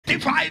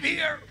25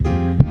 here.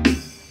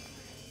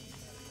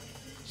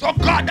 So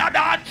God had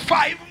had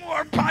 5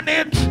 more on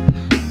it.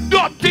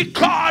 Dirty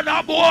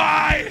corner,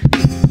 boy.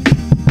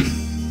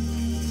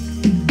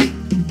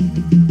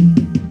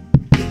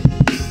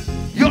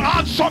 You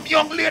have some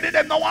young lady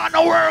that don't want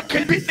to work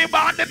in the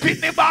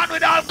pitney band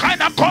with all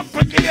kind of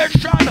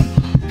complication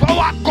for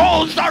what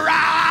goes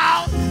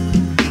around.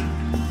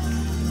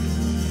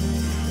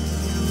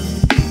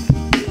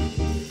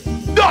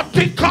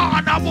 Dirty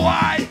corner,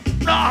 boy.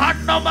 No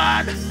hand, no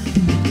man.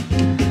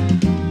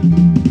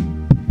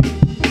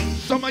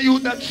 Some of you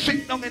that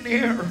sit down in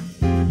here,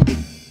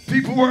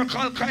 people work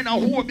all kind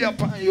of hobby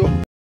upon you.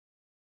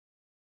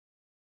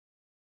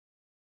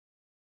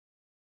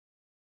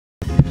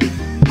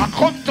 I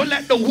come to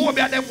let the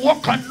hobby of them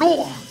walk and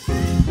know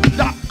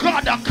that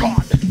God is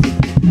God.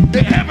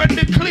 The heaven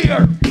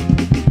declare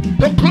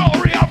the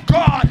glory of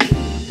God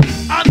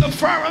and the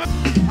firmament.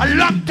 A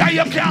long time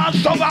you can't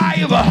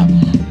survive,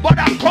 but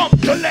I come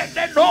to let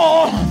them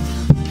know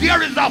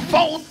there is a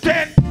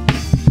fountain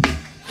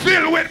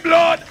filled with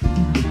blood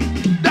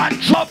that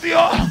drove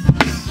you.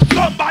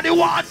 Somebody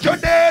wants you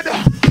dead,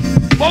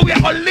 but we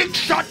have a lick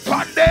shot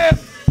on them.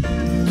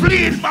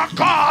 Plead my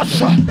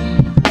cause.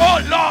 Oh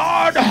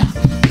Lord,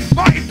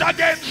 fight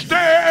against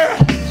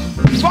them.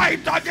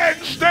 Fight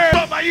against them.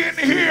 Some are in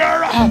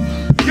here,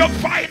 your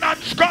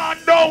finance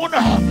gone down.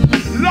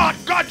 Lord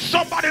God,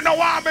 somebody no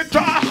want me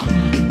talk.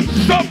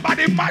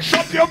 Somebody mash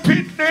up your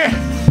kidney.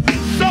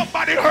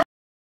 Somebody hurt.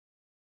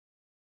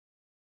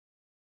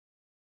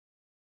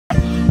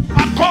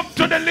 I come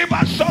to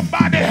deliver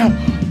somebody.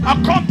 I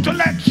come to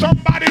let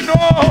somebody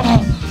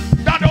know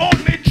that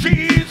only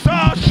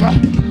Jesus.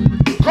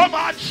 Come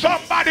on,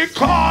 somebody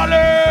call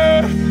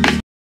it.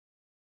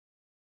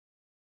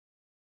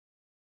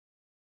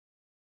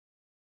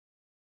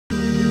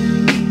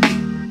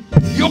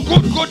 You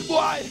good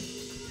boy.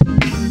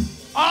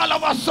 All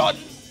of a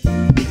sudden,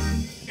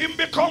 him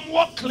become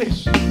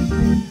worthless.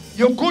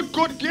 You good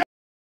girl.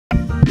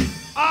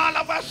 All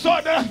of a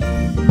sudden,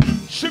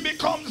 she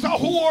becomes a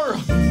whore.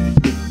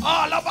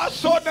 All of a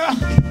sudden,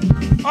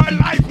 her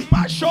life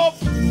mash up.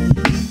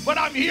 But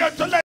I'm here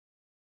to let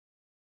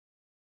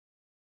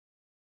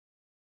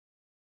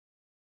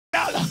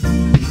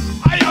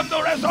I am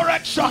the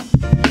resurrection.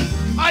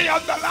 I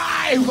am the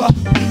life.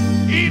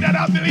 He that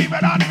hath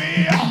believed on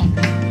me,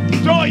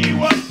 though he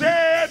was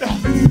dead,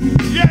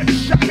 yet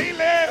shall he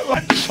live.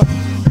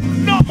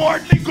 No more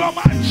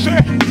necromancy.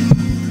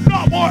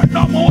 No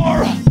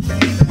more.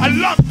 A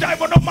long time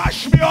when you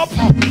mash me up.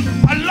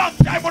 A long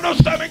time when you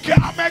say me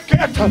can't make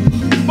it.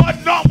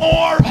 But no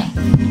more.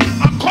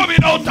 I'm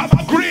coming out of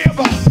my grave.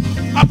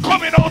 I'm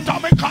coming out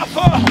of my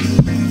coffin.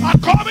 I'm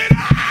coming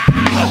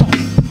out.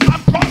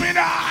 I'm coming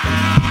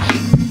out.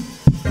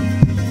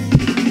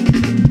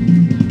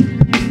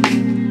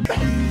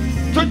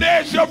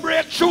 Today's your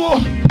breakthrough.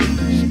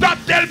 Stop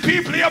telling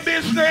people your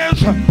business.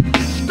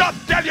 Stop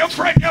telling your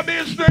friend your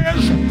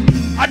business.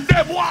 And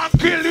them want to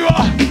kill you.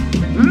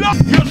 Look,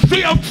 you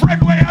see a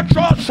friend where you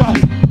trust.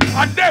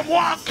 And them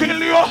want to kill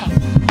you.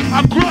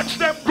 And grudge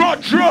them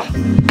grudge you.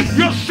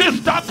 Your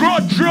sister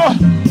grudge you.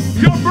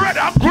 Your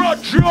brother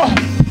grudge you.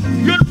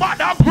 Your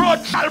mother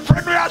grudge. Your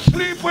friend will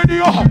sleep with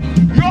you.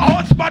 Your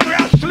husband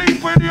will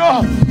sleep with you.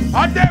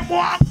 And them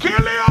want to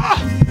kill you.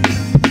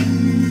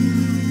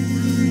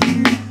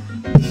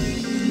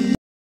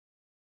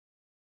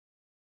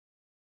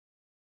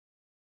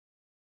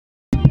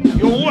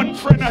 Your one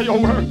friend at your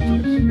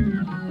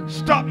workplace.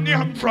 Stop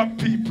name from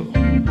people.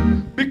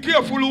 Be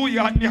careful who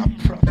you name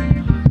from.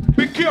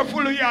 Be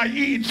careful who you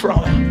eat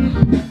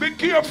from. Be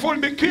careful,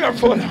 be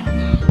careful.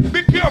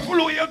 Be careful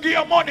who you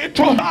give money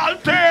to. All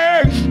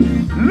things.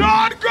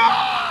 Lord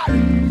God.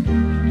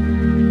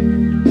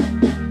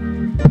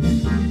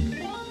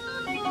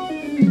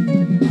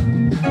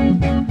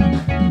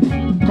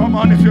 Come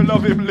on, if you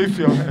love him, lift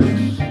your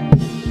hands.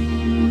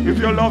 If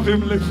you love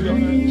him, lift your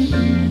hands.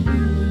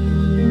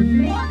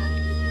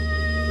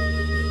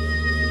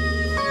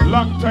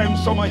 Long time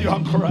some of you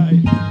are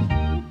crying.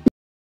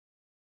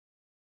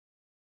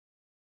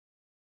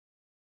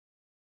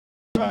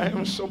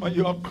 Some of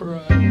you are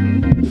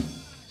crying.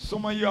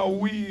 Some of you are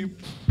weep.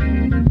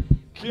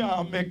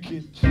 Can't make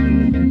it.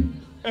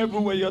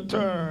 Everywhere you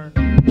turn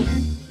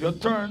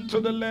to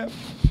the left.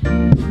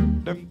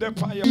 Them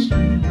defiant.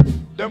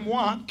 Them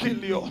want to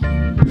kill you.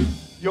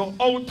 You're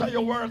out of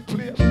your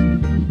workplace.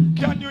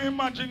 Can you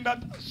imagine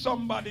that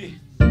somebody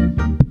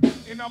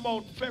in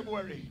about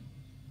February,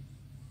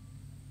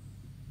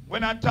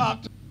 when I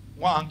talk,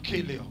 want to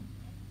kill you?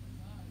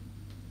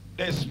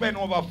 They spend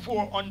over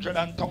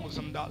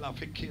 $400,000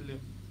 to kill you.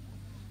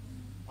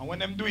 And when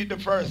them do it the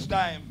first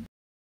time,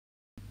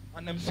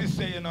 and them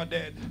say you're not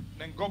dead,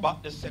 then go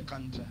back the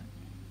second time.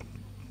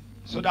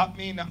 So that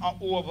means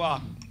over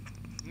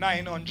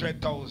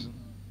 900,000.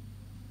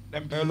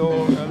 Them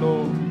hello.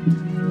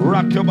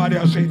 Rock your body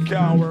and say it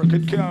can't work,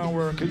 it can't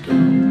work, it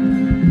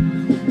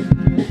can't work.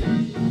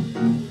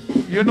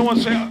 You know,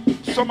 say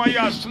some of you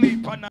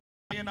asleep and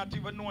you not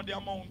even know the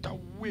amount of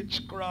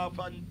witchcraft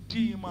and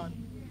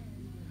demon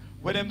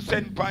When them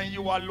send by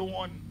you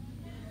alone.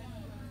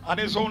 And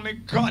it's only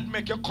God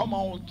make you come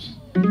out.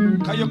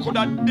 Because you could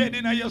have dead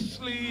in your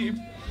sleep.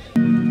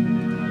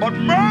 But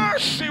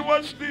mercy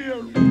was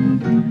there.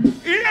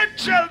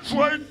 Angels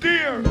were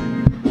there.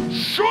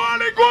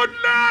 Surely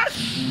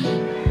goodness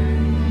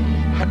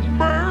and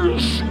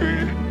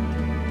mercy.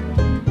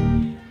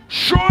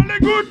 Surely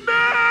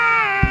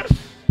goodness.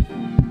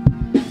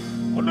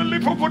 I'm going to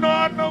lift up on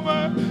our hand,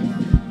 man.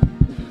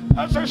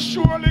 I said,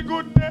 surely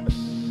goodness.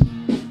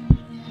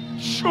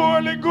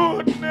 Surely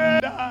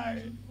goodness.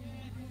 Die.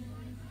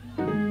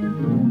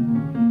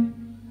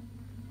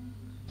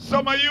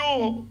 Some of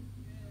you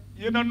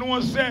don't know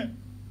what's that.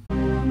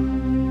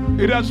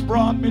 It has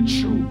brought me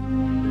through.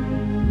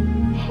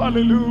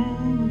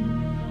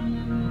 Hallelujah.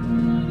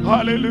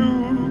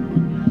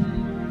 Hallelujah.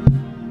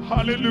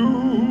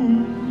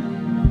 Hallelujah.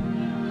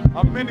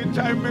 And many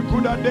times I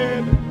could have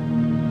dead.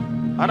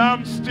 And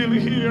I'm still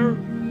here.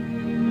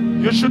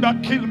 You should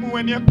have killed me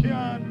when you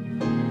can.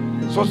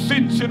 So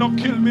since you don't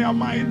kill me at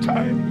my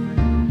time,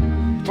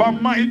 for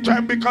my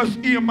time, because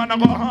him and I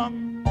go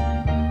hang.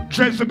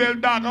 Jezebel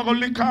dog, I go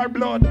lick her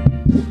blood.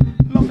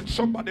 Lord,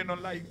 somebody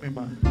don't like me,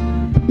 man.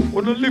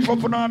 When you lift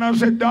up on and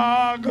say,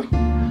 dog,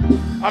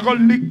 I go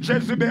lick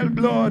Jezebel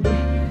blood.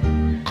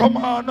 Come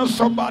on,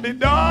 somebody,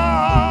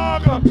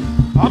 dog.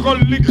 I go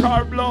lick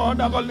her blood.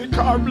 I go lick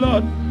her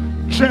blood.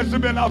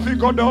 Jezebel have to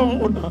go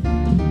down.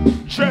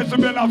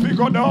 Jezebel have to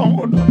go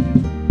down.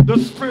 The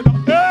spirit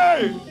of,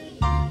 hey!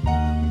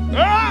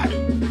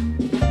 Hey!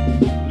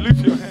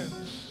 Lift your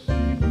hands.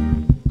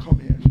 Come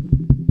here.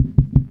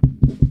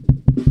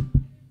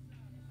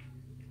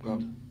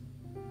 Well,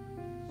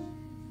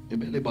 your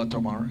belly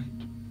bottom, all right?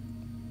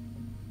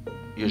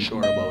 You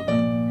sure about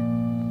that?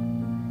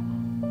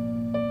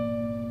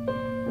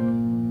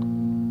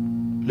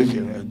 Lift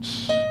your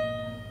hands.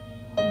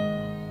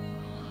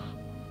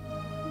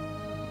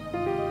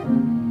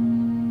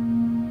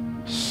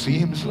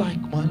 Seems like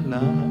my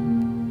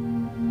life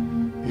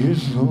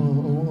is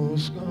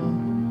almost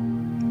gone.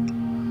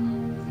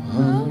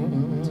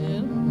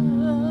 Until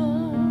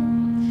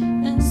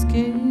love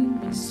escape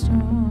me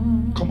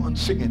strong. Come on,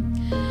 sing it.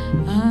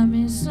 I'm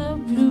in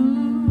some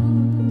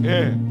blue.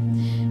 Yeah.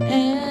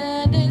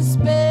 And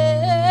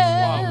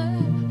despair.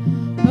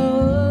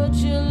 Wow. But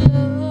your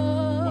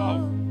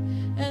love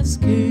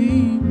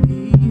escape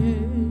me.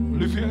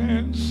 Lift your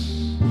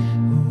hands.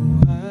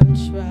 Oh, I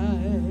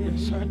tried.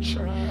 Yes, I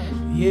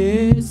tried.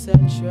 Yes, I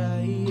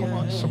tried. Come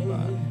on,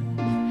 somebody.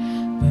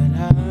 But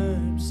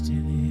I'm still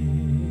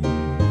here.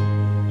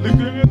 Lift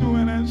your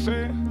hand and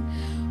say,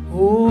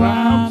 oh,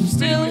 I'm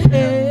still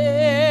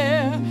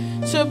here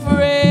to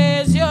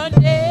praise your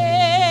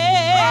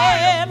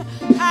name.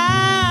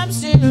 I'm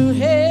still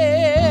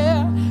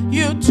here.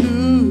 You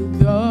took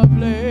the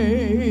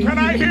blame. can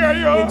I hear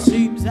you? It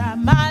seems that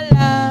my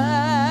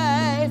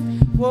life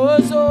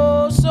was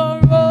oh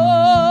so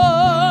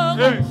wrong.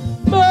 Hey.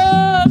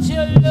 But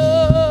your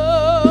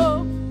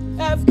love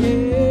have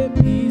kept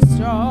me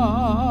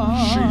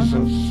strong.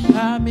 Jesus.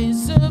 I'm in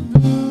some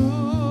blue.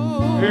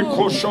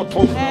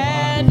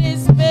 And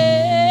it's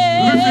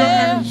been. Lift your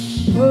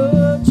hands.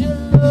 But your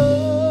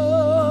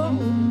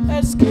love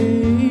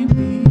escaped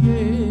me.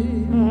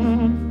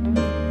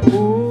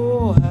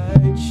 Oh, I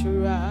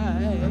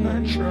tried. And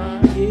I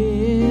tried.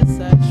 Yes,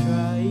 I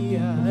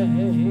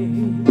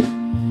tried.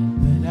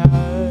 But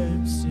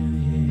I'm still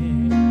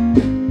here.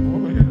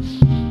 Oh,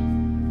 yes.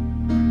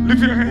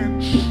 Lift your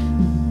hands.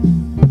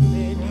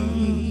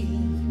 Many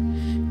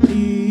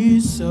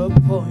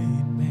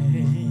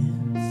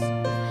disappointments.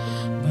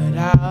 But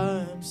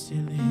I'm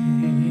still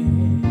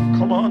here.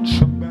 Come on,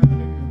 somebody.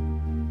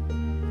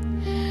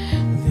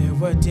 There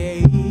were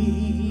days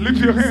Lift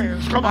your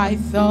hands. Come on. I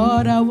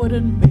thought I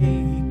wouldn't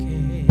make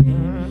it.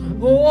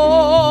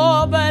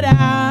 Oh, but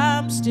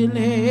I'm still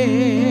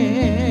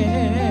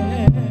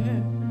here.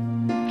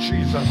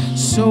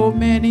 Jesus. So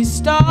many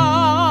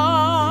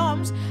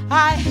storms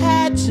I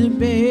had to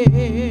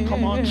bear.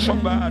 Come on,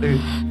 somebody.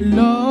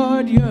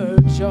 Lord, your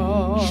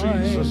joy,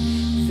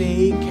 Jesus.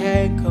 they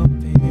can't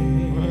compare.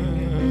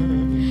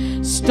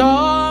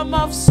 Storm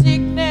of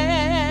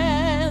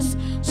sickness,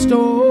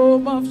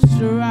 storm of strife,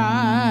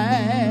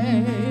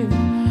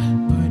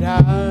 but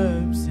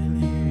I'm still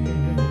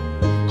here.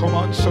 Come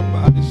on,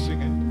 somebody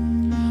sing it.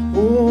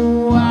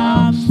 Oh,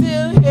 I'm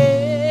still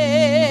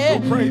here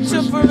to praise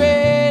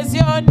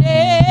your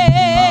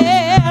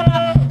name.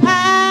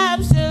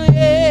 I'm still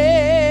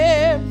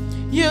here.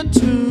 You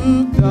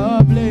took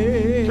the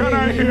blame. Can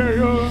I hear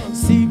you?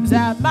 Seems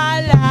that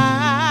my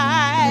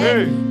life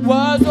Hey.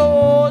 was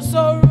oh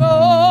so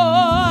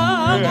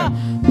wrong. Yeah.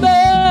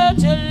 But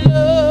your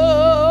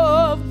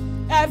love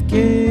have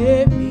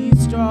kept me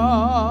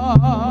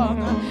strong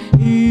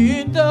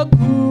in the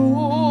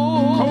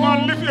cool. Come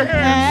on, lift your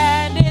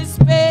hands. And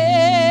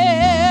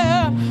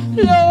despair.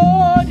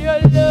 Lord, your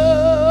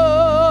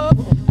love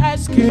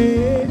has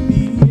kept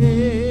me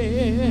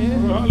here.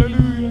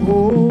 Hallelujah.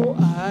 Oh,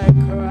 I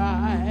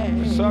cry.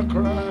 Yes, I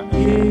cry.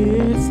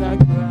 Yes, I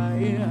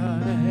cry.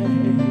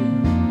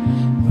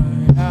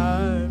 But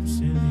I'm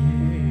still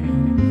here.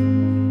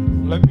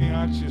 me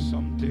ask you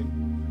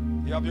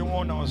something. You have your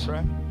own house,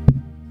 right?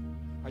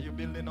 Are you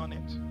building on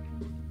it?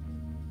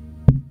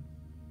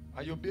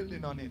 Are you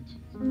building on it?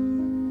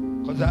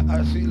 Because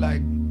I see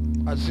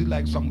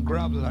like some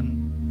gravel and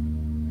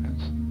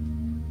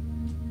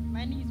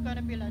My knee's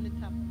gonna build on the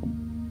top.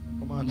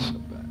 come on,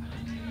 somebody.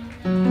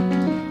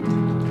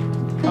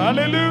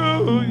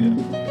 Hallelujah.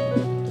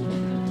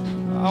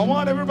 I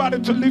want everybody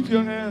to lift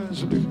your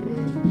hands. Lift your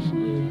hands.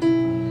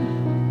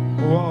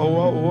 Whoa,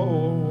 whoa, whoa,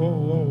 whoa,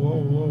 whoa, whoa,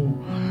 whoa.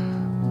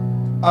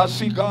 I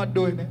see God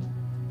doing it.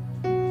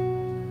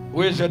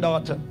 Where's your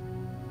daughter?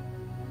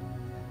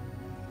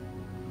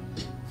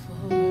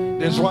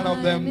 There's one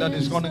of them that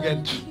is going to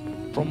get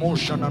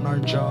promotion on her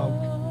job.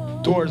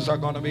 Doors are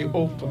going to be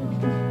open.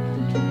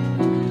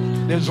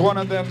 There's one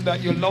of them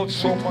that you love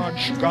so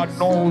much. God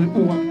knows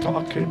who I'm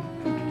talking.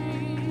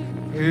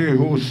 Hey,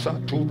 come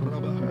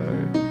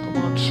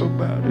on,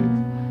 somebody.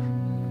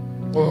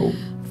 Whoa.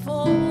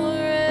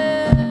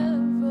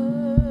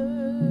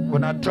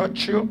 When I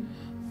touch you,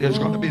 there's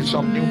going to be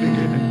some new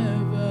beginning.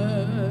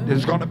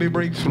 There's going to be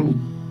breakthrough.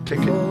 Take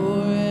it.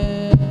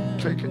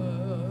 Take it.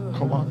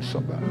 Come on,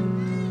 somebody.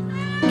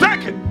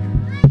 Take it.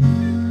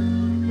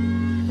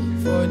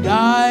 For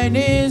thine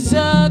is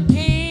a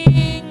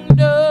kingdom,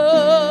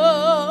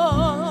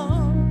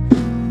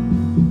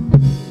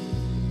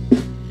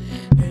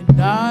 and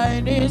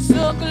thine is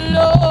the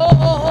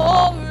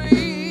glory.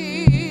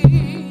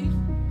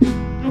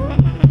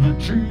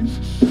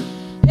 Jesus.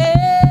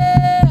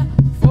 Yeah,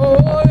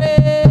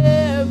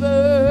 forever,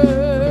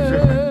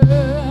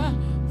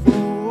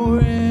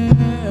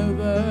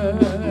 forever,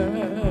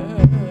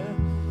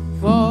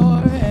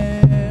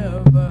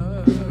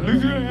 forever.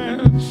 Lift your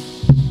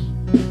hands.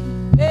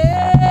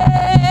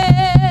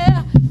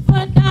 Yeah,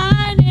 for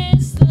thine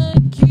is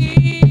the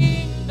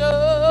kingdom.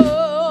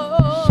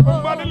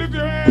 Somebody lift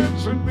your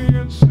hands with me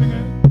and sing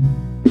it.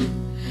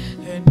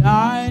 And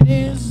thine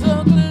is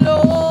the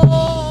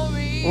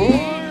glory. Oh,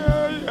 yeah.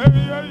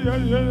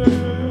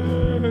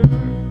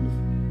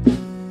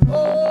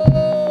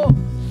 Oh,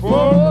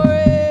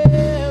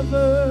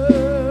 forever,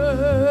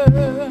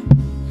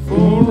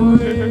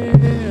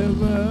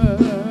 forever,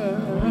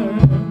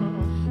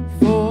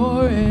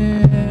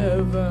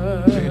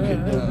 forever. Take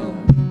it down.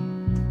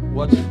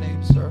 What's your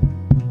name, sir?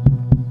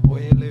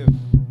 Where you live?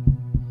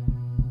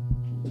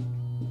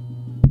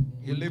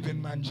 You live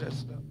in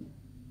Manchester.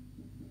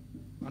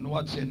 And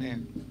what's your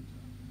name?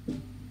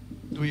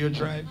 Do you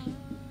drive?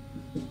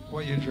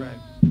 Where you drive?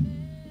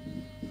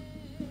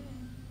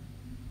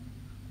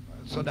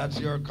 So that's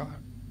your car.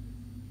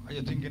 Are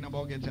you thinking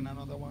about getting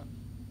another one?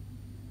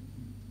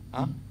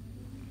 Huh?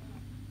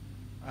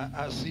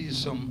 I see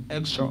some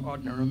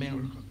extraordinary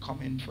miracle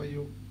coming for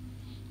you.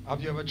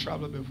 Have you ever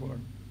traveled before?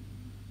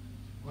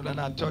 Well, then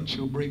I touch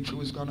you,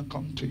 breakthrough is going to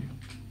come to you.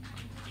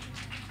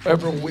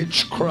 Every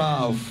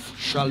witchcraft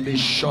shall be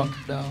shut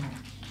down.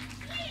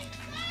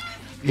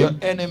 Your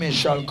enemy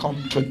shall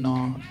come to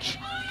naught.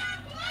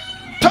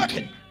 Take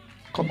it.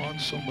 Come on,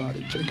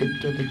 somebody. Take it,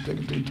 take it, take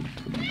it, take it,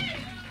 take it.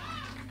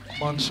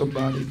 Come on,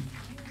 somebody.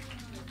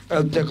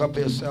 I'll take up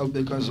yourself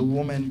because a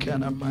woman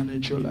cannot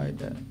manage you like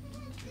that.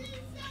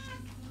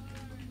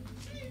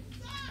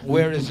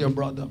 Where is your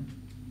brother?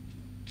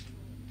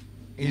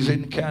 He's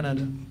in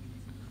Canada.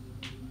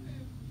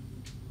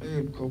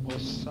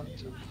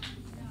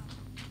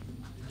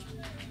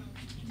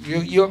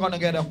 You're going to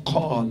get a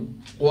call.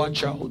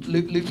 Watch out.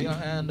 Lift your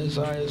hand as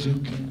high as you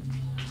can.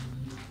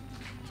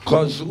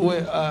 Because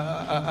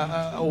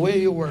where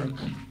you work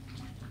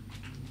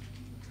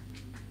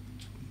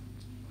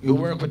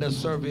with a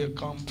survey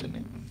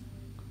company.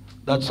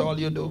 That's all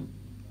you do.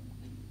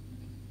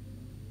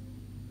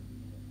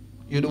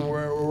 You do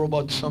wear a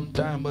robot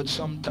sometimes, but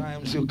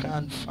sometimes you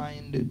can't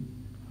find it.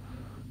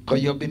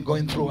 Because you've been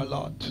going through a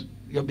lot.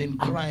 You've been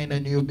crying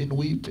and you've been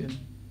weeping.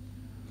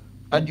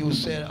 And you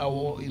say,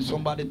 if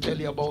somebody tell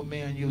you about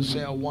me and you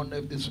say, I wonder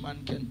if this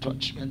man can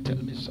touch me and tell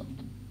me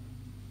something.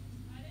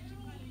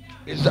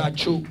 Is that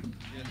true?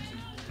 Yes.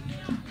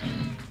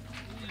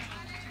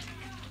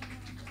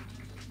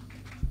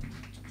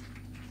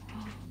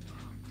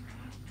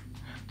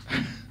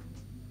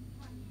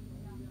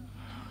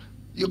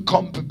 You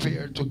come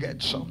prepared to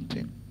get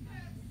something.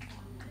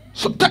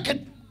 So take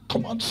it.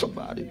 Come on,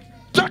 somebody.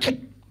 Take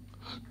it.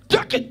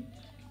 Take it.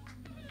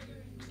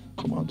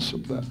 Come on,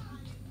 somebody.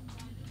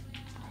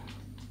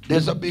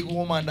 There's a big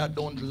woman that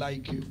don't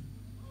like you.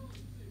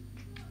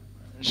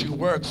 She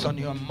works on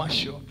you and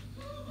mash you.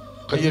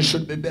 Because you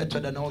should be better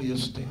than how you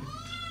stay.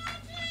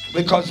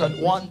 Because at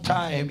one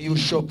time you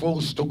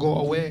supposed to go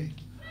away.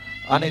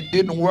 And it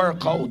didn't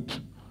work out.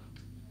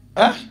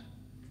 Eh?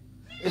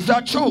 Is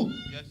that true?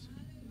 Yes.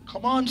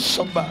 Come on,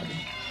 somebody.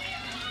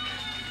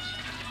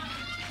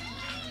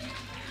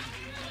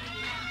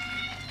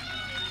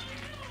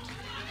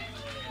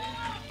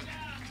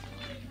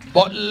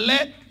 But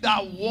let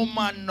that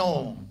woman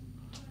know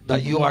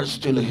that you are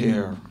still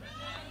here.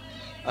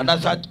 And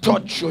as I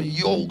touch your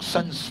yokes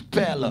and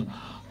spell,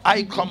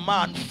 I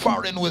command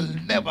foreign will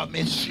never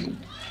miss you.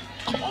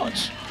 Come on.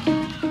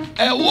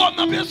 And warm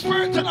up your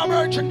spirit in a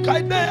virgin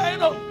kind there, you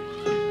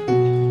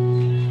know.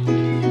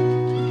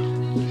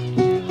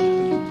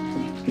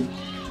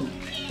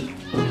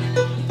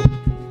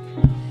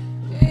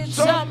 It's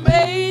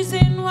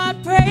amazing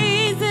what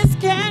praises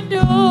can do.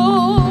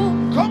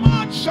 Come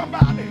on,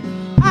 somebody.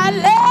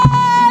 Hallelujah.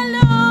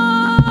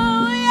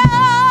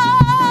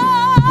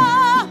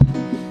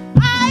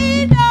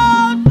 I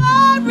don't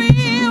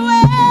worry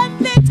when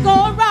things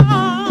go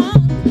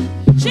wrong.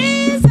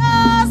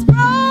 Jesus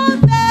brought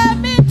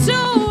them into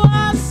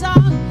a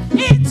song.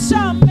 It's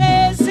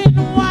amazing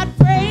what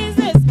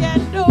praises can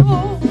do.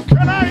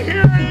 Can I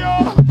hear you?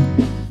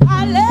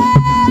 Hallelujah.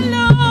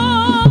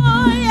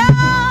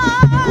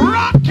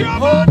 Rock your Oh,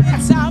 body.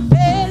 it's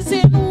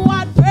amazing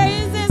what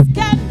praises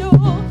can do.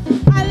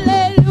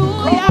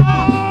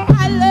 Hallelujah.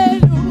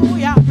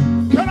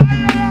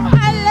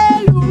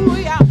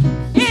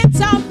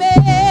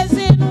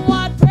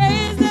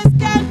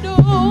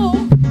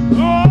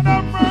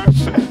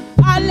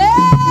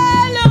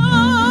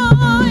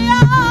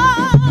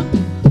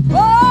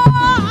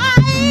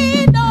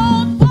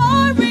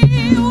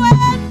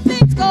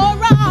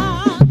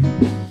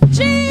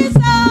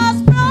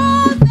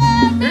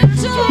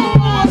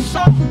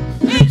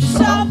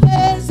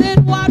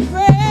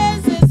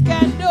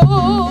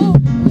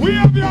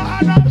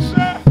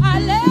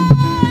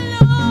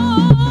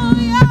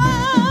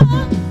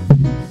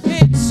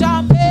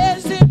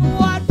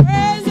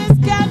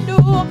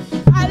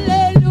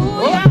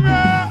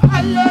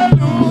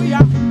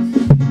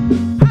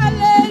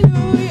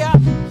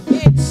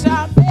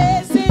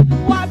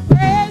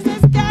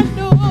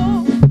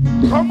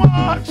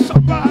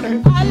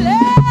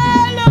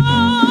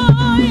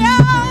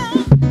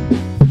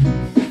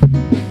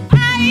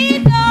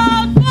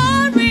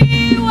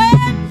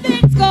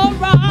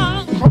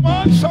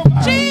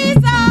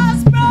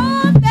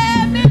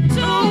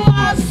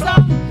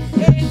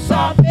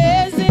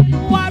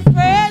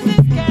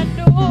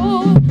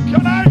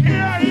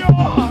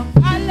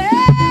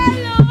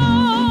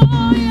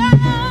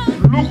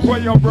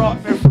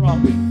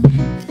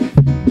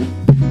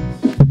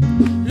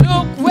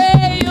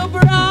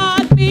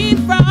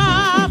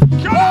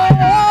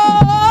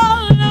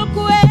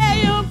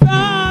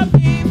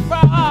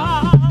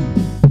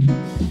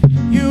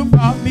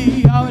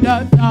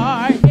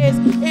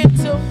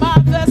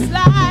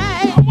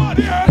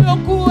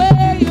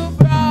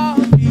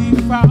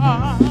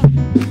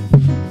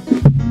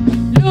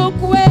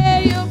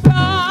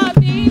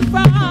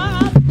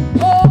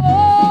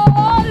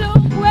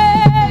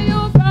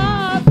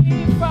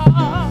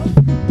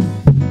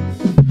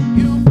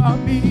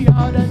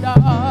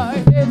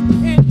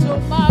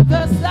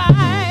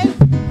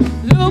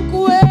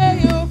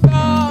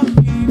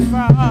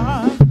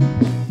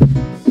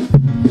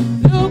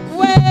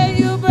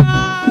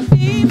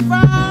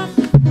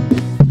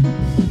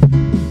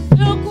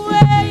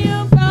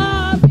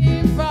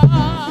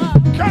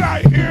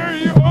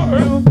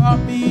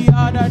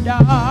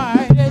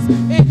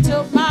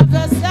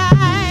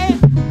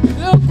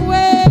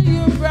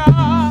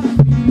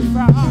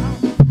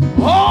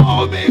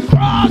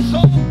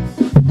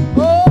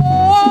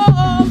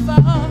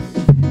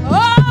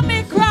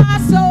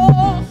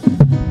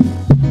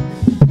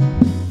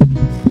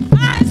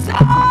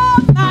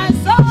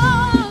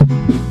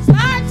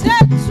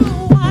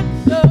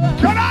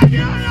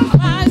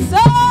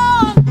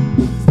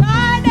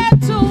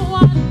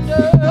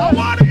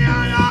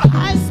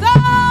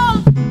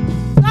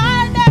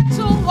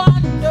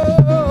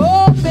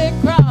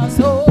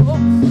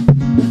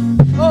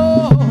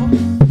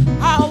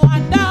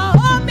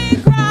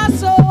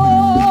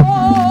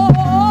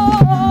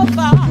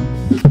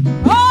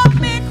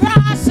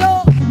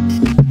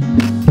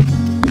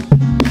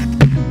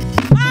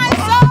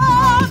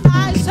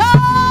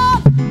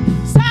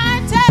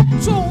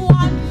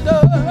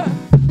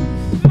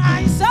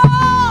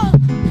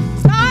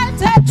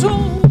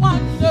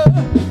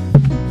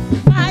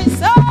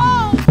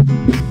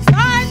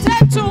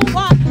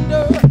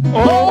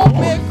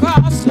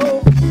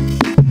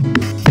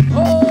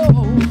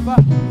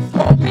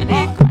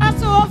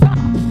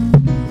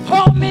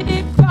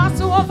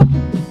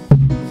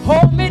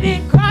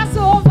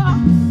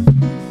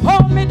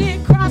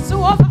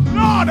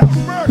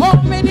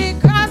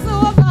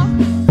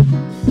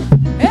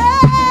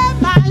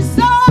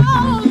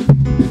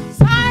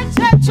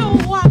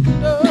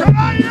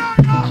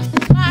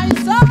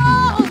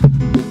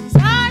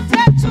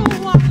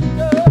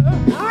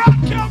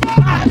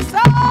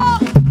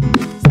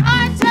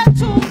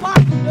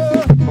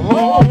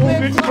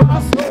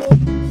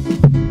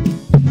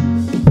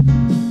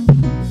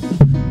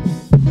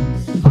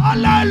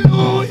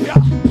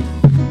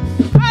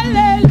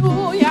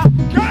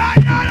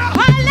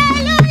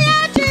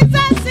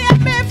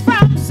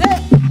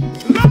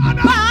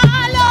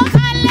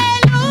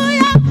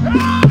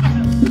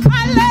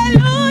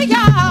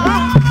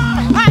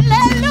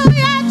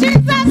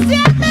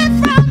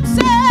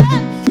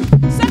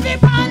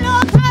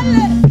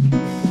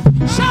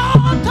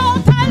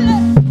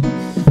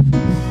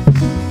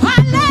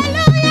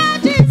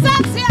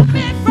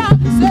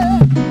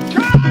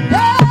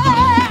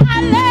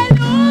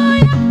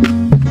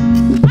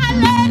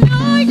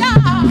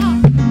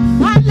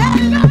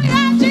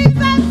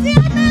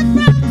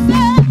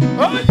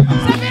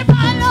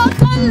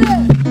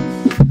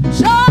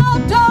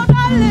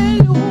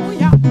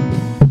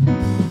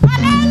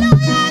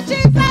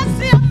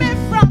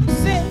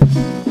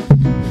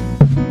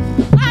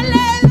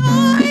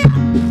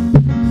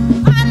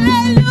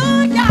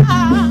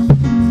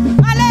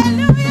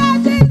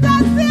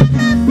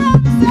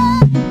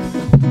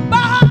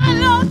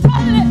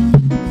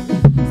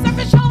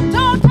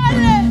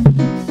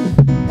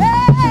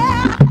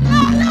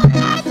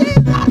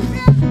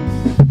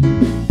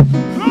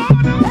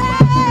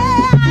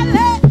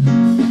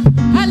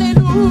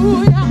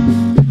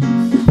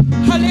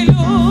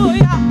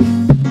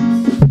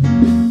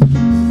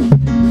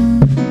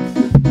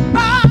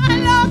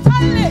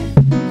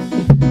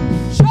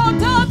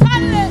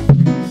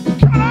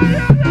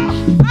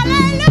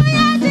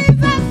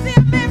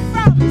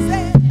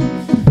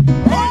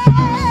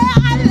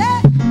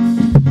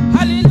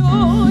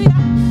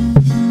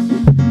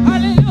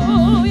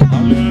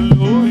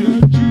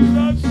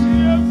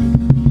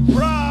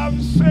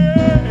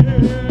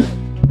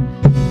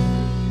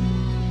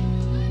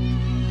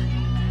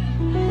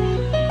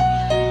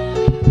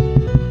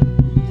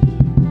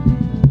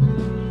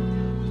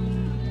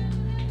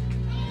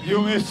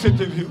 You may sit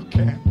if you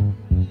can.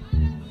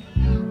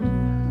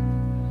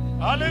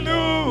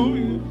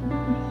 Hallelujah.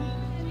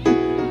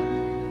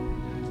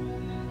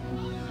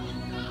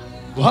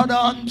 But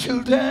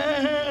until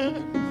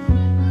then,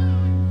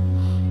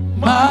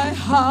 my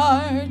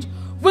heart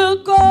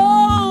will go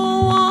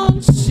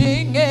on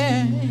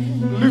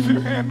singing. Lift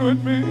your hand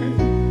with me.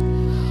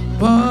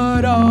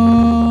 But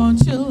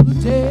until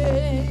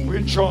then,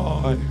 With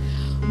joy.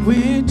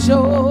 With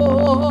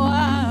joy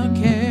I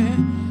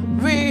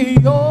carry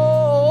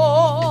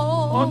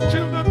on.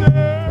 Until the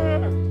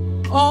day.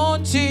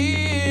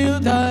 Until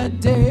the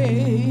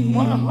day.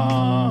 My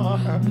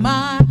heart.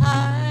 My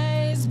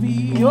eyes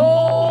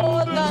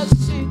behold the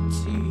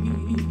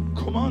city.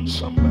 Come on,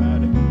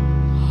 somebody.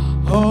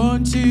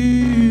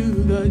 Until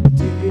the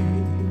day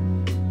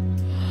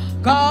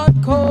God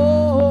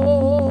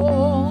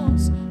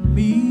calls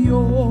me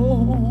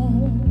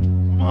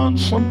home. Come on,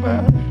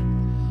 somebody.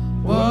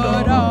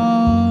 But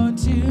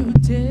until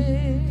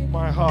day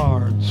my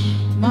heart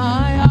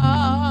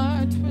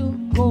will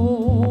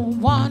go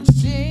on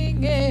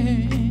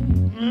singing.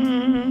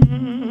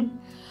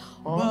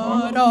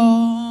 But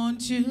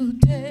until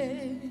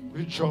day,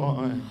 with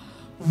joy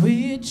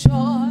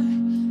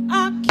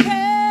I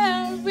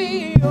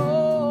carry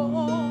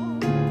on.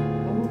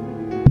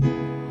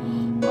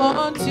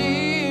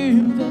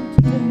 Until the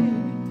day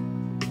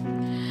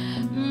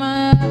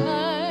my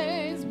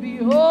eyes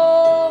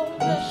behold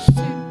the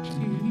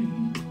city.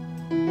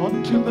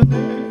 Until the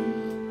day.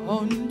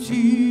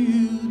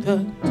 Until the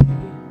day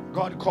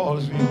God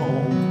calls me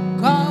home.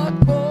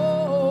 God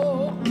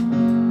calls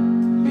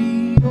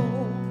me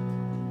home.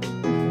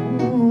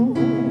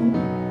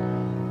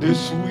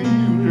 This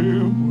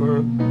weary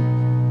world,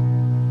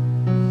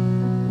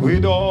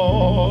 with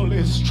all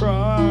its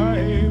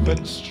strife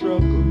and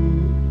struggle,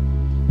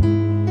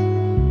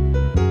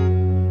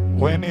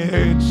 when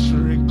it's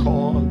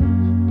recalled,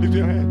 lift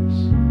your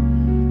hands,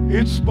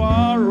 it's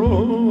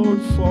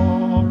borrowed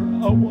for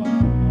a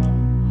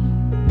while.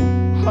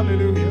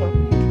 Hallelujah.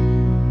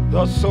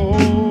 The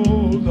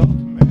soul of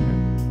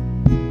man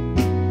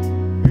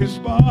is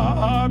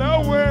but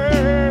a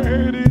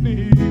waiting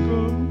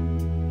eagle.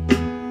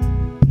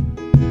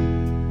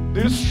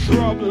 This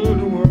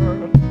troubled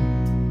world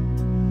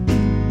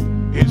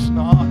is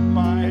not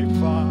my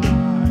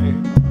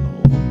final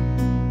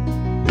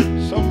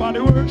home. Somebody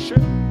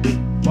worship.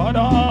 But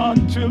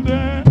until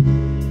then,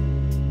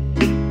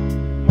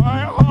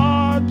 my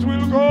heart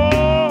will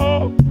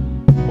go.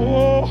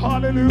 Oh,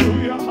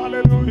 hallelujah,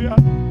 hallelujah.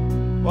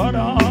 But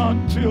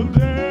until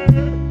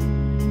then,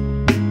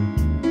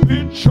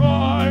 with joy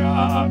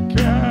I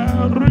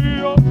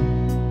carry on.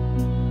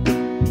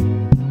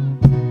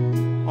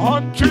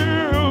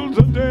 Until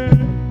the day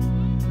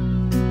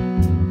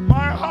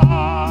my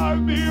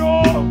heart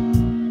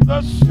behold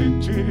the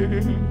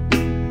city.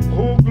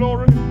 Oh,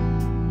 glory.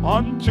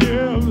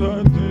 Until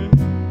the day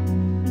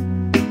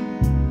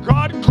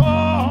God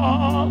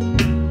calls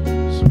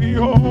me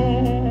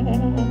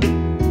home.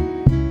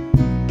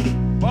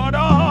 But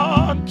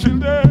until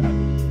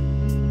then,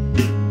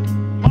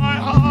 my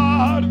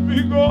heart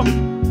will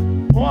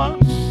go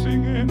on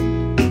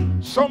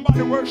singing.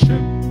 Somebody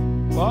worship.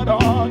 But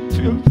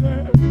until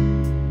then,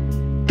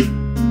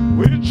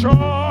 with joy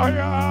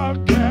I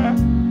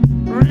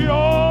carry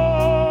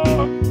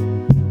on.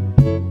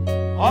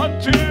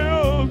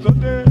 Until the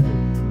day,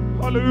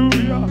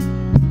 hallelujah,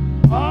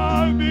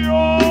 I'll be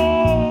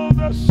all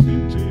the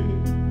city.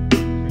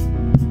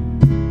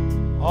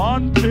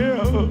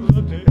 Until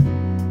the day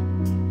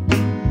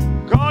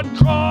God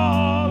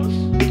calls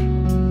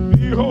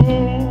me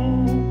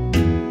home.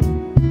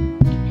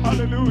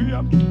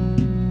 Hallelujah,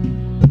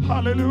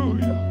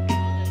 hallelujah,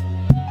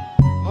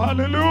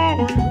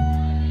 hallelujah.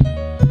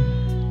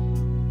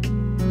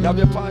 You have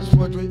your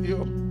passport with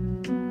you.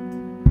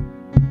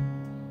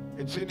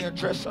 It's in your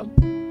dresser.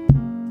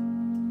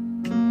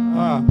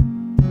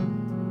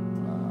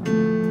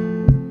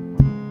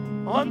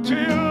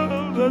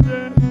 Until the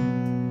day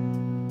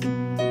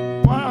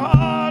my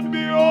heart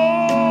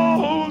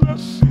behold the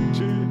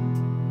city.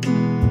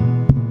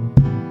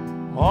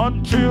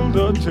 Until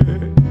the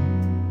day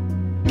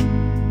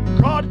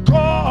God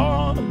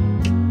calls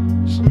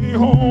me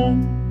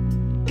home.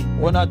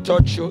 When I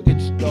touch you,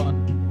 it's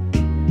done.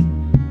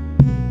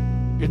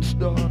 It's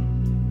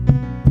done.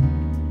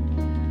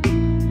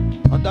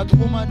 And that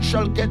woman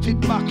shall get it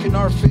back in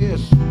her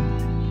face.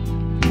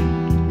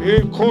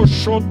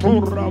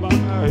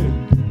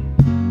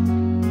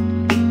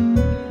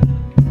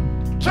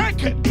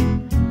 Take it.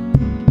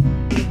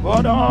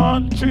 But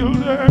until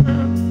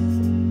then,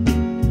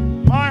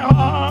 my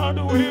heart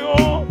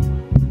will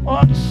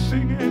on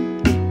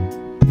singing.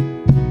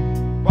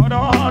 But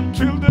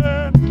until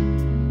then,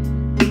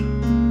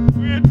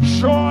 with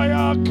joy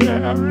I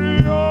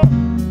carry on.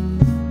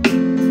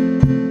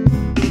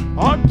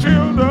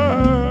 Until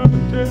the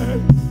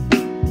day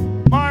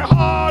my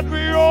heart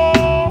will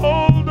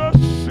hold the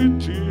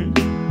city.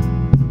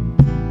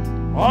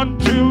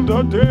 Until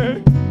the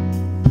day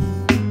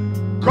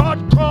God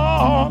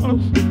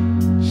calls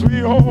me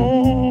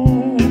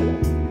home.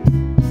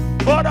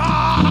 But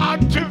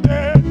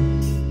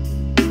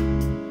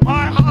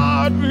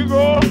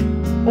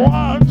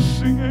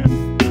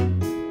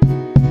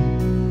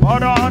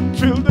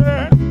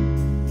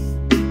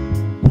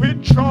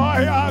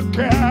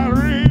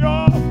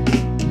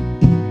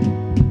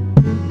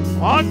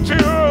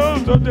until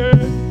the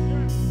day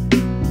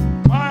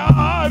my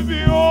eyes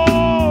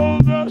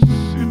behold the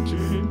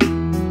city,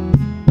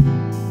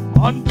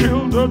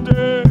 until the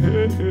day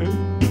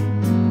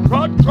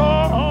God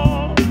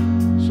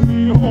calls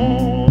me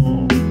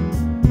home.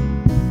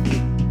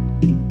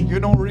 You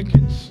know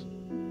rickets?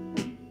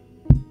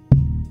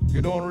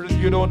 You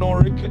don't know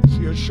rickets?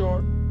 You're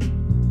sure?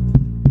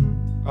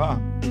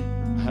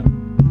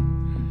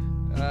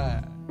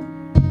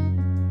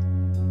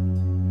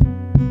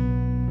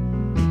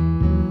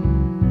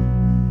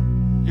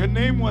 Your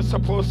name was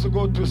supposed to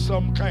go to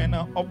some kind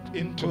of up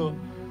into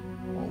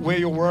where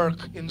you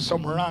work in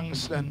some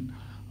ranks, then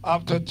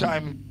after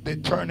time they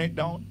turn it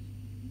down.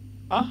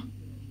 I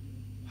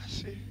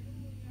see.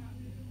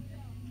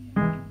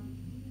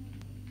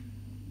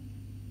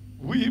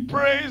 We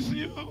praise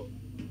you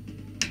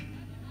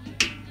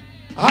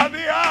at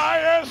the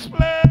highest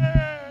place,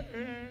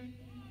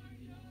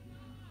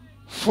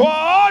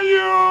 for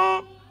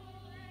you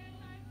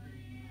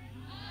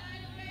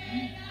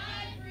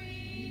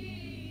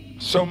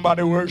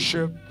somebody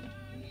worship.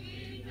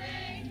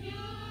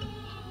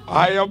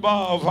 High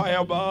above, high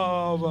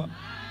above.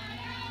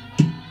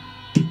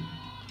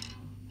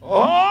 Ole,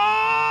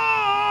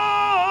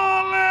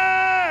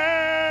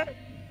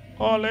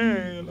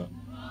 ole.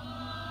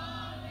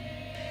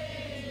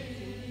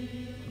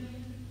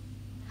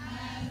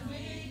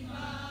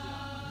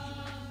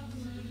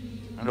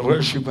 And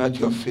worship at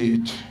your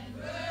feet.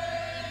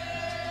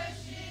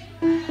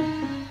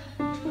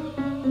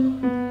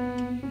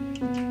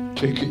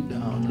 Take it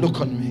down. Look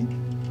on me.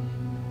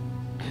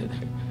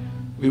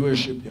 We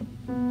worship you.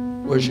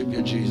 Worship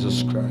you,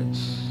 Jesus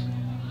Christ.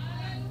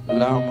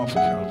 Lamb of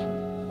Calvary.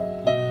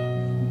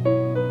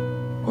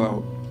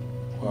 Wow.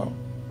 Wow.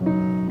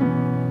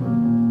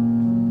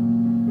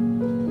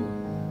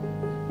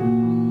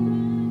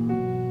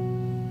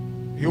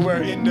 You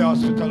were in the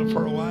hospital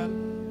for a while.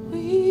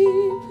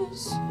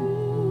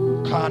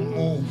 Can't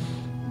move.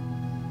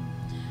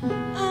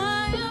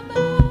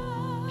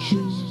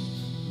 Jesus.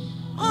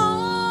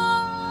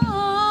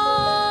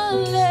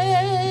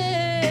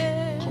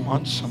 Come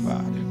on,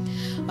 somebody.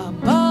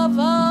 Above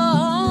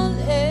all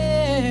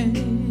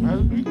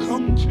as we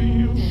come to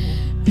you.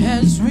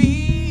 As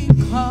we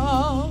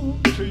come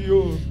to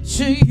you.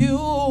 To you.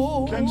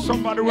 Can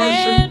somebody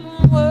worship? And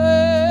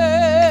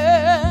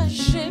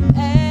worship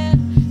at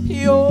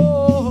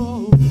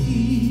your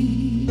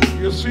feet.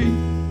 You see,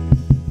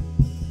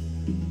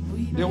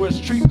 there was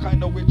three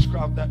kind of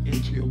witchcraft that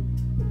hit you.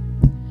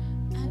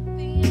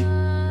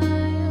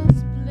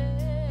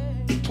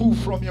 Two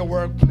from your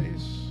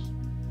workplace,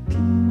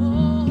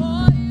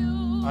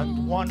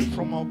 and one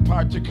from a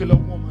particular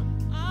woman.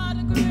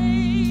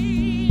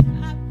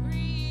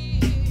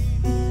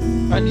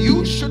 And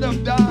you should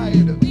have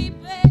died,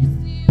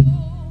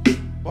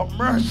 but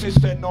mercy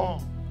said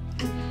no.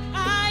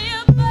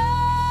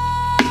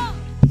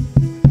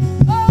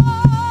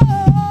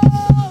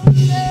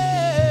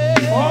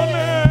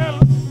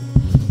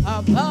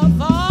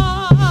 Above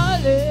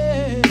all,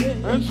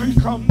 as we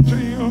come to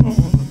you,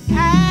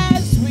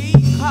 as we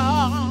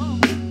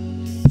come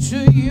to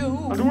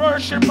you, and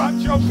worship at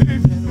your feet,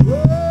 and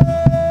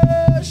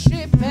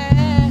worship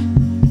at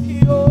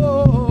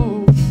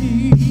your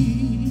feet,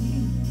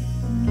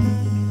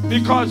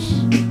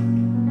 because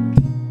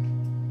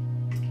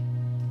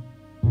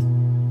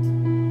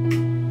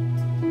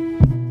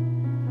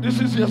this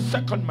is your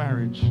second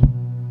marriage.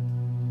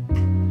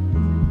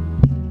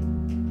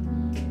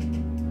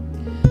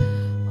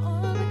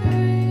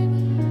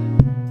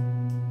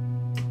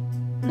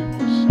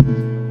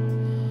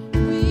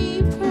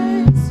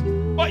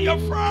 Your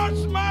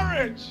first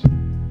marriage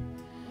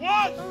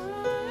was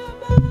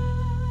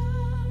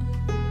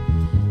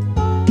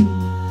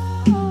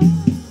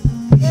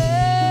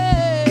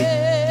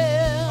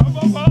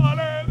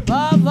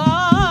above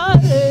all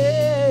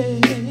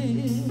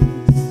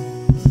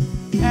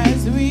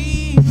as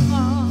we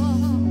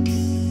come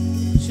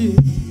to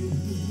you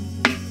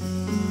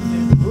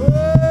and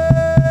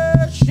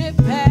worship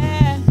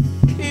at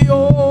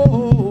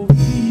your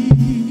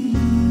feet.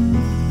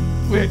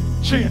 Wait,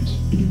 change.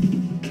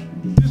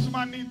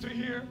 I need to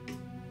hear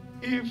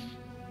if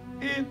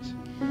it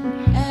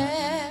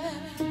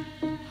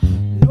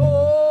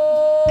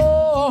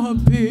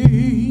Lord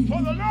be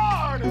for the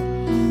Lord,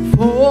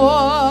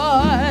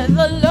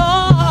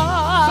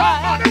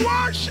 somebody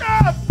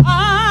worship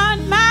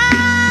on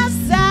my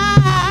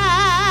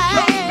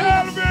side.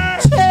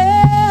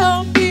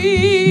 Tell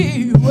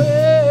me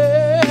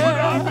where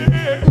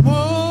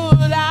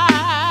would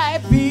I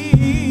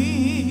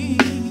be?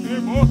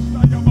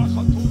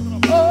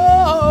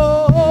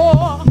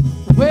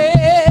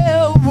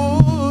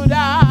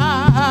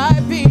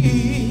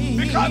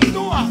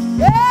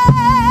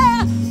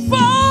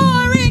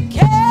 For he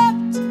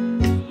kept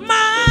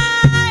my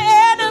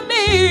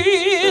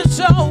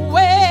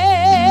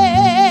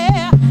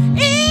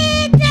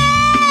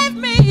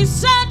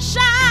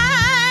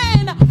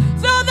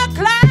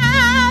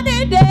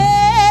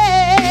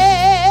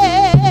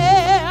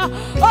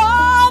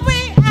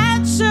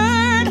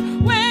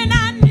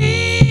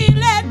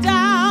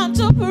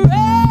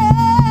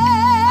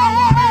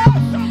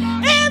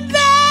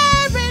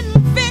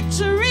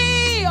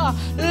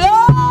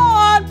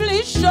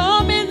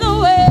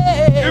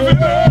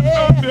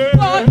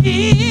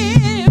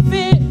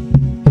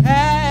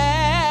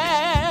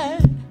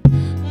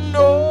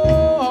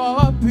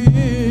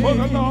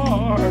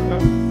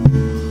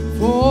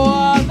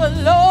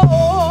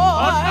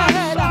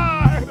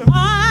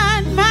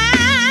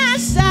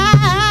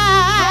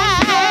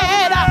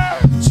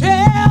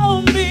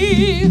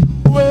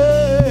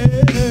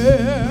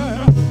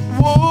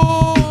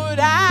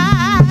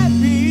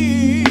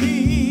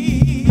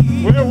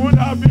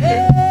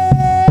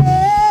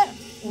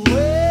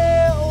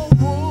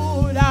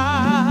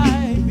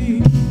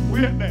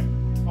Wait there.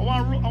 I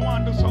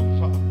want to do something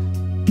for you.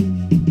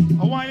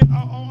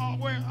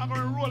 I'm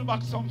going to roll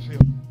back something.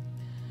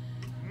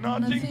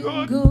 Nothing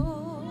good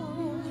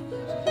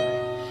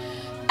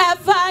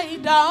have I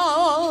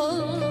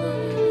done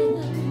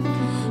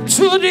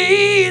to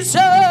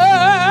deserve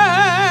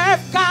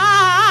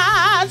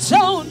God's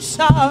own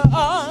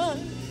Son.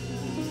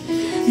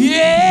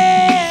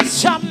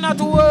 Yes, I'm not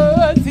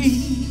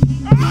worthy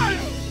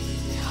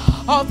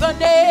of the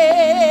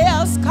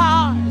nail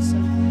scars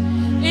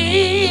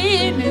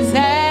in his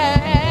hand,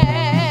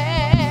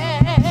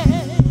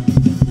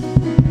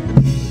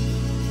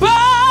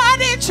 but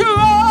it rose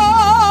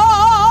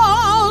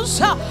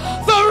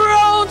the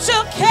road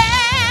to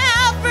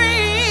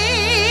Calvary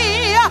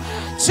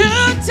to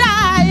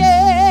die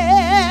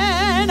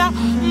in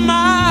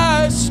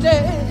my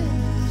steps.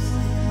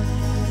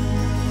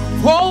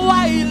 Oh,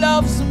 why he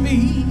loves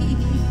me,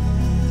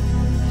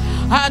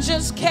 I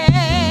just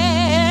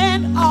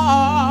can't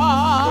understand.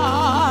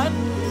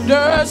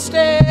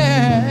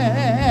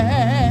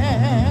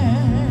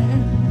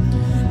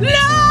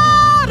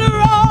 Lord,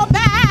 roll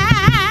back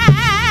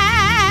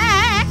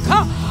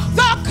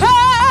the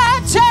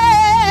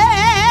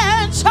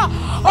curtains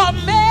of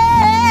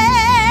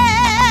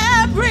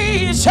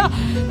memories now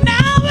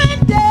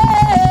and then.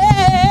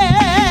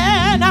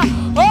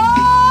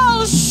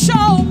 Oh,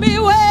 show me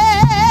where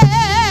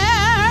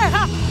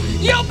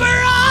you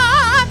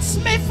brought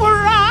me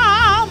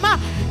from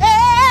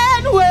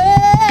and where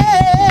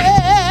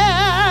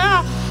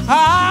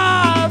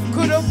I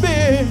could have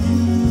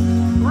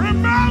been.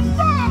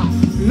 Remember,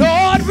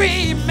 Lord,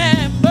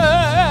 remember,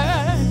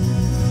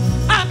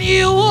 I'm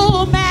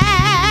human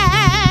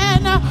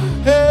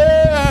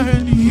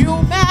and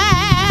human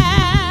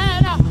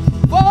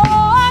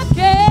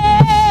forget.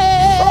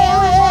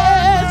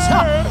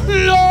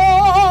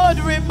 Lord,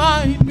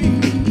 remind me.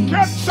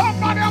 get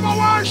somebody of a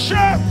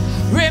worship.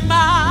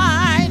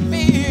 Remind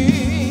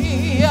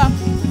me,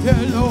 the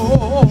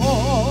Lord.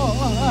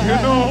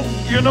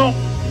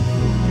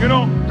 You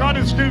know, God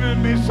is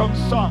giving me some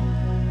song.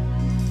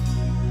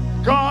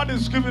 God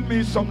is giving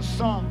me some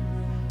song.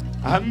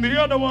 And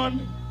the other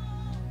one,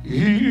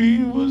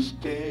 he was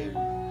there.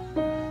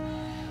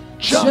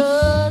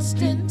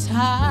 Just in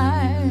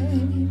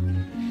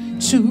time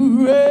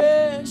to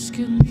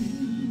rescue me.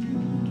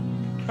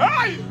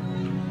 Hey!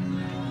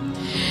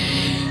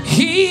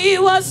 He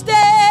was there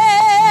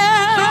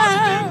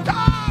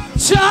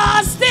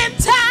just in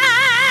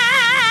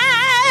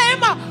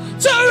time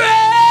to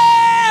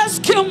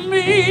rescue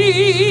me.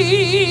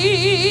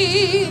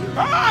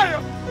 Hey!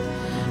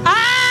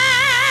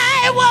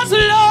 I was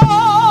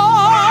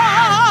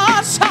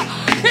lost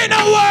in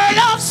a world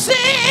of sin.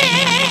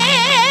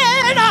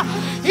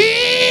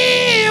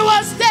 He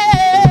was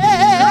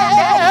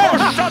there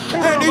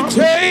and he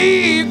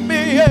take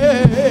me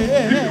in.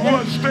 He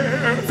was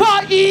there.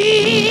 For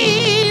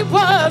he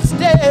was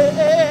there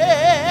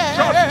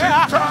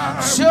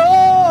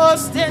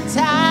just in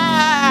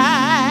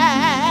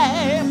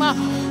time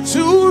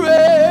to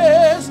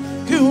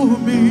rescue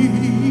me.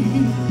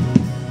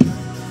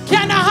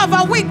 Can I have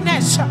a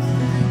witness?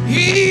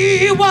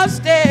 He was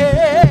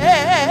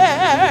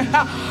there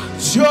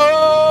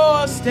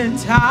just in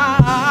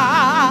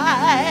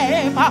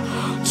time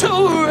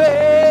to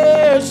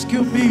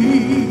rescue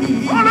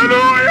me.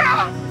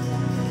 Hallelujah!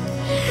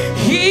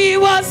 He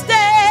was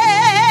there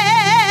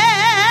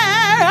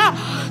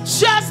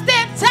just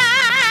in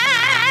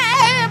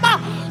time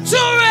to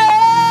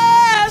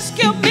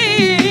rescue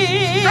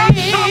me. Let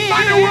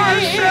somebody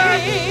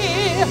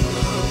worship.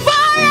 For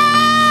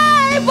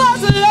I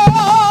was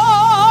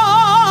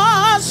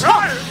lost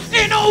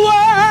in a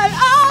world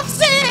of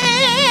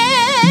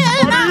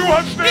sin. But he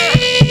was there.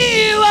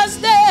 He was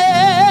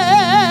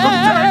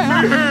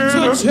there to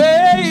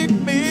take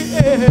me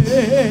in.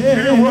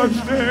 He was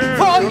there.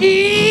 For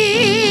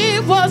he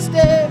was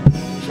there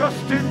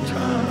just in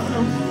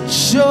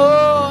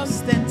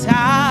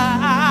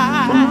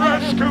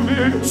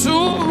time to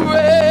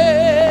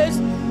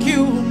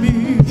rescue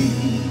me.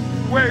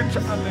 Wait a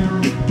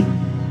little.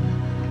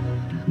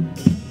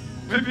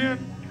 Vivian,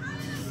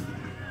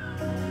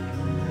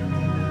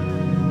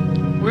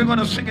 we're going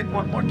to sing it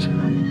one more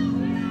time.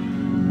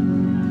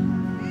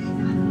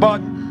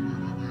 But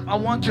I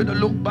want you to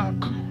look back.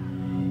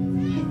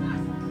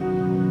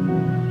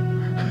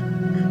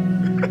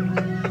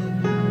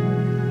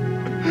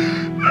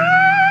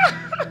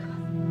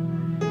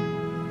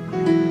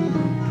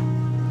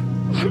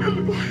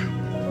 Hallelujah.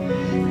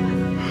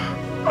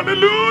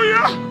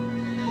 Hallelujah.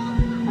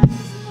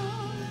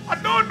 I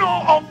don't know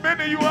how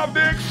many you have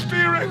the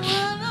experience.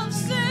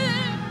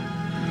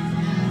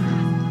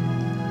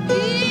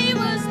 He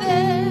was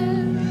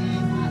there.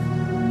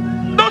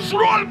 Just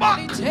roll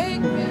back.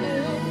 Take me.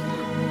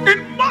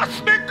 It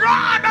must be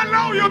God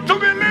allow you to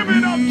be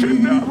living up to He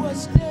now.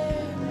 was there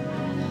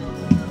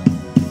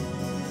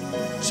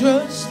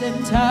just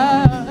in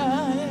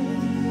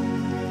time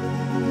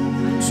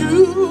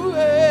to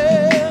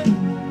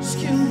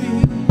rescue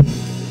me.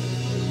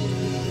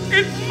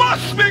 It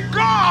must be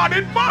God.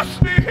 It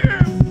must be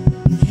Him.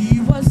 He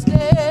was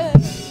there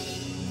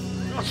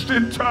Just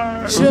in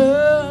time.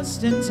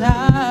 Just in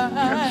time.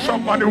 Can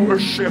somebody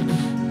worship?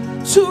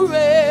 To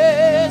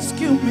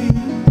rescue me.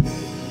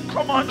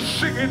 Come on,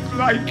 sing it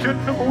like you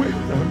know it.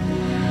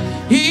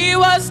 He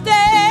was there.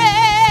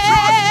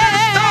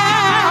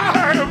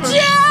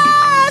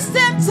 Just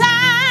in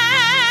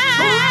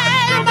time.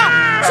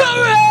 To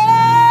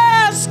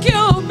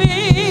rescue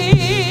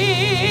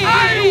me. I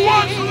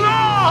was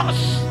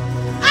lost.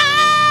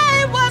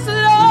 I was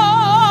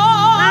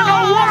lost. In a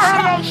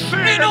world of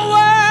sin. In a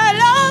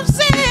world of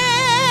sin.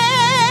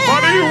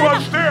 But he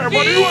was there.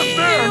 But he was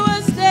there. He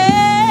was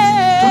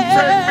there.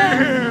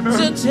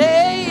 To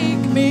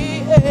take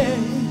me in.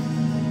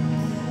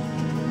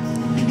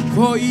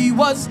 For he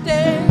was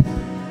there.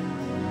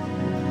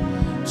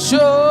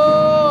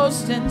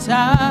 Just in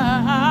time.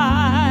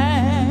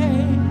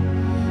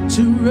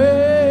 To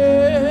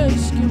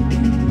rescue me.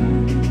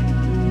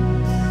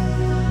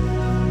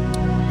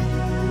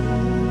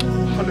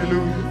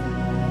 Hallelujah.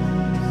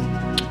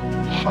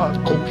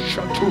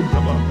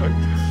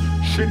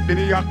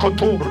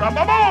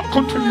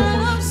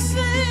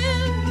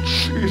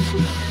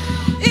 Jesus.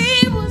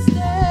 He was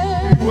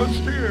there. He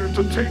was there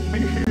to take me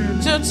in.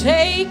 To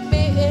take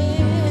me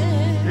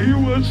in. He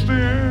was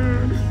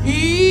there.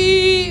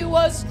 He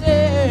was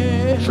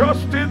there.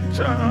 Just in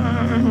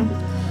time.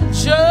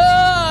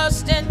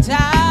 Just in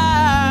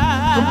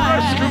time. To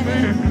rescue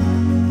me.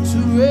 To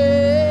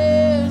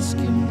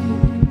rescue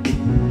me.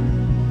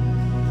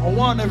 I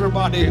want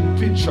everybody to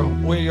picture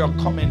where you're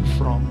coming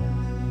from.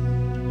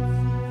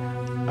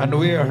 And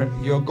where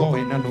you're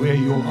going and where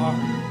you are.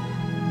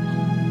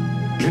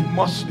 It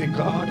must be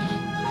God.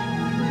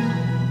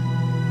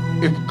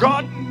 If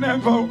God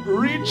never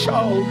reach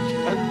out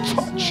and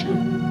touch you,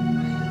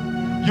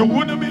 you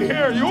wouldn't be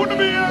here. You wouldn't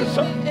be here,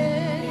 sir.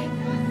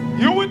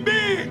 You would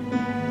be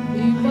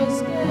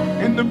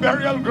in the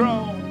burial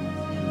ground.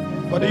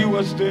 But he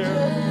was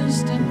there.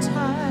 Just in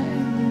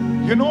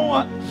time. You know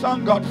what?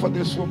 Thank God for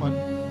this woman.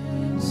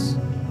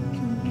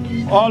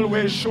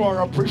 Always show her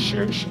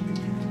appreciation.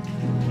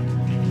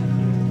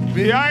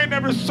 Behind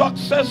every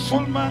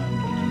successful man,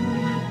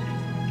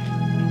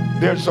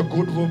 there's a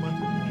good woman.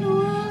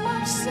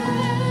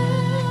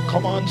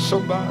 Come on,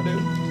 somebody.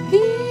 He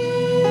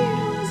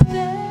was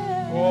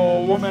there.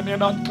 Oh, woman, you're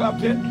not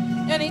clapping.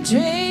 And he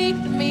take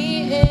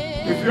me in.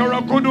 If you're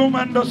a good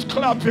woman, just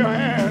clap your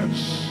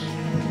hands.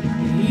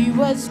 He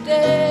was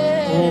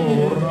there.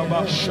 Oh,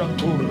 Rabba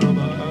Shatur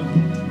Rabba.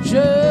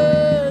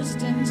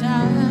 Just in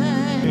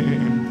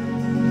time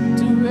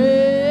to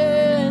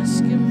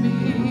rescue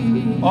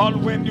me. All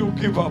when you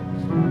give up,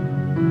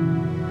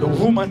 the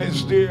woman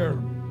is there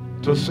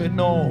to say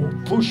no,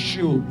 push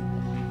you.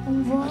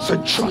 Say,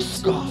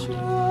 trust God.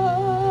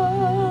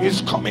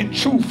 He's coming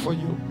true for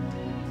you.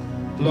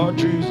 Lord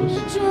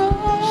Jesus.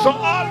 So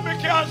all we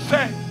can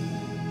say,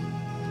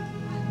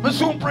 we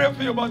soon pray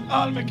for you, but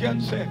all we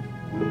can say,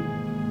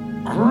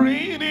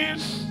 great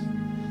is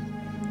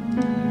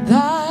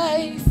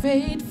thy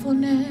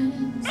faithfulness.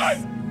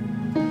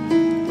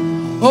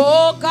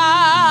 Oh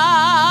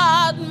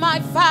God, my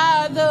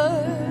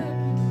Father,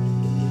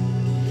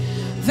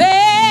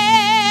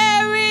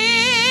 there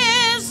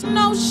is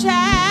no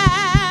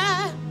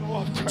shadow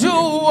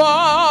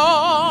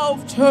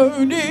of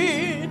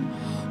turning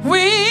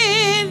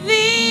with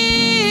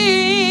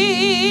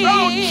thee.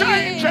 Thou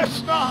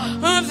changest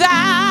not.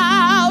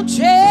 Thou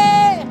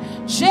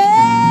changest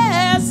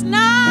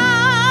not.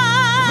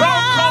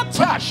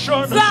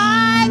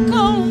 Thy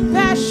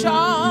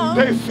compassion,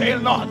 they fail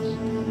not.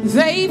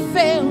 They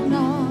fail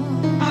not.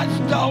 As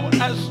thou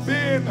hast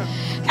been.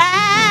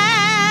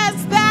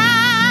 As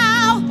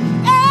thou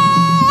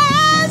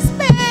hast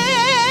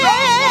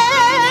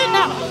been.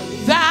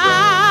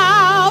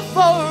 Thou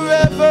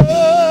forever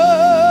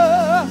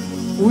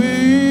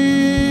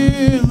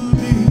will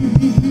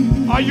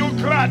be. Are you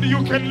glad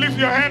you can lift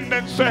your hand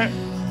and say,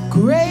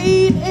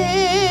 great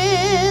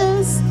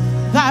is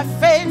thy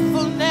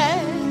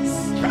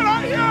faithfulness. can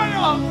I hear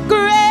you?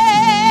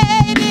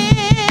 Great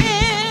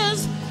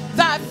is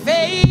thy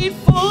faithfulness.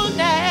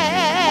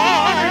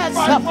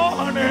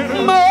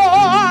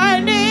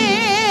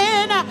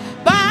 Morning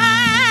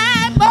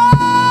by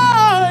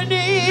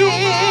morning.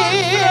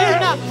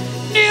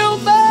 New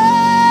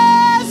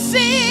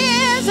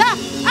mercies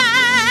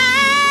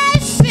I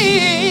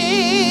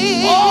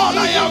see. all I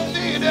have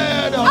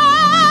needed. All I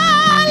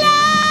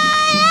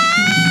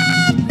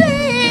have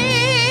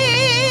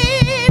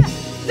need,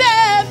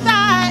 that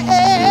thy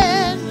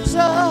hands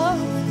are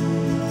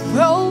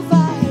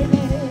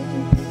provided.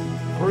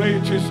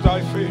 Great is thy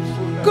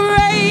faithfulness.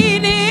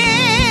 Great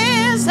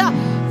is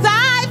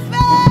thy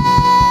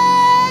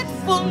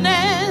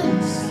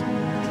faithfulness,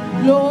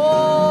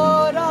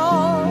 Lord,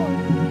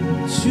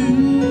 unto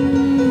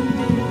me.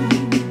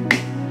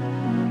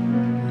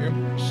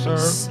 Sir,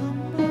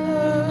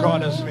 Summer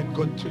God has been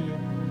good to you.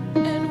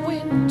 and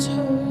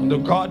winter, The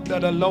God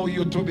that allow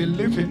you to be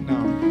living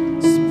now,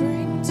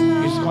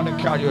 springtime, He's going to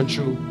carry you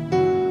through.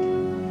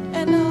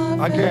 and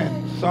harvest.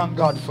 Again, thank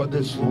God for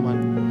this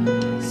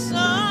woman.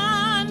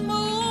 Sun,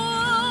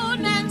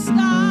 moon, and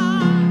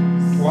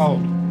stars. Wow.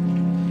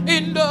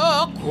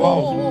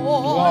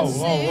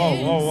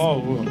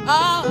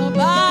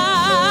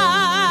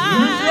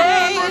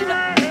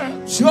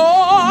 abide,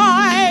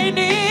 join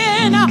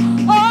in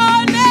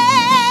all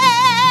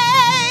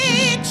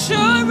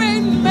nature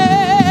in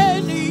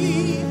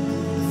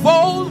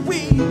manifold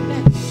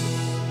weakness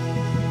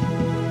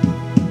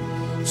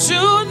to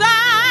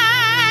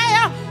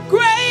thy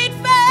great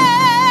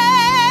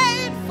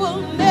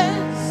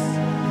faithfulness,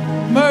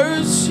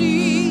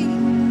 mercy,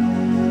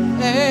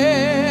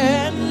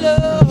 and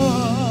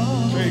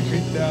love. Take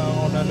it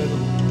down a little.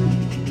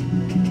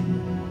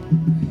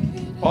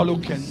 All who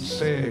can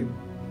say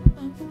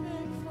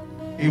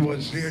he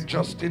was here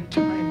just in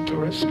time to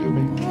rescue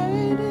me.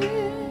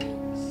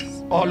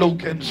 All who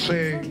can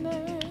say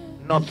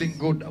nothing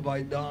good have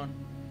I done,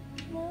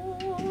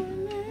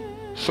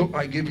 so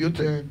I give you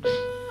thanks.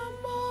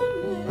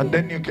 And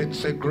then you can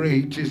say,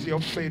 great is your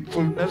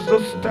faithfulness.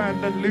 Just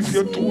stand and lift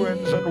your two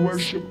hands and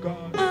worship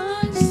God.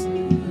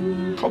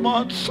 Come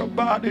on,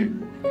 somebody.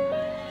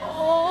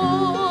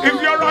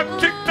 If you're on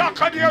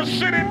TikTok and you're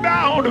sitting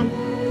down,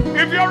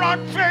 if you're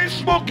on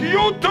Facebook,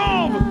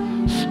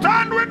 YouTube,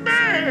 stand with me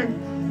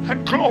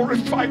and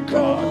glorify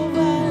God.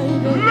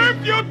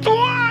 Lift your two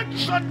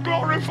hands and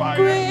glorify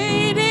Him.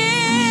 Great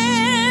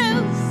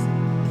is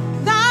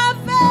thy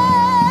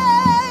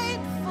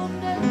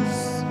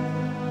faithfulness,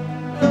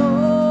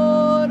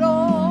 Lord,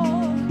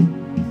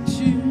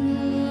 unto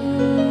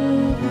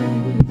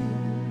me.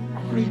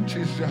 Great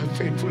is thy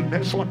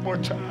faithfulness. One more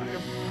time.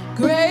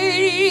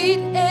 Great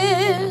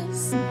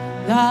is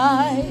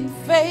thy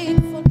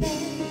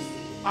faithfulness.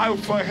 I'll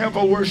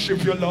forever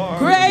worship you, Lord.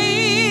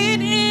 Great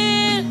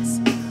is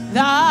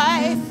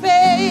thy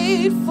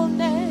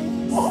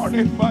faithfulness.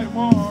 Morning by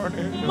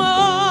morning.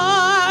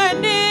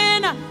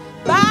 Morning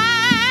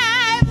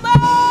by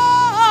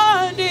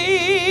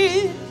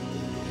morning.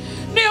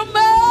 New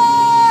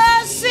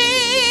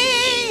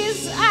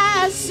mercies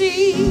I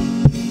see.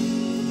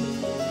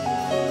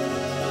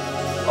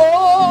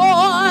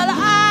 All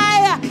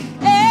I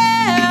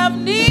have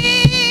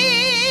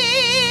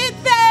need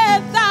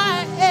that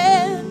thy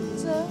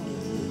hands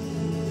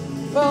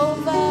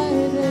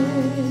provided.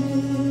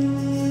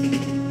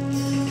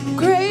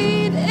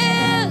 Great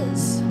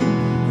is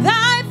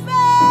thy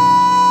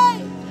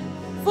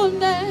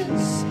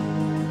faithfulness,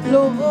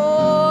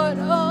 Lord,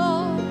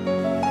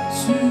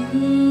 unto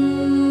me.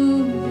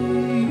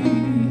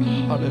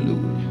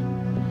 Hallelujah.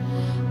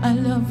 I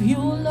love you,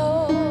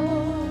 Lord.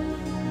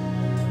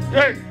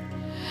 Hey.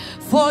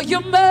 For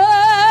your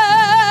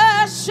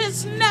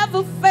mercies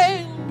never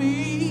fail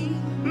me.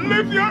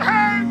 Lift your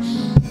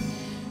hands.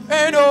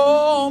 And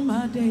all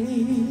my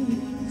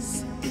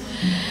days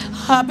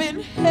I've been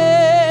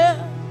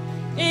held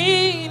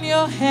in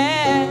your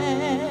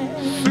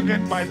hand. Sing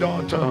it, my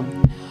daughter.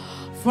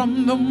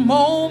 From the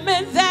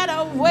moment that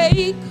I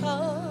wake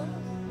up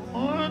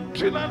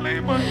Until I lay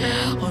my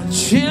head.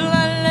 until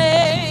I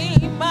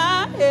lay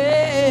my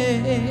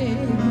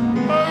head,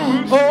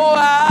 oh,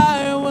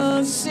 I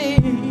will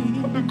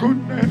sing The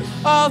goodness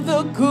of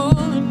the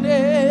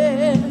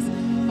goodness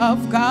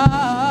of God.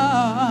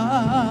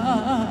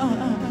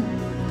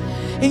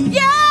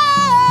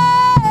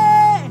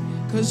 Yeah,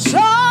 'cause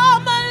all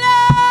my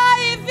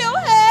life you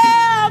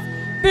have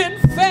been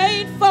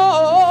faithful.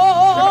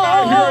 Can I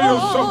hear you,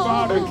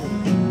 somebody?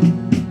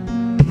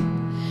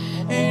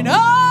 And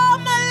all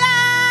my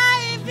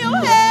life you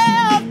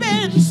have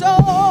been so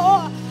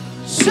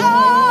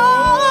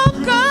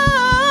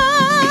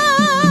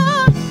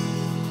good.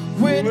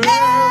 With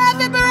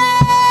every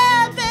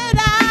breath that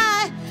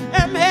I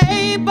am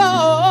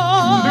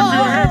able, Lift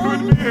your hand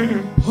with me.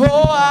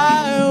 oh, I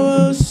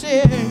will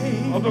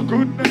sing Of the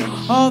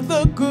goodness. of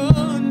the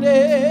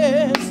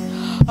goodness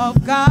of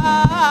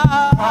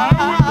God. I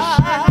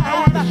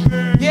will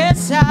sing.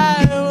 Yes,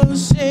 I will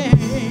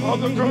sing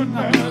Of the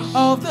goodness.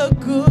 of the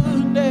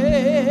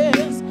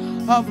goodness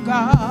of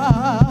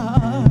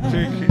God.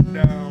 Take it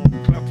down.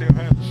 Clap your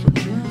hands for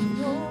Jesus.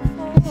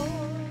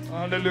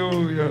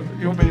 Hallelujah.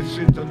 You may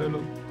sit a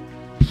little.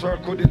 Sir,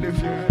 could you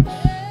lift your hands?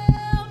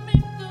 Help me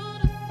through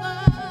the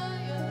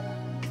fire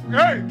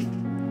Hey,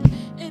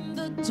 in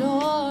the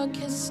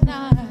darkest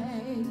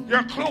night.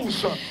 you're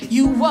closer.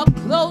 You are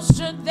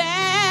closer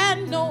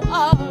than no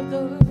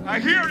other. I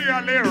hear you,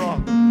 Alera.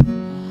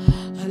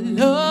 I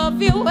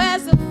love you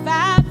as a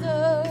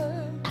father.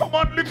 Come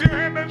on, lift your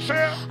hand and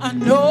say, I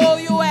know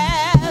you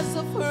as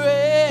a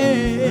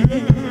friend.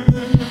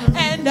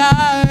 And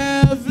I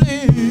have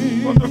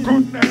lived for the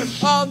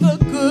goodness. of the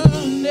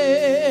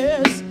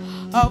goodness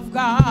of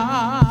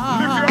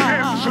God. Lift your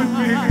hands with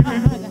me.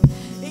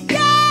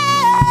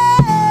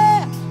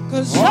 Yeah,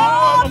 'cause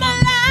all my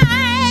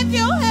life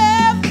you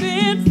have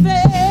been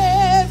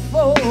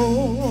faithful.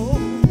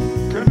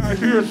 Can I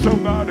hear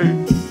somebody?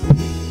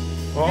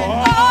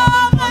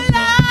 All my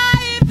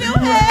life you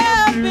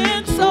have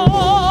been so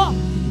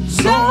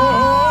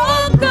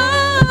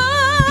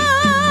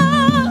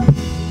good.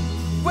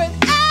 With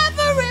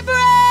every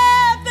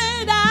breath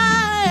that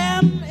I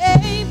am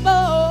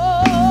able,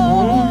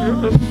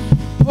 Oh, yes.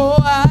 oh,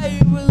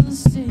 I will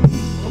sing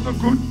Of the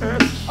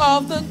goodness.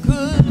 Of the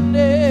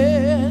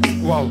goodness.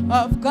 Wow.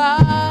 Of God.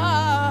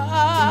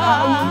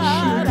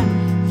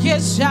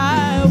 Yes,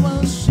 I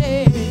will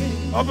share.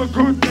 Of the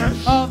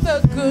goodness. Of the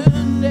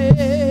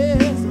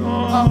goodness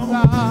of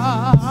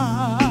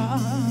God.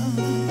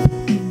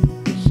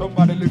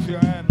 Somebody lift your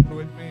hand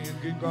with me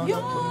and give God Your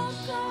a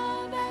praise.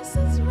 goodness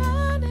is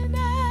running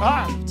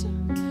Ah.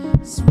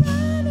 It's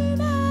running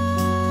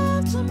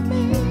after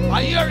me.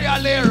 I hear you,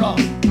 Lera.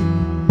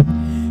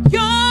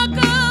 Your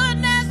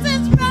goodness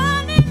is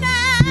running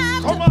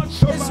after. Come on,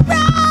 somebody. It's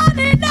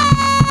running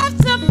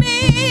after me.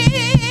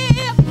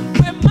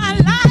 With my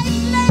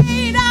life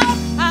laid out,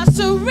 I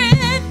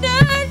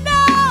surrender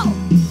now.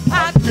 I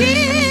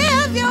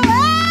give you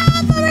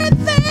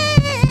everything.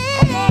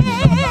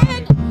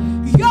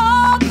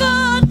 Your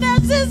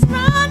goodness is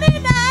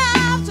running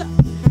after.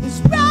 It's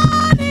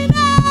running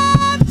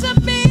after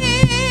me.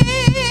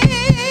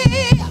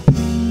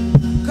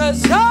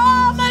 'Cause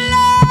all my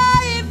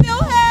life you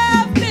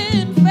have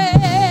been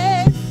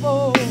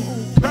faithful.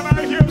 Can I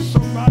hear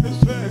somebody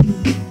say?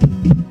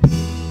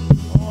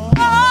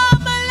 All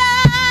my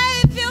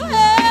life you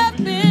have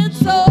been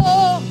so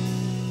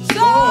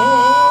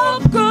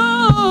good.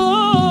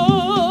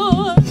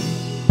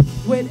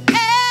 With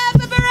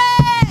every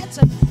breath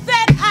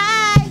that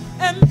I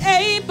am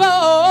able,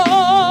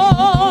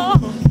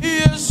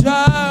 yes, I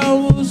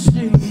will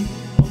sing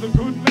Of the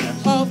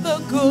goodness. of the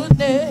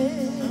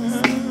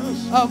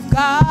goodness of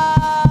God.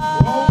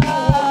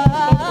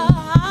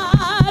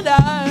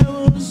 I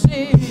will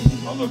sing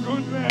Of the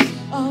goodness.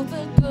 of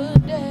the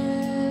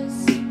goodness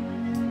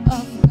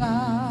of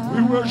God.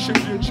 We worship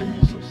you,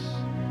 Jesus.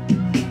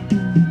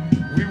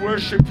 We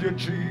worship you,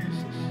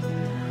 Jesus.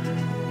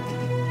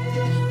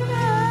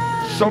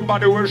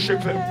 Somebody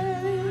worship him.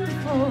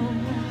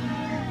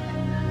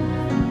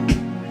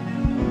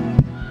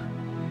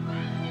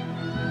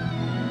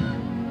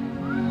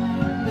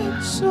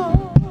 It's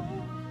so good.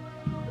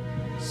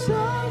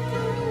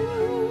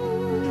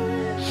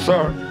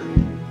 Sir,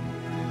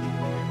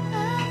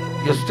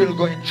 you're still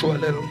going through a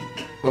little,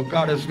 but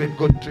God has been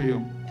good to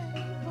you.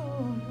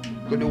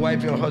 Could you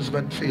wipe your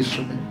husband's face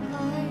for me?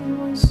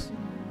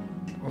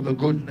 Of the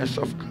goodness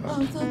of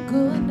God. Of the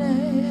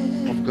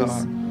goodness Of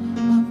God.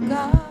 of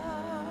God.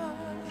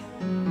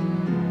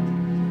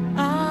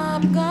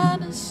 I'm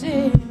gonna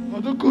sing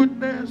Of the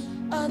goodness.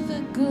 of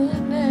the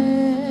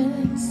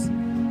goodness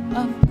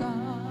of God.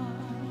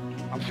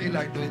 I feel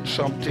like doing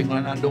something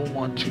and I don't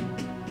want to.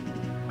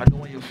 I don't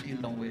want you to feel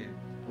no way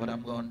what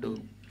I'm going to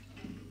do.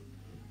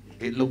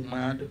 It look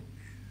mad,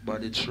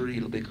 but it's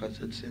real because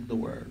it's in the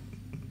word.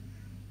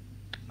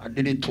 I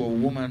did it to a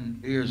woman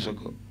years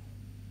ago.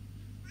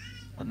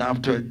 And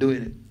after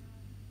doing it,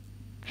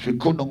 she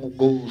couldn't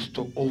go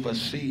to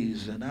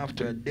overseas. And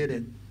after I did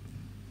it,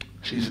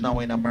 she's now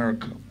in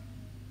America.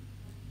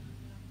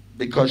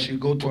 Because she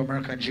go to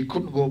America and she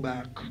couldn't go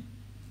back.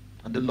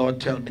 And the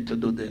Lord tell me to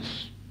do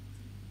this.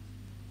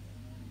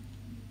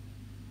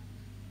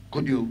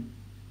 Could you?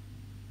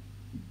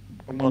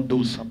 I'm going to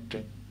do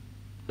something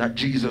that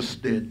Jesus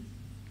did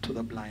to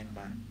the blind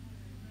man.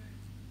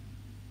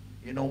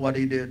 You know what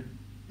he did?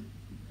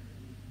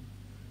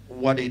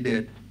 What he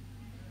did?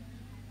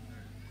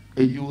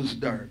 He used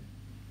dirt.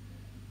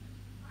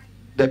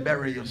 They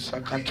bury you so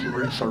I can't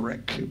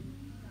resurrect you.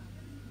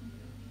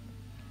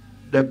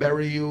 They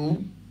bury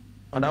you,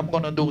 and I'm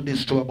going to do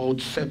this to about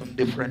 7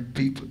 different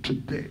people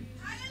today.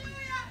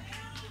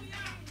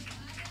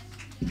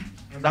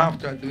 And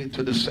after I do it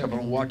to the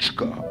 7, watch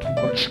God,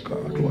 watch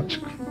God,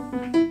 watch God.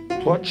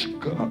 Watch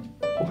God,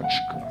 watch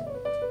God.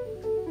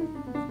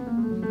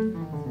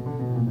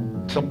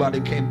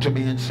 Somebody came to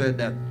me and said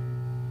that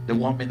they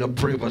want me to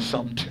pray for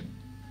something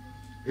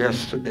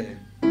yesterday.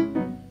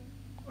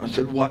 I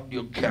said, what do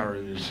you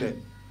carry? He said,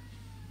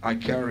 I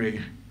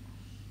carry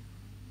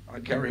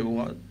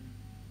what?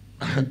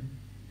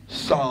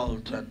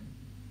 Salt, and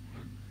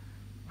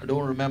I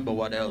don't remember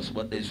what else,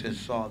 but they said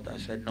salt. I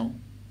said, no,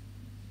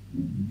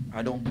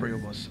 I don't pray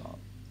over salt.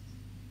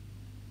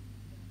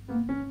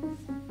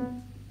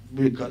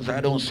 Because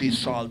I don't see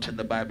salt in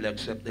the Bible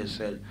except they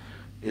said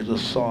it's a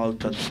salt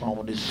that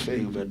found his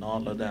favor and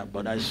all of that.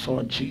 But I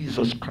saw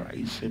Jesus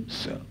Christ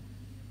himself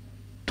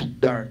took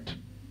dirt.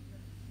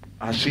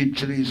 I see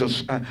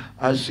Jesus,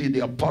 I see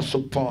the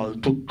Apostle Paul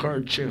took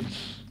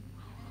kerchiefs,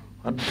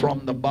 and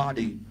from the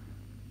body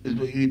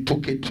he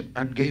took it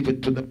and gave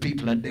it to the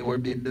people, and they were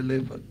being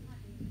delivered.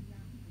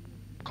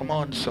 Come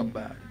on,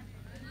 somebody.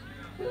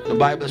 The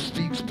Bible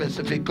speaks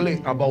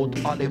specifically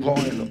about olive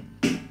oil.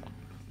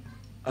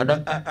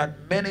 And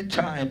many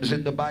times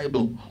in the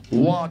Bible,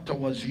 water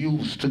was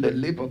used to the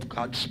life of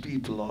God's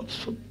people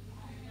also.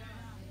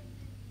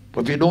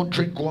 But if you don't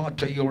drink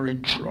water, you're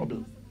in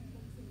trouble.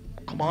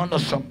 Come on,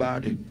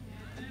 somebody.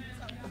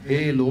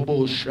 Hey,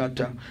 Lobo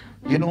Shatta.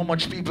 You know how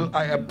much people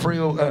I pray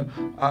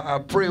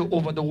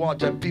over the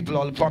water and people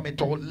all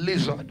vomit out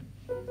lizard.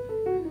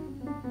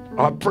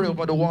 I pray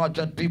over the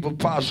water and people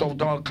pass out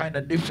all kind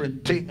of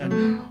different things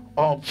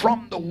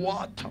from the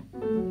water.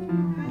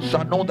 So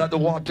I know that the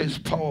water is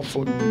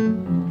powerful.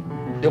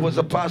 There was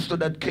a pastor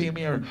that came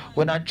here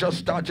when I just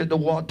started the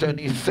water, and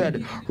he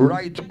said,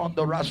 right on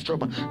the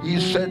rostrum, he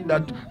said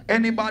that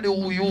anybody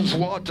who use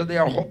water, they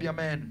are hobby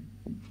men.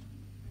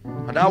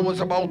 And I was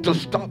about to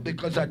stop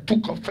because I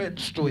took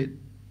offense to it.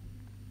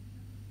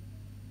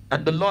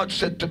 And the Lord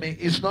said to me,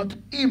 it's not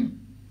him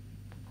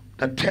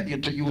that tell you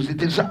to use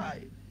it, it's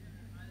I.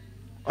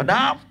 And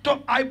after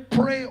I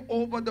pray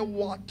over the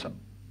water,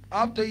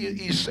 after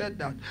he said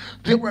that,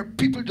 there were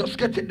people just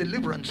getting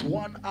deliverance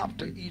one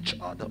after each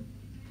other.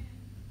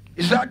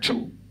 Is that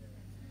true?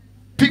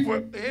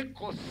 People,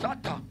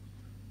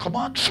 come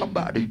on,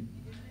 somebody.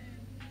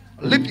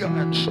 Lift your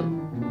hand, sir.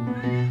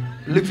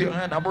 Lift your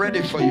hand. I'm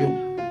ready for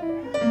you.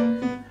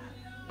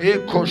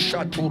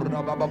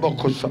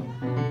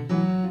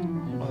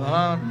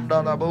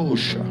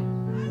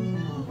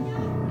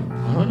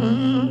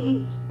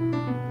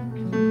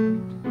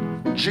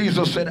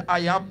 Jesus said, I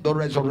am the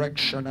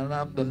resurrection and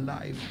I am the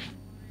life.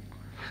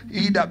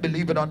 He that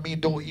believeth on me,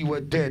 though he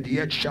were dead,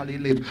 yet shall he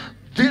live.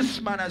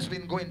 This man has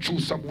been going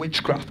through some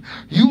witchcraft.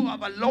 You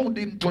have allowed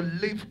him to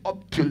live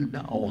up till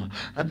now,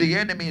 and the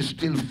enemy is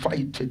still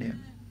fighting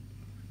him.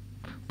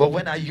 But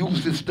when I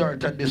use this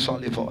dirt and this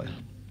olive oil,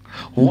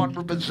 one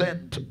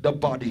represent the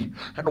body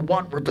and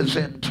one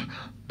represent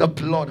the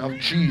blood of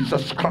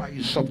Jesus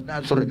Christ of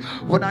Nazareth.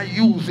 When I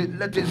use it,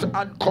 let his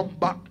hand come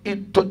back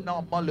into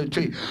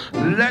normality.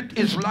 Let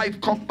his life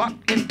come back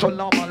into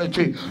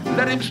normality.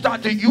 Let him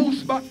start to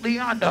use back the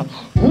hand.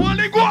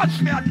 Holy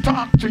Ghost, may I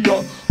talk to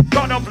you.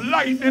 God of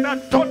lightning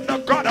and thunder,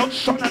 God of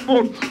sun and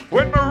moon.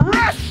 When we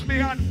rest me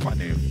hand upon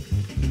him,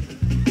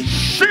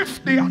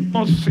 shift the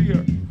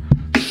atmosphere,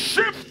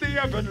 shift the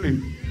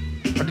heavenly,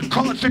 and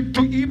cause him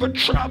to even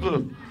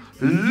travel.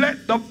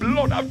 Let the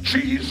blood of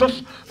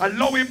Jesus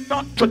allow him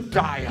not to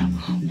die.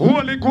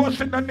 Holy Ghost,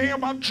 in the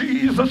name of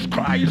Jesus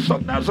Christ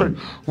of Nazareth,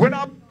 when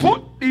I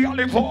put the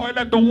olive oil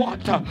and the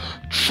water,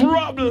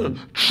 trouble.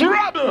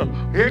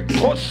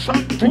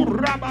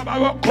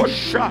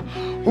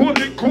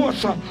 Holy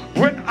Ghost,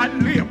 when I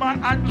lay my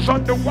hands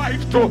on the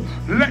wife to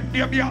let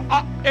there be an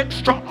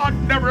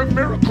extraordinary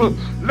miracle.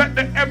 Let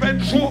the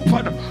heavens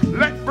open.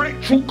 Let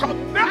breakthrough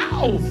come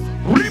now.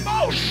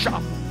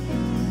 Remotion.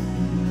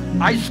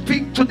 I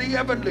speak to the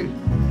heavenly.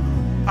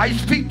 I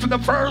speak to the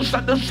first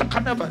and the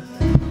second heaven.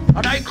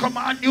 And I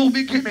command new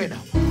beginning.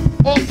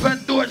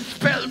 Open door,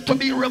 spell to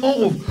be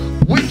removed.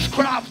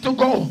 Witchcraft to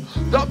go.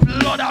 The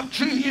blood of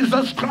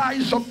Jesus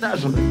Christ of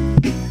Nazareth.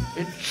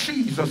 In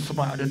Jesus'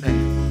 mighty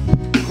name.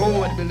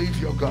 Go and believe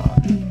your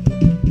God.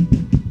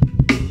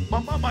 My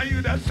mama,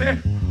 you that say,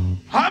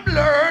 I'm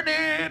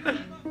learning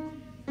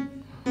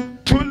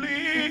to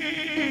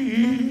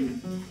lead.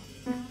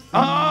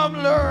 I'm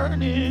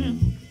learning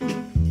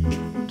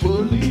to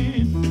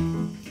lead.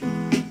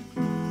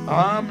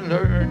 I'm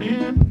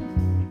learning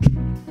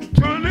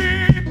to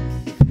lead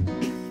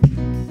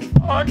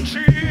on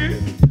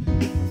Jesus.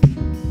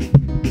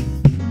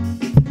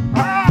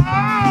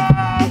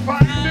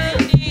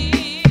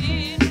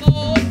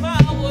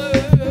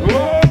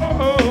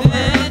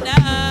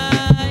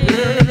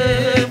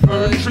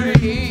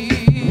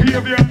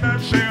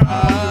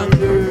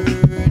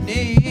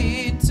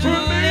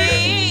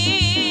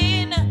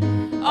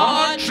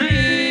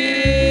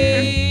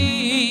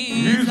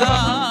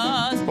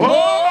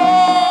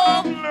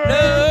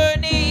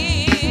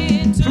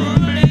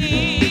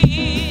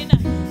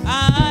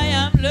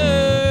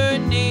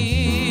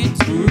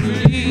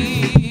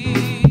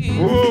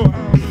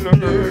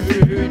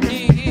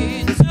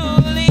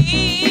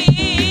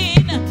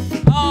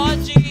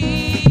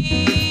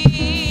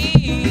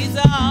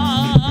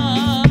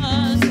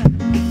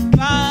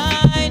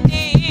 Find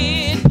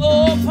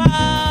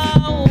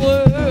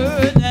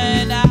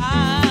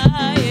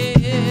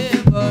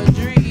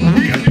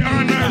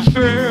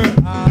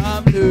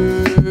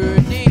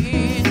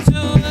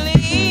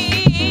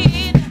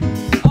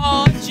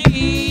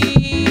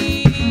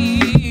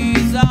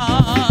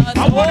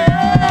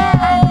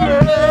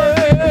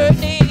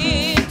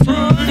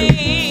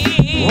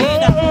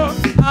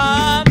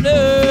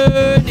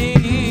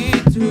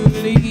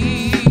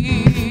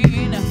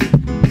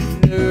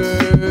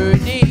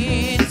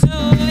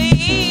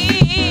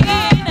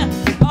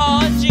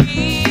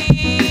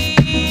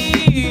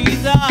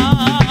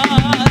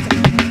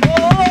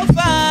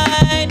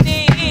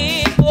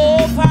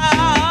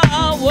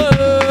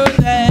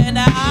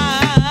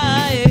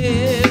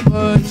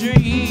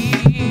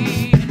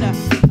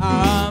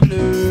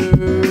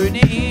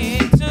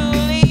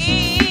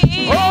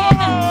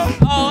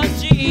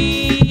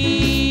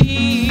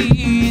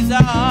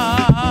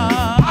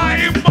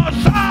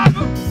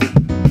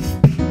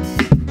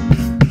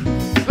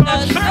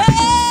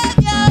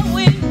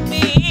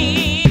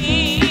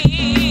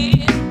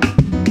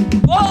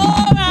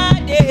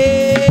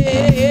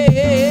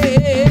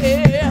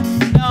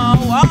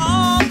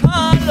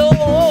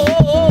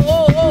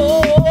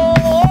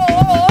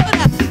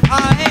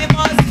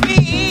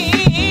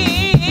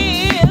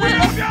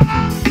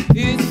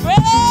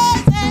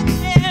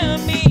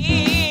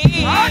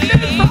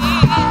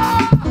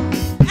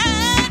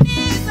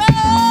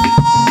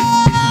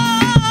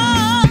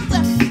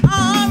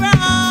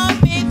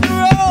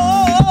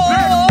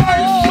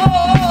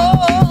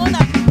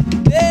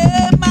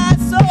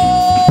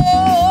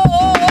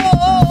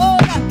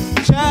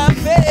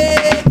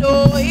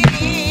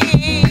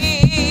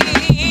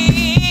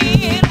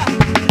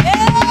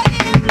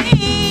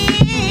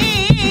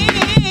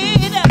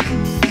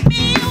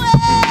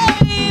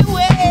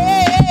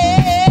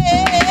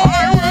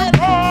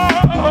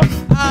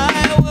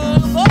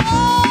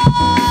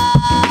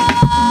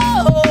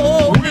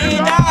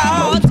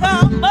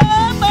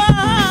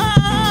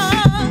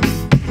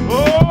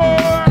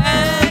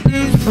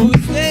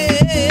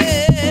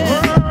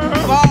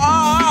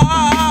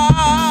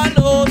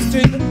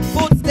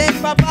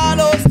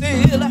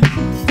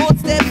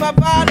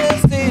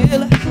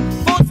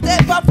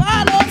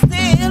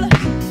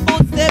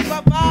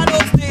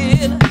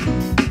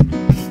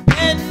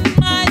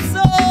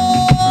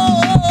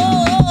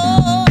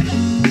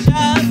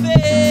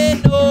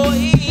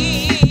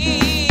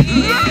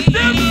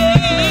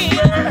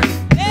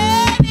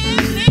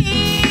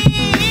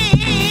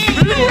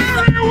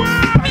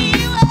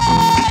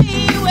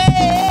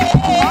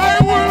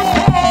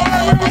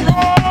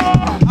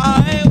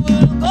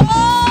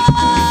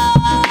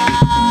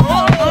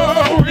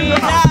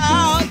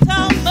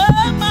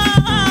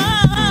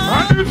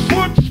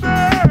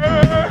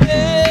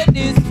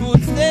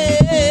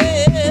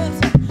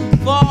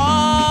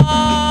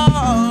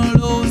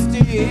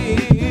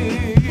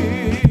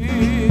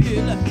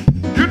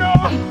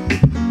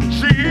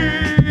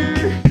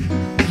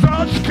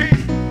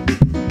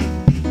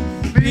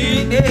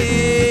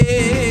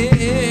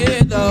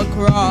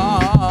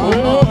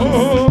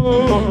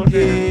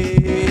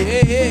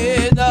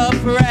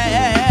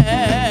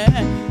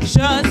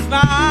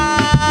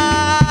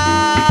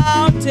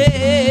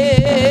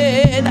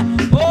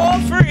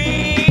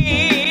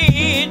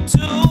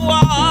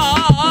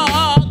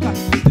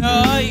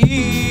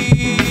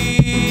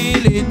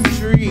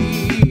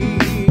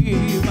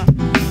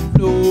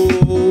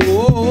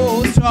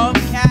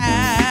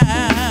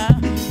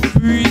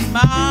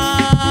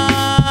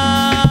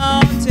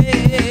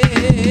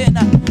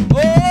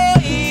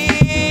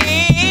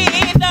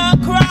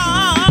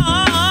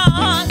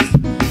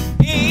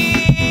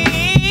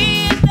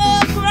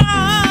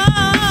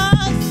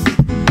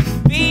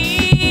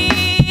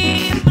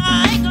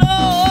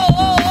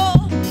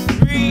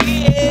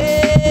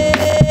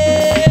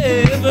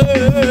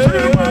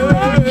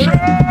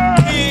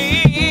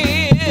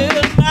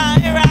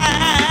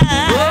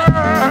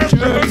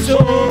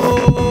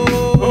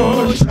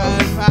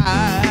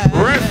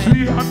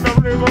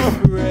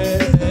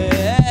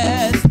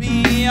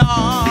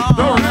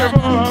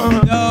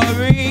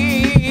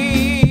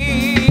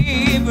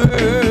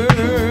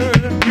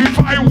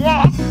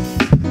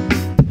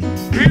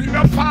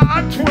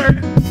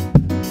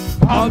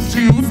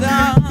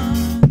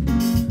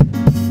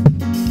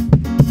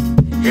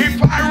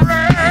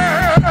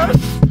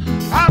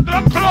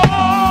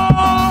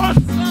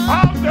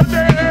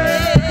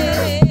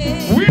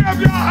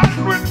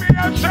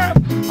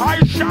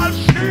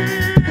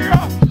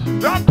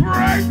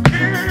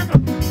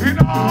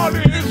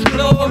His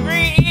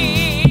glory.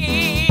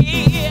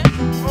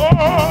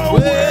 Oh,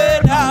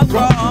 when I'm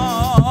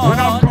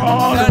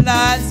gone, the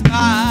last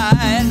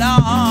mile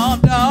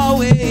of the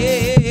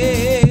way.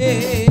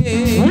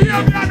 We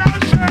have done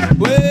our share.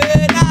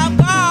 When I'm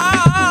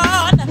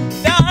gone,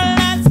 the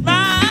last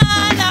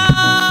mile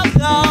of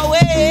the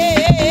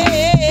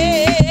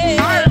way.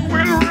 I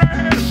will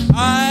rest.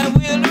 I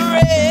will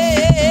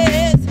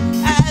rest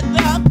at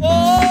the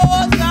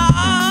close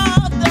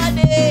of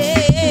the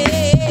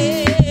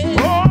day.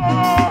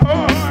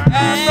 Oh,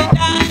 And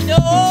I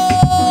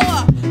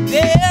know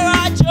there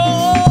are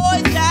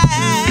joys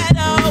that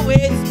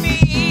awaits me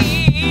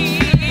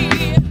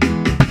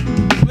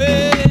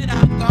when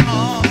I'm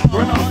gone.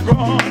 when I'm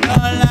gone. The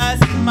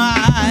last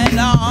mile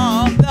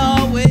of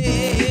the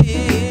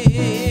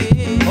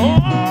way.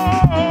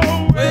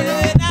 Oh,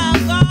 When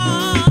I'm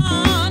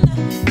gone,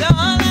 the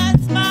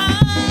last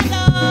mile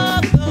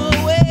of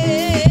the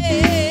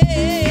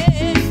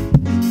way.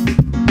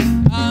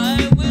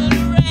 I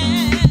will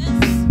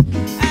rest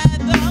at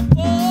the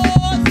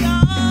close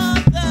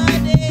of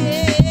the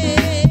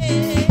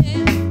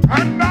day.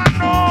 and I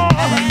know.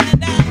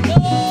 And I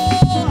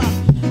know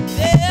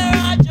there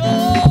are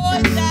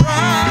joys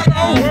that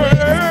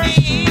await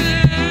me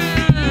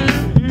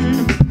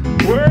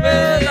When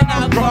when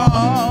I'm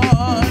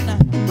gone,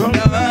 the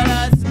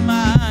last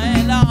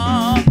mile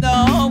of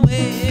the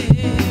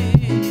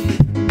way.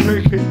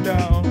 break it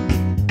down.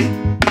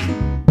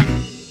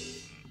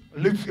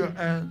 Lift your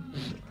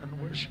hands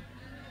and worship.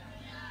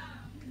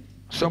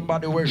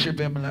 Somebody worship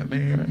him, let me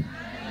hear it.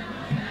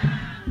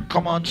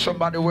 Come on,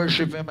 somebody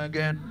worship him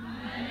again.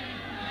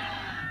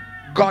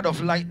 God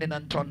of lightning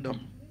and thunder.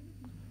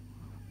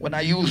 When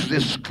I use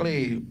this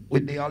clay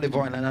with the olive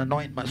oil and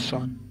anoint my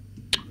son,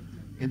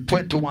 in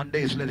 21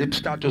 days, let him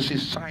start to see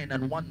signs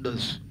and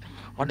wonders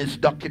on his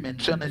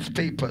documents, on his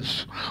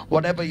papers.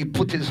 Whatever he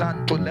put his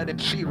hand to, let him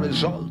see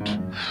result.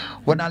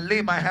 When I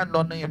lay my hand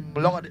on him,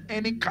 Lord,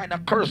 any kind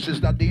of curses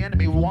that the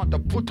enemy want to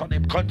put on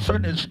him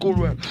concerning his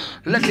schoolwork,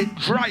 let it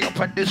dry up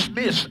and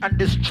dismiss and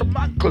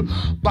dismantle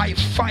by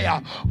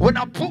fire. When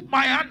I put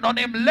my hand on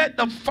him, let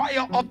the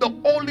fire of the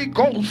Holy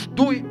Ghost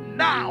do it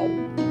now.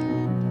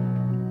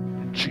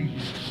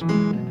 Jesus.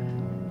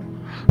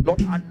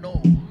 Lord, I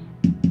know.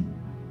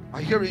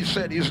 I hear he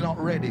said he's not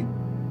ready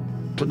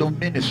to do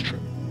ministry.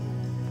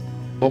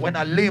 But when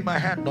I lay my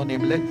hand on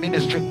him, let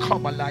ministry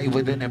come alive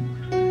within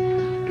him.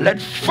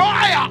 Let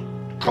fire,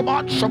 come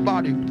on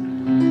somebody,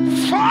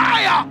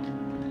 fire,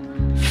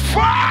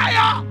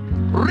 fire.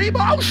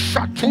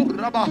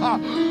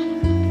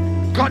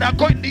 God, I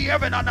go in the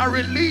heaven and I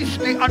release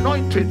the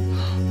anointed.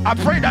 I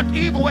pray that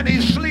even when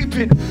he's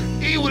sleeping,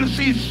 he will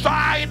see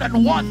signs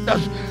and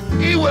wonders.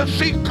 He will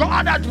see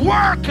God at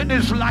work in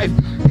his life.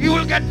 He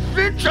will get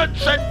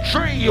visions and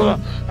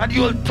dreams, and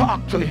you will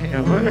talk to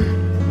him.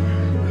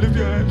 Lift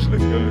your hands,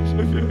 lift your hands,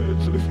 lift your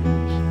hands, lift your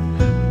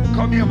hands.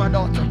 Come here, my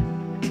daughter.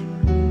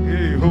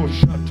 Hey, ho,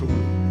 shatu.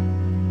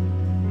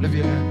 Lift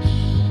your hands.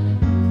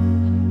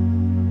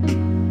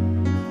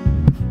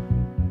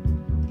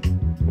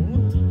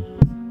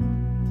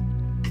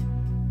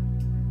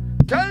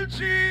 Tell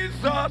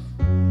Jesus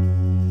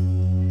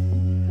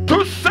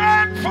to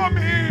send for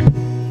me.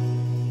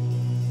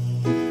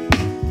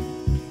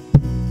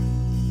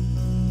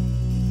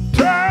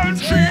 Tell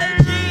Jesus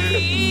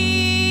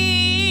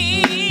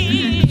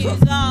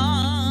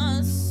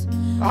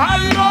I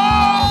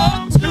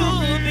long to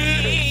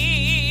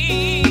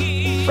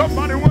be.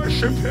 Somebody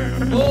worship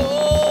him.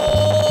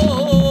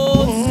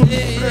 Oh,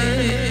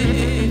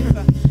 safe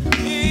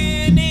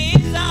in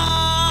his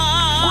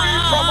arms.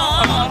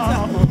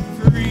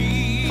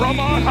 Free From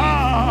our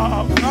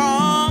house.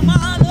 from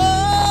our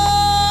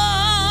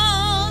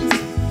lungs.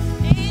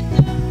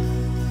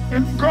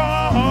 In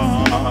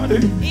God.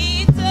 Eternal.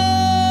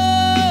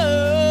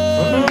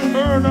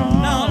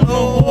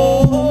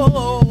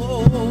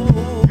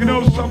 You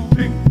know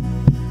something?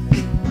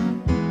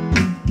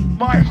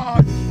 My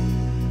heart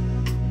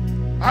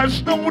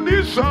has no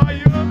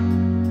desire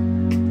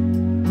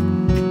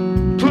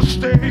to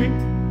stay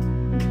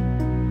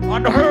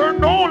on her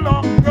no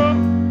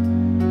longer.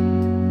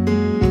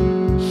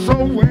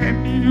 So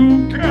when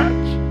you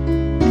get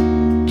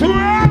to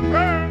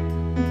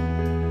heaven,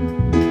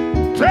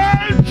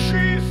 tell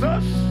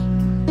Jesus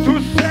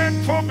to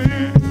send for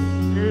me.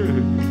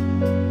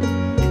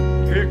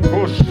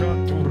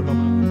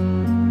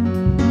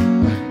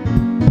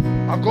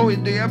 I go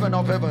in the heaven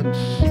of heavens.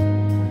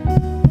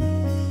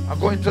 I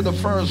go into the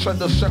first and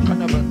the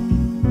second heaven.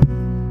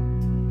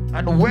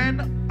 And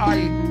when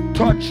I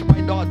touch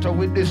my daughter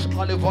with this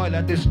olive oil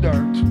and this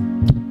dirt,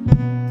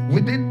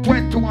 within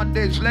 21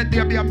 days, let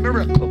there be a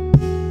miracle.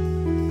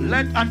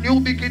 Let a new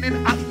beginning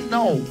happen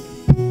now.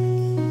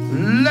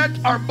 Let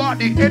our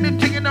body,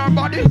 anything in our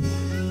body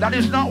that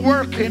is not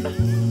working,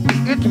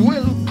 it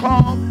will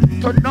come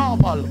to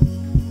normal.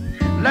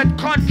 Let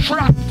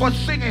contract for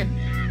singing,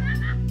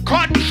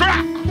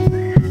 contracts,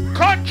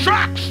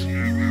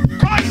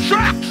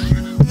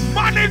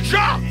 manager,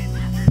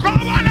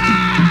 come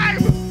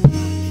alive.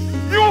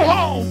 New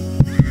home.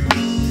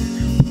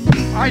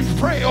 I I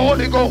pray,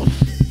 Holy Ghost,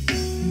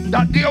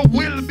 that there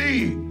will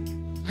be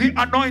the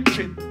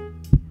anointing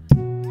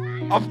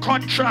of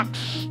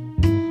contracts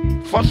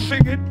for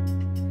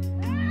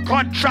singing,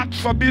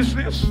 contracts for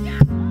business,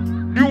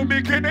 new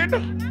beginning,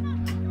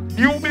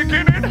 new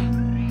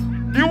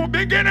beginning, new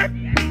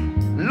beginning.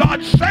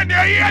 Lord, send your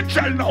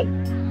angel now.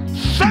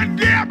 Send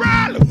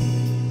Gabriel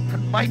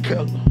and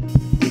Michael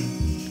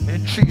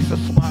in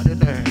Jesus' mighty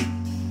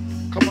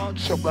name. Come on,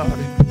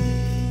 somebody.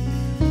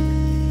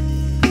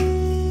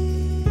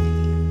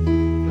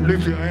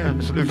 Lift your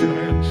hands, lift your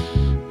hands.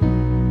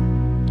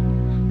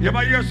 You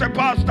ever hear say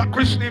Pastor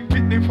Christian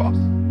Pitney first?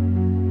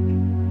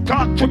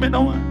 Talk to me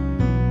now,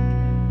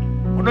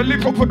 man. Wanna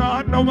lift up on the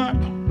hand now,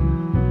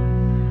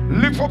 man.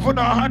 Lift up on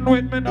the hand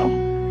with me now.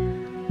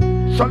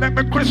 So let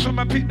me Christian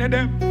my Pitney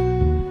them.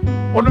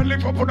 Wanna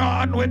lift up on the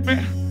hand with me.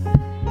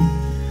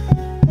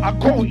 I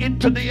go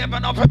into the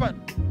heaven of heaven.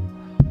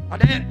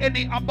 And then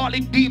any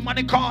abolic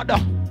demonic order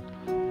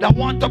that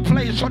want to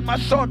place on my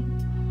son,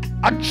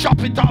 I chop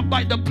it off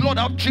by the blood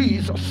of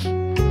Jesus.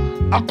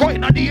 I go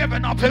into the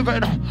heaven of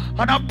heaven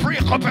and I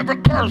break up every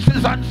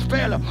curses and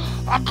spell.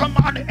 I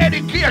command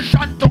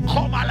education to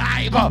come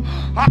alive.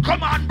 I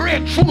command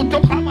breakthrough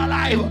to come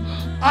alive.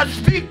 I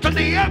speak to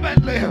the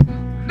heavenly.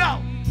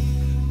 Now,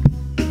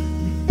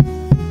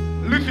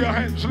 lift your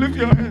hands, lift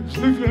your hands,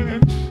 lift your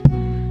hands.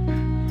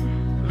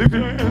 Lift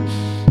your hands.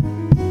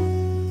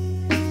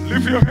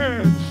 Lift your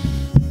hands.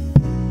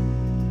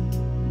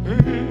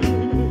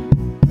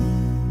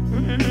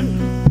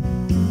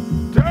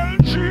 Tell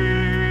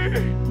Jesus.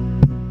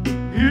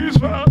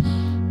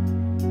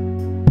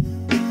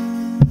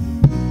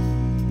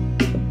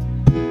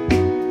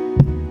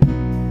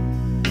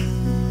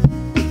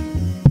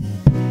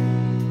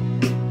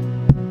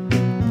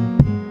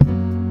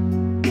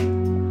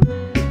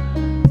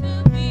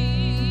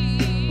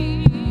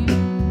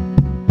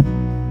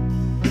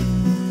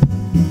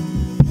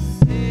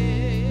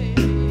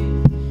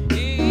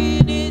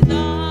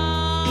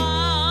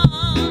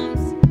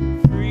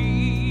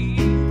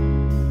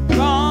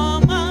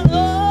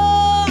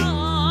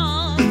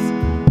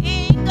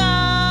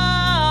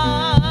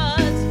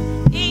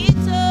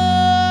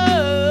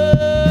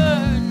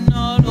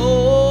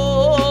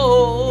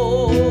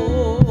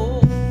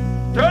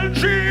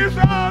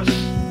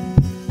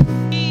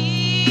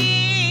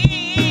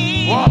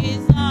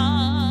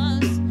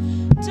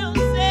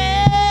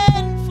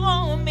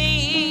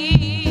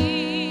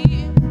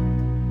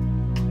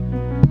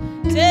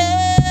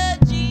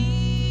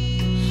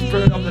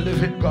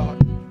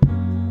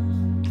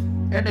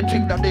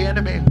 Anything that the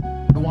enemy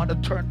want to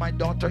turn my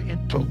daughter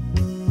into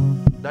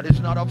that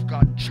is not of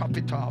God, chop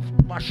it off,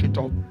 mash it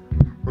up,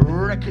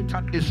 wreck it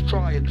and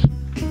destroy it,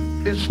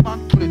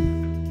 dismantle it.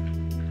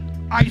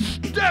 I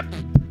step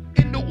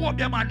in the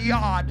woman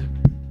yard,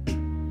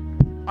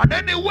 and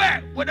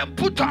anywhere where they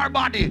put our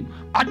body,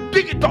 I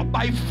dig it up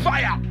by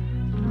fire.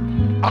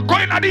 I go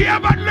into the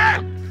heavenly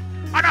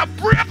and I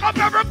break up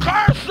every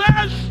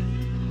curses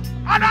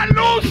and I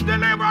lose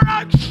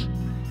deliverance.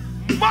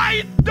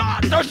 My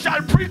daughter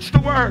shall preach the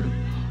word.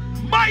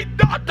 My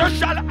daughter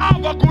shall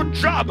have a good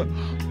job.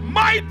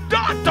 My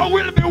daughter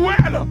will be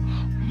well.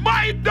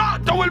 My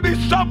daughter will be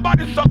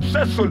somebody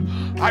successful.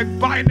 I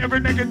bind every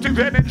negative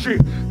energy,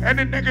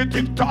 any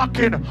negative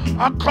talking.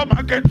 I come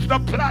against the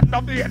plan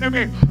of the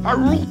enemy. A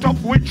root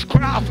of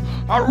witchcraft,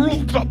 a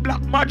root of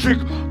black magic,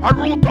 a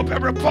root of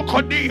every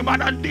poco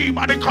demon and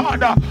demonic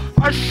order.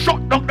 I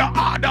shut down the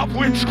order of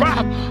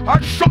witchcraft. I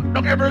shut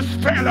down every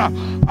spell.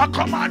 I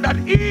command that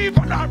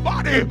even our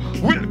body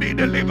will be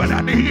delivered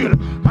and healed.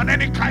 And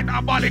any kind of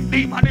abolic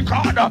demonic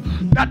order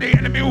that the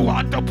enemy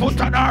want to put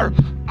on her,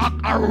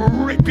 I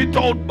rip it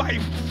out by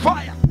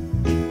fire.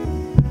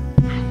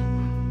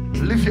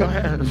 Lift your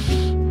hands.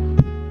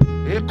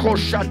 Lift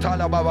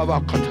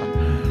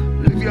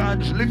your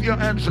hands, lift your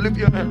hands, lift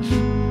your hands.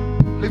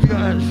 Lift your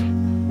hands.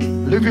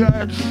 Lift your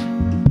hands.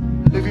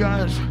 Lift your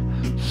hands.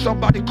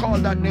 Somebody call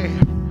that name.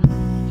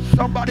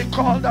 Somebody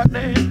call that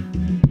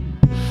name.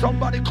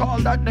 Somebody call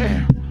that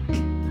name.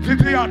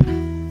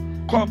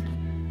 Vivian, come.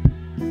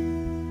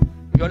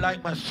 You're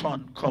like my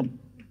son, come.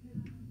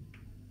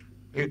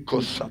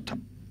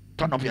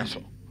 Turn off your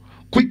son.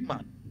 Quick,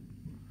 man.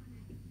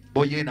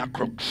 Boy, you in a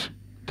crooks.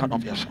 Turn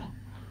off your son.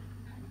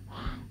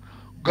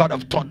 God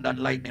of thunder and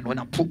lightning, when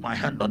I put my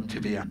hand on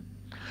Vivian,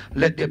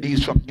 let there be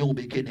some new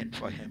beginning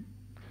for him.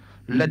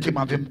 Let him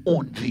have his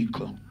own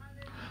vehicle.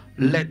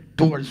 Let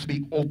doors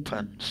be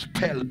open,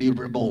 spell be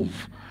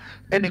removed.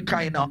 Any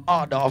kind of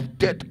order of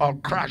death or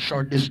crash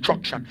or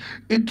destruction,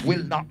 it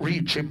will not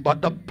reach him,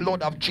 but the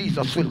blood of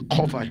Jesus will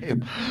cover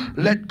him.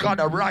 Let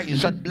God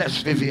arise and bless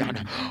Vivian.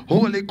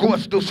 Holy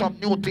Ghost, do some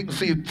new things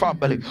for his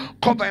family.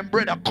 Cover him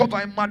brother,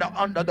 cover him mother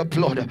under the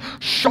blood.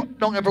 Shut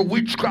down every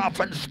witchcraft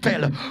and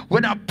spell.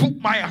 When I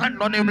put my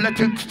hand on him, let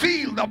him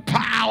feel the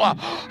power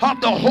of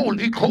the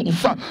Holy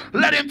Ghost.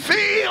 Let him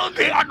feel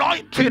the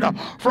anointing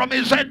from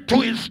his head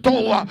to his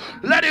toe.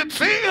 Let him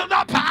feel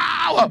the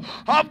power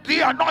of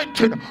the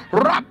anointing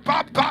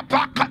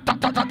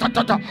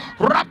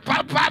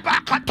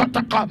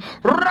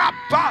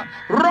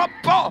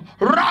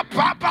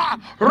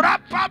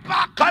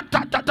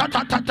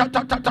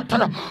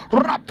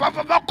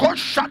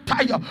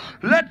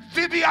Let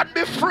Vivian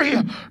be free.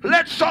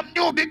 Let some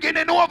new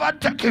beginning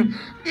overtake him.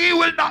 He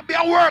will not be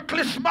a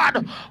workless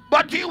man,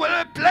 but he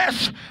will be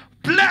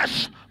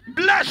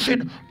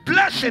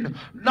blessing,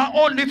 not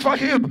only for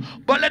him,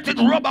 but let it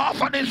rub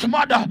off on his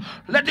mother.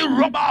 Let it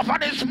rub off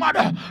on his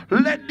mother.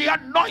 Let the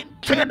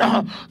anointing,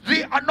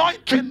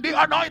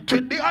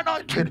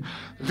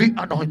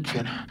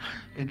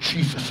 in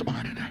Jesus'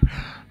 name.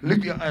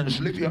 Lift your hands,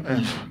 lift your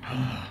hands.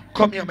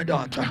 Come here, my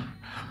daughter.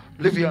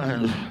 Lift your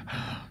hands.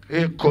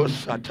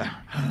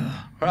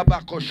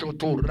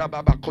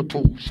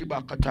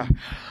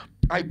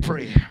 I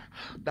pray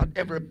that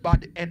every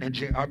bad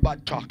energy or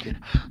bad talking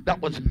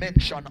that was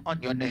mentioned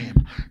on your name,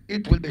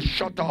 it will be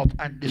shut off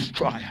and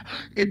destroyed.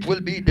 It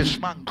will be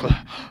dismantled.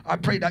 I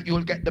pray that you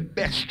will get the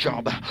best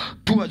job.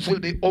 Doors will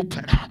be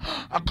open.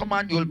 I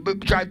command you will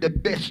drive the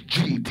best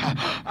Jeep.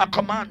 I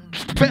command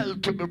spell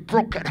to be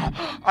broken.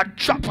 I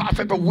chop off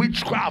every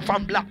witchcraft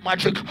and black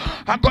magic.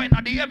 I go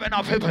into the heaven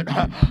of heaven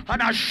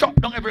and I shut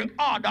down every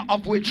order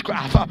of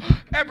witchcraft.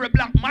 Every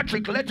black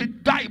magic, let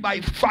it die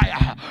by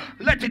fire.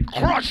 Let it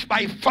crush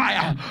by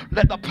fire.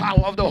 Let the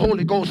power of the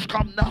Holy Ghost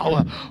come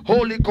now.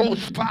 Holy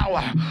Ghost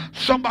power.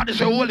 Somebody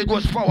say, Holy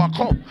Ghost power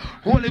come.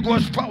 Holy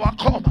Ghost power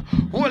come.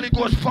 Holy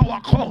Ghost power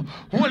come.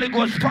 Holy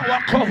Ghost power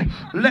come.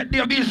 Let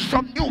there be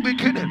some new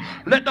beginning.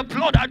 Let the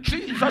blood of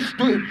Jesus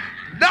do it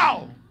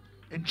now.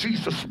 In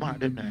Jesus'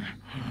 mighty name.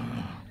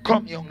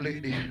 Come, young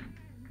lady.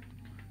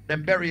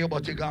 Then bury your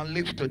body and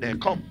live today.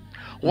 Come.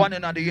 One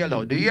in the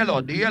yellow. The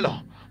yellow.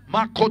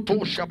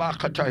 Makoto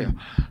Shabakataya.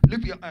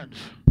 Lift your hands.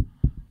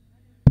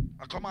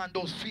 I command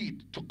those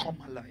feet to come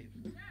alive.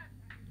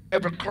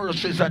 Every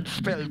curses and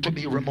spell to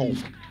be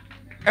removed.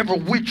 Every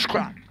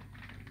witchcraft.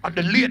 And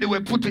the lady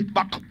will put it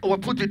back, will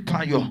put it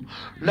by you.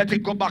 Let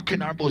it go back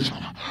in her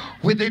bosom.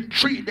 Within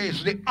 3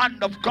 days, the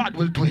hand of God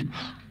will do it.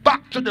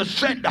 Back to the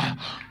sender.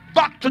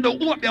 Back to the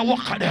Obia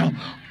Walker.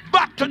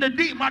 Back to the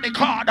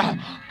demonic order.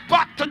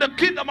 Back to the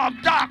kingdom of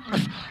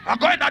darkness. I'm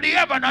going to the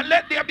heaven and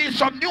let there be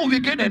some new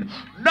beginning.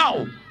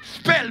 Now,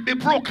 spell be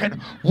broken.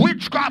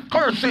 Witchcraft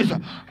curses.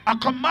 I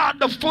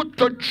command the foot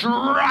to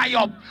dry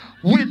up.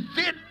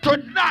 Within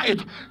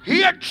tonight,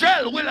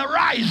 angel will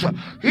arise.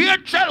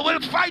 Angel will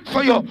fight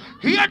for you.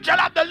 Angel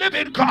of the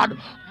living God.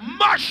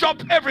 Mash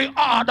up every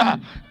order.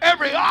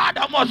 Every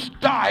order must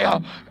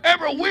die.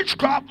 Every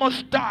witchcraft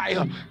must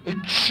die.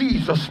 In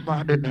Jesus'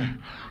 mighty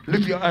name.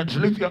 Lift your hands,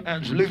 lift your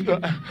hands, lift your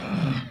hands.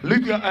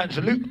 Lift your hands.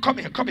 Come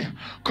here, come here,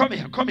 come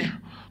here, come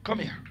here, come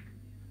here.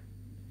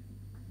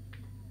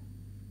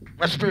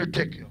 My spirit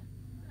take you.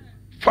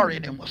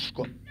 Foreigner must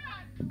come.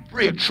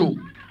 Breakthrough.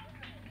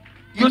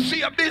 You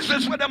see a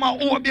business with them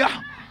at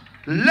Obia.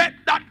 Let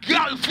that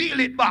girl feel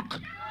it back.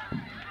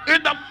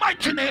 In the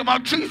mighty name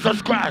of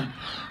Jesus Christ.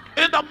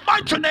 In the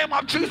mighty name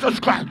of Jesus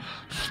Christ.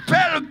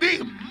 Spell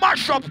be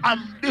mash up and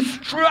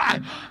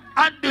destroy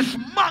and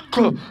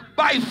dismantle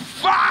by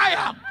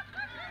fire.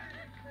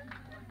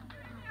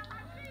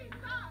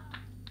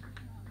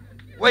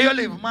 Where you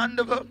live,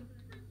 Mandeville?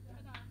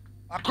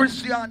 A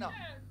Christiana.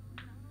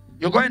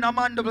 You go in a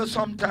Mandeville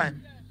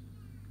sometime.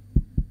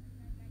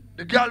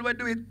 The girl will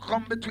do it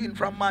come between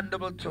from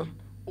Mandeville to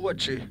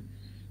Ochi.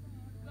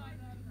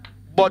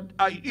 But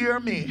I hear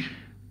me.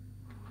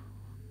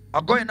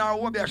 I go in our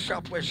Wobia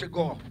shop where she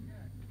go.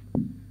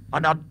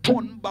 And I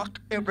turn back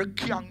every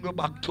candle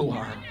back to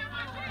her.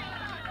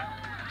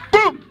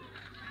 Boom!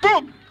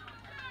 Boom!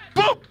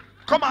 Boom!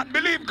 Come on,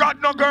 believe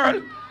God, no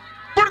girl.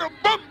 Boom!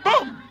 Boom!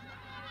 Boom!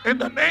 In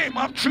the name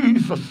of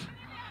Jesus.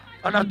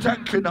 And I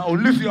thank you now.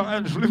 Lift your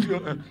hands, lift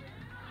your hands.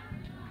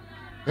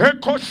 Come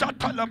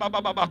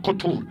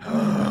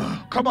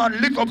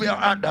on, lift up your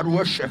hand and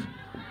worship.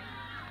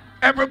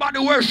 Everybody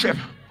worship.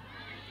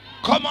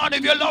 Come on,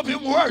 if you love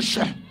him,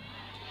 worship.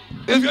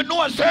 If you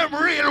know it's him,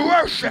 real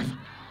worship.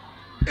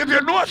 If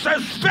you know it's a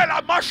spell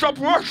and mash up,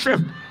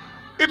 worship.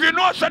 If you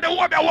know it's the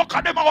one that walk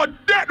on them are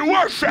dead,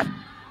 worship.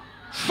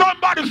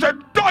 Somebody said,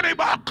 turn it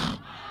back.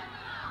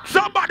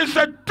 Somebody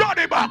said, turn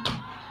it back.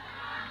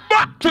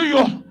 Back to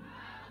you.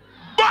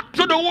 Back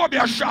to the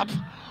warrior shop.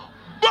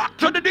 Back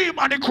to the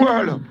demonic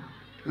world.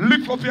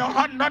 Lift up your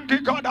hand and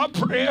give God a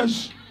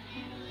praise.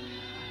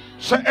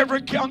 Say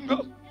every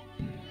candle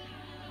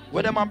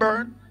where them a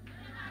burn,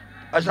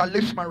 as I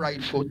lift my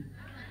right foot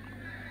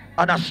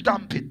and I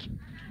stamp it.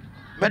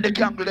 When the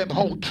candle them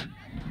out.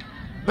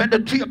 When the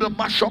table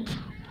mash up.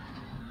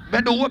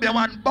 When the warrior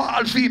man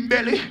balls in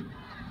belly.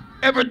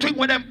 Everything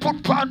when them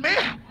put on me,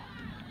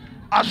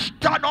 I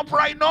stand up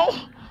right now.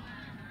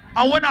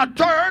 And when I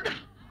turn,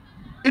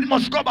 it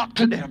must go back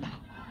to them.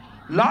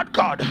 Lord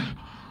God,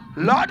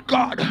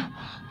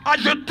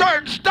 as you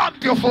turn,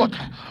 stamp your foot.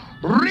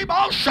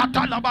 Ribao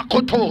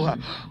Shatalabakoto.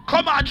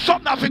 Come on,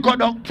 something have to go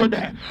down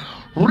today.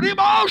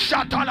 Ribao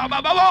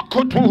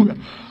Shatalabakoto.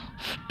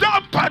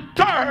 Stamp and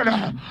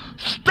turn.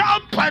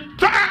 Stamp and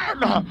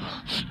turn.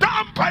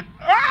 Stamp and.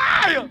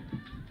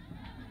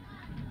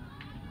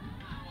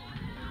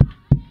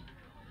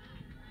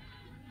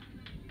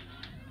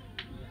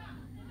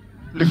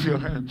 Lift your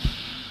hands.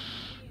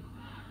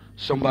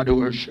 Somebody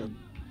worship.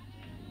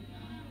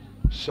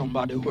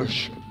 Somebody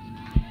worship.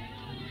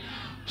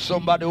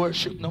 Somebody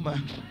worship. No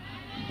man.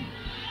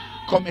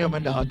 Come here, my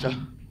daughter.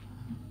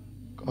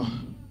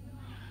 Come.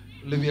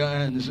 Lift your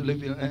hands.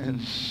 Lift your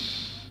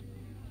hands.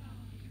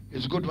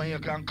 It's good when you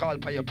can call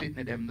for your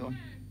pitney them, though.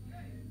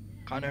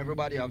 Can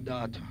everybody have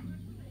daughter?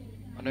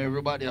 And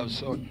everybody have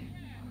son.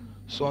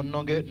 Son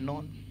no get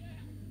none.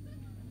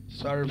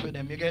 Sorry for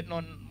them. You get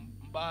none,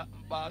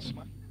 boss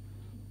man.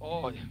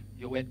 Oh,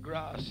 you wet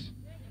grass.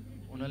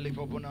 Wanna lift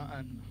up on her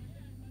hand.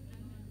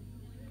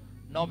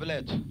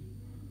 Novelet.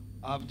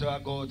 After I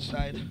go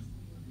outside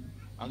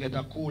and get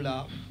a cool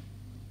off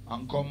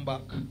and come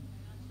back,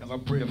 I'm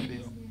gonna pray for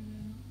you.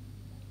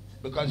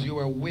 Because you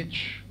were a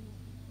witch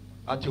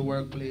at your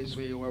workplace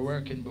where you were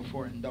working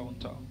before in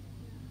downtown.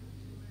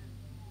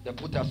 They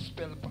put a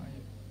spell on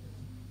you.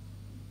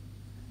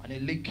 And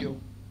it lick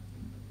you.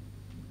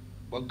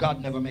 But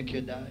God never make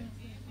you die.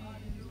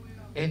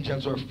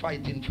 Angels were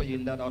fighting for you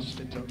in that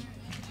hospital.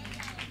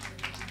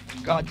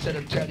 God said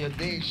to tell you,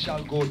 they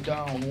shall go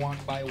down one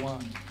by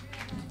one.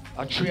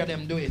 Three of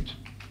them do it.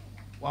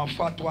 One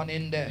fat one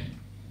in there.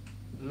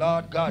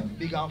 Lord God,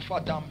 big and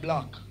fat and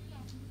black.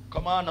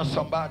 Come on,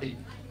 somebody.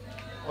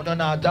 Oh, no,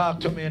 no, talk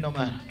to me, no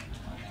man.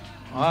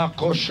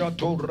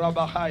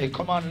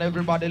 Come on,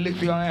 everybody,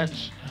 lift your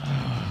hands.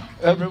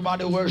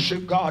 Everybody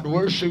worship God,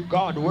 worship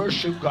God,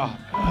 worship God.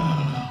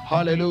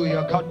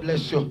 Hallelujah. God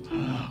bless you.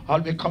 I'll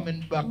be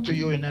coming back to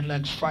you in the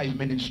next 5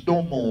 minutes.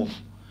 Don't move.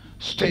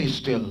 Stay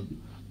still.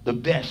 The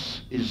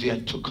best is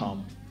yet to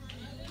come.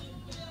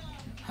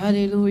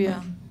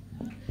 Hallelujah.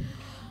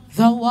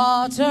 The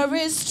water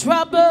is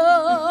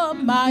trouble,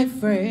 my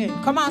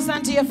friend. Come on,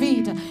 stand to your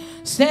feet.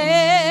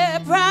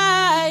 Step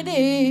right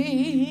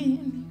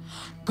in.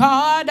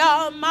 God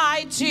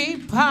Almighty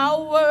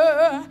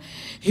power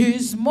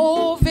is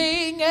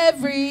moving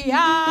every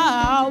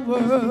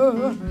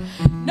hour.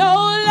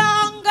 No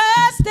longer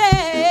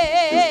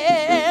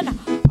stand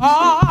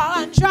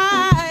on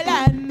dry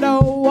land. The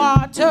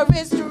water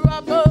is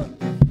trouble,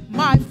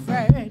 my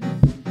friend.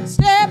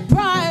 Step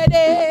right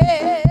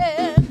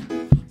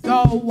in.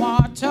 The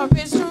water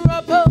is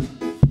trouble,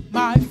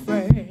 my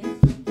friend.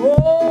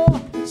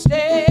 Oh,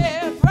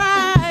 step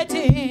right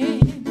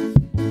in.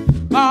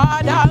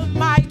 God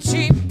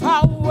Almighty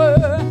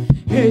power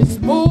is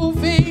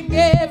moving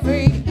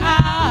every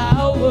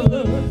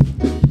hour.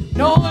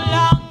 No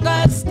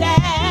longer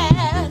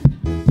stand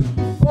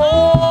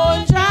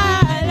on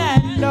dry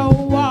land. The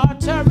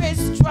water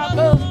is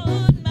trouble,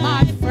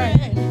 my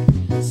friend.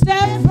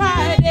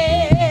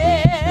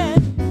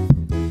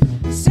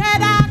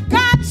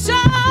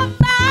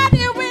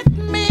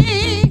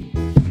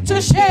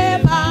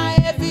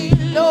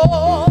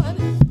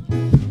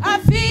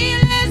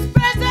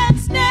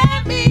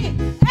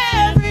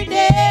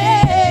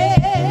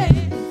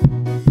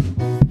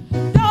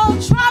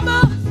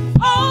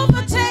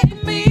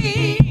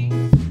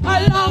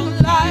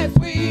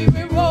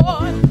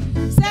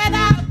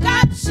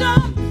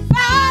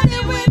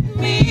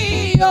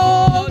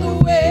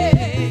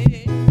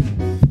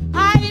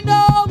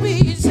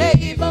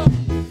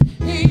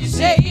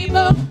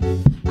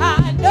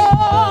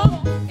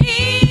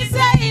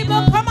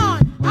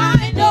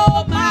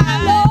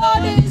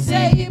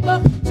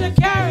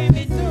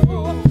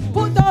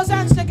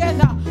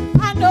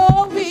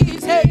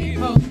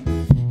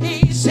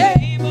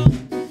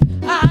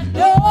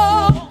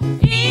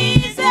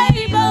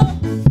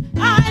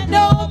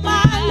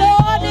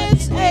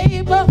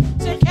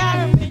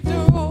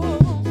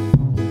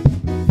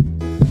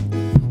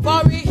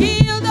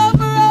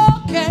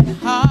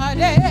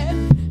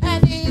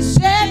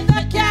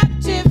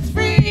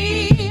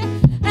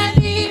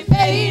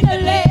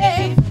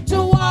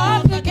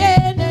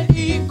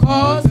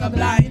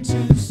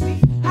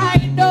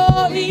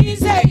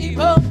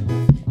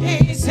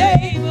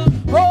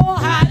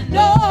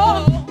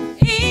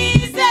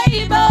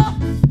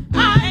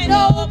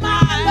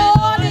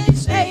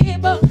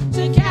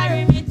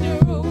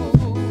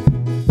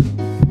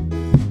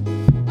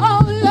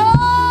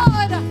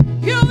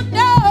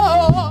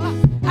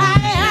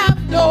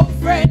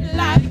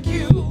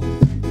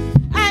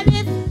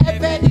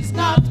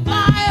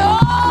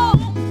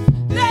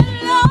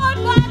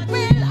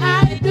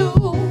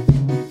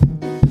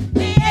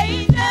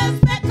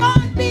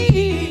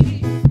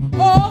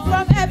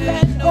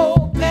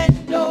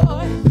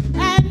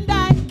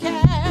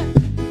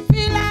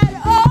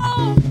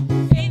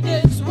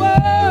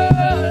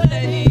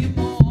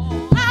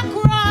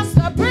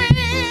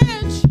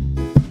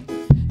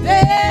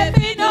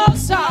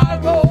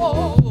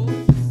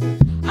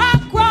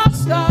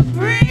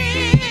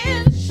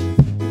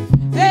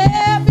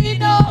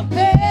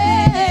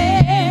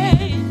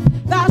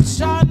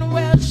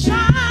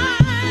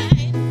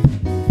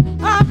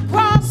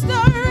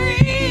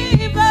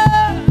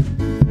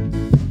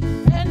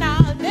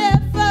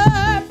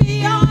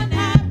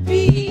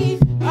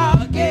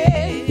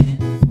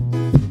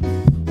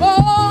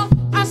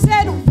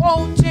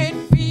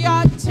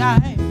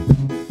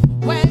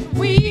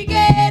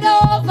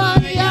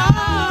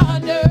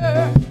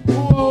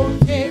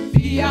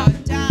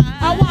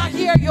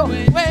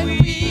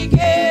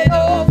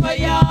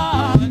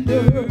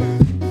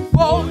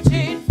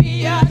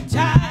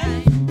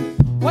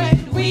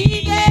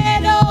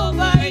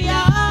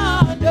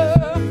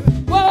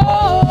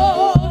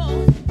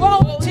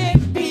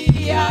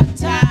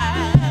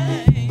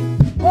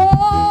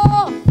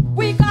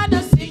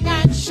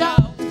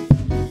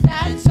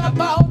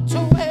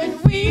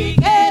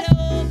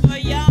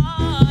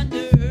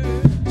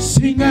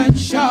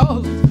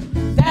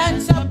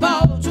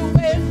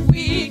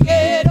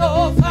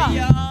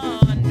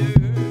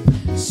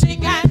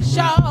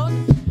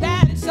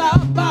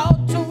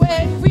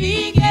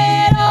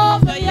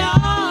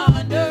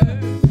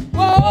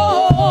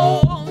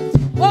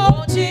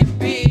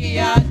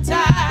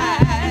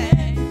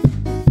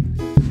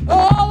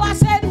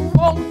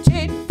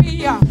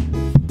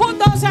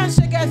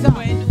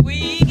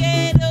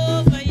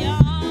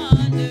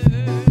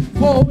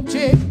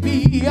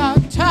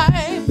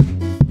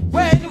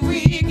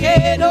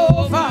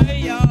 over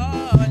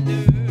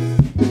yonder.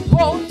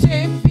 Won't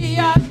it be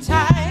a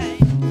time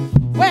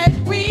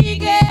when we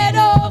get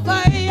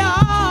over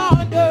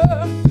yonder?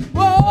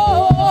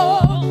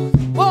 Oh,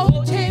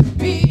 won't it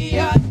be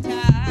a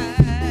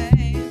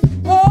time?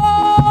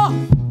 Oh,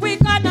 we're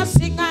gonna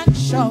sing and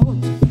shout.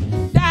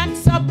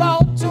 That's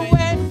about to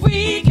when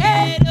we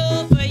get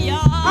over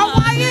yonder. And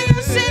why are you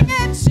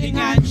singing? Sing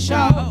and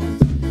shout.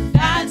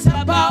 That's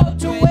about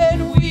to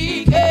when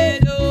we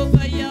get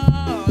over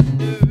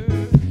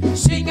yonder.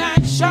 Sing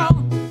and shout.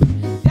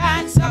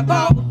 That's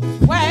about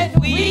when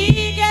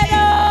we get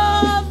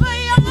over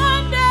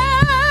yonder.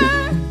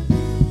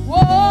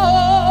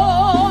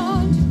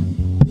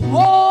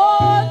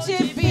 Won't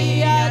it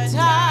be a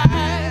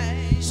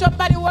time?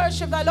 Somebody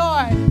worship the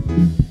Lord.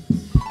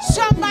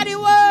 Somebody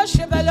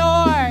worship the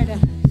Lord.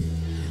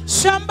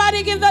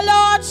 Somebody give the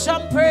Lord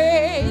some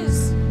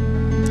praise.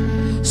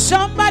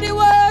 Somebody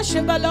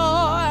worship the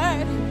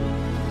Lord.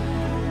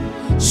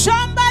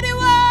 Somebody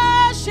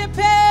worship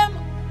Him.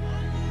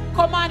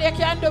 Come on, you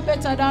can do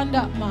better than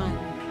that, man.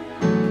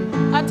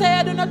 I tell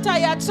you, do not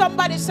tired.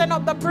 Somebody send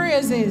up the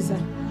praises.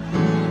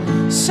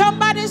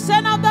 Somebody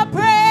send up the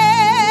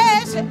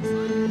praises.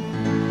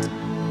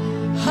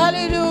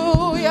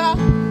 Hallelujah.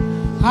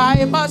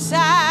 I must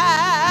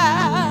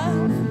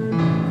have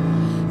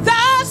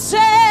the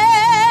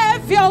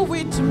Savior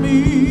with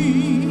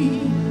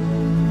me,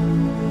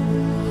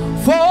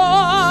 for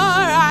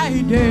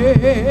I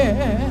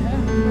dare.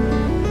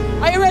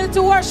 Are you ready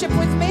to worship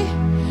with me?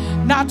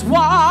 Not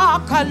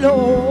walk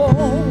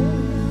alone.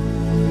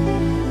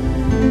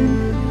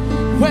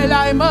 Well,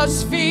 I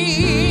must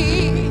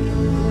feel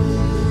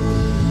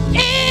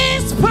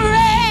His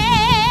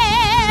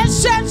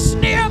presence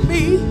near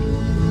me,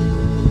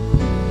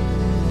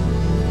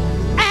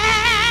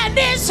 and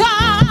His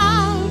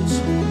arms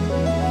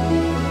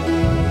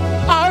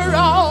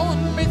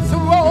around me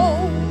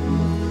thrown.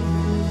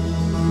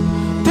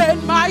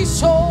 Then my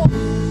soul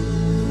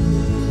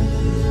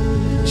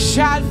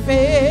shall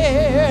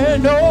fear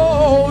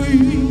no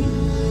evil.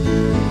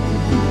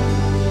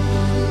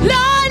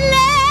 Lord,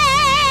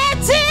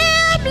 let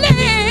Him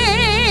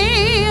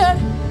lead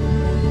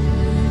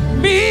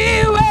me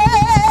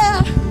where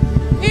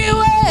He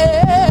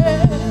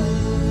will,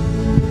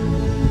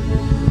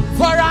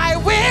 for I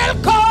will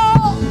go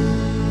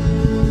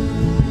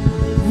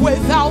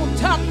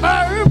without a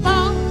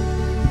murmur.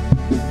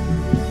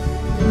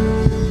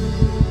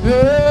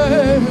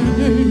 In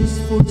His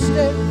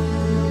footsteps.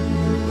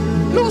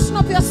 Loosen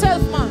up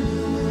yourself, man.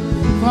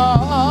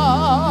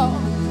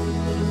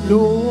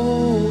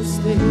 Follow,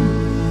 stay.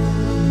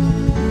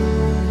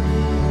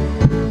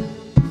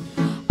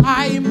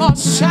 I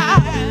must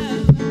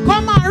shine.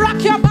 Come on,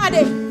 rock your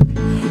body.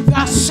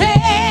 The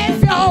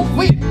Savior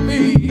with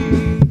me.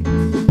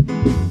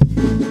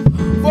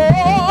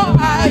 Oh,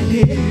 I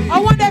did. I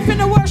wonder if in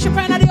the worship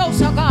and the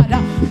house of God,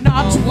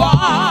 not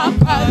walk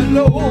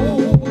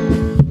alone.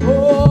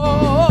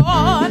 Oh,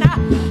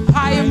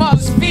 I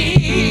must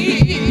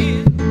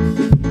feel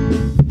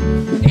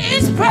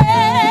His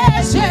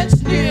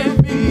presence near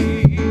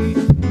me,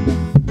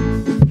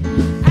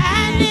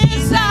 and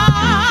His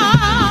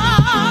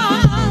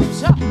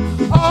arms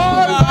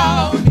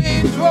around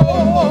me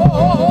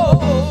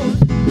thrown.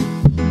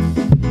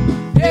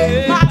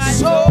 Then my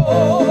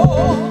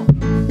soul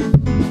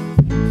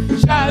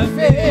shall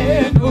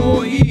fear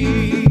no evil.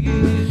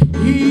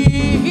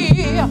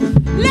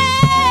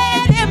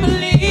 Let Him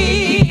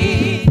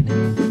lead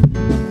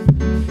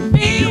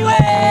me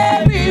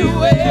where He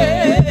will.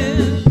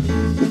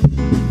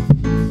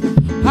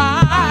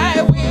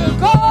 I will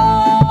go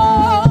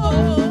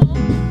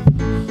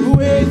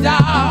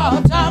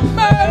without a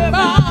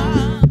murmur,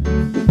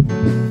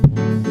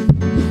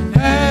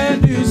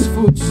 and His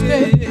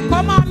footsteps.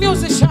 Come on,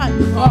 musician.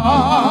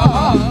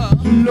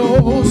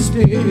 Follow,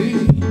 stay.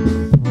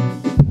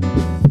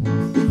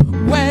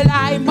 Well,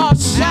 I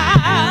must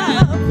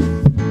have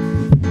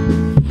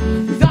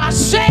the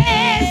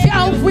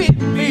Savior with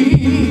me.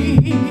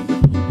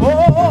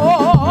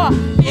 Oh,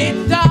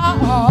 in the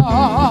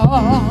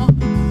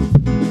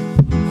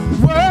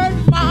word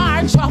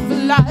march of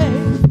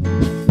life,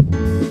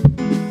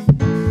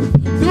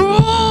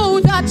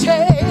 through the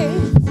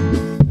chains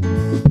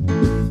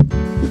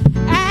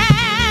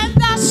and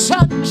the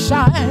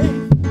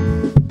sunshine,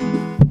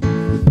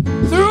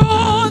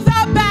 through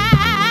the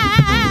battle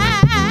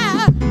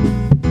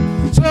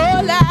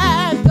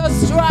and the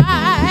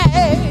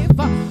strife.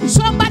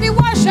 Somebody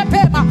worship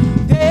Him.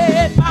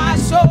 Then my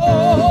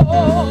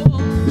soul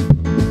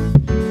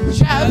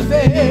shall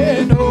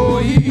fear no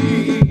evil.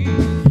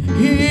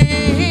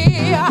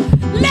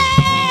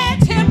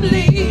 Let Him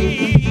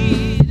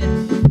lead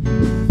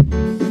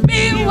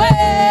me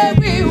where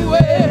He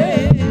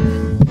will.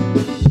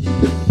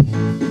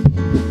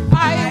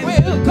 I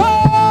will go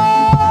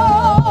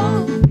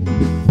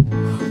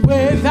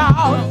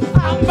without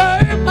a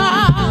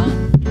murmur,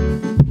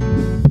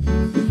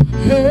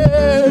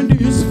 in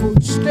His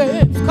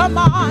footsteps. Come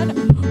on,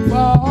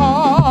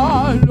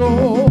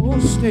 follow,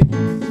 stay.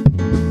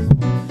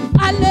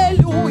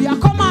 Hallelujah.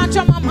 Come on,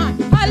 Jamaman.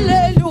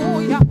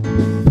 Hallelujah.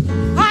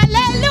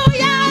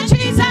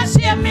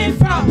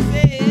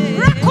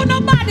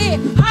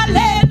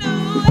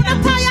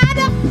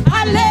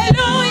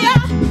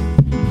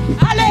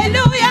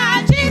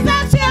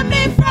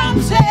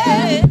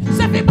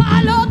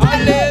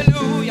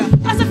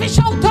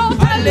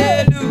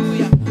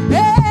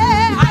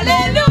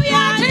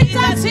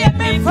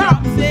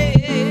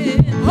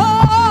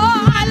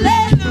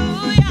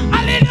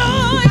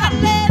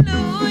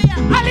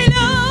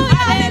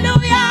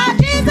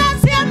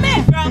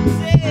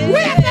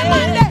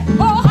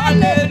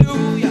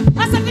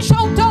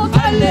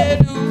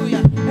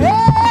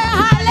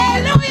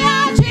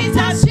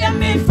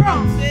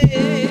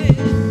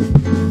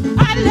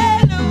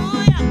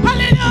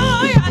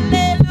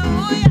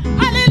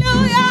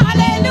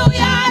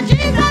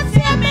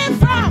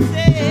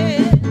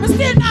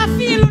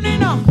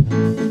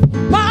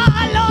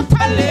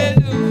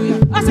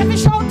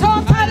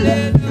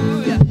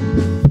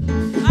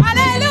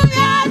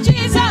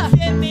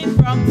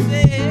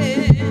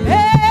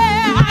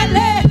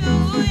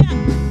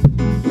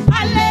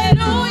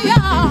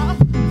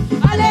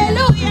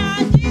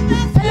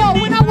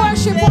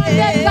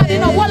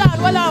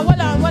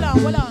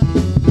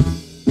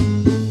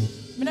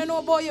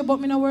 but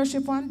me no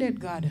worship one dead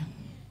God.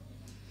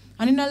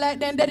 And you know like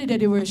them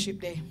daddy worship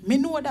there. Me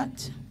know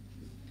that.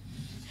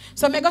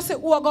 So me go say,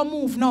 who I go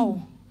move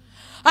now?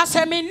 I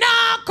say, me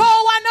nah go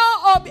and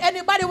no up.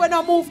 Anybody when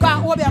I move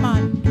can obey a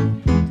man.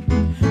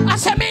 I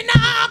say, me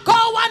nah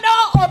go and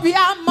no obey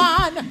a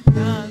man.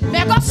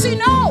 Me go see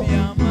now.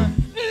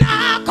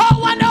 Nah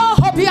go and no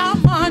obey a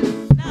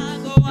man. Nah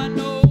go and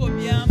no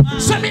obey a man.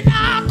 Say me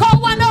nah go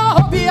and no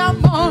obey a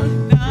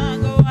man. Nah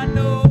go and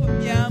no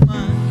obey a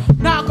man.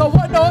 Nah go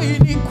and no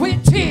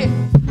iniquity.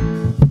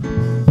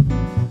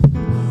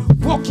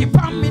 Walk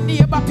upon me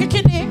neighbor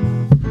picking it.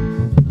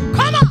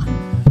 Come on.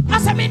 I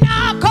say, me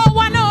nah go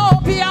and no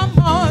obey a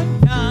man.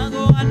 Nah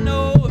go and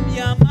no obey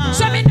a man.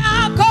 Say me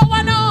nah go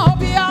and no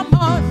obey a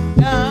man.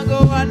 Nah go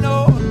and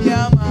no obey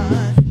a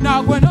man.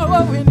 Nah go and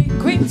no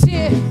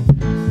iniquity.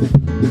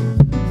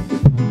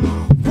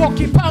 Walk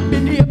upon me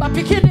neighbor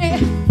picking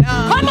it.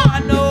 Come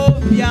on. No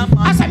obey a man.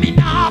 I say me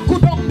nah go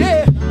down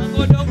there.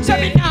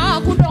 Say me nah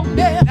go down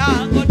there.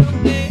 Nah go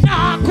down there.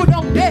 Nah go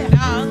down there.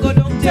 Nah go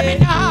down there. Say me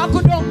nah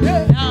go down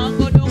there.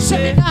 Say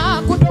me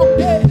nah go down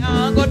there.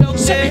 Nah go down there.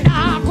 Say me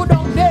nah go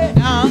down there.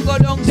 Nah go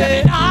down there. Say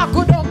me nah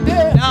go down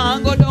there. Nah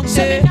go down there.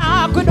 Say me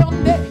nah go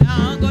down there.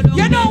 Nah go down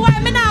there. You know why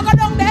me nah go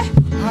down there?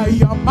 I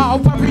am a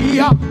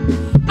warrior,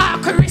 a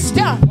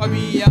Christian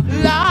warrior.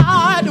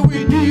 Lord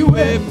with the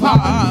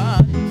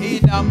weapon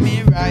in me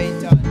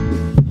right hand.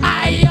 I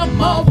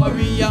am a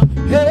warrior,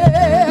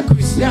 a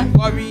Christian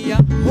warrior.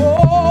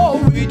 Oh,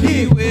 with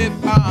the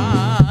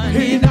weapon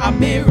in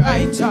me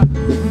right hand.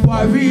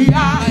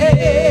 Warrior,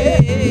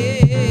 hey.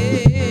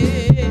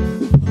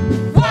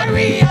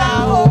 Warrior,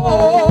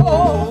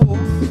 oh,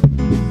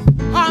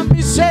 and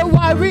me say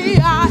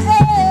warrior,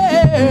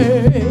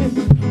 eh,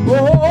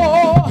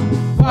 oh,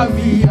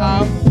 warrior,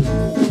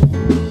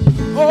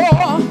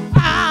 oh,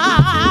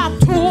 I'm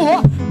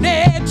too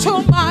near to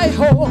my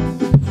home,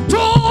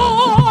 too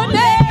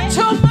near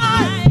to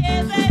my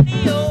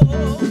heavenly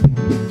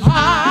home.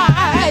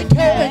 I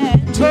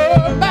can't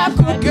turn back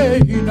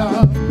again.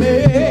 I've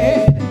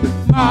made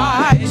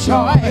my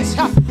choice.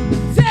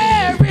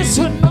 There is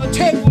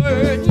nothing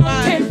worth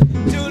nothing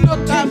to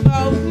look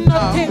about,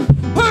 nothing.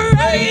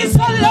 Praise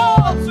the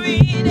Lord,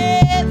 sweet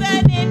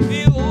heaven in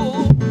view.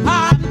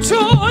 I'm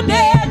too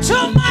near to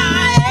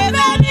my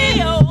heavenly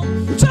home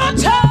to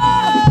turn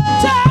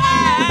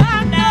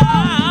back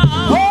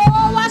now.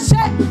 Oh, I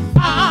said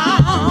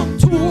I'm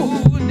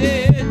too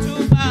near to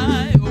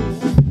my home,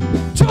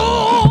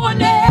 too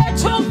near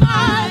to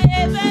my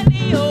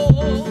heavenly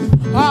home.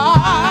 I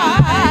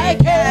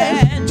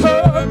can't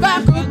turn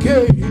back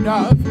again.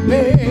 I've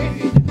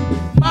made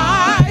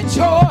my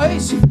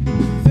choice.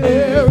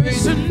 There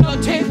is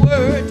nothing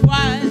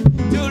worthwhile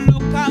to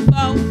look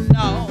about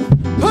now.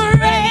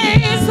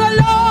 Praise the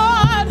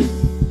Lord,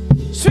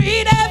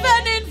 sweet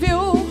heaven in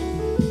view.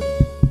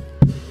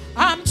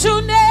 I'm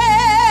too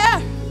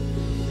near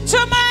to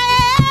my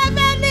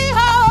heavenly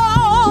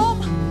home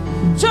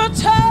to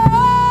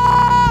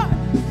turn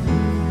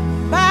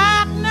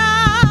back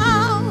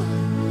now.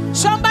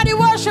 Somebody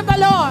worship the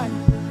Lord.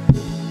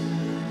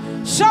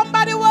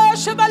 Somebody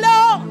worship the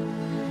Lord.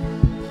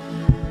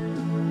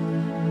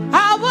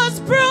 I was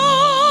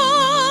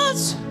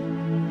bruised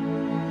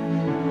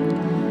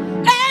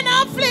and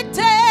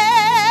afflicted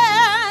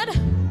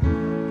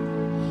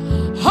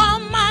all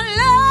my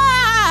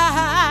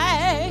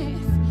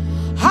life.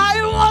 I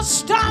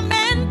was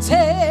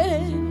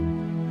tormented.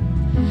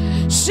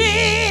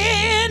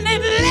 Sin,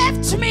 it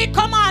left me.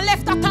 Come on,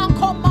 left that and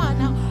come on.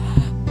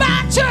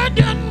 Battered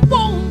and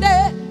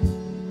wounded.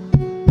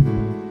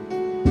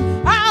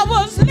 I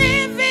was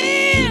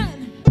living,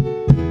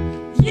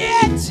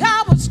 yet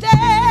I was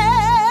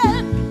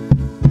dead.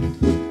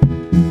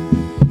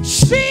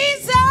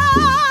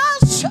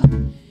 Jesus,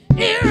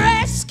 He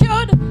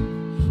rescued.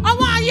 I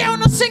want you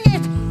to sing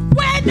it.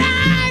 When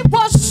I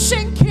was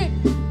sinking,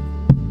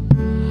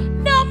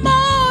 no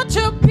more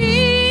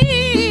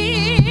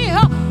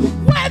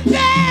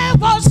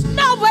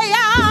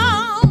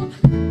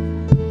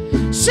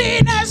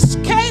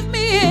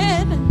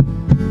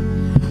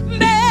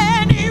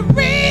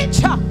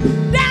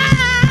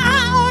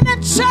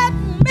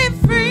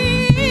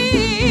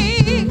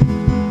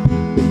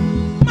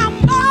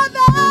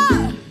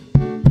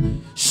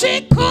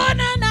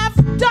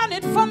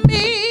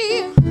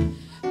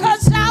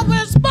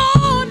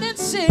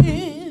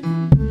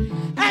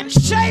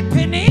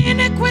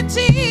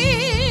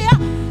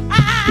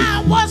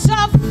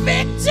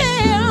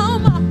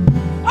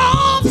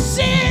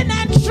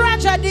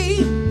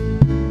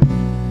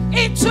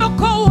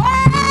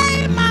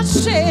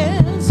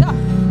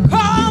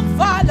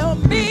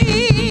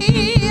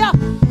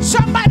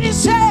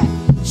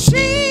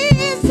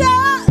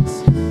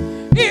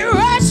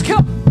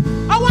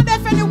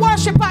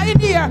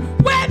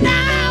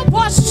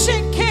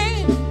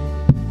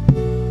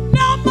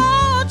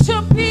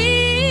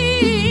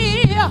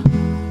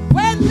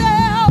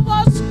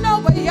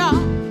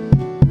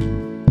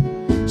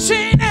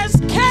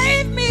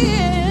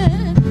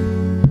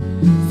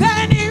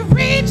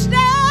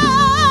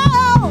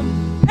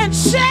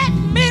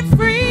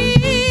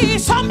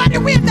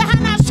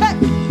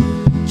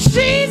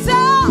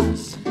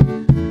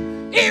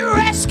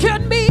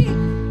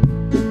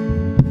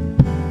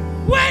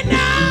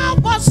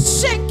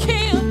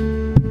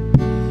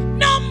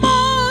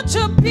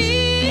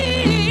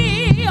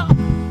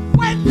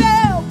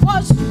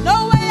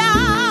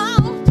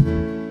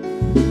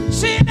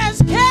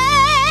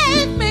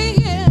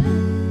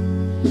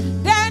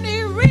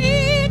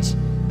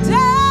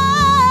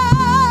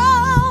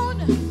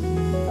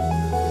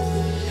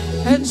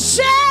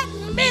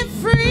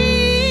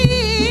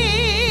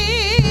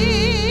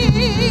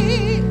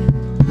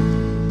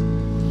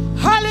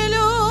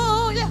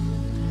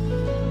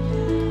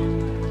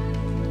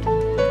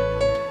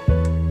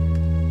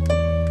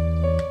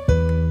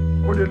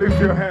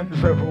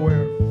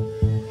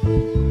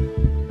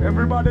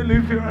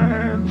lift your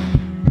hands.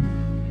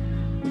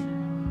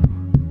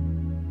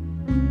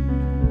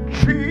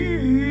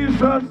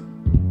 Jesus,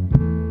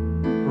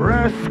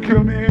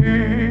 rescue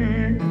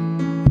me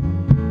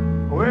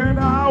when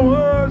I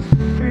was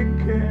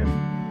sinking.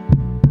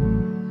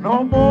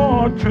 No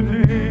more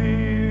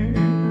today.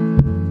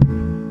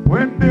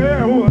 When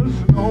there was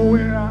no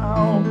way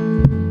out,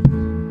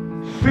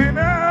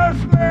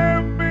 sinners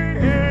left me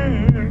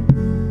in,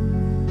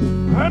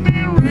 and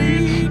He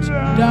reached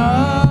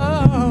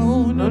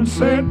down and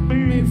set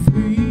me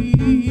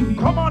free.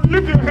 Come on,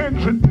 lift your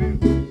hands with me.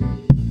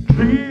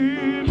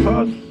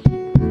 Jesus,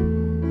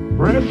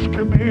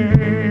 rescue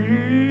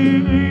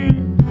me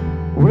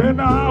when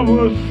I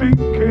was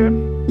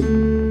sinking.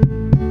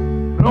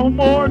 No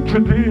more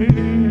today.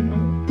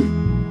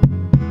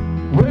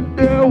 When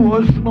there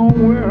was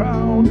nowhere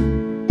out,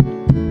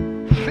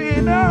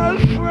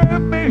 sinners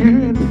swept me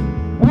in.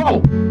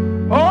 Whoa!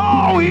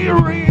 Oh, He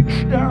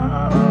reached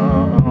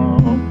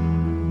down,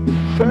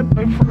 set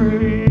me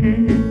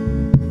free.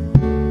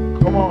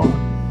 Come on,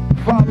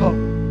 Father.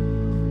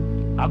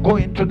 I go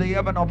into the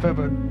heaven of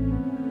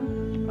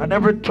heaven, and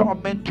every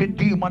tormented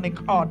demonic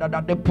order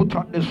that they put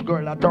on this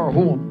girl at her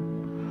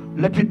home,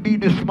 let it be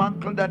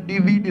dismantled and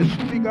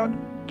disfigured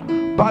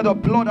by the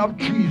blood of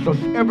Jesus.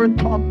 Every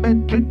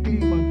tormented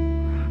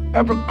demon,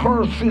 every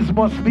curses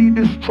must be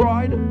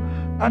destroyed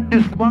and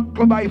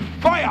dismantled by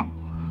fire.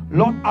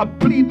 Lord, I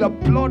plead the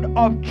blood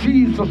of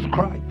Jesus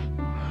Christ.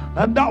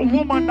 And that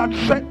woman that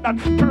set that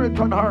spirit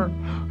on her,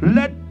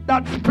 let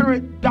that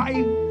spirit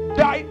die.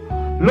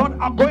 Lord,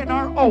 I go in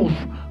her house,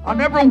 and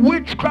every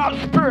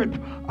witchcraft spirit,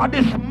 I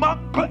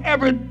dismantle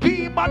every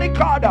demonic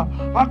order.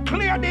 I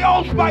clear the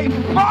house by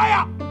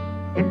fire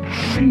in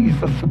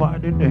Jesus'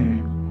 mighty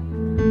name.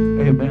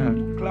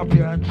 Amen. Clap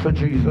your hands for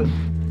Jesus.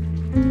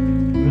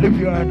 Lift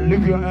your hands,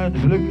 lift your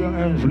hands, lift your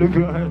hands, lift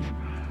your hands.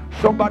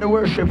 Somebody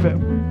worship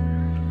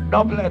Him.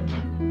 Doublet.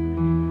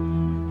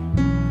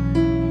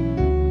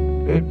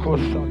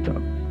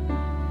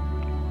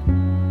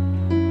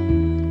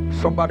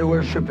 Somebody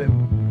worship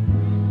Him.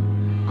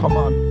 Come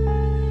on.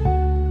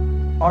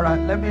 All right,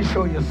 let me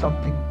show you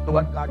something.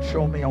 What God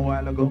showed me a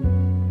while ago.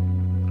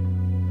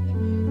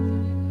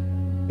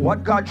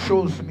 What God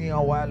shows me a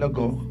while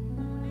ago.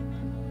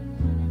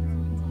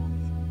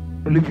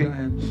 Lift your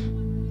hands.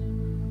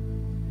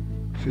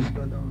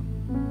 Sister Dawn.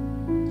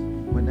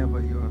 Whenever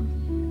you're.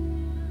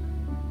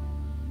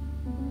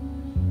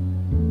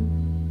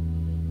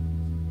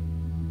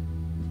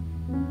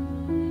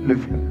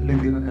 Lift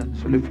your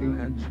hands, lift your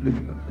hands,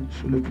 lift your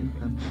hands, lift your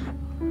hands.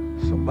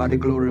 Somebody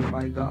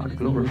glorify God,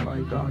 glorify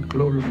God,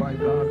 glorify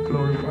God,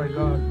 glorify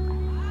God.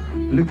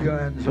 Lift your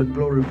hands and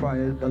glorify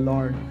the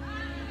Lord.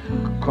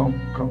 Come.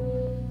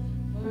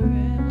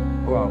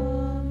 Wow.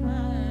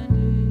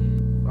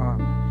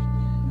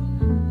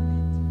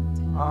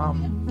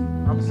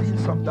 I'm seeing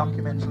some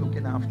documents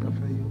looking after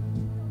for you.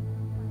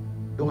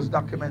 Those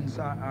documents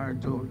are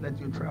to let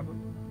you travel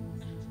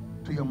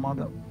to your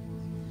mother.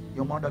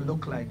 Your mother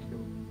looked like you,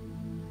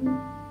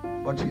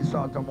 but she's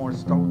sort of more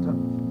stouter.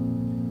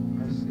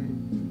 I see.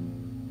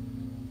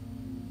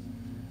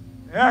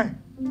 Hey,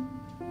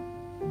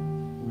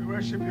 we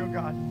worship you,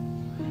 God.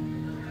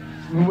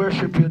 We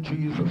worship you,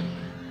 Jesus.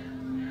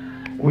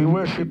 We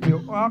worship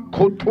you.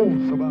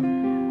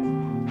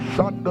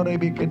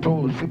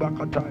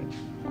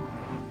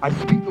 I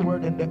speak the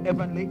word in the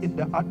heavenly, in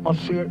the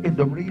atmosphere, in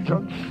the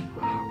regions.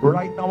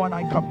 Right now, and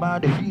I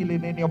command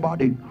healing in your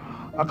body.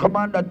 I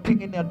command that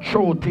thing in your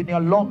throat, in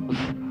your lungs,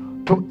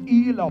 to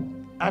heal up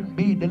and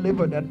be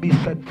delivered and be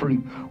set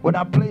free. When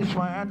I place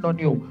my hand on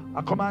you,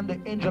 I command the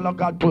angel of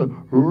God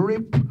to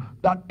rip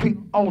that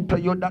thing out of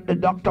you that the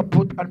doctor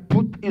put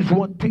his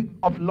own thing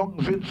of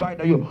lungs inside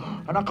of you.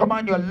 And I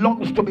command your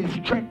lungs to be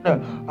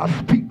strengthened. I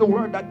speak the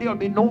word that there will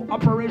be no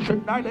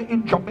operation neither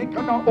in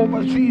Jamaica nor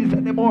overseas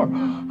anymore.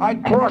 I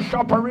crush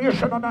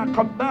operation and I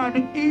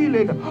command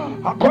healing.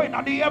 I go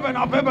into the heaven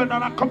of heaven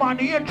and I command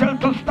the angel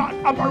to start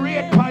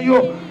operate by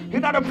you.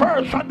 In the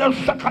first and the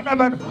second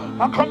heaven,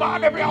 I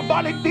command every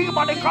abolic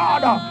demonic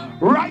order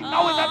right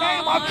now in the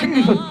name of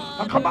Jesus.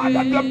 I command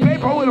that your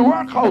paper will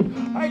work out.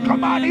 I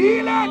command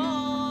healing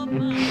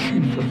in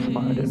Jesus'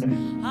 mighty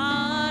name.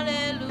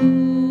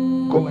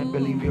 Hallelujah. Go and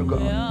believe your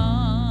God.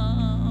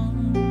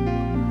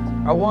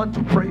 I want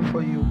to pray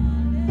for you.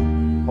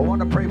 I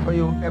want to pray for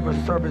you every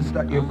service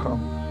that you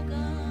come.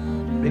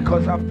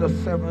 Because after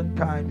 7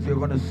 times you're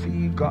going to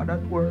see God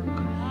at work.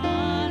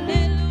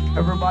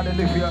 Everybody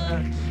lift your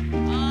hands.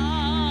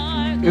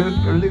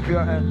 Lift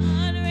your hands.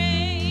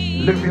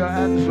 Lift your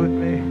hands with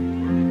me.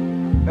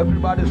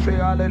 Everybody say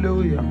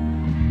hallelujah.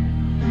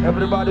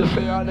 Everybody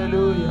say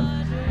hallelujah.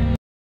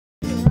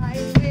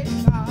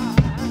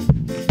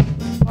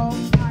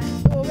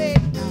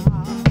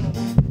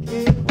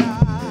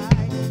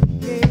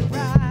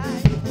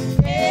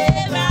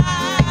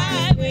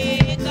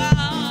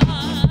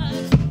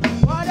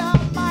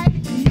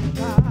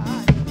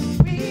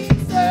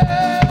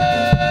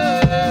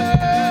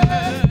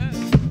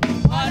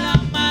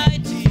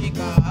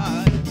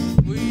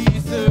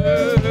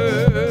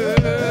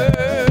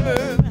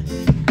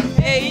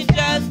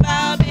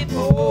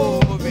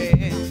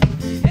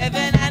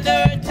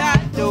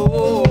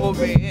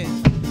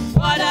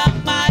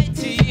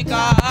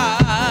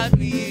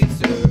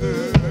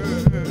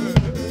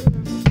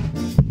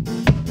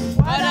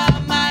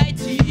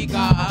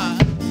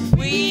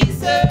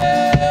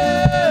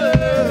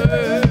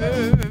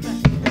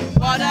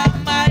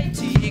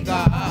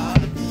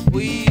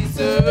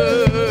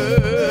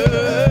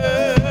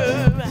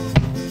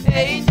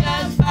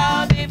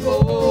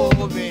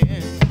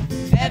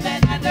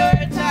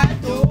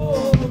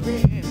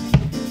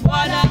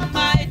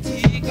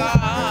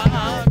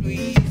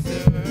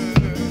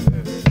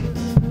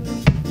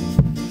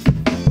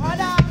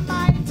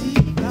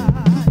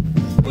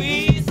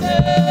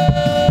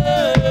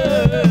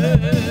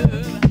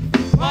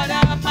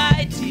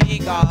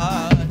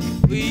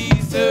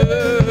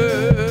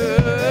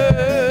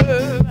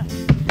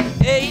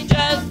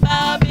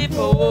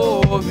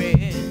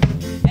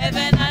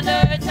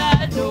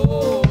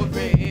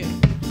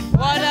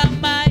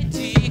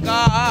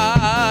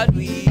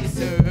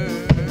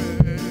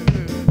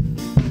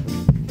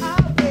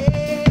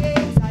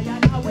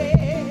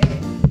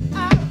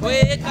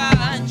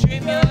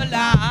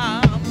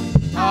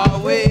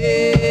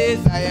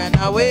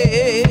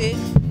 awake,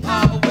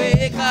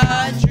 awake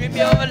and dream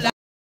your life.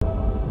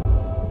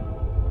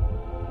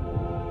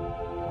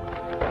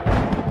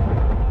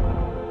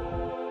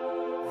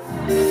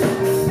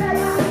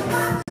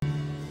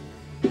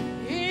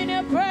 In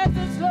your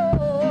presence,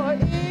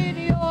 Lord, in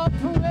your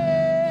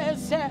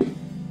presence,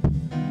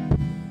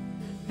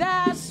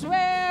 that's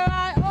where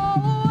I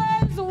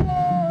always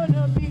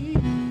wanna be.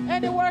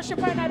 And the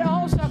worshiper in the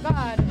house of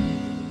God,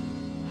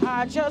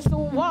 I just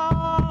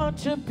want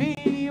to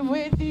be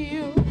with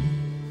you.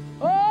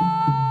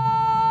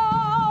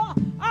 Oh,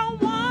 I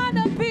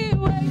wanna be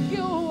where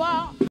you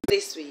are.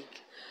 This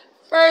week,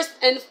 first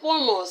and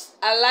foremost,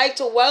 I'd like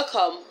to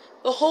welcome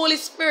the Holy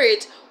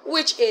Spirit,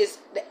 which is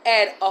the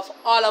head of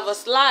all of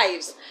us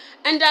lives.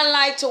 And I'd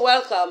like to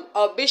welcome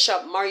our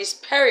Bishop Maurice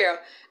Perrier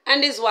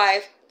and his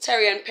wife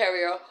Terrian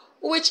Perrier,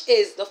 which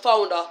is the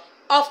founder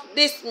of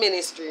this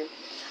ministry.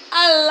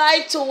 I'd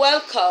like to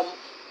welcome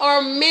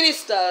our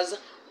ministers,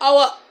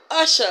 our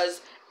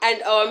ushers,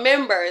 and our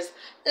members.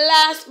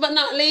 Last but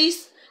not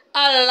least,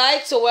 I'd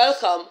like to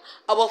welcome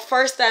our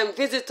first-time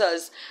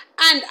visitors,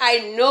 and I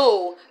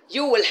know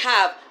you will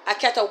have a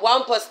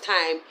catawampus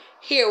time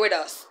here with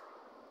us.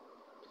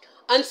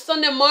 On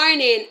Sunday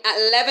morning at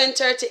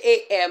 11:30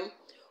 a.m.,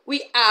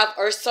 we have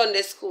our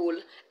Sunday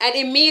school, and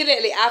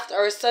immediately after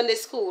our Sunday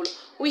school,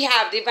 we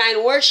have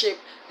divine worship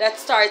that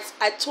starts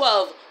at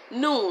 12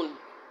 noon.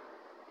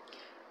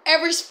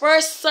 Every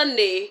first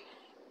Sunday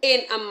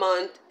in a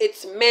month,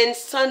 it's Men's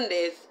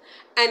Sundays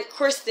and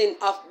Christening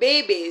of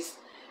Babies,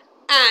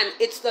 and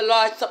it's the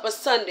Lord's Supper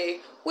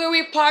Sunday, where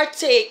we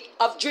partake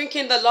of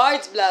drinking the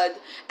Lord's blood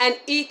and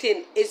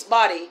eating his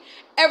body.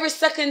 Every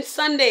second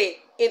Sunday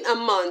in a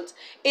month,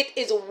 it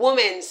is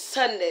Women's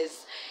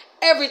Sundays.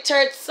 Every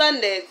third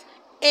Sunday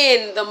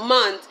in the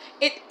month,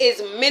 it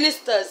is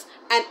Ministers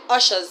and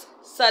Ushers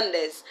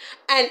Sundays.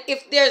 And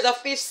if there's a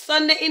fifth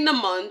Sunday in the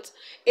month,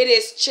 it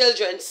is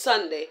Children's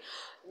Sunday.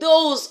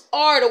 Those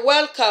are the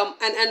welcome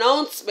and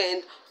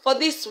announcement for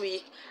this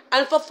week.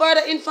 And for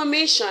further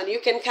information, you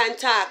can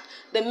contact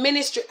the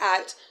ministry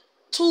at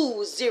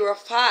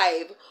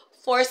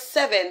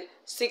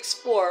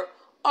 205-4764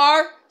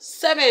 or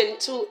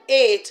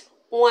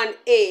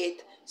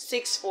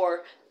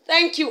 728-1864.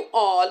 Thank you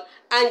all,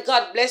 and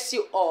God bless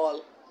you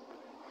all.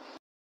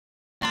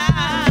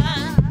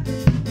 I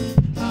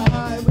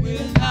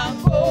will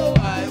not go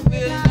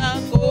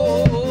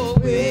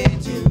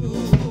with you.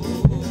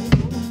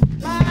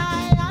 My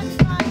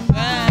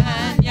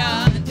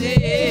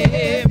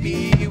day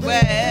be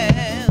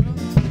well.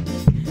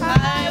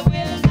 I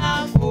will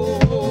not go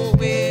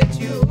with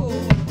you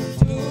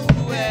too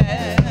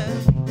well.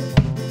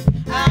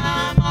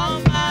 I'm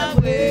on my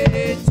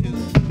way to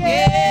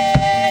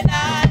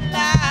Canaan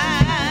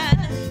land.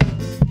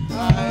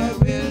 I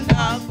will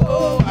not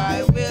go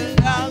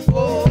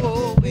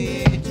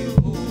with you.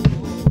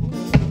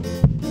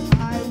 I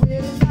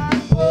will not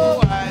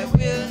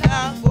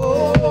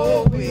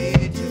go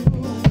with you.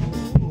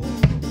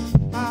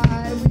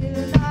 I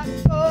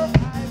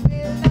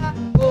will not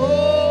go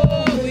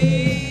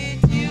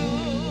with you.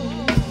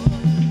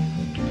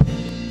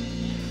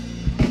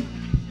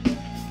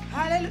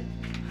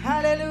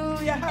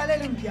 Hallelujah,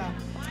 hallelujah,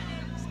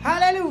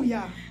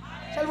 hallelujah.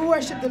 Shall we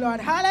worship the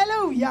Lord?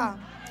 Hallelujah,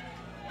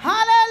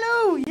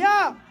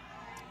 hallelujah,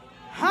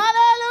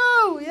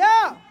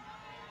 hallelujah,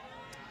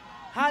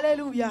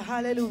 hallelujah,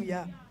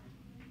 hallelujah.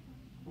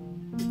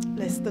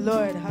 Bless the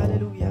Lord.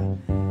 Hallelujah,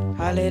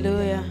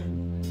 hallelujah,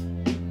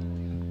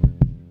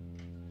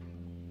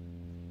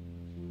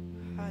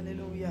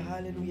 hallelujah,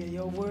 hallelujah.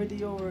 You're worthy,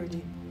 you're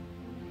worthy.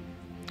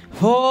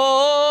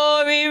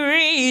 For he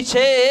reaches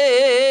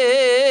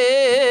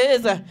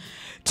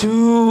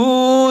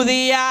to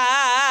the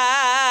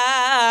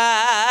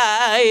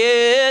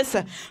highest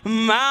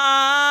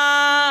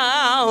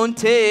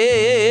mountain.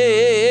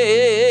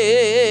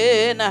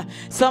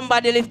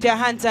 Somebody lift your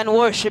hands and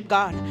worship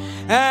God.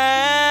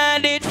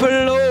 And it flows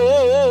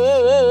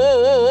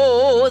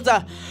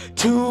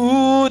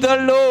to the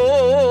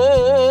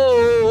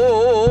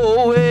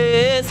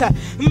lowest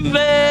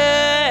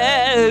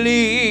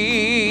valley.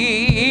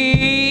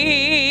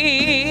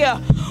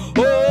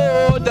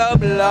 Oh, the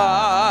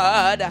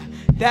blood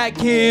that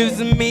gives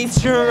me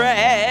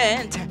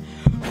strength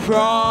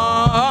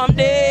from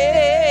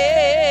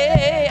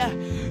day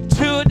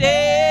to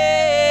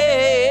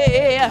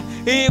day,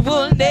 it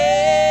will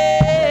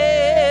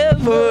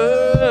never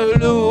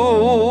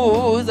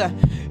lose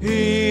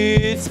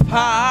its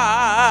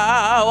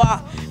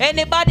power.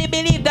 Anybody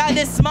believe that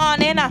this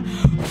morning?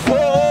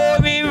 For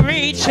it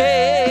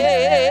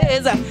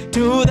reaches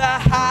to the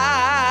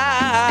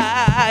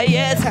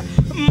highest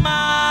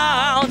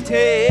mountain,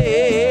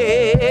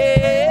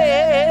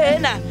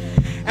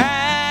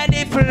 and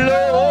it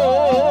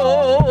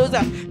flows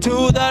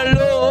to the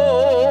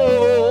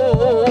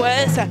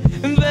lowest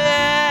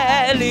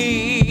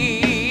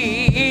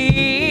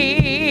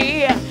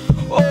valley.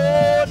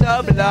 Oh,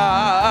 the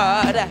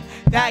blood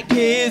that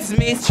gives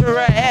me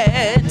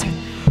strength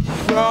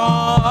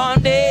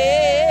from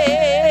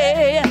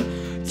day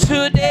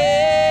to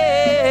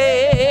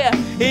day,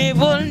 it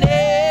will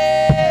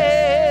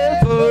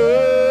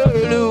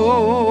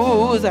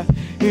knows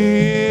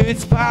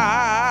its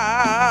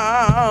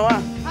power.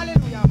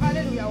 Hallelujah,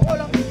 hallelujah. Hold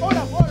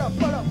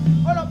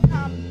up,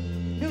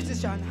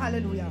 musician,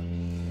 hallelujah.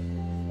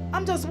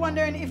 I'm just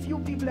wondering if you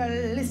people are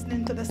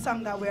listening to the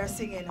song that we are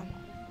singing.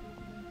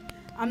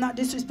 I'm not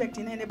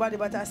disrespecting anybody,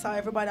 but I saw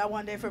everybody. I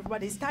wonder if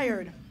everybody's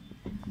tired.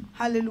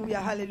 Hallelujah,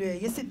 hallelujah.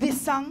 You see, this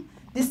song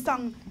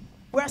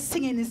we're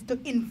singing is to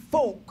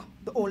invoke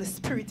the Holy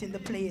Spirit in the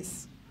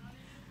place.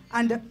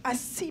 And I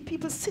see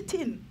people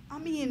sitting. I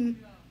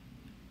mean,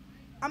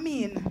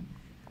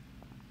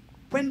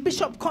 when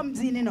Bishop comes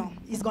in, you know,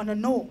 he's going to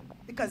know.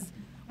 Because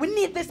we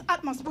need this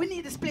atmosphere. We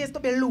need this place to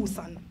be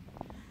loosened.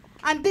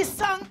 And this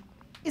song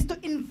is to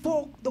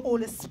invoke the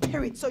Holy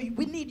Spirit. So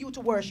we need you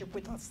to worship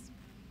with us.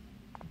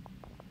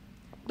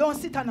 Don't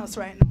sit on us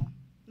right now.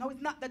 No,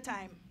 it's not the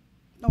time.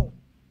 No.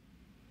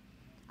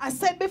 I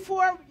said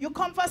before, you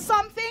come for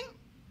something.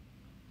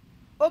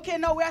 Okay,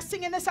 now we are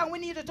singing this song. We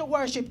need you to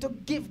worship, to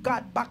give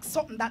God back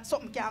something that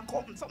something can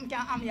come, something can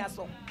harm you.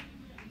 So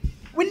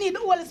we need the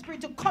Holy Spirit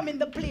to come in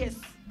the place.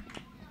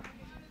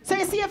 So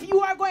you see, if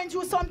you are going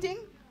through something,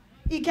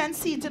 he can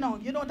see it, you know.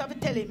 You don't have to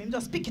tell him.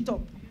 Just pick it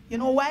up. You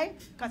know why?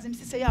 Because him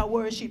say, yeah,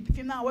 worship. If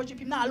you not worship,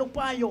 him not look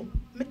on you.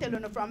 Me tell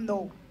you from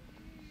now.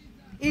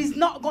 He's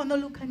not going to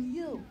look on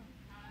you.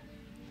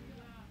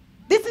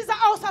 This is a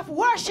house of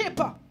worship.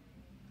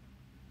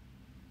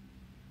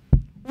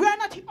 We are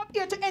not up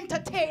here to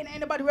entertain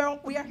anybody.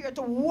 We are here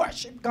to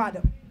worship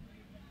God.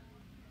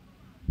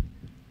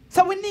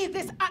 So we need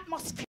this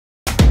atmosphere.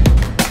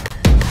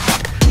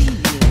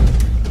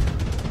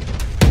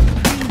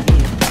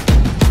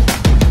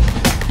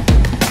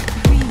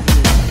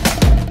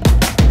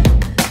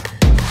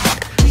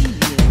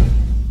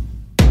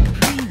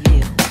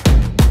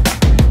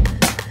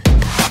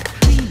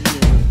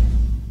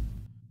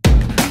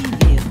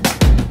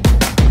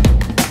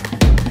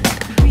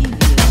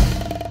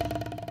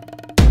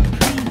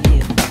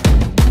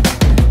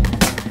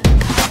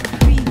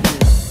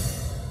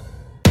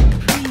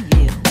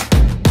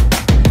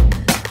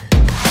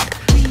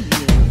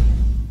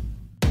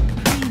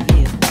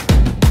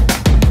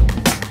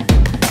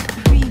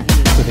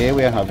 Today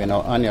we are having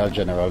our annual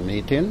general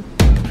meeting.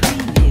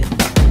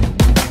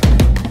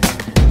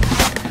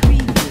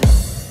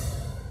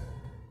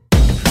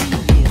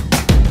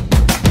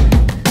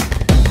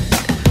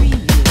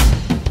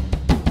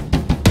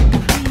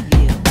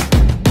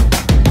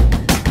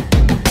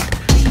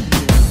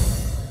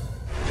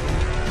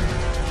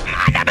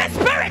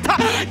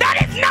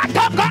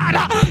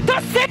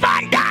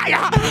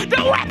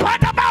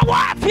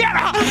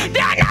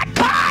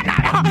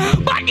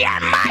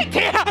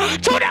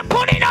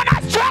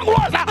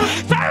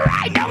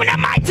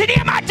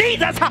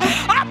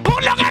 I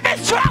pull on every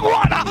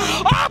stronghold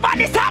over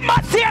this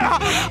atmosphere.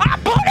 I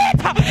pull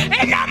it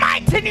in the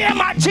mighty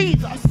name of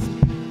Jesus.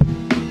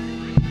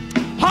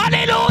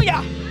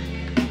 Hallelujah.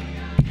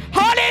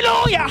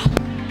 Hallelujah.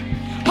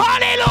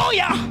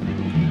 Hallelujah.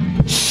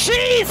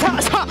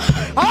 Jesus.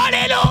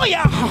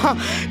 Hallelujah.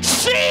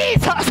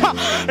 Jesus.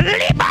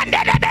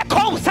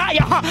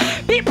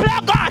 People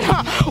of God,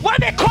 when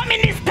we come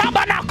in this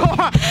tabernacle,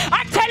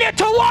 I tell you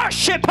to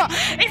worship.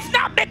 It's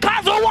not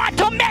because we want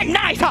to make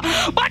nice,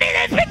 but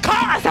it is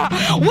because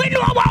we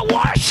know what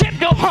worship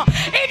do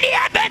in the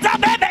heavens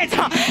of heavens.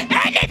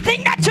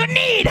 Anything that you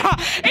need,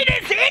 it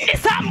is in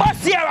this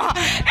atmosphere.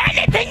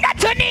 Anything that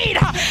you need,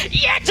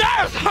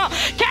 angels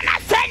can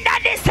ascend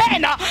and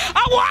descend.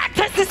 I want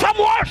to see some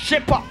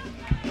worship.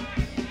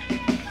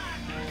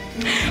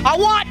 I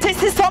want to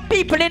see some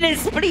people in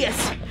this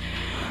place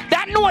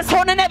that knows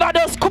how to never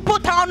just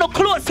put on the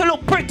clothes to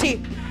look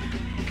pretty.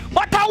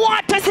 But I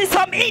want to see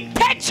some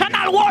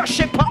intentional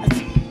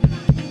worshipers.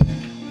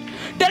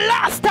 The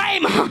last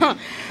time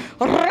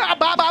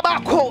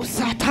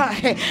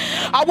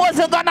I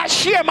wasn't gonna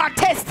share my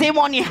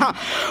testimony,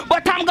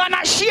 but I'm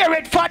gonna share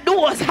it for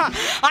those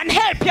and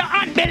help your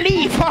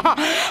unbelief.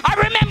 I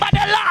remember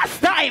the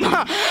last time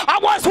I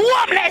was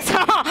homeless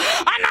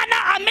and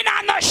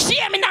I'm not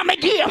shaming my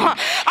game.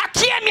 I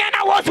came here and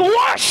I was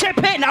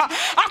worshiping.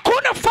 I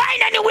couldn't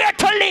find anywhere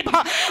to live,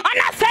 and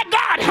I said,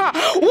 God,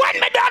 when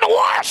me done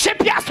worship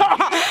you, so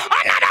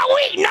another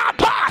week not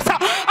pass.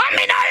 I'm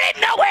in a live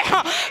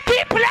nowhere.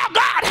 People of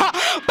God,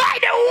 by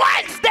the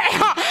Wednesday,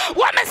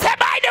 when I say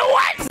by the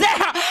Wednesday,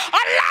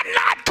 a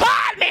landlord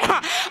called me,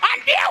 and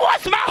there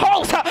was my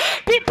house.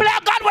 People of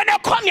God, when they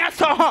come here,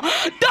 so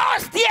don't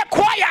stay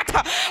quiet.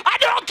 I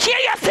don't care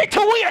your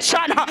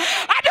situation.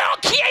 I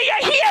don't care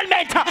your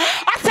ailment.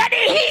 I said the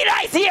healer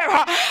is here.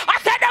 I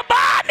said the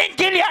balm in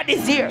Gilead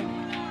is here.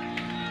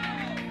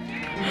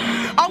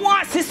 I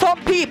want to see some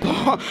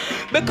people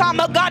become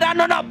a God and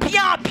not a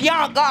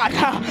pian God.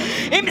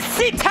 Him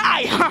sit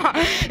high.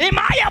 Him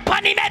high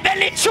upon him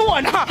heavenly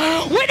throne.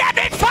 With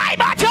every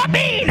fiber to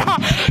being.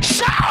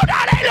 Shout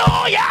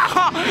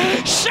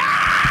hallelujah.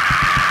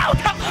 Shout.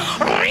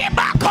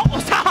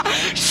 Ribakos.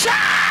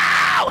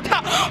 Shout.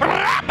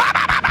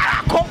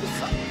 Rabababakos.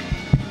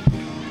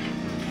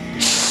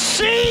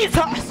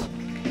 Jesus.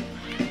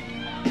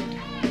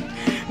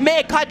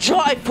 Make a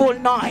joyful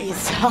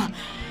noise.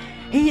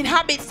 He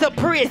inhabits the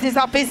praises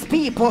of his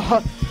people.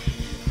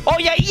 Oh,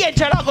 your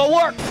angel are going to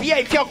work for you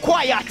if you're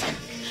quiet.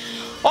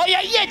 Oh, your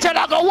angel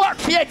are going to work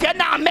for you if you're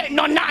not making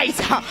no noise.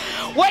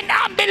 When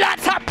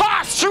ambulance are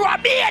pass through,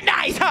 I'll be a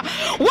nice.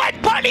 When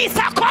police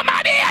are come,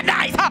 I'll be a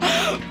nice.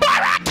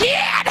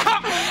 Barrakin!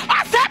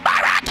 I said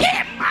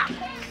Barrakin!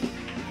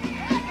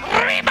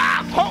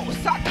 Ribako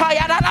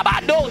Sataya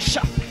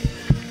Rabadosha.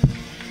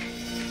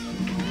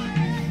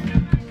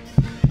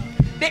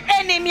 The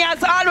enemy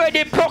has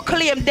already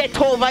proclaimed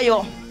death over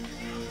you.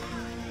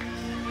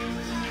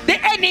 The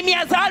enemy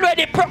has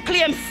already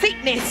proclaimed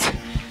sickness.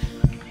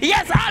 He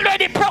has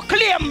already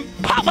proclaimed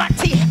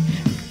poverty.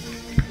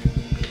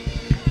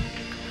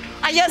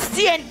 And you're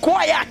staying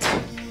quiet.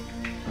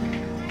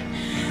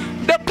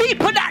 The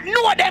people that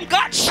know them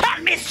God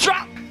shall be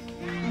strong.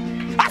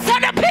 I said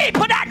the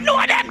people that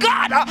know them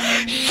God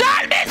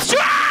shall be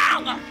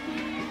strong.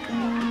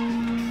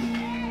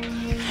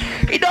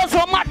 It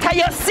doesn't matter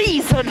your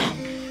season.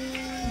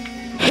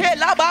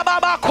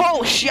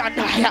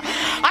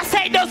 I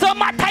say it doesn't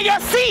matter your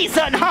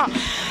season.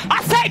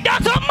 I say it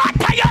doesn't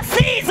matter your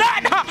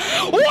season.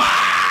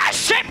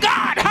 Worship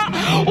God.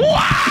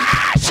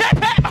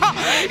 Worship Him.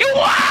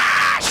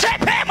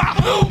 Worship Him.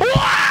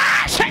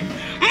 Worship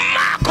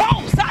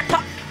Makosata.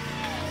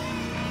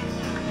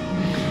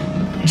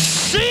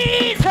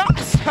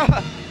 Jesus.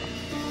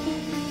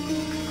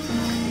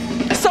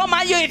 Some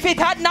of you, if it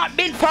had not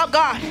been for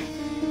God,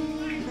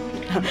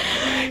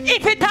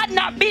 if it had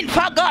not been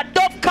for God,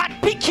 Dove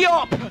can't pick you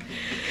up.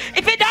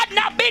 If it had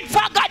not been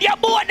for God, you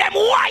bore them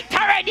white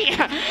already.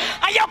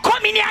 And you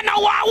come in here and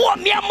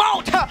warm your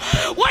mouth.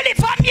 Well,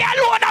 if I'm here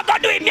alone, I'm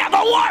going to do it. I'm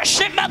going to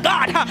worship my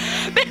God.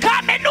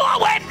 Because I know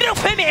what He do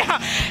for me.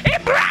 He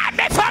brought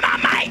me from a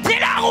mighty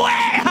long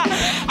way.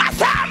 I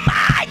said a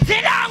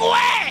mighty long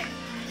way.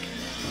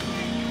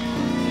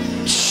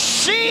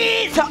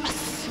 Jesus.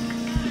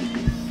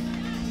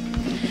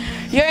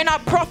 You're in a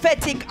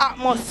prophetic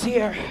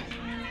atmosphere.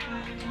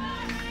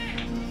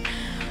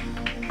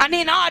 And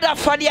in order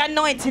for the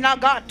anointing of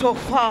God to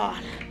fall,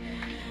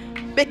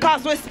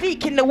 because we're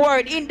speaking the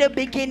word, in the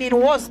beginning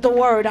was the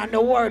word, and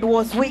the word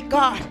was with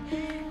God.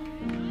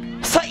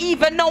 So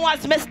even now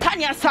as I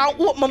stand here, I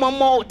open my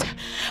mouth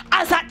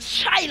as a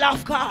child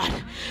of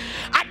God,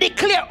 I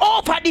declare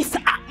over this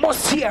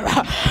atmosphere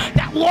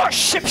that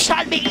worship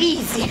shall be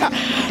easy.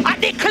 I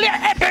declare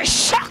every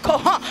shackle,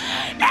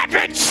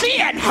 every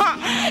chain,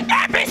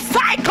 every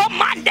cycle,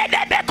 man,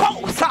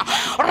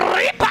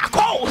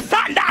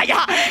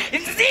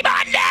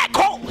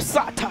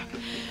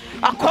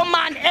 I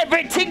command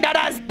everything that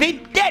has been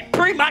dead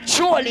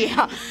prematurely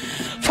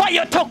for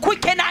you to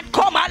quicken and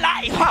come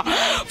alive.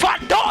 For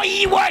though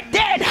ye were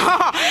dead,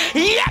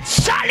 yet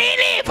shall he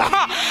live.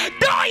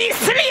 Though he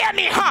slay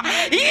me,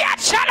 yet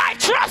shall I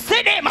trust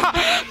in him,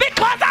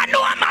 because I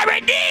know my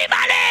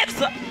Redeemer lives.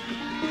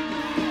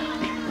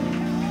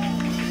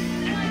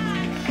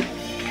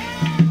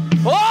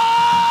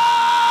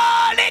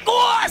 Holy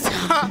Ghost,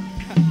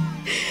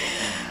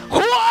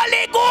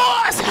 Holy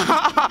Ghost,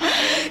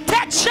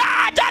 take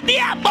charge of the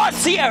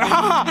atmosphere.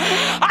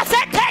 I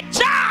said take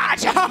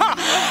charge.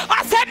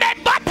 I said make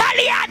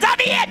battalions of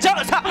the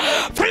angels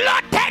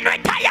flood 10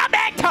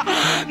 retirement.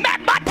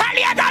 Make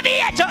battalions of the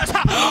angels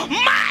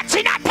march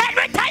in a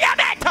 10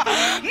 retirement.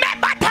 Make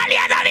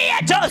battalions of the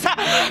angels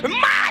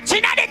march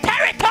in the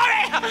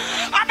territory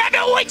of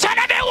every witch and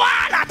every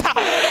warlock,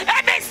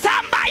 every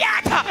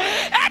Sambayat,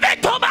 every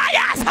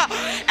Tobias,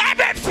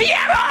 every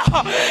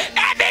Pharaoh,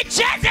 every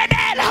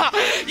Jezebel.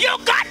 You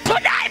got to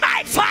die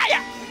by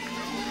fire.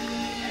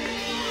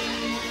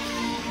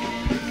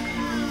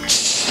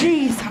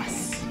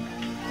 Jesus.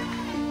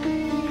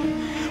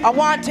 I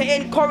want to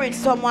encourage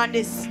someone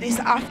this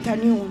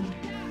afternoon.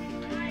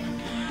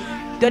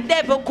 The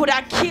devil could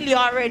have killed you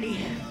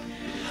already,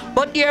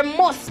 but there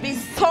must be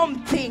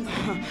something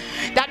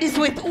that is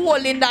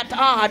withholding that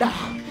order.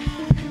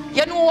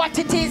 You know what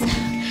it is?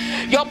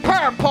 Your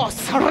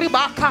purpose. Me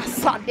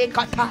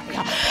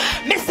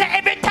say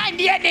every time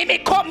the enemy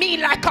come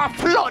in like a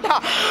flood,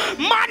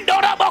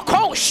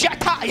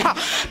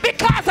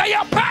 because of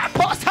your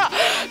purpose,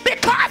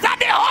 because of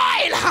the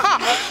oil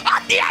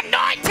of the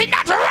anointing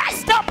that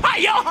rests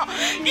upon you,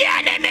 the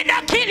enemy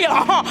not kill you.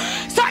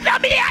 So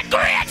don't be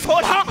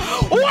ungrateful.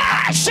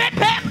 Worship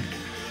him.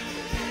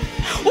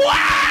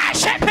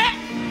 Worship him.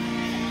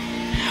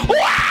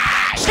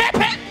 Worship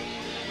him.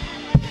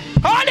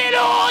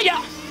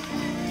 Hallelujah.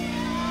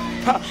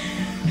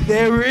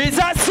 There is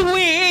a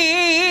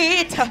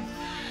sweet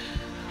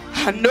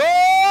anointing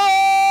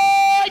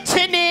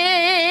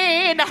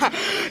in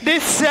the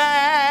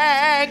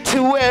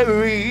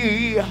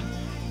sanctuary.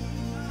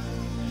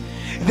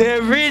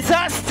 There is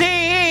a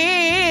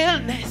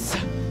stillness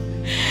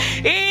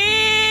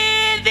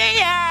in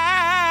the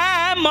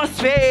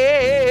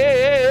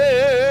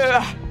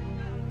atmosphere.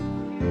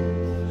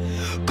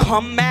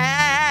 Come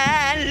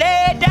and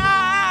lay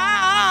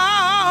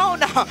down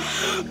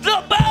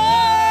the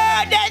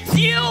burdens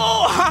you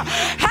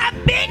have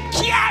been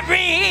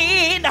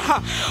carrying,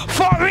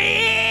 for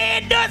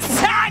in the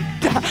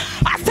sanctuary,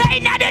 I say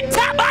in the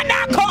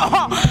tabernacle.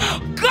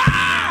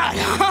 God,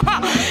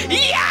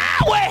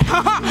 Yahweh,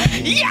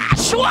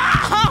 Yahshua,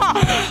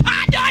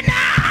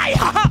 Adonai,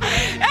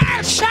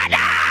 El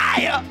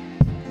Shaddai.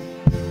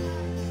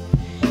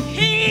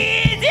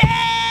 He's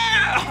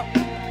there.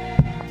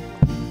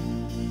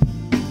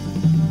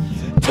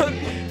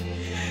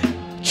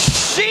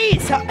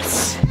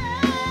 Jesus.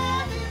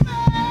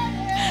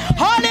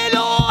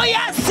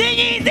 Hallelujah. Sing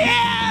He's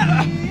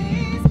there.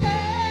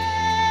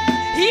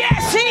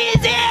 Yes,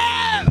 He's there.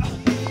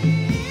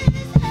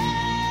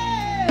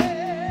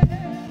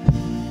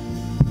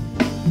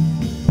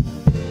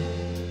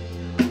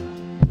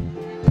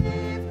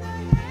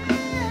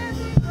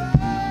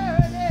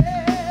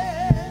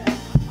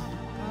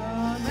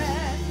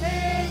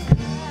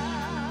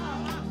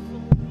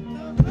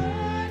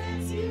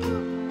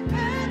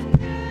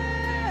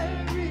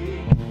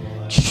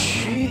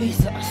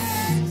 Jesus.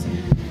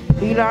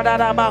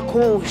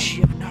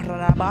 Iladarabakoshi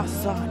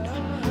narabasanda.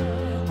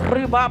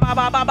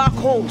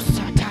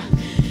 Ribabababakosata.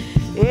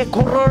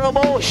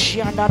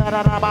 Ekororoboshi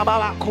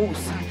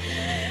nararababakosa.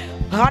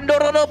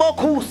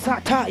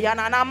 Andorobokosata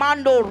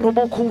yananamando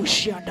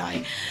robokushi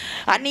andai.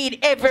 I need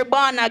every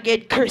born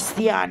again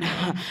Christian.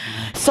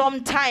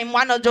 Sometime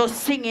wanna just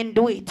sing and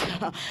do it.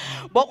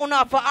 But you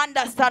have to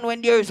understand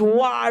when there's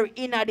war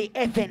in the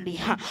heavenly.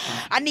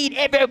 I need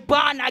every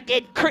born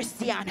again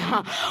Christian.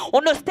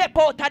 Wanna step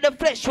out of the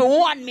flesh for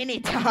 1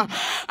 minute.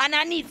 And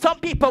I need some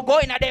people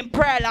going at them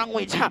prayer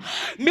language.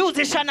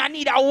 Musician, I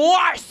need a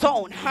war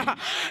sound.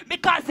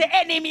 Because the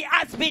enemy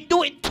has been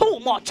doing too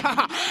much.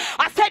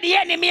 I said the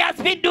enemy has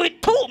been doing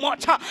too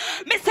much.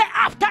 Me say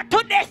after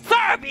today's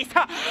service,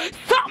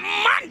 some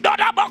man do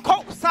the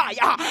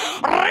bokosaya,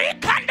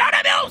 rikanda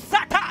the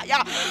musataya,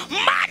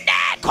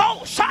 mane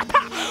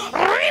kosata,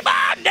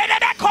 ribande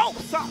the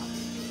kosa.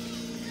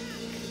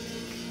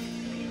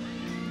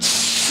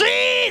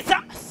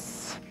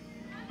 Jesus.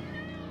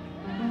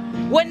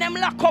 When them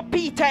lock up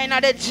Peter in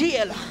the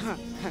jail.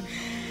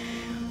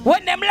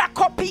 When them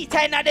lock up Peter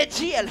in the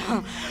jail,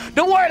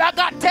 the word of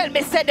God tell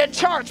me said the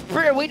church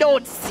pray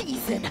without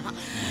season.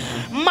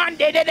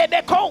 Monday de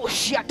beko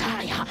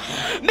shataya.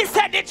 Me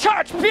said the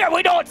church pray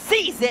without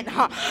season.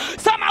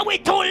 Some are we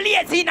too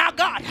lazy in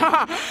God.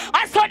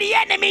 And so the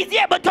enemy is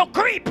able to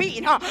creep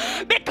in.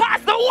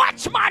 Because the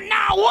watchman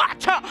now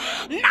watch.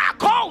 Now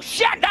go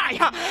shandai.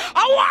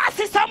 I want to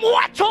see some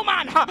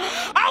watchman.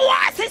 I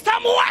want to see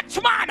some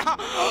watchman.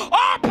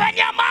 Open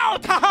your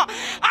mouth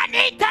and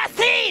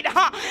intercede.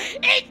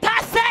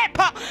 Intercept.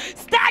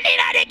 Standing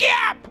at the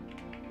gap.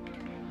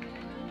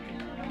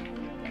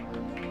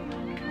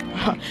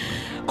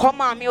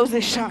 Come on,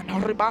 musician.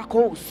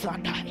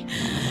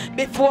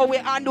 Before we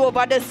hand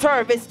over the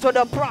service to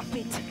the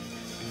prophet,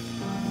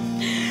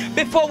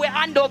 before we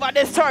hand over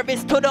the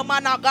service to the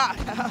man of God,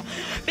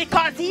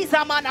 because he's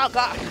a man of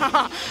God.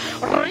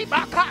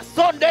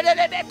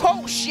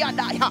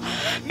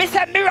 Me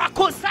say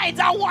miracle signs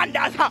and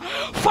wonders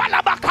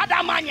follow back at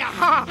the man.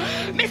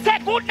 Me say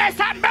goodness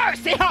and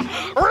mercy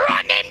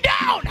running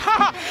down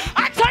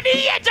unto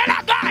the angel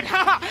of God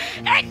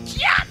and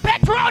camp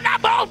it round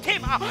about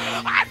him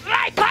as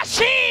like a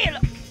shield.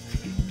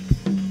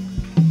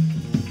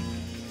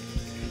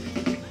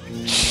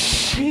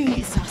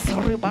 Jesus,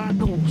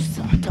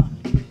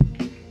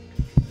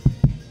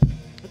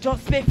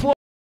 just before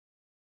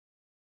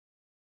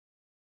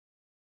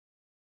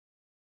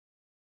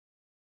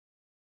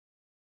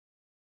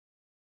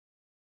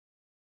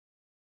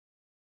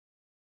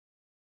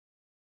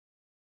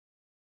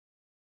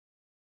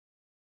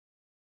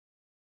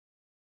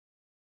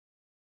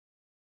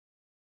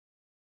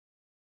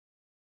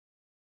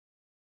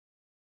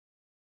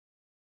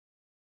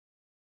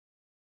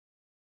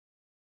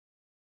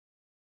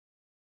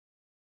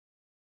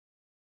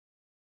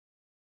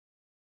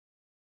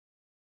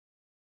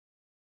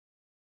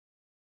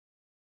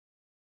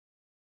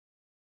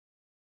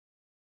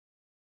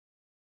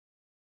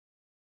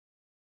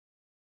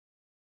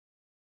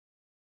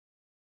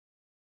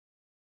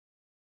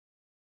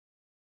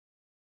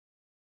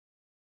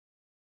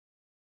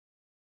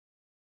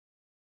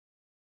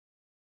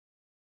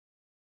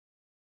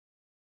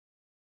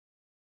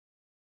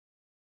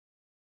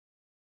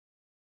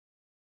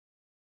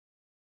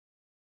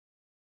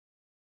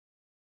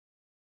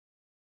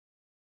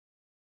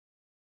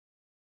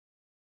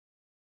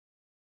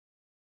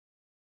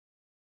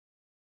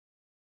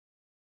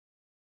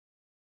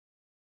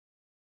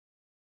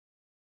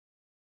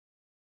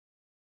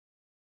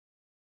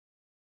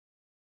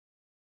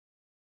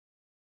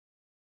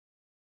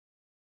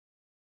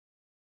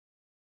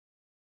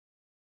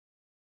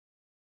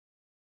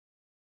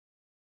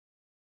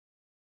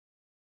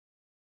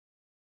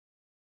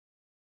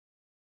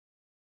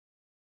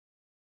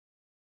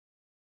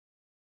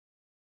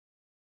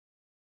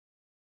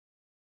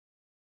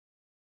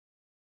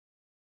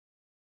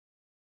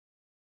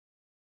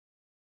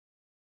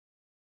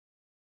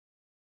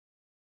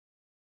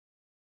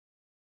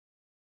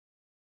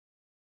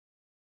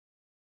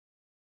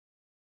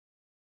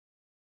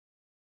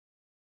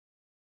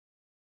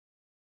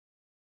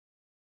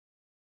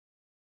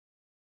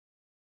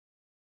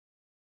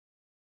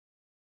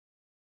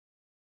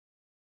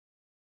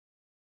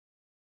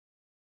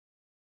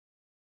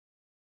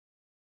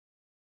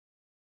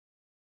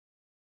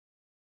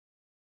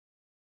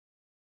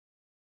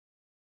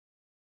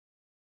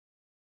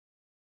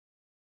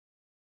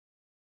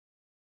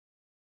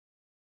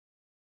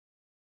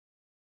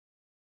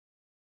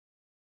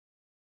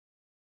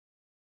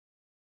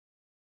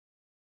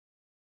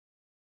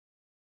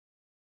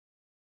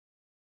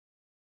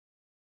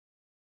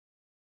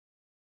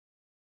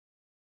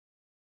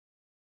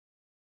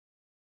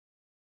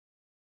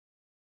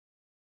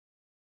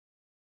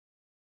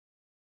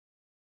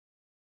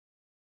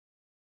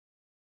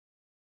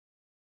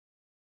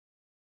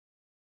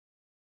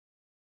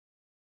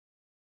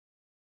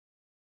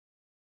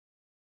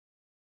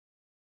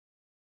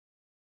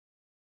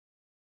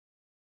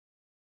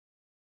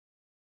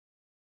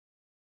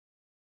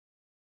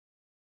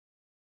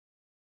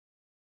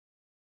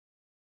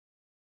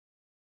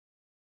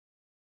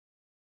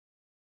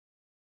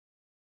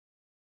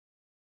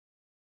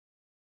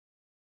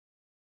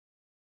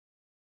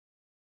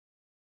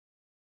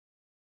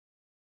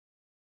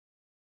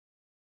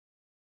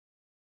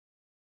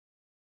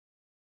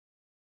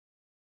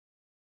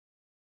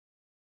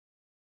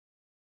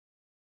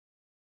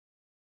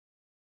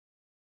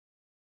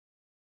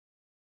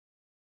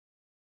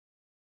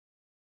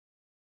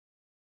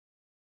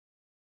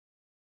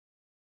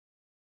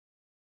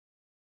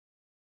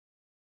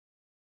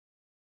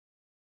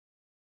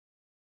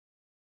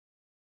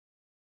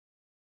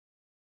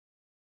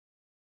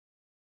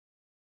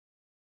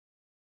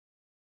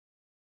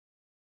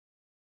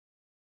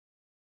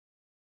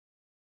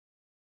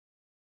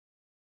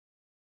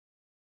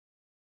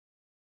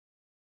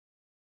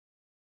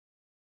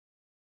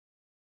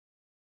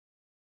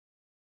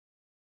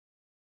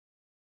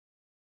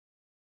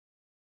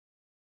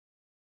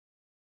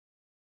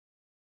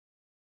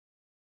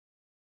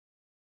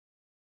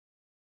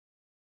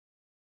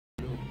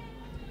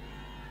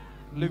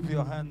Lift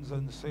your hands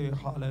and say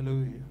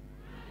hallelujah.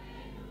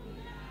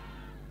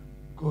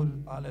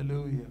 Good,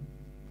 hallelujah.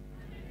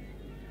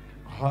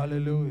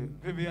 Hallelujah.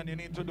 Vivian, you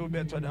need to do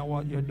better than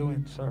what you're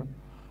doing, sir.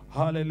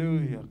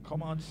 Hallelujah.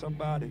 Come on,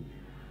 somebody.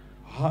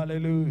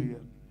 Hallelujah.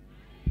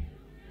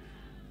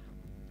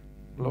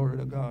 Glory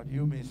to God.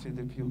 You may sit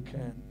if you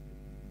can.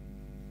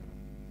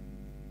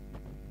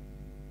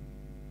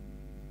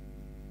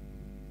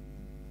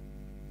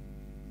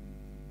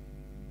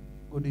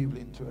 Good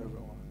evening to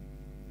everyone.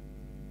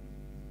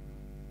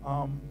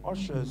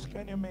 Ushers,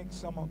 can you make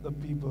some of the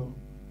people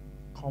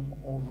come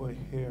over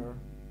here,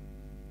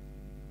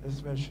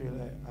 especially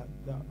at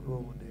that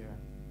road there,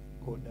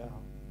 go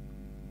down.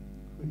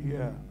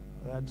 Yeah,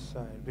 that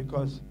side.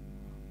 Because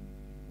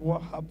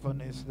what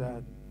happened is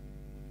that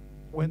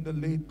when the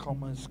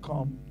latecomers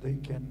come, they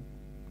can.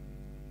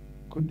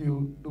 Could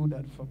you do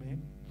that for me,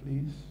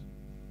 please?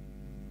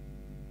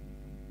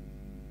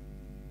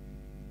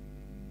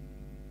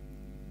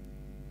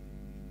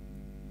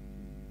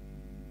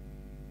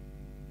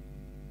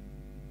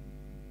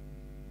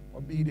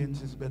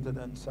 Obedience is better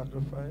than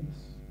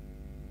sacrifice.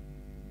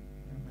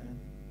 Amen.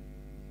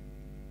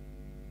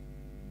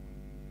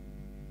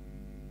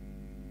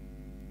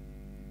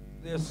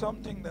 There's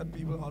something that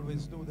people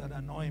always do that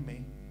annoy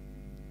me.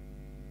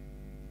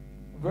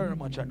 Very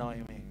much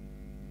annoy me.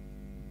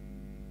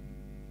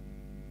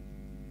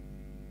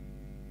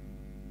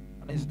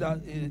 And it's that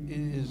it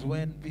is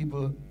when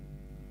people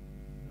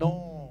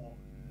no.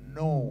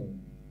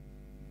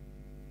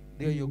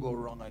 There you go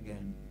wrong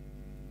again.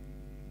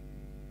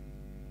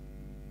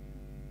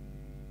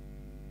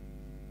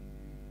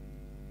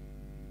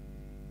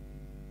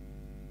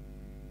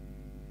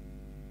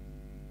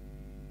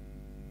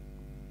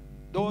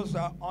 Those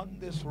are on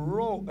this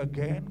row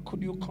again.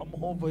 Could you come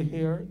over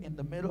here in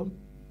the middle?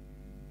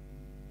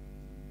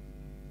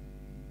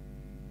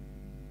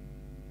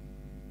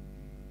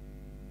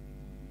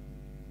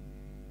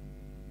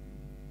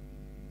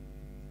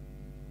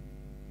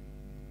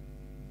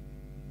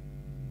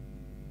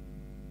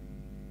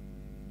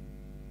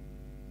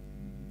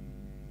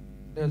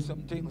 There's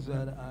some things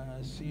that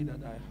I see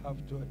that I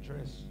have to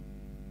address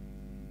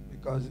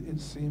because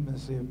it seems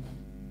as if,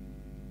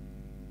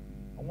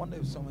 I wonder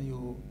if some of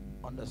you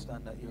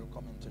understand that you're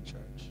coming to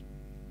church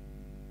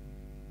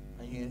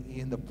and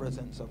you're in the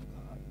presence of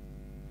God.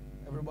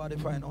 Everybody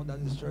find out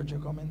that this church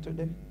you're coming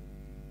today?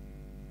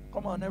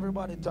 Come on,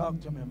 everybody talk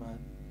to me, man.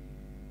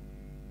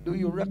 Do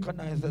you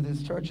recognize that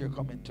this church you're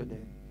coming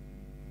today?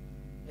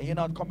 And you're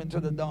not coming to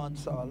the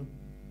dance hall.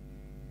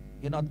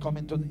 You're not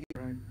coming to the...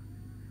 Right.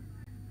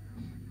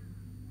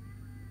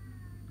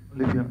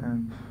 Lift your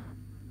hands.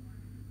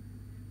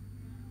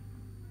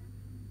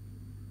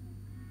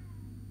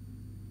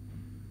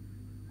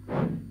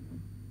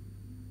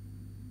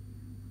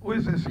 Who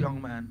is this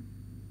young man?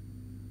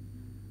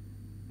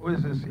 Who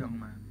is this young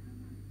man?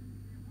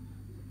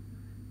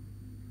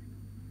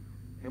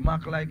 You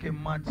act like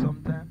him mad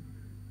sometimes.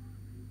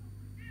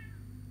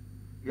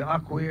 You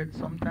act weird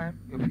sometimes.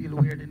 You feel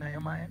weird in your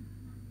mind.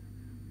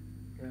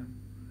 Yeah.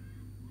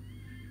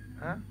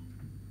 Huh?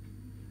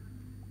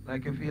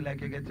 Like you feel like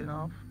you're getting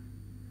off.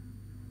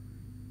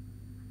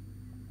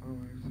 Oh,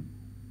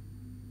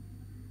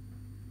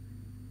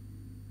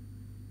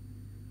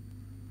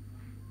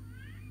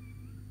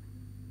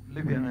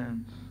 lift your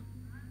hands.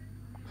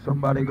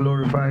 Somebody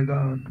glorify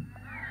God.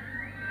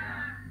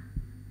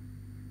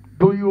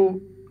 Do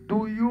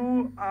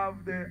you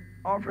have the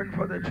offering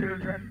for the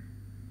children?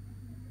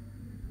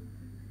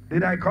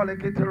 Did I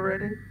collect it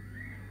already?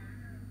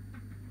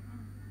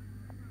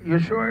 You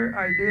sure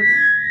I did?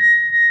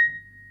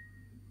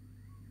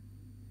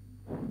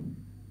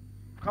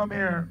 Come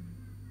here,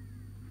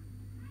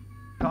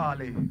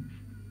 Tali.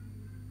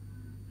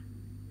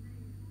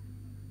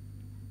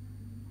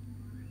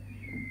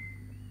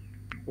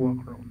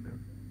 Walk around there.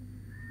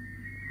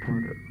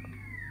 Put it.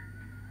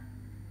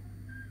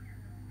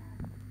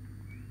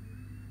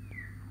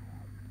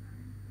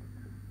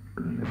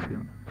 Lift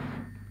your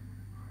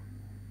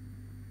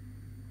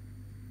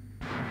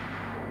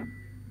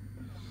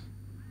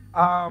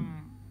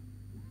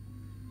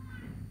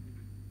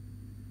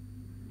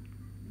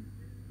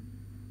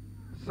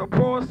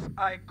suppose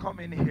I come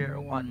in here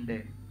one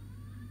day,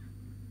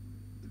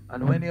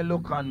 and when you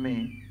look on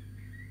me,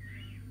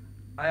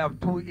 I have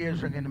 2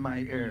 ears ringing in my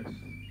ears.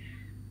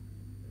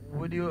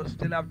 Would you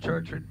still have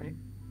church with me?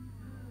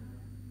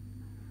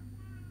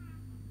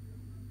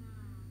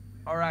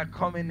 Or I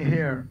come in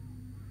here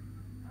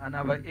and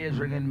have an ears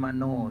ring in my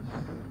nose.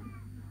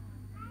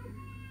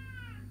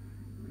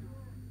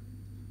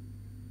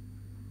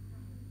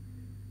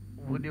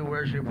 Would you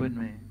worship with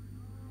me?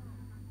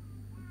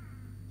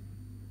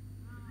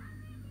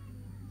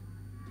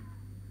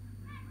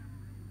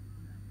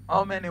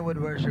 How many would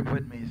worship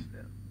with me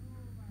still?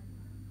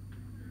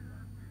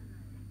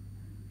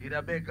 You'd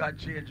have beg God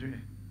change me.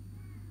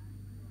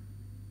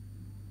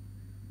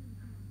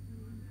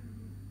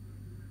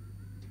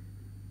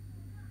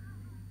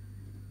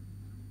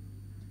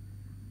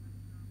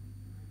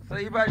 So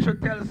if I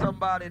should tell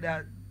somebody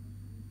that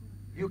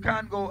you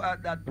can't go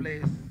at that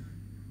place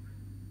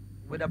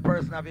with a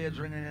person of age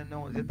ring in your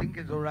nose. You think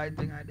it's the right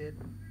thing I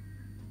did?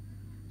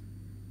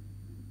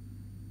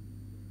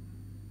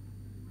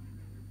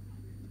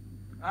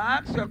 I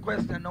asked you a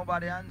question,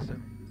 nobody answered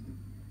me.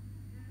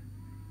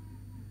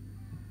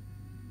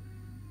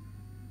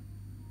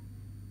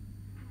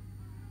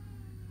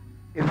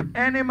 If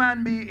any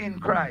man be in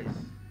Christ,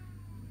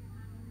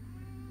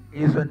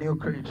 he is a new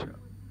creature.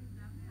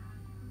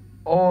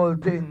 All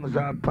things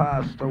are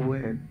passed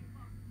away,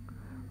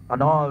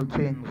 and all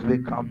things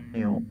become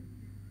new.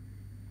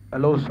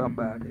 Hello,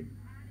 somebody.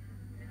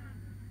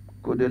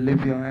 Could you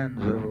lift your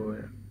hands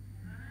everywhere?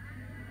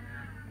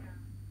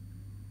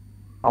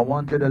 I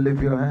want you to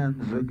lift your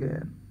hands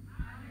again.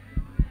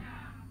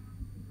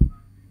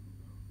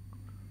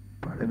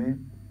 Pardon me?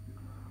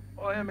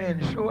 Oh, you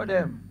mean show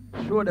them.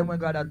 Show them where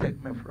God has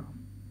taken me from.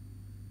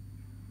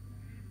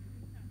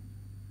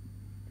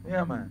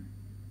 Yeah, man.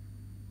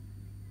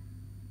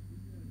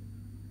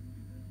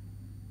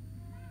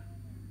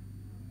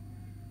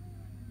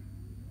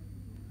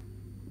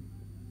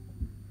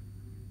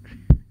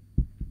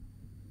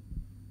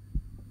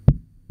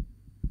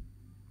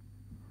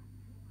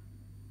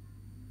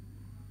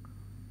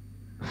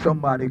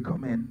 Somebody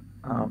come in.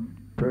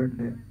 Turn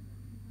there.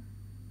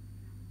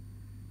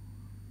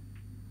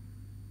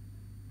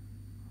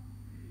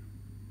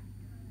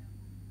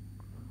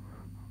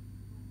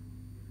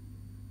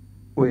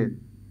 Wait.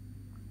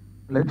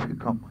 Let you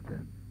come with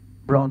it.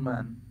 Brown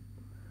man,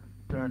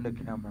 turn the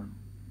camera.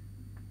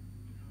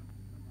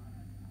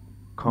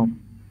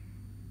 Come.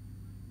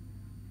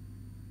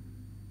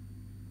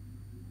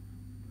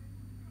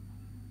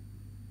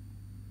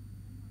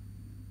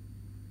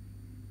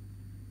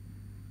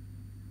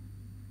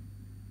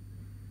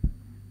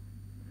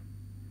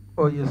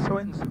 Oh, you're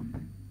sewing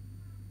something?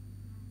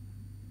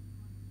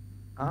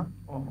 Huh?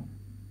 Oh.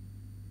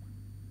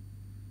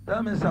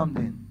 Tell me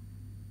something.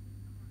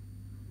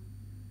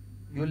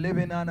 You live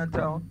in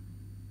Anatown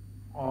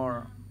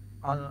or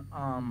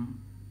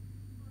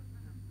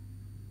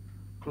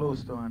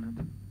close to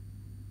Anatown?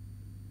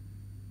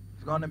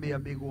 It's going to be a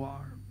big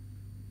war.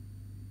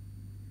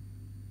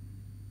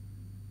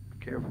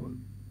 Be careful.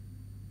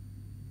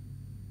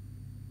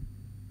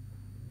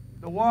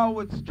 The war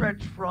would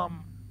stretch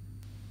from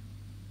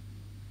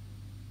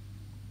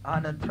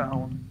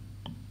Anatown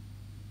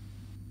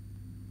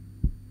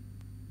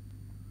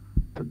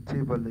to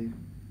Tivoli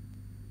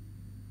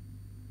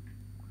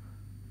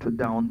to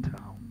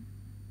downtown.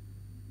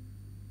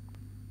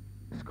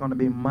 It's going to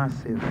be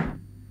massive.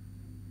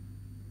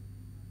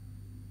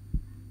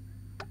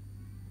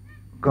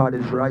 God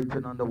is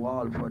writing on the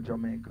wall for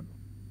Jamaica.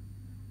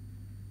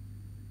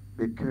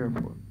 Be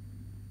careful.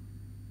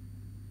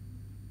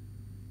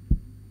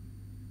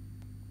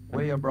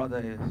 Where your brother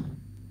is.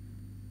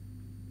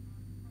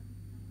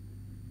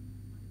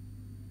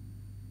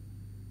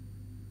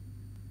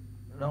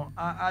 No,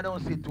 I don't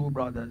see two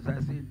brothers. I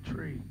see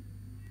three.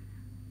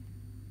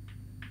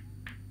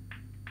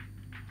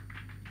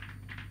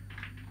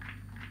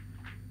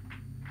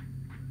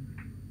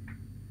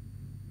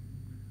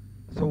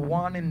 So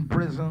one in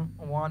prison,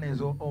 one is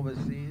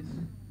overseas.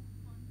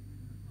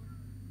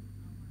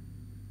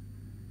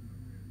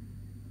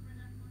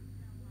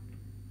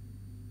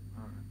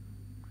 All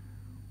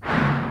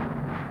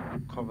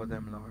right. Cover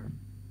them, Lord.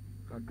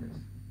 God bless.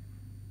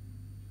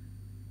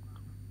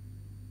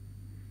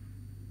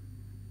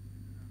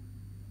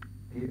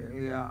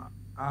 Yeah.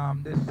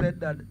 They said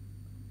that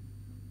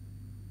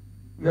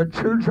your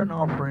children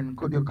offering,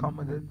 could you come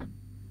with it?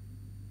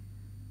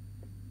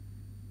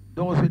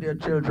 Those with your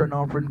children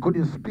offering, could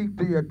you speak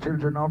to your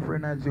children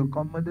offering as you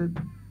come with it?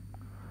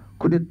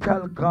 Could you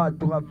tell God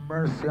to have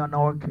mercy on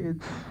our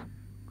kids?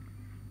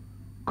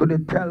 Could you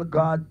tell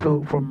God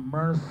to for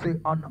mercy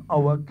on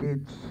our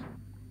kids?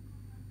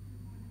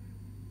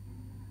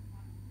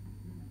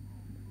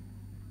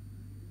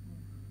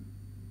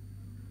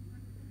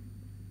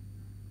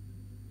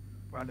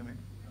 Pardon me.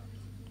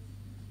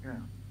 Yeah.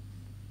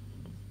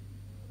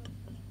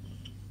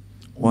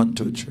 1,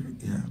 2, 3.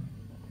 Yeah.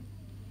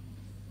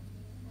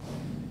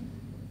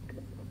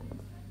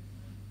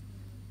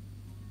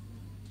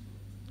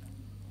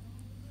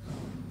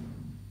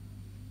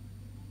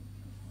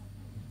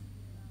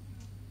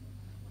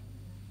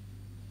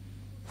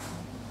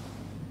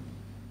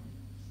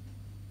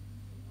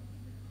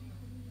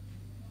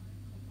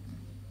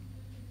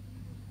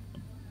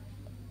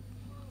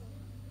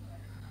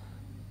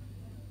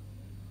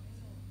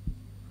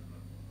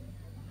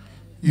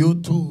 You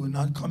too,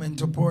 not coming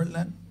to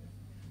Portland?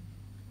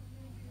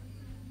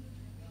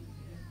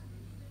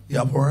 You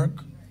have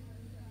work?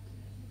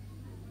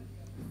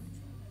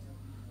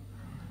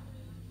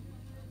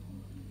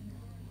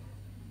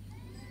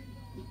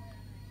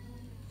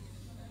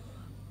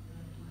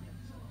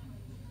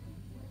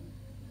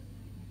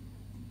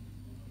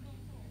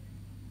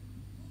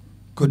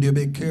 Could you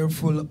be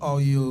careful how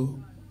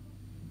you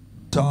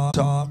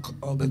talk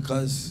or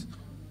because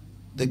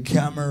the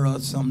camera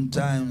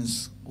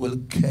sometimes will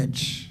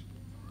catch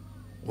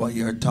what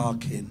you're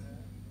talking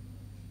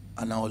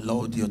and how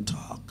loud you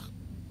talk.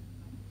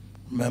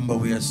 Remember,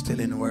 we are still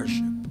in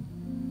worship.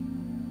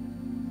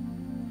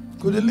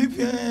 Could you lift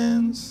your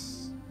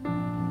hands?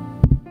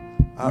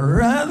 I'd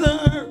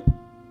rather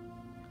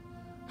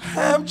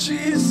have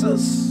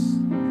Jesus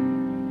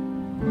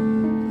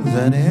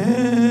than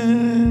anything.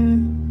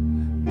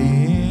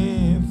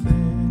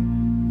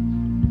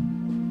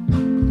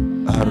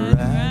 I'd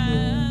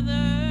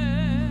rather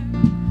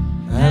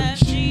have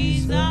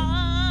Jesus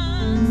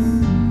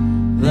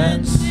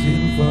than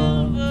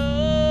silver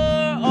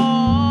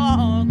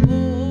or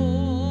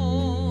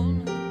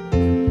gold.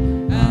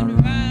 I'd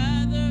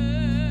rather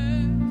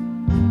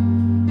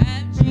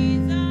have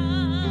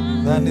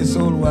Jesus than this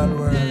whole wide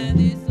world.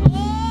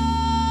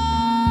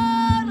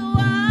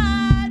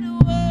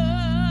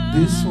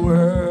 This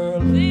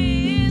world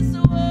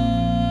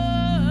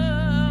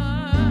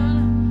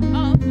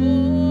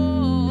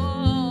affords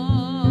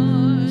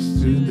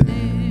today,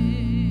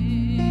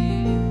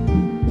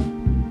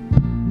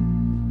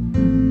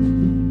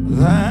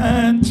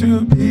 than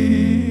to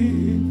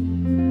be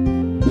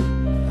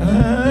a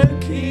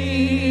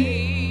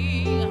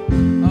king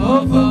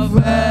of a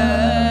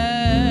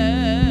vast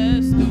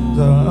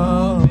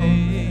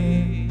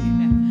domain,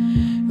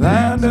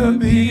 than to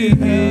be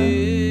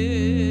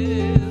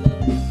held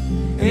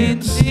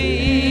in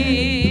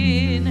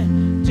sin,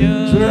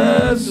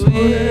 just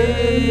wait.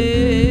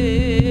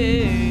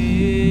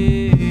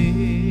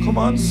 Come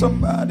on,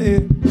 somebody.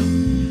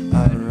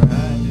 I'd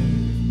rather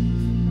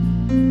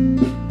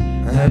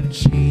have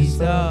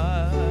Jesus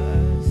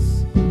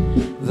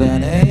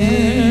than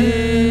anything.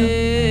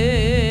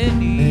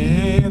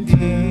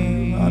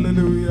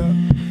 Hallelujah.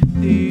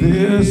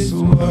 This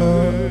world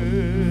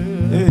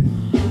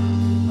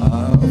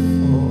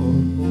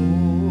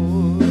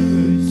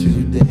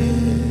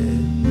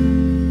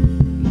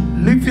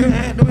lift your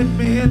hand with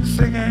me and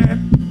sing it.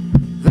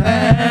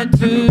 That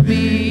to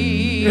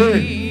be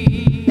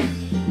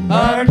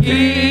a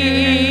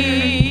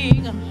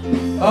king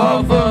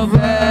of a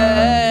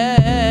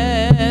vast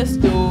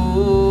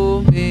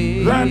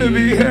domain, that to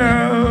be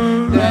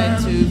held,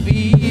 that to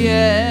be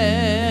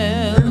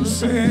held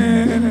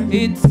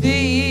in sin,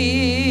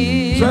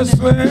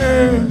 just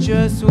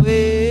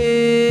wait.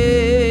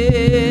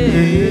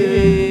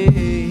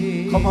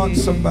 Come on,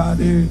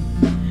 somebody.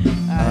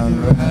 I'd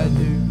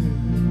rather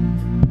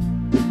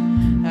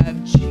have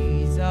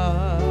Jesus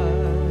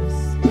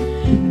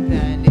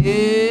than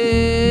anything.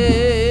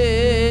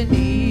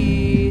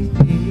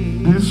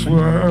 This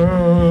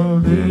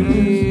world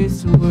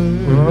is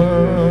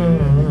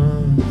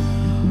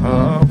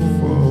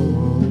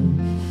awful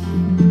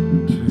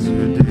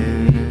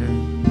today.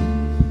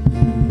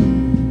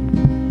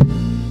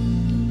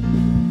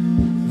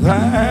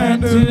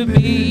 That to be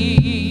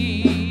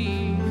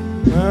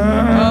a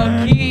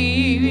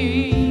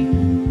king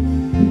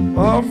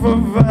of a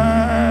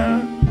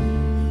vast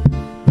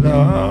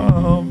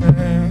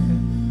domain,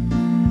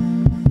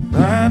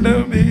 and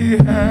to be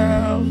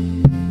held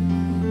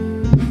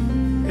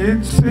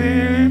in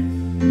sin,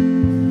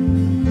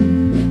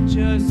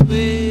 just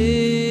wait.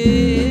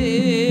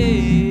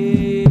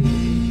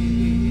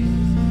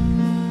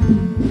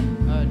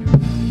 I'd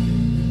rather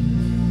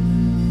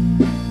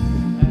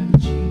have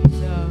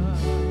Jesus.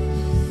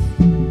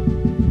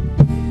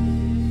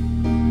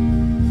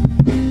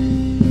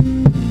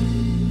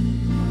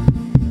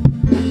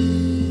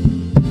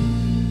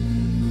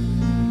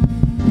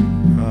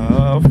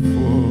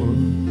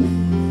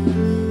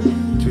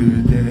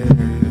 Today,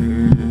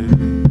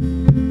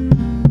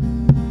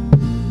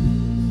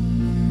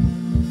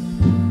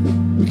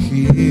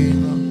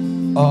 King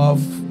of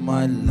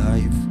my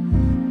life,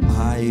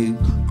 I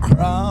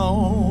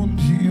crown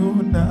you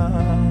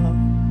now.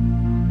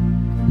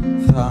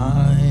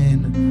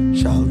 Thine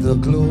shall the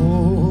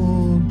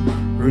glory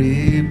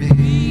be.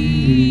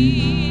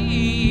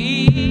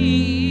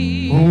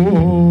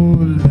 Oh,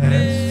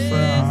 lest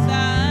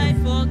I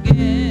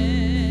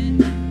forget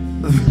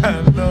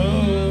that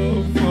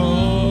love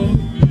for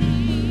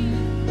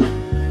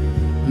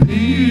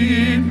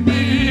lead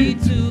me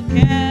to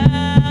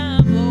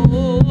Calvary.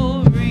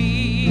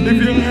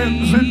 Lift your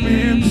hands with me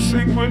and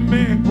sing with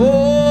me.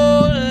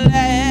 Oh,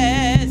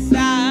 lest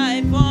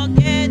I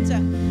forget,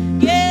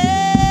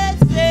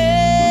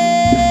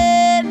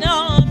 Getting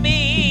on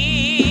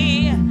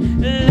me,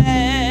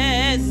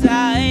 lest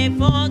I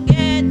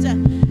forget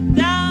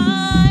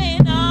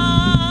thine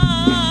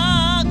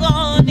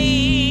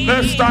agony.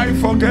 Lest I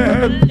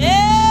forget.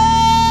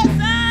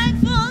 Lest I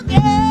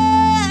forget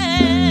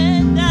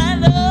thy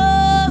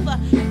love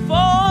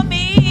for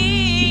me.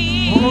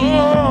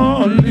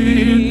 Oh,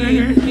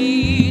 lead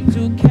me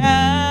to Calvary.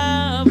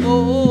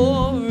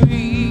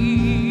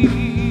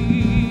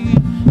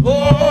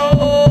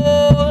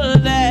 Oh,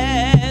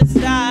 lest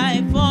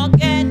I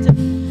forget,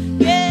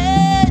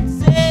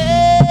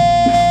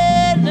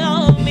 Getting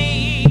on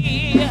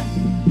me,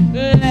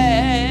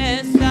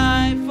 lest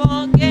I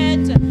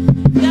forget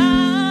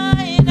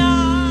thine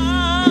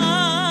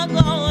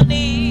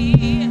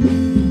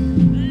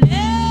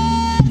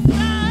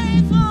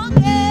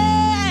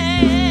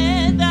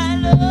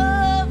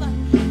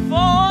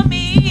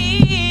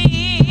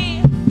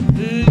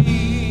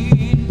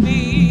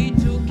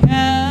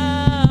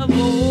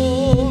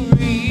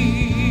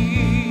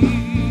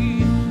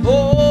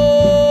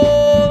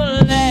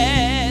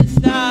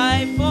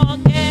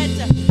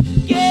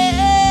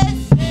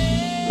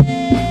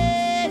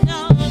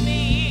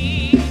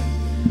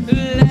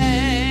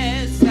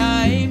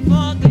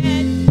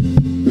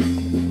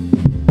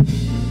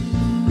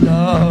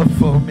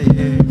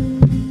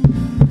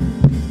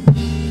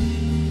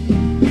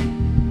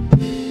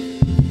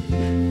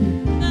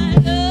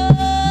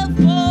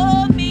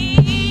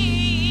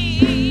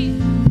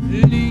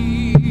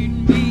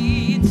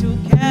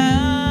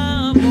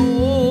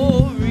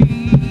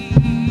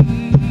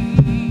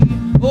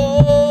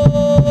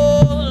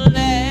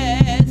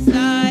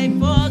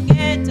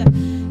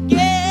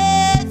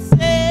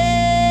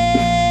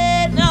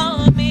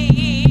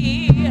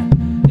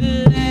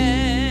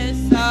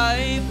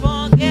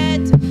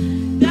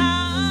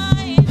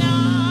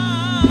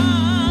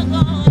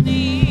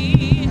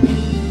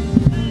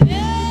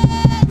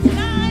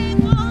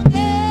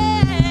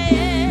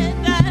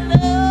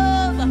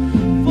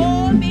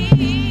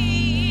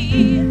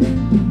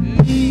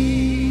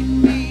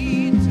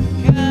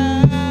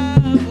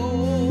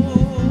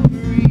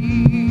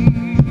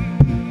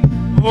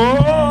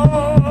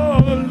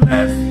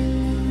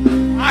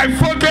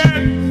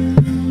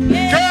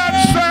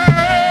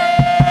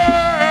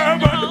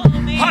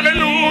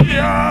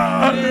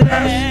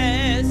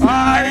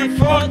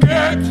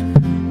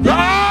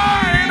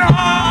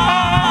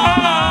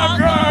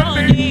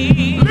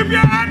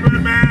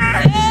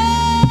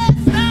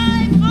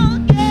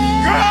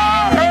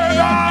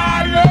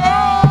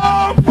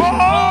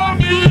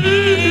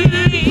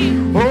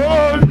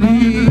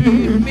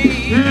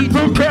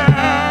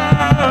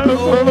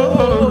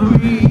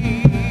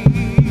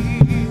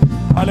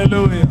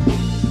Hallelujah.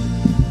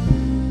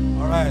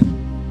 All right.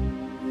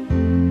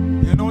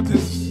 You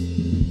notice,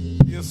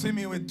 you see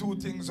me with two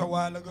things a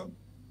while ago.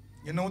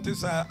 You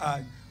notice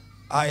I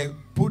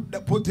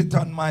put it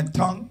on my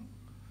tongue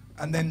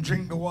and then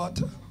drink the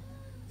water.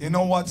 You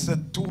know what's the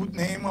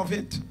name of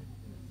it?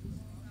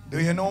 Do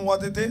you know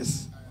what it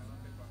is?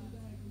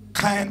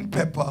 Cayenne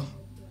pepper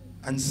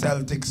and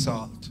Celtic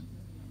salt.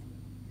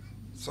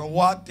 So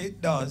what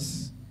it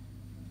does,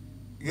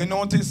 you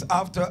notice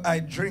after I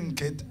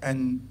drink it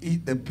and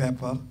eat the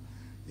pepper,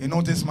 you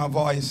notice my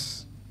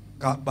voice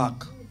got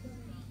back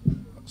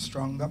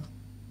stronger.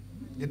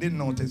 You didn't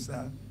notice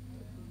that.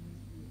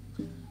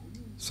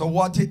 So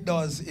what it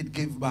does, it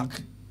gives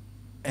back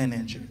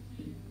energy.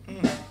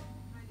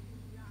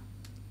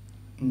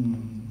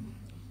 Come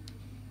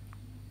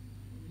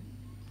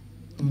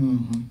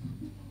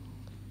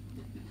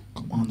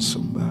on,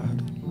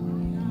 somebody.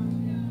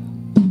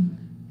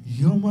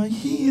 You're my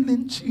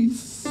healing,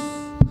 Jesus.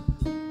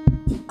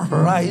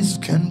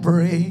 Christ can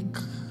break.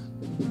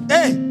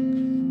 Hey,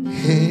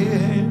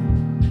 hey,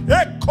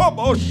 hey, come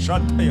on,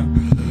 shut here.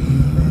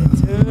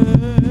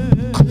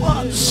 Come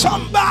on,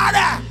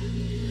 somebody.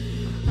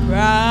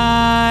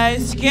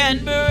 Christ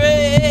can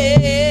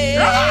break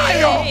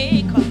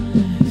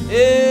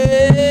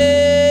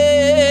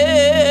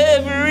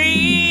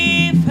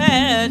every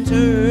fetter.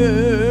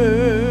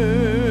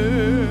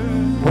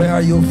 Where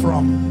are you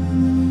from?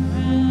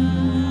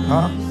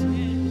 Huh?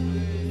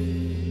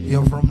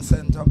 You're from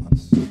St.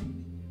 Thomas.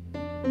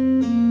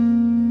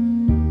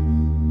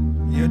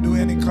 You do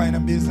any kind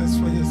of business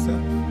for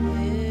yourself?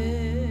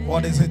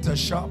 What is it, a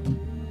shop?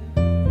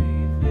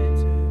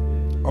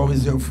 Or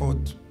is your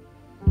foot?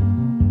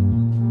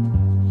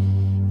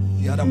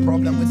 You had a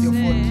problem with your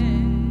foot?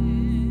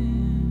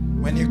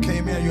 When you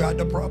came here, you had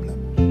the problem?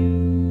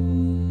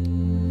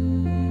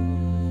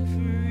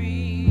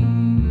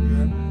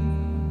 Yeah.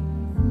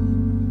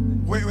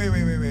 Wait.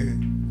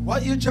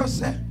 What you just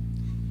said?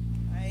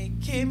 I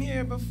came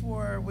here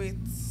before with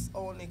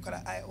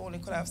I only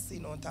could have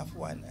seen out of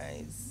one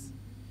eyes.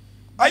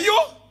 Are you?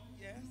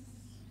 Yes.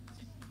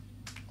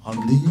 On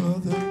the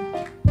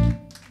other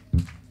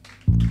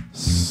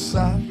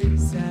side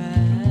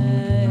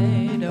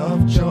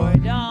Of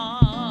Jordan.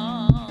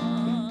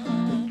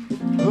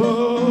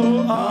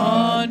 Oh,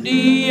 On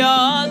the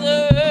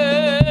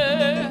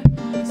other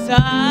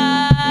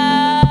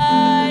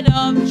side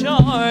of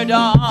Jordan.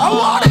 I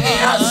want to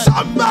hear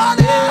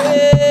somebody.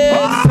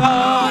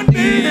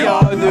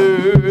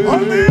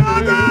 On the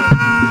other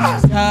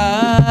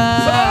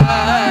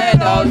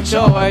side of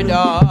Jordan.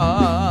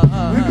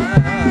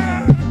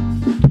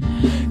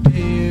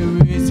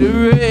 There is a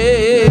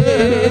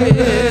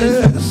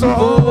race for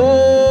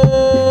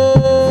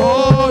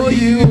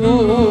you.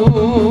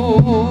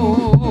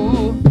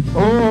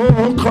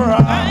 Oh,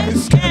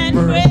 Christ can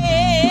break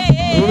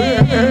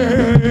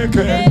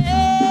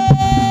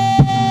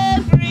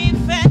every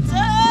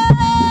fetter.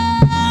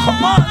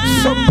 Come on,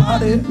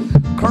 somebody.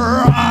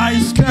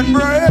 Christ can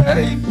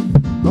break.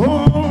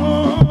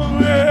 Oh,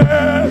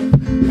 yeah,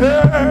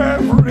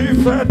 every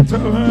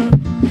fetter.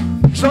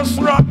 Just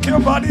rock your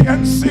body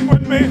and sing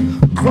with me.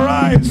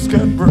 Christ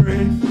can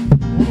break.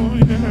 Oh,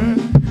 yeah,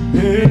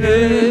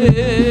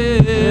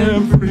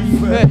 every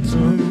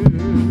fetter.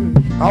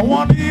 I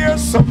want to hear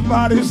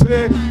somebody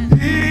say,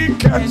 He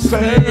can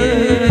set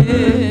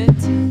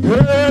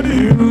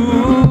you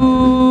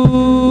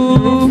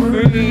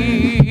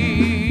free.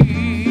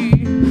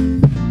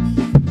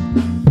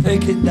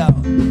 Take it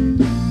down.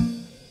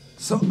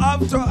 So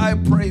after I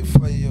pray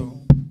for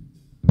you,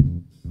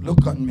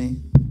 look on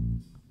me.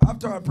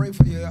 After I pray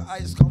for you, your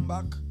eyes come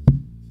back.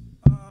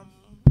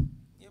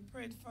 You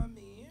prayed for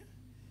me,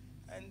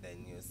 and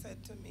then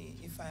said to me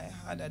if I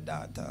had a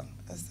daughter.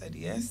 I said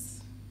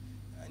yes.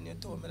 And you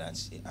told me that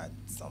she had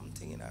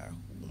something in her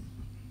womb.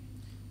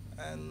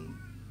 And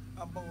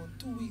about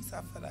 2 weeks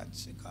after that,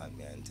 she called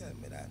me and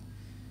told me that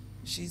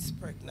she's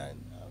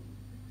pregnant.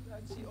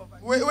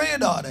 Where your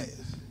daughter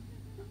is?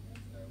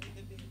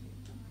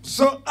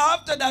 So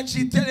after that,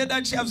 she tell you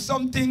that she has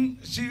something,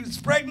 she's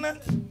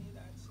pregnant?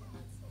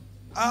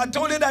 I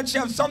told you that she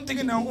has something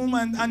in her womb,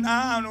 and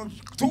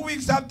 2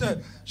 weeks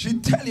after, she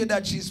tell you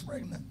that she's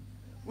pregnant.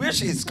 Where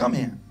she is? Come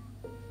here.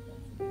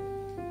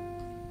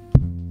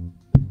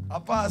 A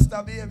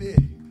pastor, baby.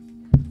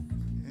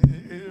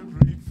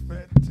 Every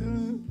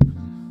fetter.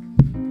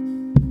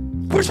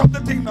 Push up the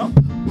thing now.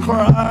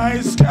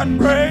 Christ can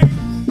break.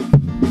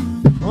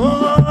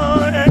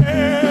 Oh,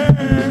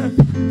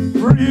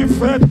 every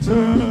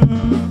fetter.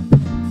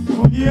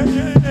 Oh, yeah,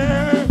 yeah,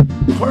 yeah.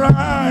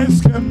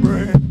 Christ can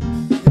break.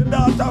 Your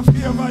daughter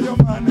favor your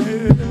man.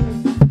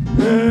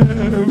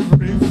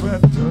 Every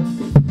fetter.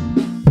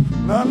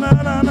 Na na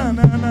na na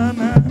na na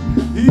na.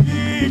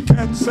 He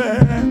can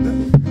set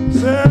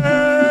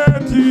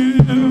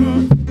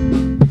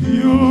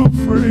you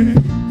free.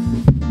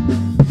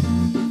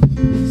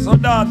 So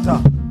daughter,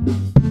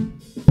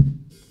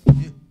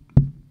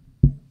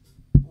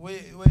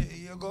 where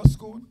you go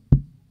school?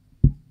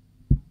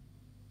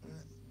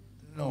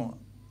 No,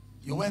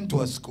 you went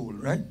to a school,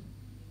 right?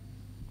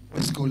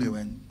 What school you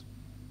went?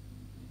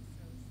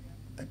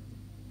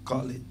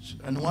 College.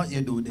 And what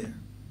you do there?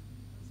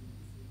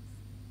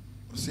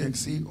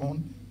 CXC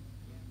only?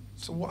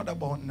 So what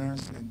about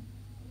nursing?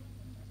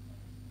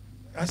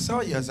 I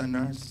saw you as a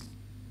nurse.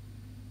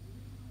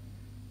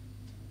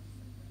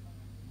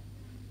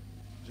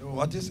 So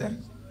what you say?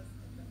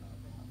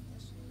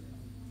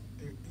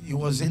 You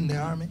was in the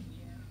army?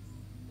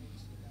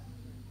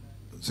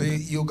 So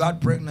you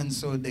got pregnant,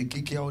 so they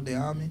kick you out of the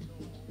army?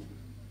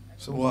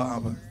 So what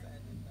happened?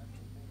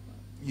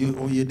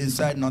 You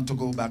decide not to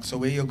go back. So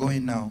where you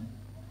going now?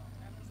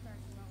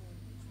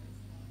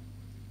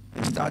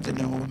 You started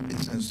your own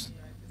business.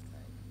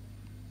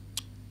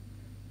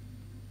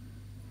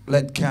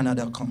 Let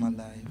Canada come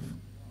alive.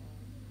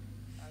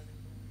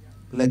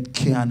 Let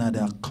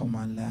Canada come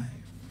alive.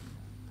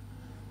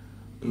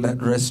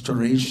 Let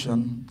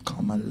restoration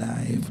come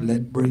alive.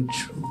 Let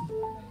breakthrough.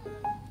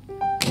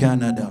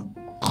 Canada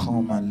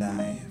come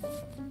alive.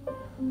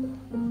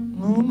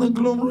 Oh, the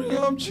glory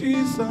of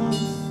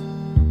Jesus.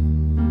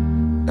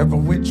 Every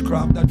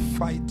witchcraft that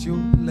fight you,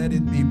 let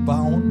it be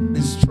bound,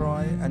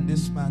 destroy, and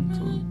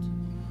dismantled.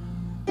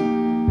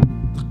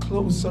 The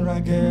closer I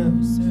get,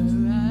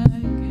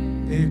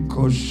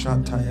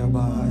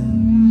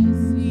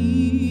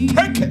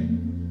 take it.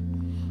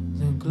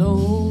 The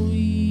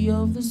glory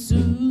of the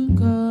soon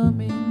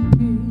coming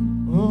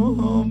King.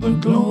 Oh, the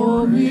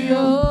glory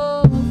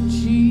of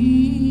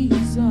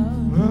Jesus.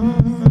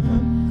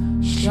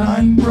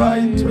 Shine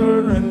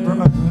brighter and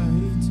brighter.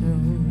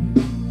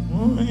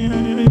 Oh, yeah,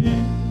 yeah,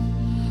 yeah.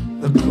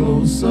 The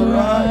closer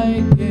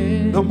I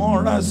get, the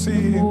more I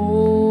see.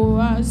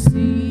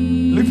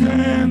 Lift your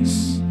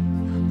hands.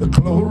 The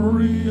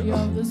glory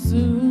of the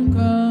soon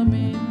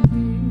coming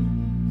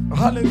King.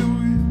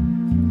 Hallelujah.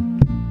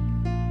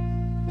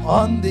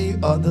 On the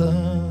other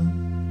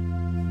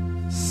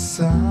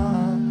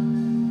side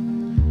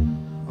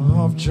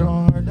of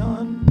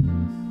Jordan.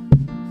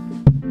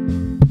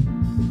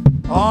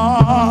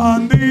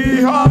 On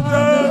the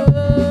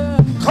other,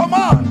 come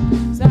on.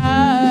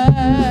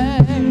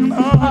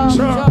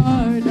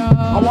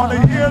 I want to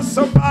hear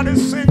somebody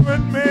sing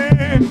with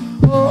me.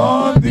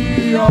 On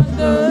the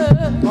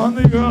other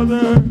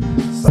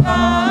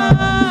side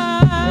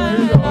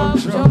of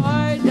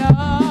Jordan.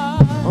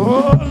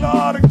 Oh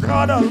Lord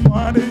God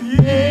Almighty,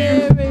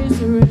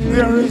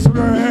 there is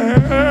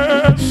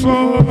rest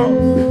for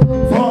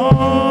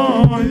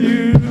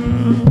you.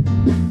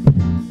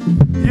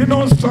 You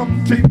know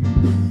something?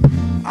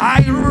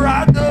 I'd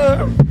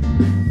rather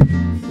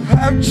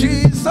have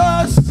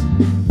Jesus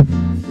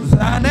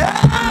than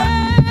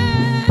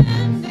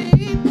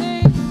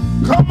anything.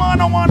 Come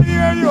on, I want to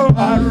hear you.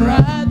 I'd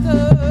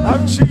rather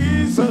have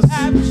Jesus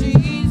than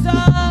silver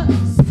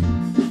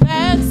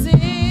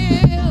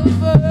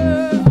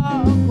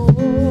or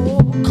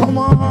gold. Come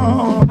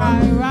on.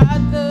 I'd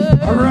rather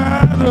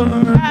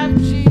have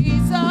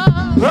Jesus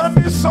than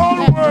this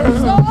whole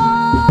world.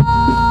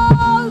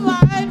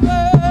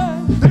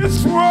 This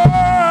world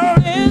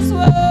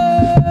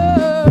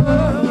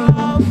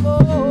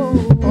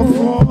of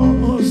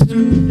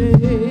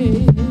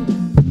today.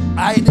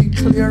 I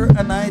declare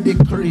and I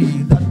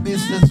decree that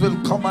business will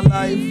come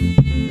alive,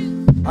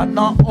 and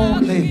not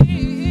only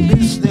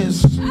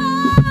business,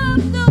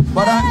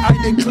 but I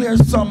declare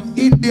some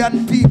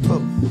Indian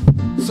people,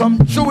 some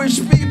Jewish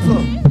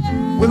people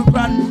will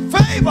grant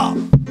favor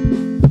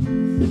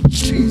in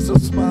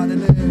Jesus' mighty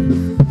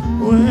name.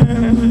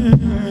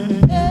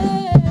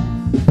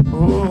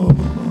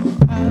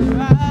 I'd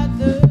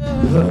rather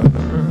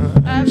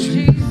have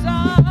Jesus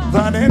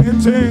than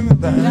anything,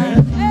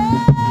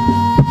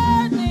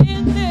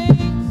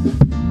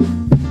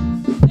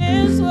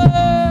 this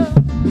world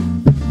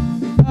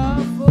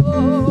of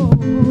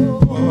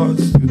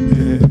was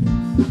today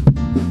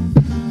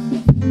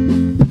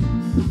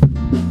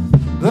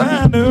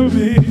than to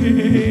be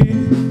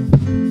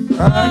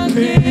a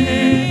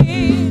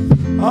king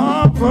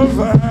of a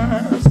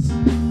vast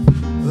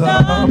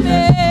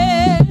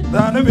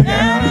than to be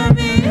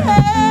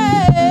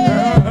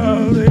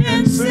held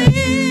in sin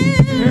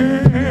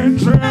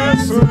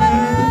interest.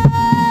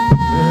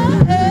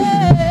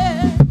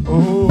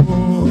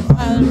 Oh,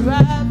 I'd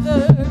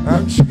rather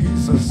have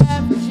Jesus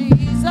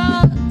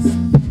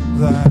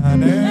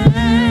than anything.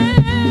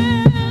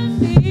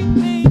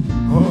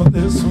 Oh,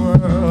 this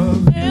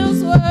world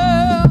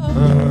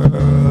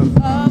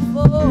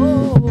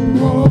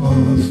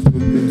was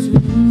today.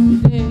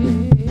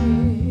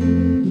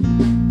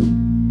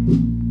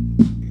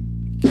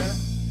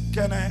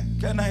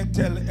 Can I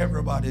tell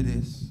everybody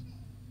this?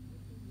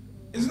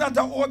 It's not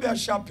a Obia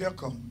shop you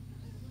come.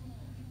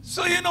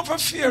 So you know for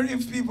fear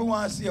if people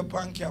want to see you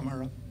on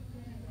camera.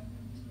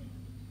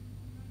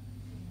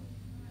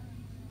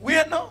 We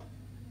know.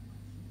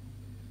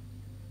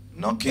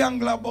 No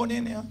Kiangla bone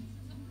in here.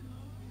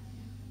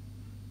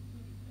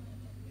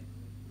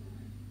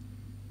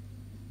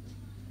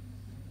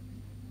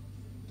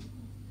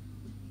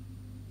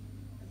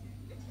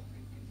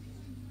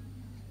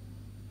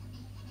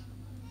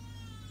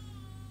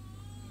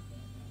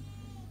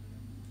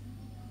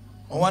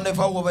 I wonder if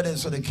I go over there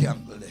so they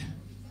can't go there.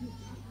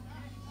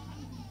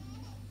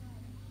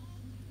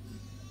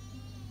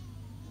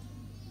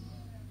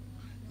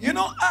 You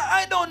know,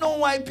 I don't know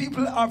why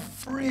people are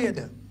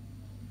afraid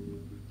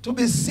to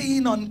be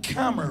seen on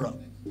camera.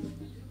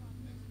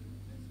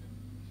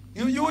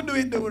 You do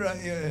it though, right?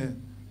 Yeah.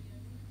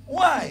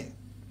 Why?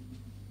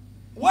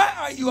 Why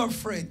are you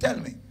afraid? Tell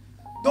me.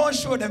 Don't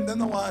show them, they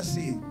don't want to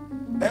see.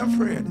 They're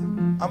afraid.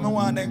 I'm the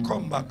one that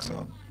come back,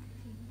 so.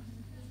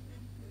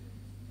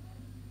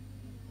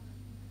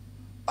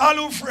 All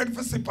who afraid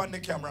for sit on the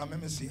camera,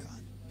 let me see her.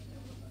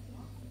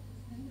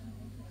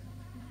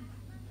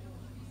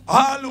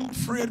 All who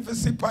afraid for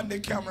sit on the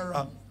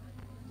camera.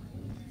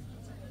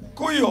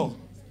 Kuyo,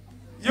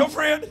 you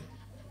afraid?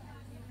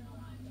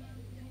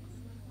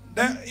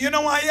 Then, you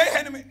know why you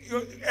enemy?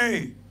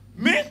 Hey,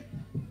 me?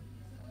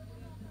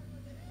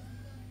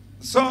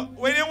 So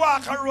when you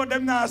walk a road,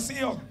 them not see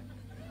you.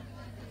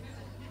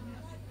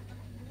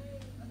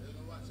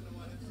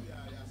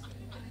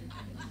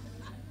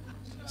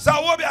 So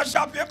what be a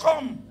shop you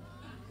come?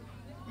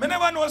 Me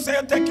never know say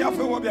you take care of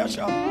what be a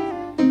shop.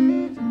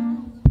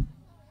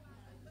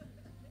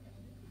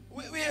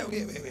 Wait.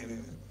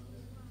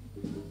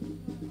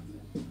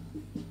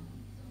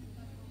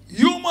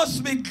 You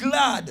must be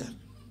glad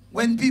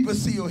when people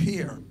see you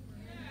here.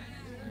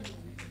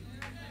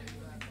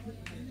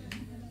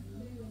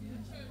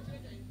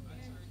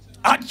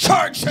 At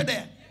church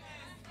today.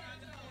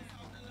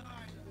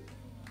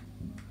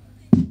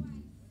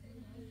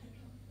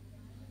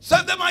 Some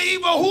of them are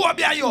even who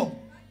are you.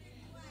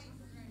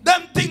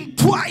 Them think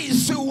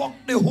twice you walk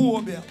the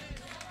whole bear.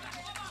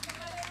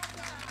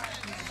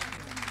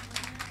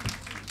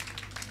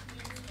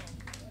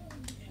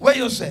 Where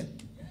you say?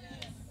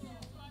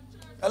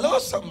 Hello,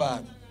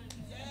 somebody.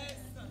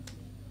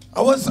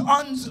 I was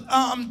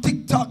on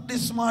TikTok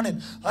this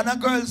morning and a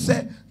girl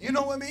said, you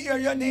know when me hear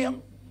your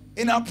name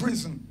in a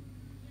prison?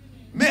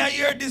 May I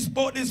hear this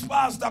about this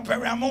pastor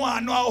Perry? I want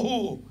to know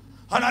who.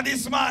 And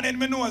this morning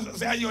me know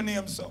say your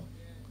name so.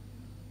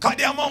 Because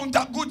the amount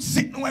of good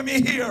sitting when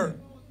me hear.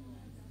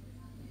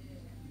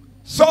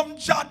 Some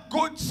chat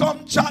good,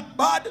 some chat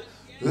bad.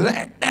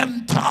 Let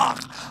them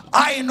talk.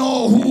 I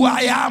know who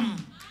I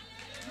am.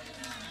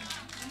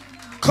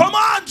 Come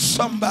on,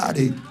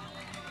 somebody.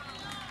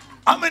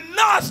 I mean,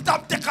 not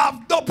stop taking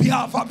off dopey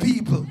off of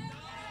people.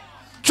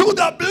 Through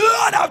the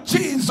blood of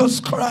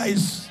Jesus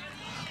Christ.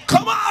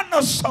 Come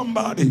on,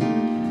 somebody.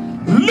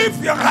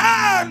 Lift your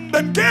hand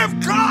and give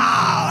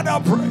God a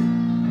praise.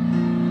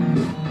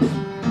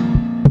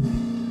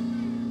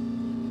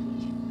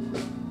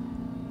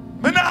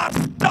 Me not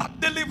stop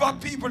deliver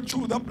people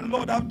through the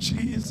blood of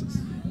Jesus.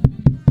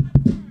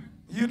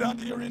 You not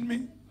hearing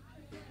me?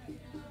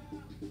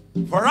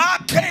 For I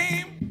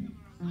came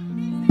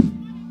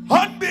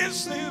on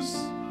business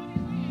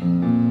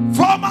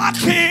for my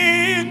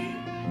King.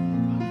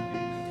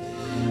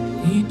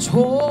 He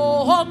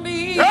told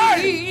me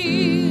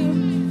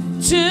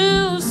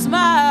to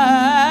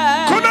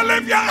smile. Couldn't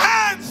lift your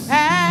hands.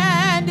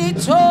 And he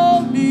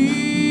told me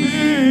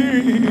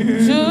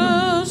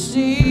to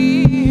see.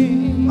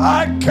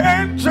 I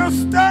can't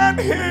just stand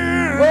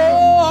here.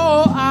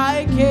 Oh,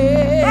 I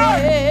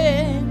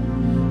can't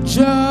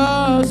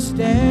just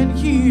stand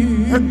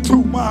here and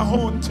do my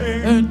own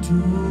thing. And do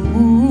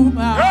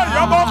my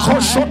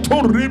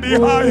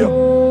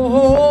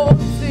own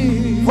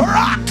thing. For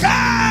I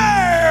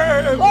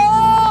came.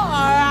 Oh,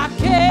 I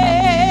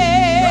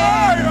came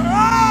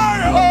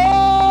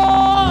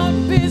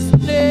on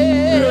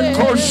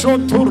business.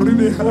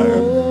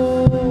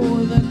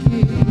 Oh, the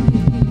King.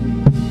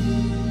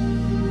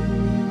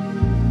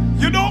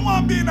 You don't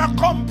want to be in a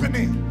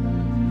company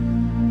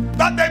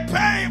that they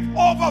pay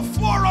over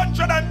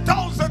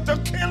 $400,000 to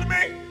kill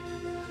me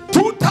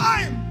 2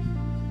 times.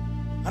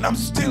 And I'm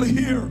still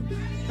here.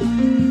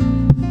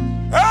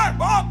 Hey,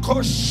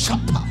 Marco, shut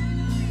up.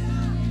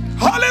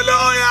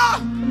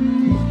 Hallelujah.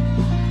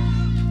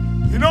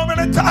 You know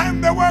many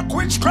times they work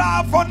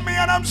witchcraft on me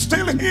and I'm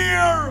still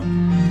here.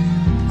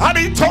 And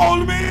he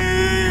told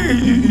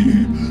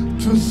me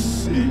to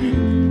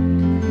sing.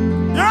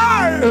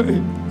 Yeah.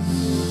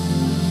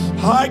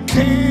 I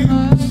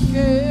can't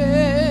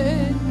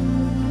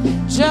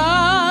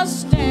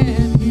just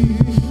stand here.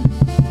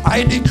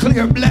 I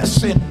declare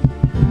blessing.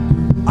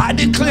 I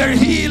declare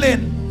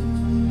healing.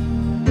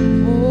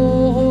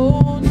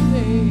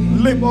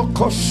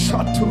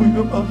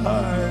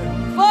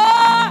 For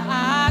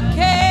I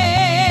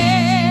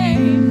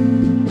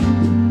came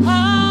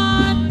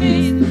on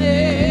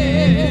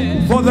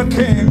business for the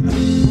King.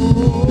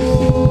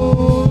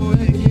 For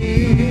the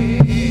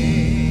King.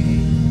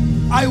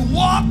 I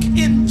walk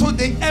into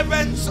the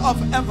heavens of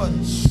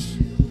heavens.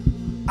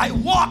 I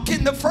walk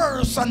in the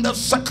first and the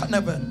second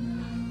heaven.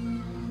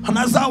 And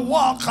as I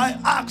walk, I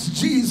ask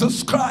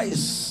Jesus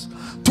Christ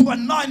to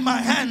anoint my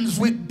hands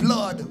with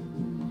blood,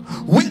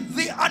 with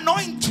the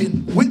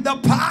anointing, with the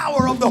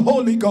power of the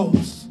Holy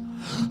Ghost.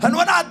 And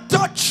when I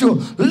touch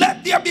you,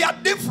 let there be a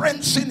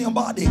difference in your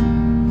body,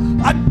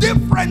 a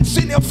difference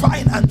in your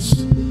finance,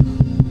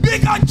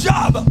 bigger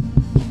job,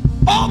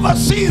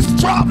 overseas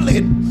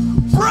traveling,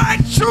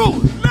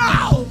 breakthrough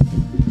now,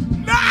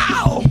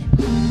 now,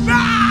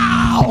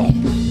 now.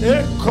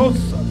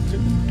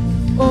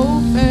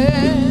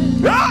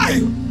 Open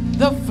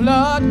the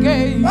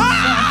floodgates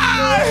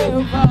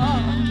of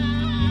heaven.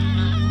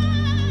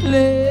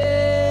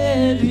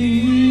 Let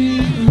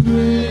it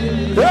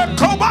rain.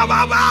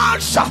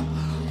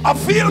 I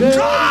feel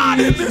God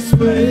in this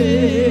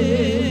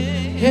place.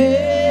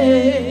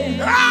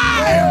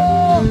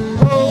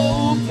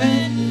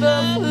 Open the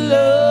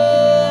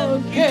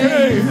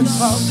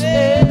floodgates of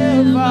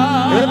heaven.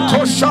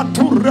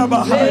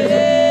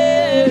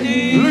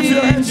 Lift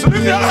your hands,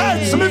 lift your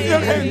hands, lift your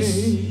hands.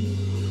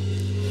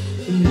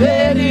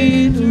 Let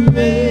it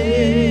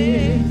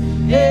rain.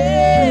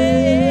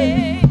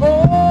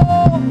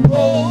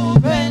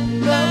 Open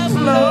the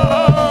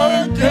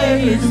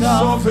floodgates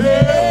of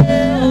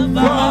heaven.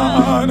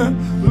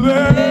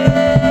 Let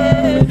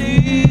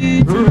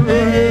it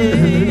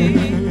rain.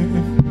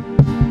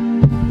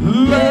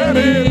 Let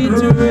it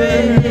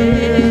rain.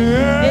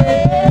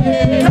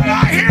 Can I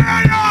hear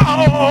you?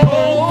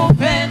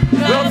 Open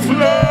the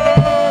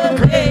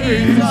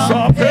floodgates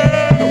of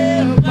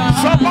heaven.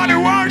 Somebody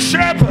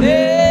worship.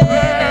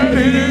 Let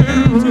it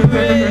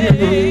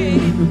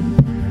rain.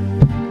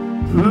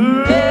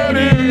 Let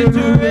it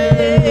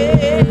rain.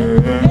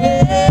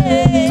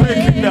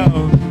 Take it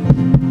down.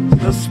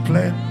 The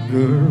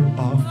splendor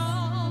of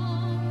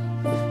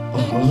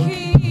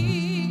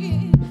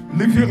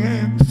lift your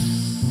hands.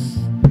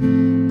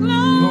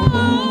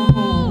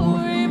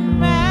 Glory,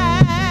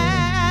 majesty.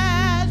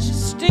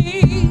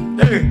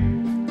 Hey.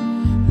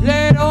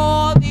 Let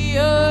all the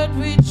earth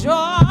rejoice.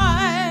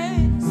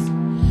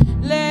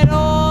 Let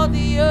all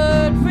the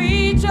earth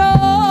rejoice.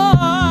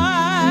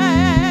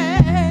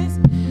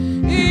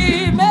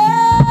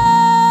 Imagine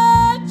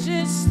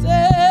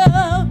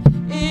yourself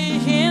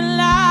in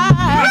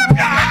light,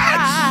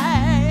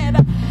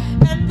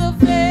 and the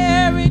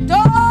very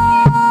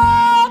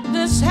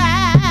darkness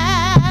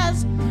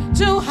has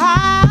to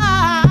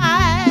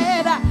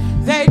hide.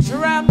 They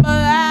tremble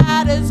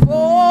at his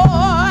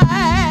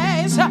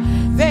voice.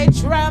 They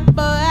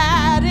tremble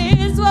at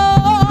his voice.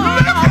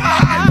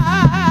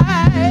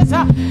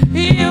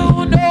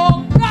 You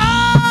know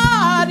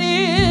God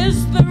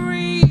is the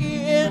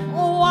real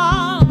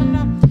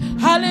one.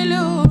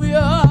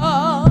 Hallelujah.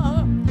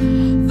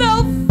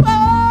 The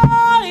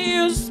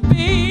fire,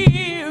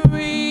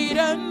 spirit,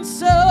 and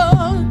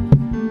son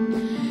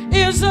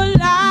is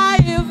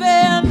alive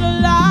and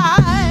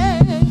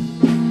alive.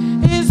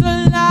 Is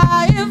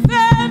alive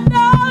and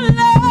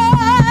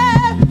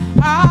alive.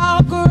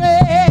 How great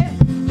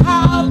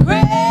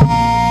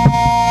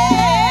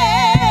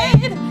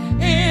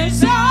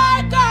is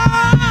our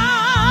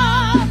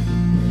God.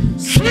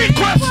 Sweet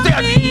question.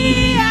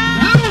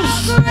 How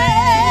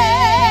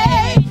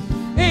great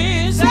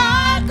is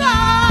our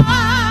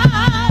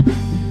God.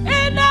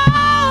 And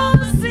now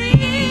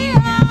see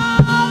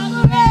how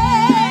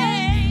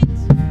great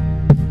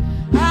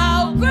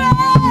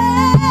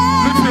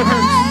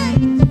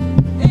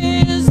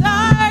is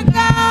our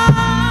God.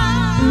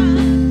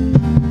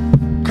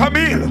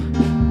 Camille,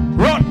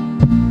 run.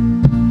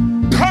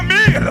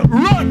 Camille,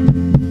 run.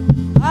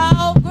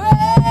 How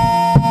great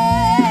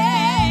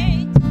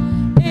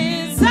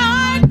is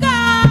our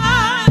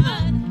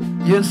God.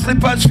 Your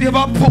slippers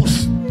favor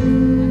post.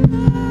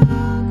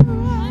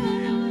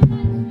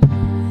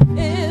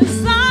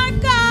 Is our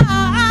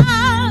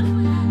God.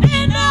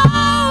 And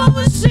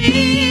oh,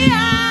 see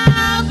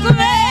how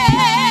great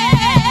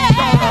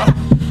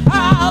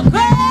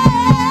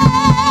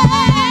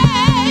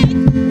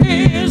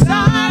is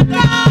our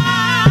God.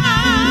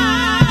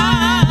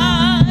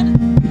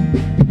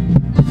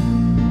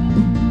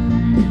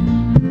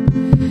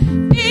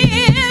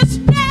 His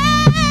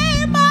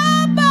name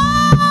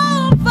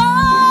above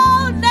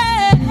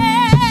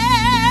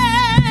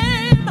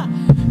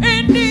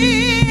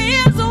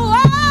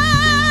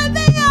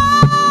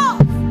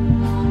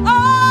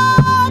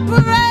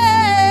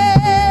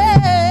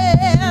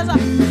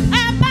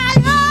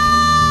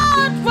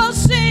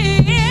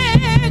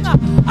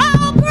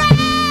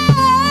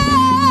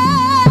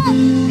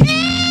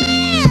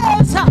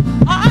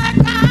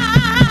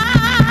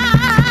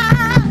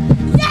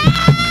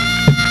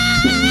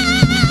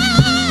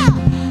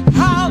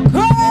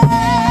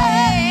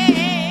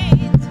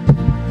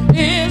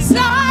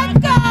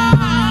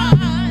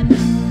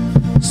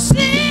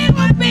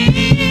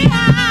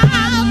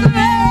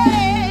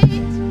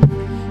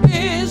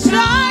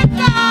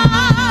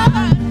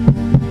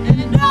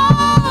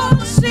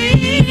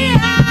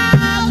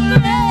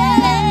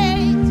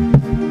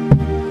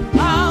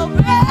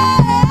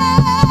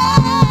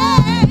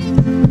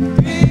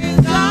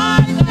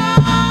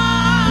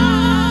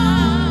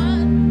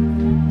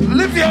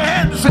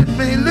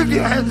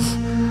hands.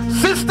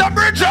 Sister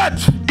Bridget,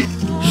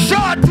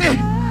 Shorty,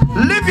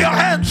 lift your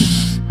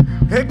hands.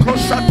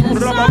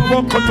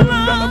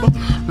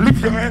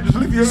 Lift your hands,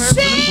 lift your hands.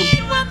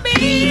 Sing with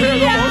me.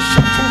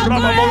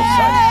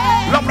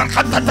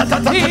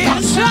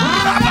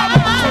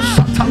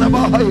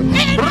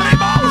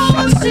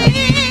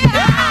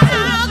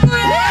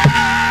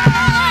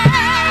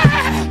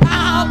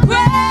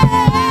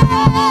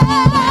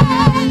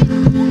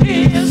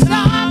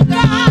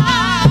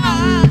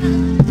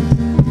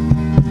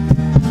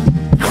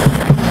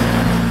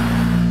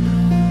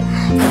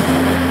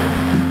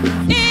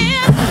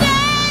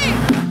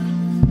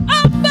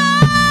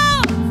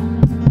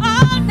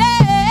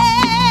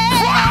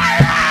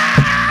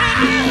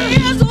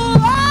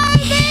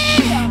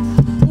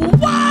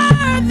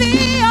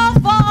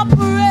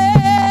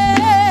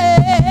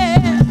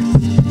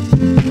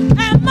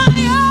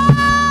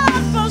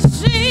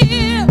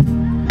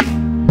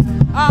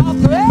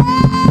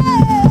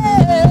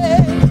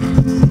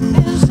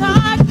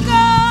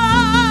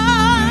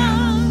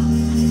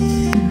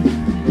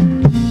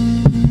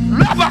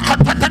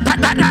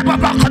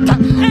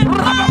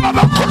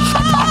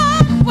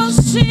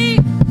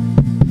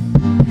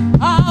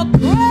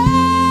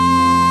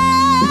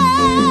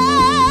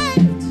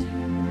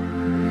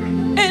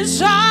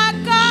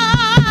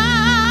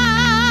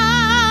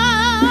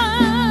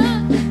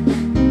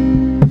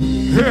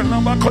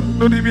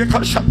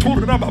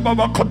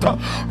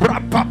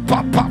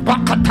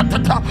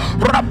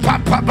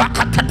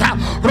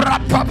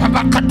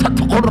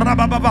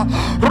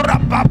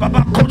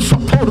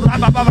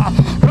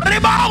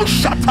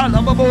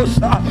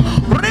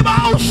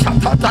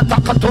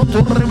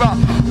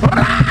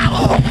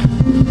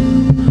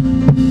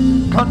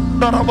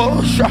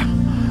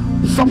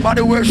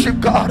 Somebody worship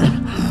God.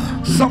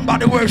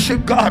 Somebody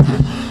worship God.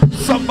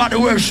 Somebody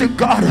worship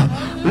God.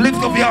 Lift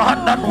up your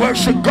hand and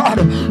worship God.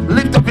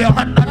 Lift up your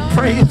hand and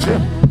praise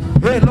Him.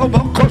 Let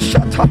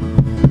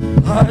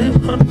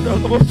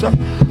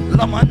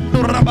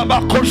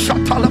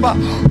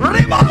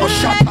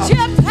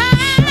your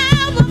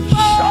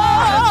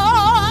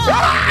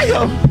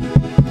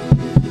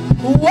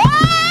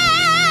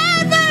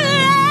Where the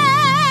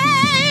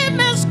lame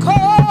is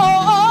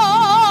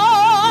called,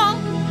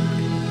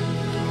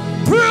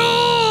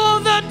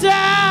 prove the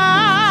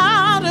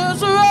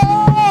doubters wrong.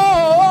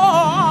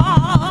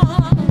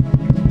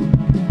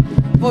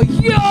 For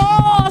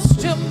yours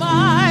to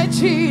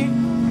mighty,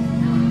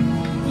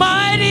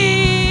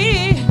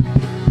 mighty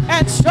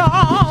and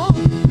strong.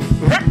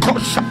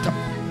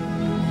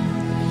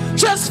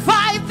 Just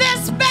fight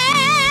this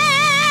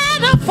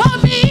battle for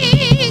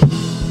me.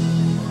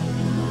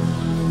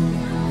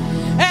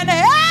 And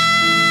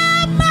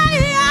help my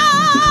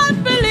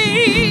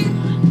unbelief,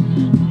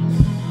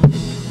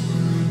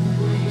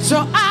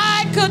 so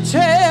I could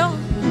tell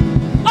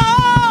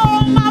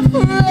all my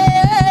friends.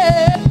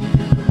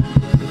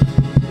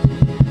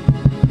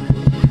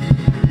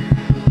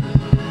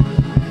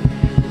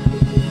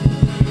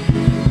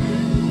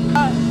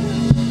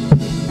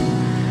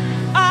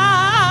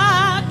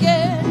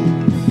 Again.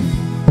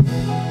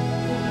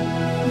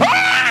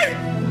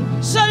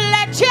 So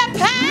let your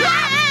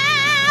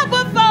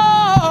power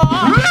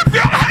fall. Lift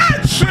your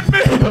hands with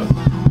me.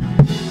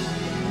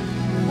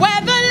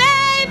 Where the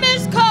lame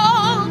is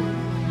called,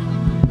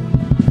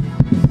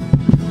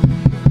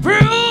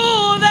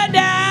 through the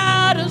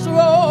doubters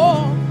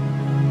roll.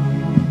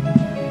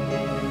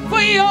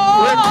 For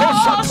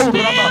yours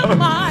still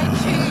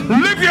mighty,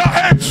 Lift your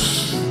hands.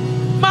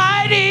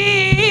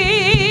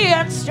 mighty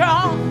and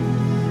strong.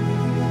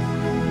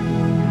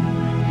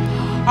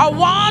 I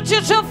want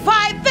you to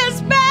fight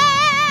this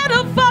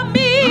battle for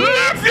me.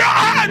 Lift your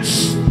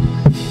hands.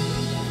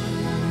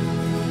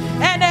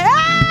 And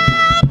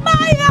help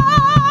my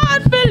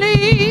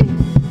unbelief,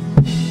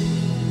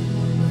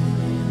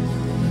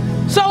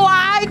 so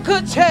I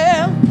could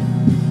tell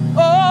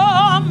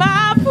all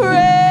my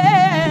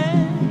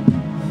friends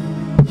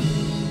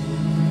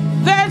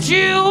that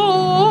you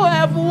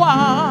have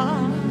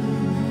won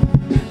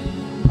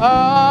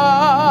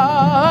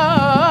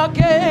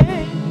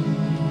again.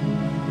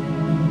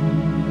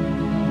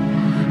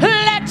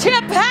 Let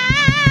your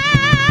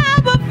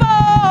power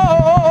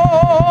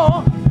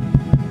fall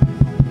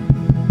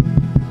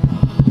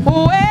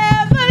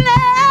where the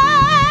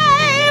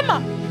lame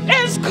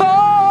is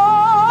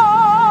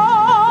called,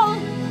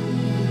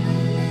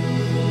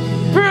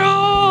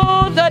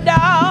 through the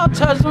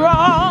doubters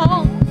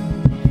wrong.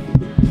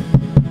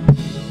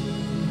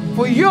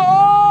 For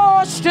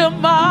you're still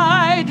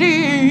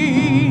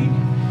mighty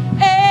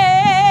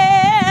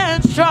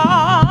and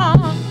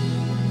strong.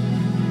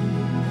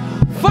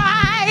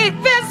 Fight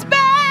this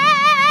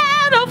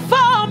battle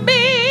for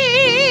me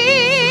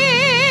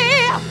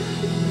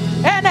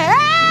and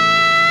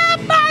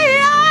help my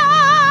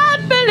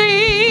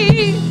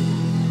unbelief,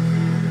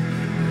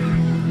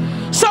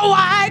 so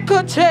I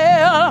could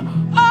tell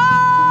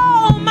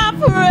all my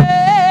friends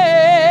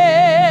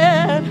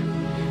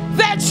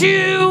that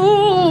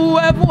you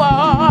have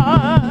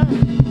won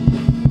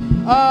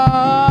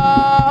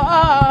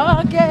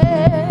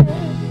again.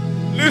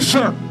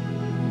 Listen,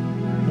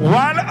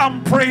 while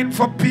I'm praying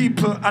for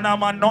people and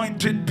I'm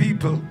anointing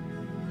people,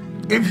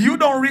 if you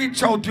don't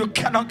reach out, you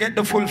cannot get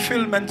the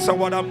fulfillments of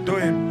what I'm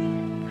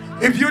doing.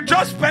 If you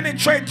just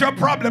penetrate your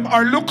problem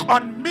or look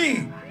on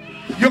me,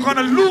 you're going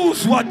to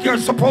lose what you're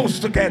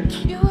supposed to get.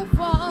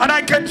 And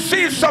I can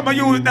see some of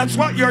you, that's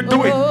what you're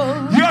doing.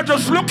 You're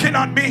just looking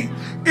at me.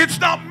 It's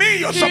not me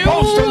you're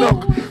supposed to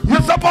look.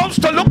 You're supposed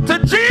to look to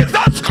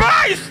Jesus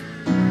Christ.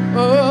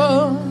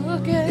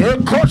 You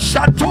have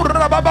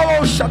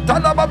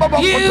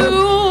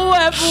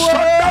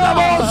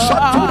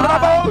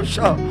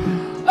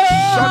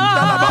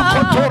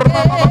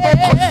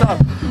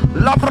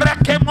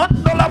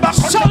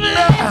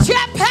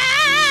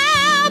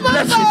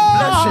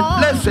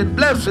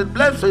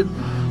blessing.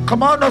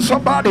 Come on, now,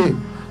 somebody.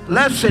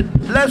 Blessing.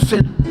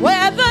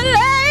 Where the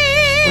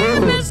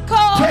lame is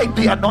called. Take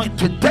the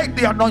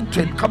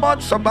anointing. Come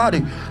on,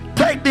 somebody.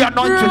 Take the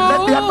anointing.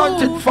 Let the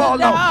anointing fall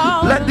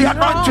now. Let the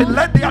anointing.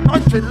 Let the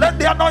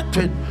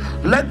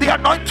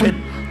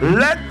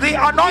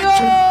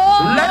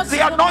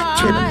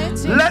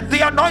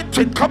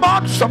anointing. Come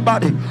on,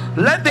 somebody.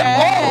 Let the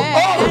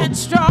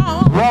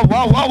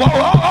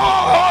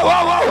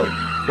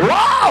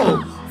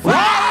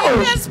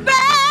wow. This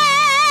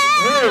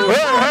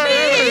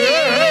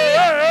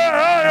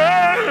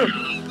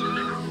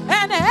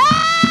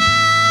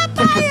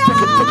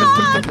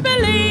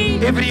and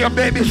even your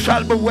baby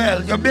shall be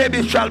well. Your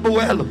baby shall be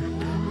well.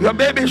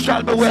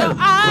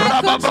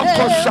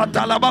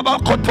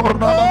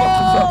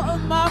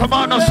 Come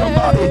on,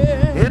 somebody.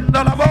 In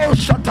the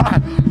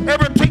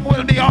everything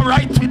will be all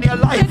right in your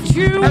life.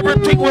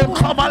 Everything will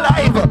come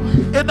alive.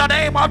 In the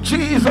name of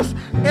Jesus.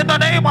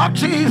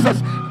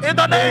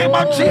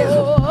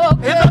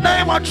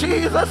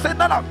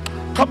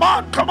 Come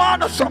on,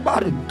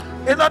 somebody.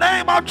 In the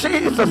name of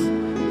Jesus.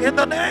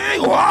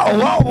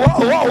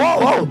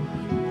 Wow.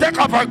 Take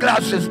off our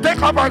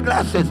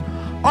glasses.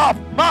 Off.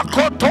 Come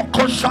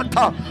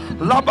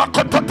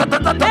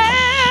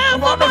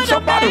on,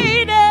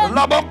 somebody.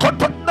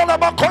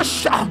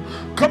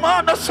 Come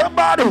on,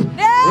 somebody.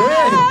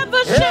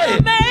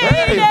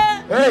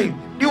 Hey.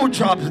 New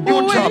jobs.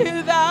 New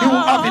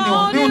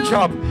avenue.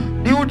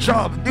 New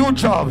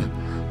job.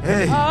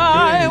 Hey.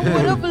 I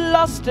would have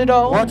lost it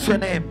all. What's your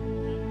name?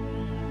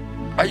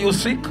 Are you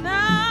sick? Now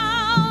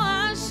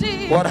I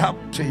see. What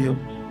happened to you?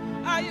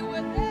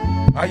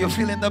 Are you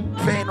feeling the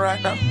pain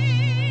right now?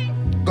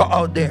 Go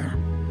out there.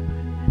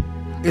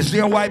 Is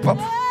there a wipe up?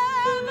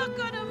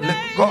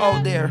 Go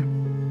out there.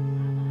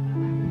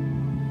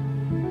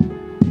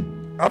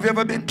 Have you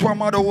ever been to a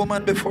mother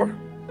woman before?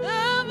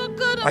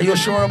 Are you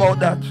sure about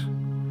that?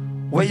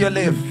 Where you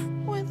live?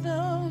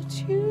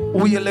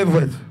 Who you live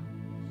with?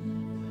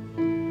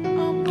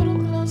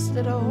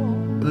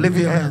 Lift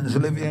your hands.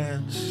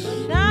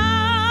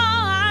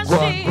 Go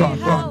on.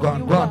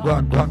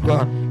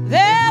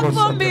 There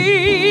for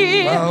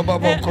me,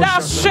 and I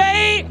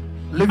say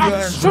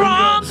I'm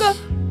stronger.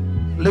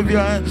 Lift your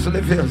hands.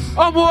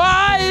 I'm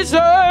wiser.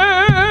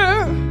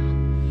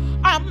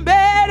 I'm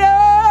better.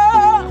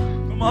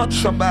 Come on,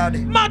 somebody.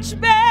 Much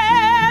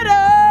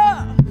better.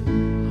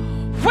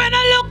 When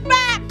I look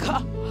back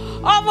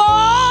of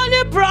all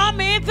you brought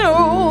me through,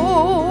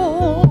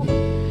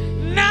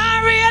 now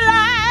I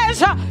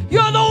realize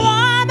you're the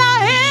one I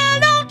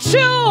held on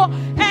to,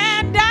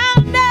 and I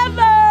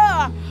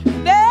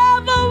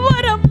never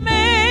would have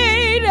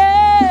made it.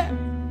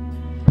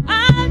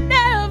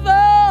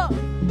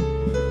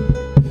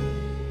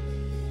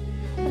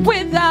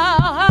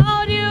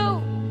 Without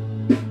you,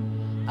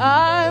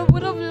 I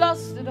would have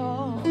lost it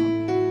all.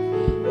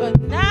 But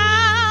now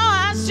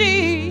I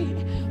see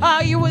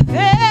how you were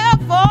there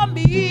for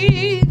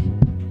me.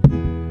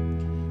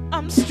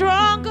 I'm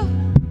stronger,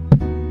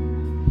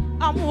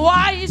 I'm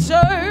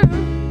wiser,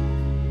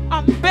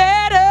 I'm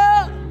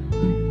better,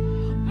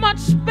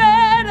 much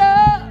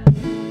better.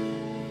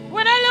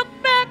 When I look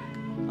back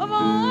of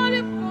all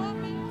you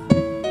promised.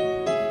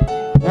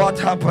 What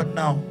happened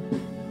now?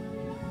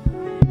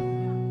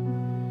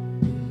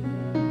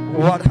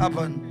 What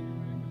happened?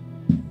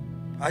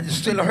 Are you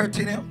still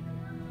hurting you?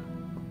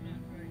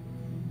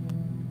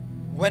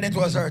 When it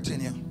was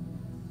hurting you?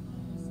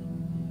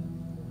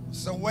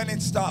 So when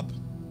it stopped?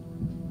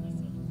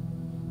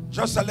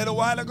 Just a little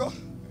while ago?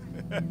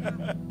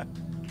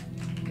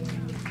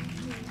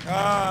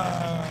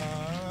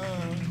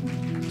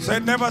 So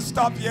it never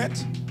stopped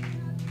yet?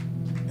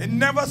 It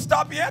never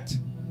stopped yet?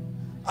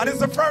 And it's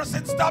the first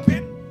it's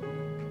stopping?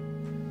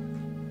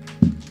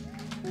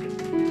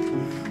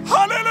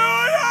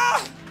 Hallelujah!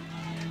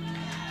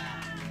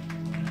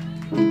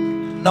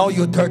 Now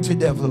you dirty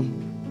devil.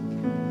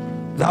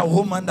 That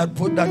woman that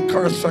put that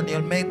curse on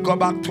you, may go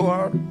back to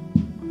her.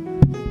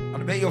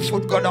 And may your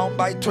foot go down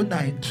by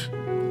tonight.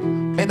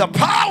 May the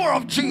power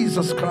of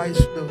Jesus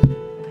Christ do.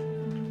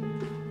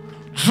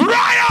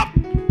 Dry up!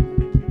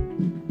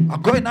 I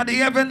go into the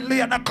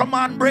heavenly and I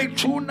command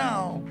breakthrough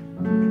now.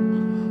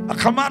 I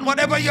command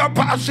whatever you're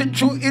passing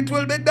through, it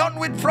will be done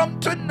with from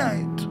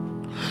tonight.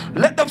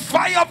 Let the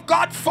fire of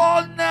God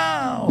fall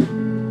now.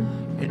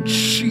 In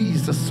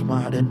Jesus'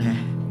 mighty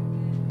name.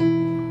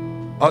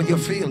 How you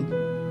feel?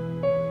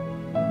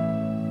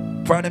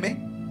 Pardon me?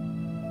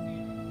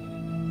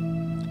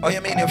 Oh, you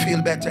mean you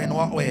feel better? In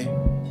what way?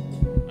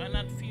 I'm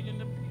not feeling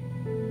the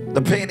pain.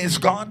 The pain is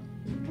gone?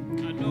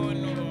 I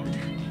don't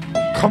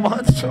know. Come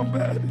on,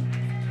 somebody.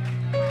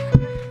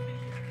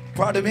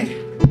 Pardon me?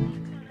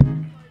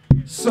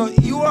 So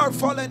you are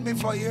following me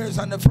for years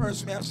and the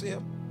first me I see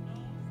you.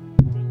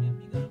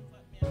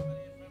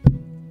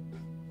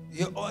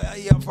 You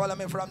follow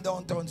me from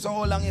downtown. So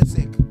how long you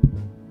sick?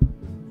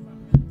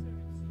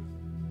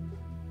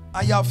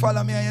 And you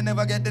follow me and you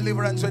never get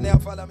deliverance when you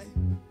follow me?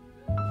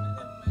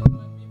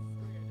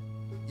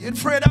 You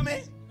afraid of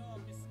me? No,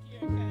 I'm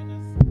scared kind of.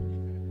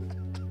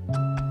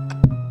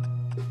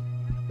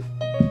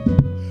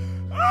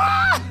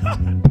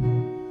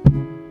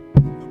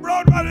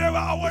 Brown man,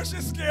 I was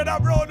scared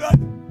of brown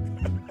man.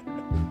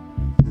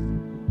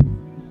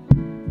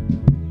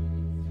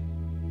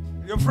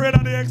 You afraid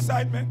of the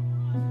excitement?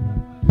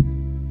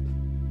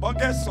 But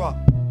guess what?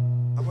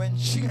 I'm going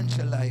to change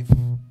your life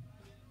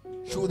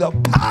through the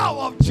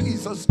power of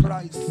Jesus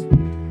Christ.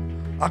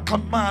 I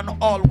command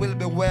all will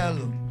be well.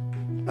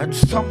 And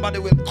somebody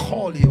will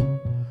call you.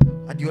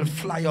 And you'll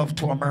fly off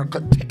to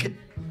America. Take it.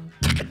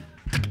 Take it.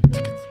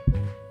 Take it.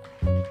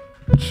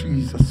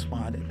 Jesus,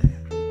 mighty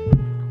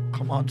name.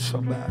 Come on,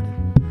 somebody.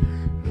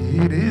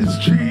 It is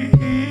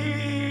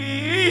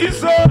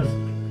Jesus.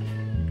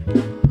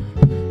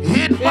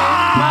 In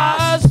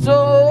my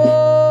soul.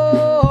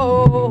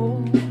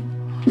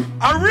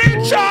 I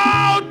reach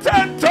out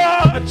and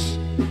touch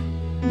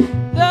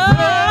The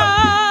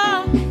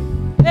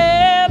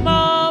hem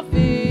of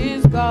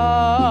his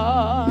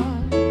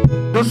God.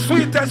 the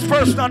sweetest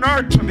person on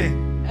earth to me.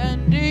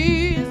 And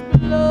his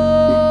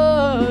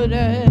blood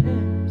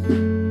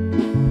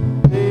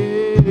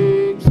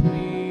makes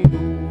me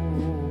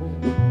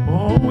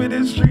whole. Oh, it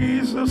is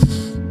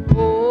Jesus.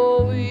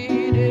 Oh,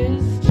 it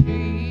is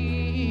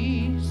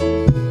Jesus.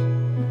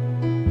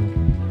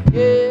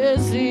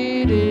 Yes,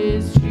 it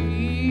is Jesus.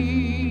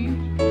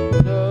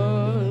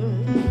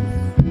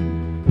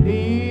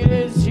 It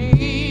is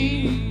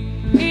Jesus.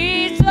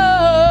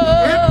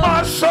 In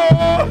my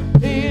soul.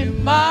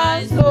 In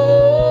my soul.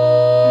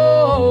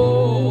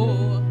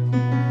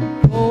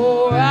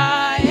 For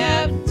I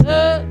have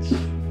touched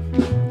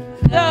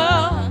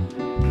the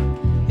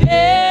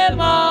hem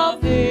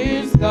of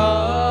his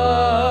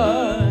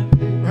garment.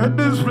 And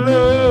his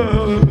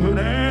blood.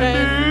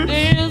 And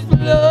his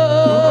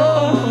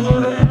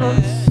blood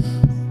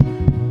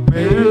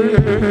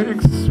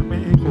Makes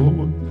me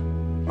whole.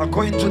 I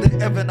go into the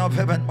heaven of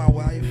heaven, my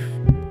wife.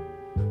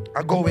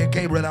 I go where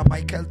Gabriel and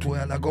Michael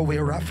dwell. I go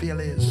where Raphael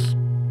is.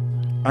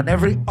 And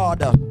every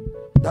order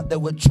that they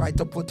would try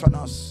to put on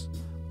us,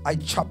 I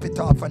chop it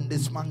off and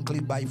dismantle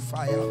it by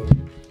fire.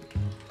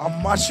 I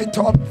mash it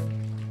up.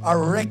 I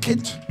wreck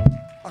it.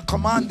 I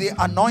command the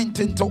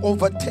anointing to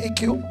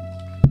overtake you.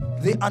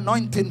 The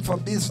anointing for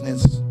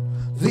business.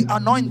 The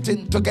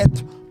anointing to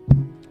get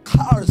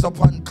cars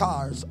upon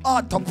cars,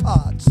 auto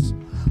parts.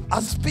 I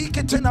speak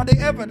it in the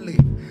heavenly,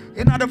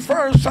 in the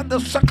first and the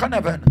second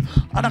heaven,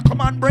 and I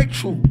command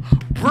breakthrough,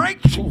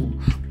 breakthrough,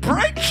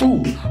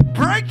 breakthrough,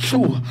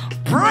 breakthrough,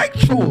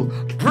 breakthrough,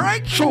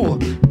 breakthrough.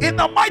 In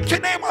the mighty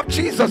name of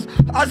Jesus,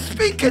 I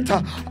speak it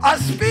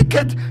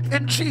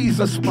in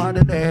Jesus'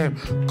 mighty name.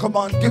 Come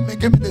on, give me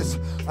this.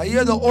 I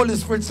hear the Holy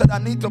Spirit said I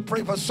need to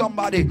pray for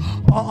somebody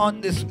on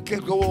this.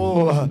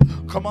 Oh,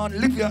 come on,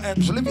 lift your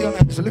hands, lift your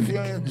hands, lift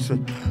your hands,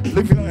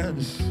 lift your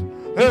hands.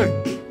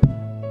 Hey.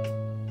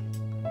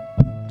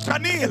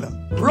 Janil,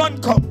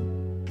 run, come.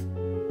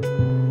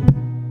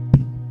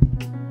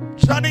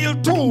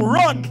 Janil, too,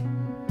 run.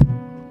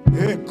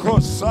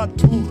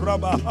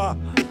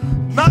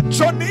 Not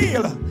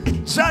Janil,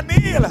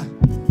 Janil.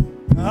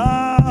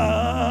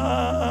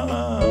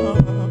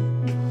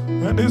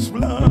 And his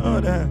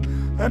blood,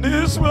 and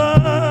his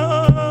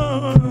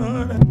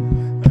blood.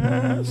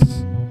 Yes.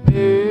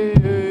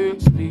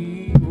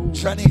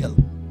 Janil,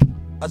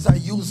 as I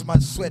use my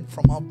sweat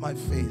from off my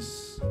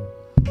face,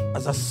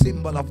 as a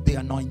symbol of the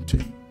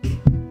anointing,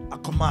 I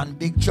command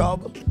big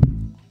job,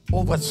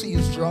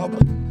 overseas job,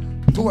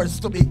 doors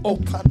to be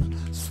open,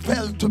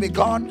 spell to be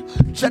gone,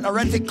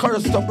 generating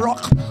curse to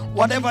broke.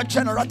 Whatever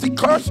generating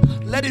curse,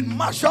 let it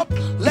mash up,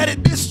 let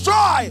it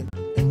destroy.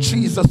 In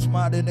Jesus'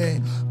 mighty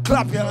name,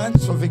 clap your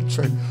hands for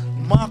victory.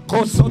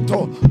 Marco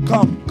Soto,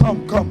 come.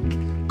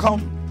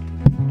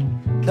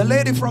 The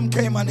lady from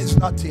Cayman is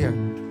not here.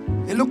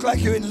 You look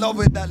like you're in love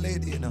with that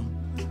lady, you know.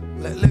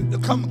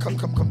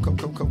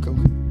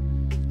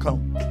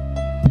 Come.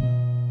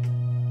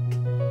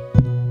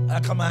 I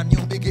command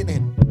new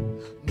beginning.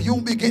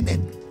 New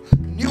beginning.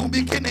 New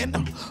beginning.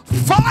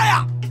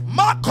 Fire!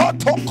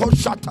 Makotoko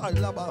shata.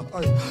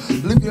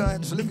 Lift your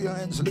hands, lift your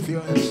hands, lift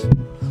your hands.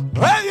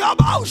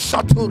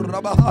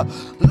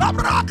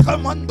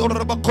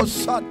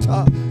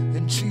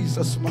 In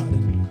Jesus'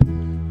 name.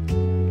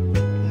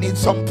 Need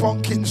some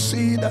pumpkin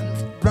seed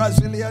and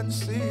Brazilian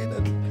seed.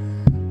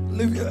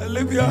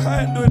 Lift your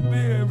hand with me,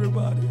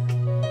 everybody.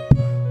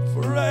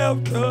 For All I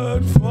have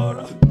done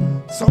for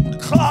some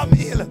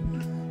Camille.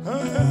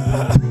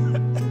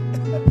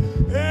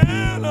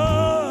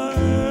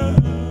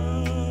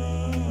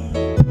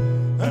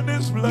 And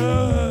his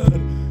blood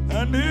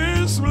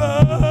makes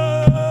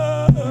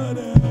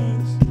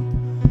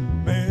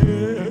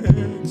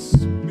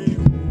me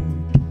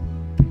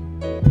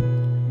whole.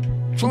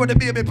 Throw the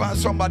baby pan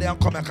somebody and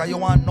come here, because you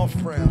want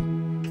enough prayer.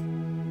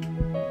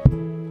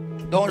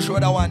 Don't show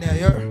that one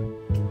here.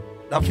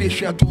 The fish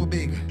here too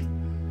big.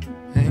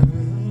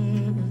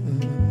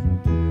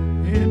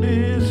 It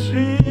is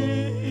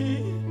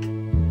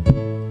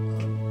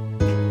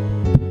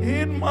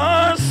in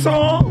my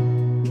soul.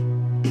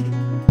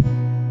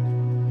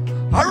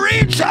 I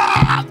reach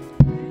out.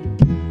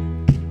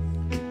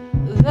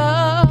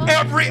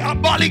 Every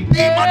abolic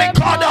demonic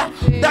order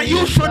that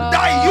you should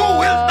die, you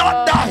will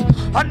not die.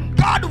 And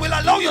God will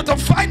allow you to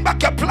find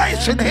back your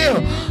place in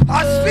here.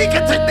 I speak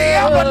it in the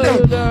heavenly.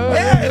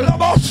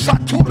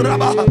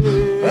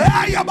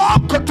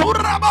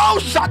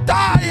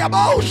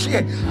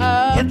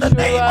 In the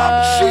name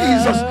of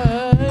Jesus.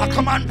 I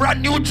command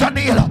brand new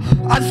Janelle.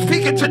 I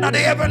speak it in the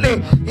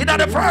heavenly, in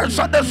the first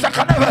and the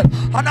second heaven.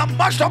 And I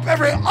mash up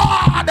every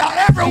order,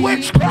 every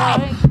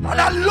witchcraft.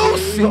 And I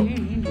loose you.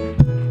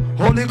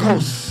 Holy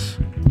Ghost.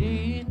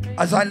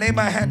 As I lay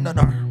my hand on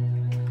her,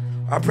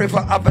 I pray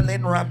for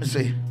Evelyn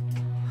Ramsey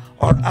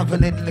or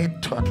Evelyn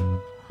Linton.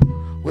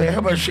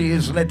 Wherever she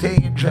is, let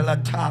angel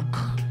attack.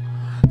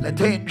 Let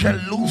angel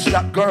loose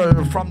that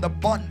girl from the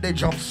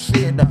bondage of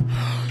sin.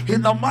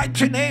 In the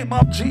mighty name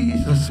of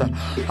Jesus,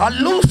 I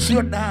loose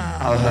you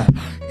now.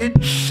 In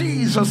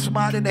Jesus'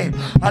 mighty name,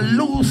 I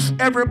loose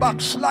every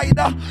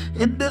backslider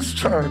in this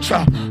church.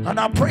 And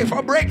I pray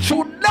for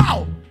breakthrough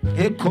now.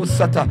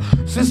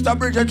 Sister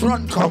Bridget,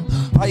 run, come.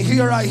 I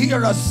hear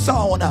a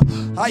sound.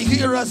 I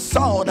hear a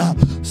sound.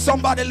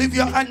 Somebody lift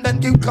your hand and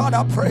give God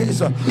a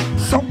praise.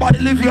 Somebody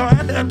lift your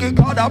hand and give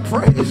God a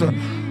praise.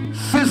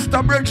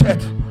 Sister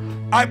Bridget,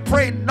 I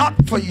pray not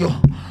for you,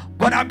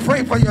 but I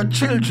pray for your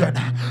children,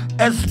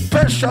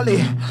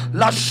 especially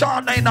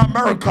Lashana in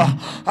America.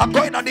 I'm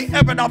going on the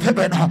heaven of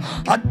heaven.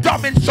 I'm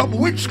dumbing some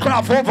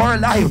witchcraft over her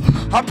life.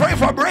 I pray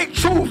for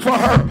breakthrough for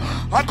her.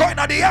 I'm going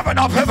on the heaven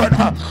of heaven.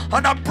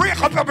 And I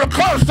break up every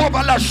curse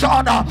over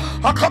Lashana.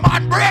 I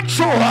command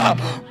breakthrough.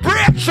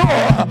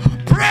 Breakthrough.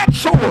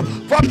 Breakthrough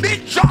for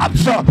big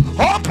jobs.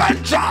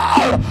 Open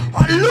jaw.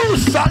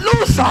 Loose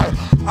her.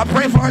 I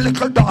pray for her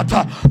little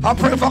daughter. I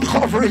pray for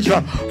coverage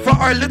for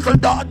her little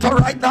daughter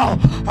right now.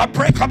 I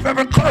break up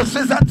every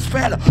curses and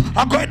spell.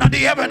 I'm going on the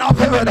heaven of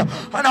heaven, and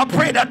I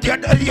pray that your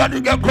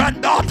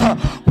granddaughter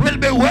will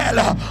be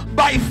well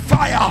by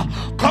fire.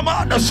 Come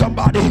on,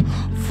 somebody.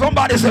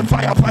 Somebody say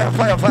fire, fire,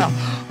 fire, fire.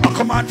 I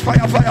command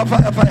fire, fire,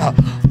 fire, fire.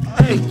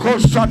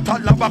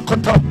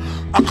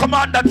 I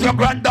command that your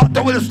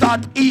granddaughter will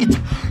start eat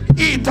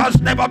as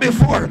never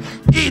before.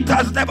 Eat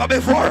as never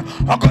before.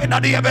 I'm going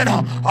on the heaven.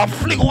 I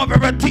fling over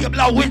every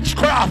table of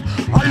witchcraft.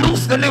 I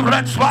lose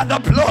deliverance by the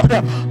blood.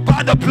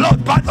 By the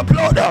blood. By the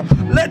blood.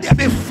 Let there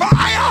be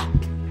fire.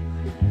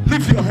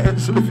 Lift your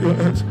hands. Lift your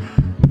hands.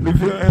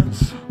 Lift your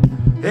hands.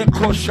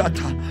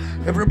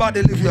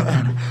 Everybody lift your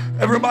hand.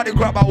 Everybody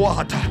grab a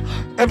water.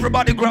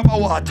 Everybody grab a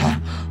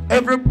water.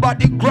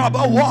 Everybody grab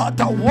a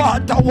water.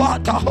 Water.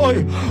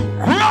 Hoy.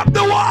 Grab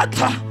the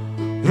water.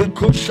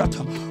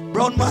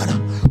 Brown man,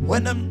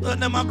 when them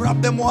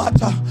grab them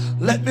water,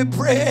 let me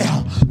pray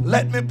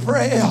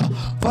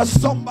for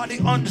somebody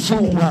on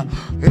Zoom.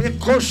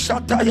 Lift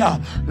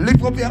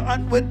up your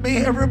hand with me,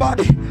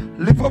 everybody.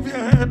 Lift up your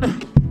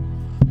hand.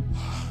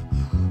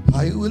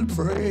 I will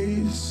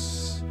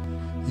praise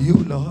you,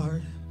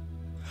 Lord,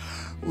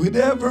 with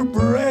every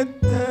breath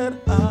that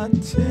I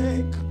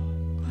take.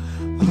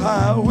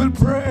 I will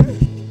pray.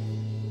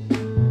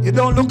 You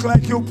don't look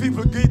like you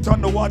people get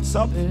on the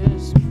WhatsApp.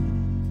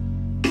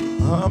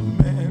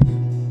 Amen.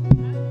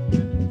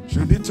 To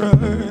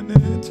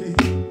eternity.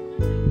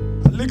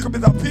 A little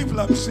bit of people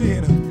I'm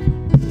seeing.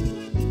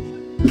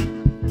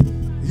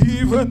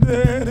 Even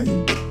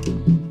then,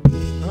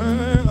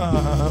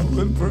 I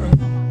will pray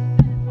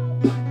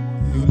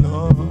you,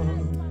 Lord.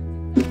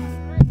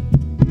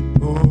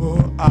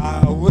 Oh,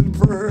 I will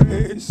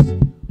praise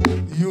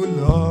you,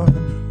 Lord,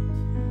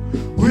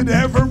 with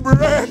every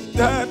breath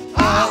that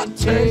I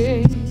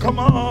take. Come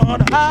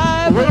on,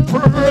 I will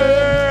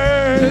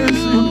praise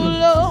you,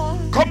 Lord.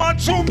 Come on,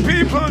 two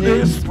people,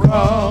 this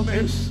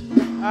promise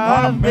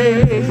I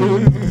made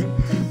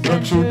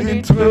that you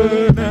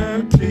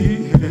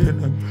eternity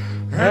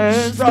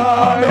and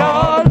start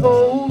all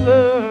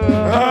over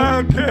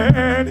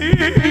again.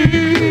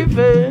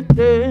 Even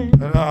then,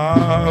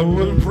 I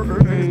will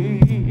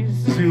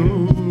praise you,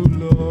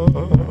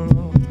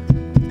 Lord.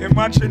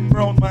 Imagine,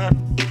 brown man,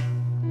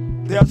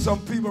 there are some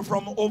people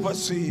from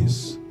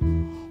overseas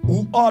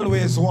who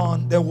always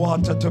want their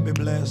water to be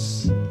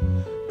blessed.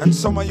 And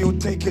some of you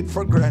take it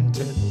for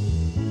granted.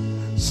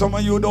 Some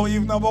of you don't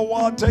even have a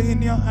water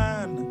in your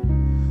hand.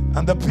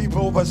 And the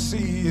people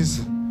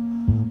overseas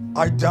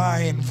are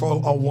dying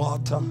for a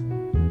water.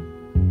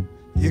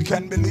 You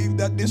can believe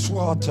that this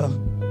water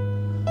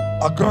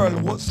A girl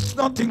was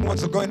nothing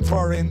was going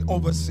for her in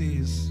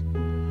overseas.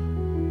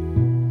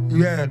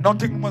 Yeah,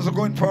 nothing was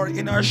going for her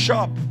in her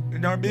shop,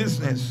 in her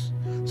business.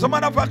 As a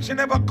matter of fact, she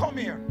never come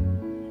here.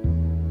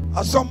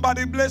 As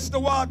somebody bless the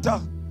water,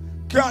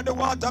 carry the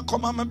water,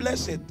 come and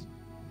bless it.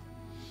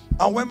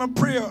 And when I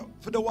pray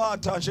for the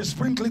water, she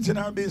sprinkle it in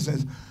her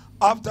business.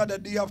 After the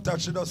day after,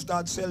 she just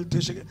start sell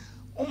tissue.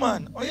 Oh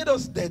man, oh you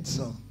just dead,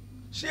 sir.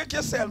 Shake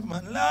yourself,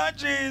 man. Lord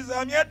Jesus,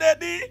 I'm your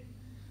daddy.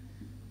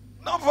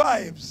 No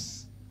vibes.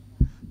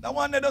 The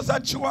one that does a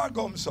chew her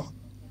gum, sir.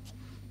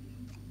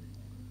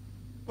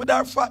 With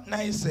her fat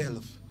nice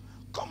self.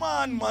 Come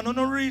on, man. You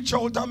don't reach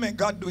out and make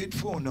God do it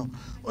for you.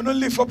 You don't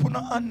lift up on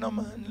a hand, no,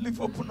 man.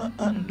 Lift up on a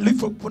hand.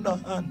 Lift up on a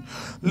hand.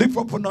 Lift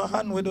up on a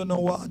hand with no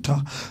water.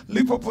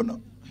 Lift up on a...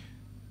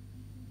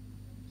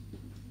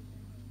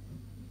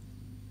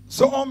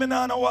 So how me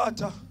not no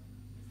water?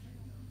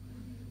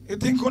 You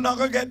think you're not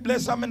going to get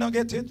blessed and me not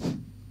get it?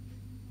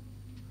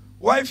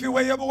 Why if you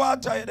wear your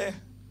water there?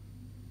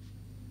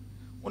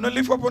 When you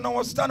lift up on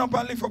the stand up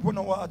and lift up on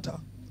the water.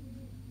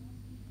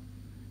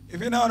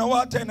 If you don't have no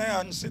water in your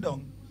hand, sit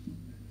down.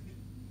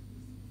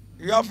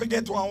 You have to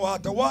get one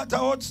water. Water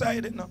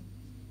outside, you know.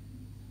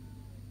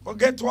 Go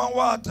get one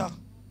water.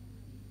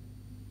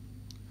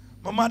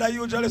 My mother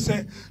usually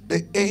say,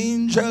 the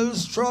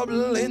angels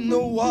trouble in the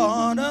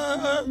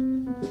water,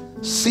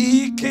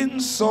 seeking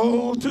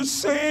soul to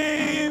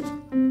save.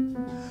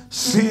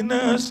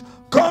 Sinners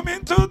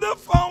coming to the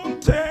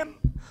fountain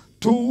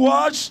to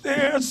wash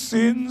their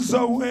sins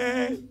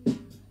away.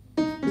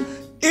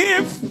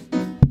 If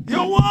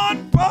you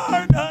want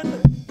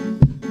pardon,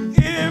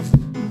 if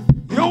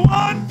you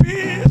want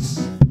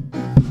peace,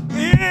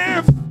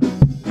 if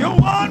you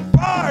want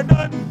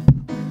pardon,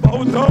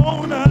 bow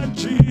down at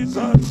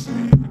Jesus'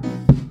 feet.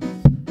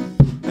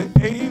 The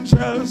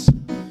angels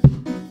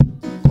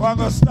go and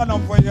go stand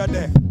up where you're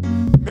there.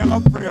 Make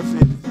a prayer for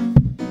you.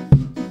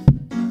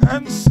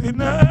 And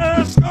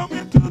sinners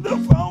coming to the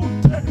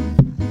fountain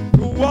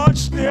to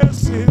wash their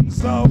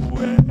sins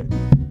away.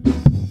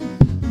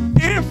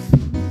 If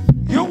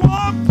you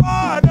want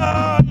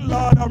pardon,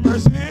 Lord have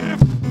mercy.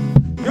 If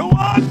you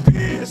want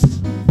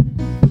peace,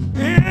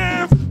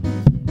 if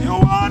you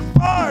want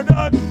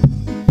pardon,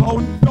 bow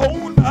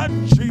down at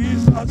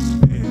Jesus'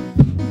 feet.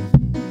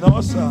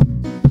 No, sir.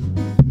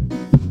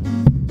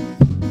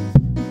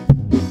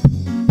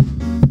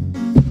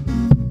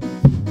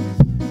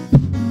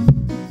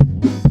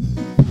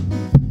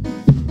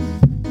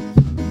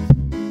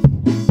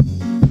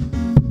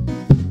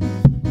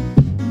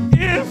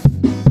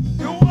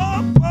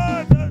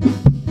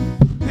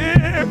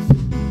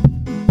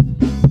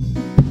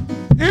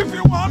 If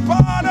you want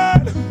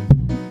pardon,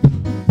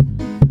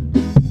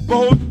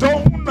 bow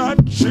down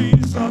at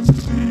Jesus'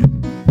 feet.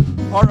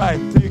 All right,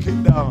 take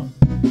it down.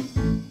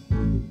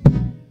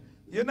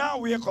 You now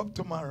wake up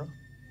tomorrow.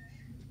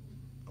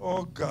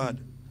 Oh God.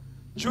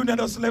 Junior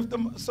just left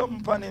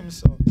something on him,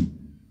 so.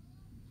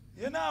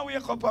 You now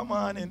wake up a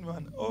morning,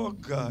 man. Oh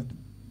God.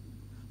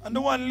 And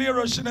the one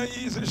Leroy she not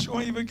easy, she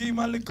won't even give him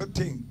a little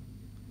thing.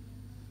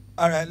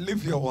 All right,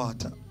 lift your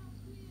water.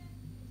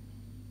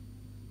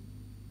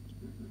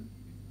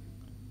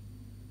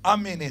 A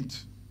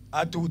minute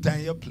or 2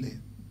 times you play.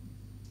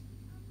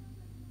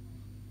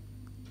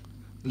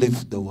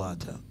 Lift the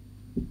water.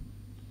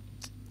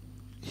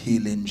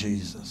 Healing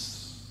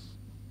Jesus.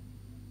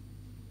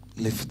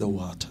 Lift the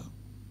water.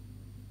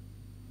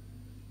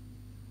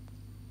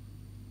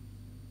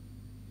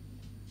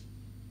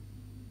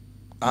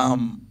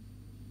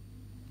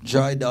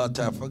 Joy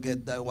daughter, I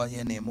forget that what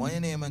your name. What's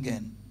your name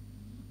again?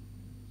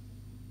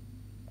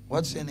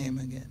 What's your name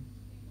again?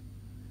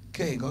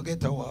 Okay, go get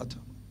the water.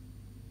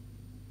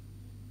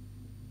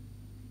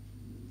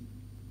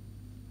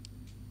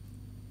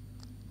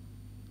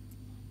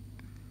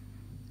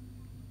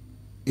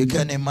 You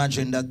can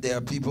imagine that there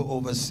are people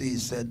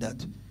overseas said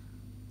that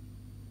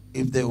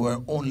if they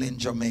were only in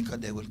Jamaica,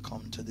 they would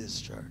come to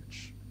this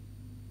church.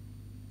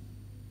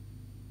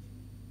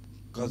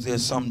 Because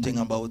there's something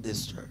about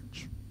this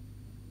church.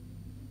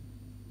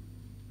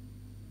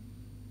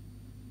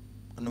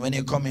 And when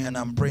you come here and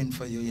I'm praying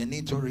for you, you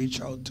need to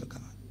reach out to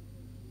God.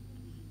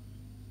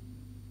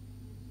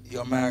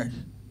 You're married.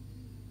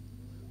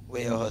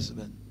 Where's your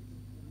husband?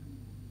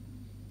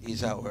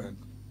 He's at work.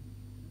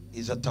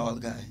 He's a tall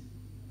guy.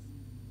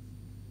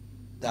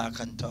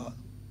 Dark and tall.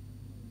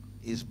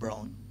 He's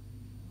brown.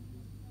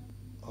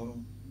 Oh,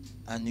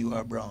 and you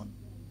are brown.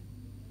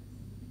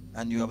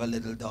 And you have a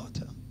little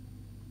daughter.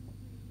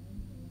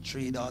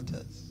 3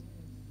 daughters.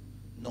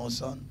 No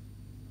son.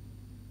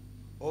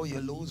 Oh,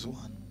 you lose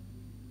one.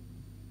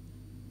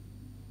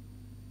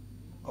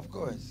 Of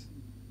course.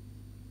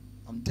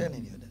 I'm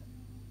telling you that.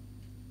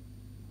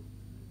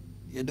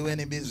 You do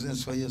any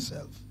business for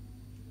yourself?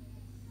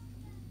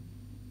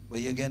 Where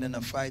you get in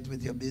a fight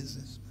with your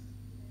business?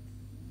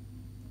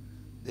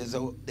 There's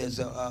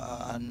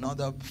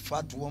another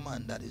fat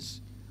woman that is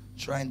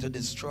trying to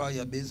destroy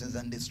your business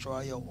and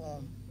destroy your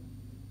home.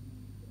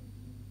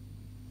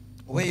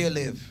 Where you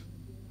live?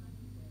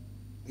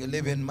 You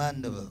live in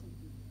Mandeville.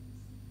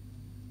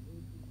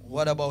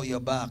 What about your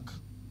back?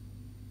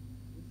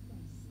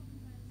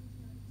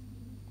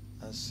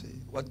 Let's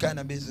see. What kind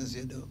of business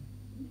you do?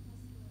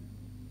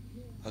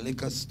 A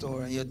liquor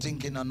store. And you're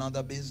thinking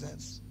another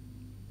business?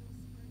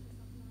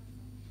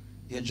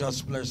 You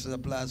just purchased the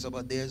plaza,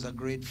 but there's a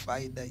great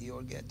fight that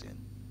you're getting.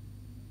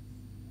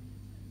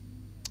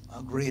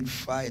 A great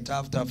fight.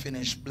 After I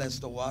finish, bless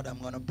the word, I'm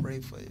going to pray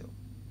for you.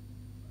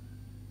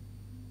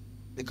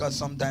 Because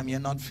sometimes you're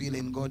not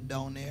feeling good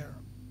down here.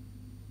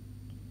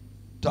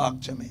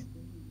 Talk to me.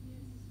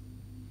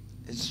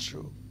 It's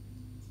true.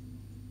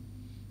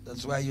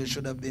 That's why you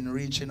should have been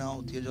reaching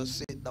out. You just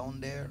sit down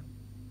there.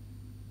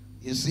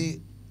 You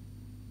see,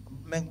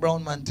 make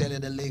Brown Man tell you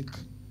the lake.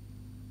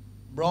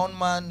 Brown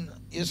Man,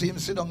 you see him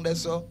sit down there,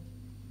 so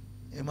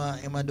he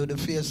might do the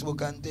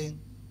Facebook and thing.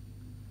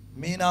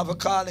 Me never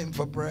call him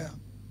for prayer.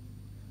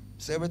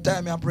 So every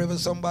time I pray for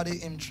somebody,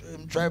 him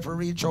try to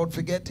reach out,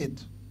 forget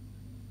it.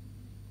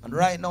 And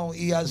right now,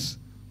 he has,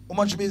 how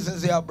much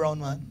business he have, Brown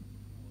Man?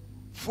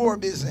 4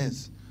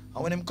 business.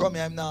 And when him come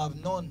here, I now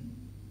have none.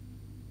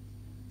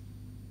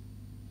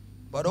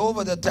 But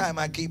over the time,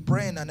 I keep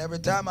praying, and every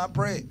time I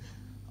pray,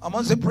 I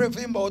must pray for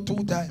him about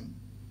 2 times.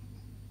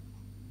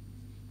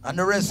 And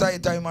the rest of the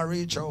time, I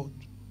reach out.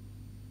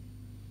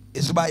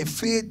 It's by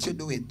faith to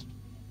do it.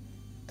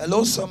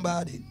 Hello,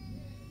 somebody.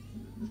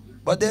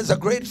 But there's a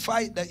great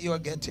fight that you're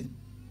getting.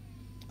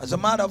 As a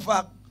matter of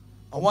fact,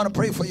 I want to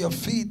pray for your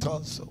feet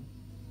also.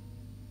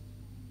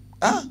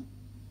 Huh?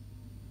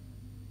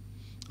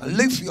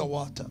 Lift your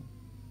water.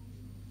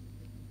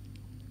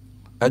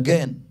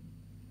 Again.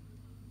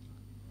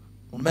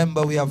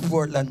 Remember, we have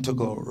Portland to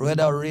go.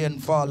 Whether rain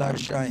fall or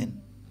shine,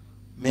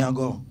 may I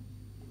go.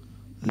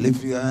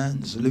 Lift your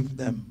hands, lift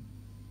them.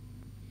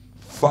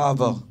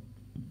 Father,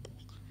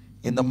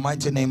 in the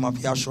mighty name of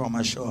Yahshua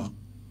Mashiach,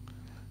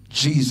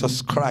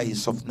 Jesus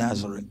Christ of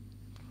Nazareth,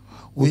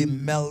 we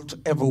melt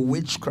every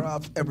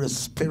witchcraft, every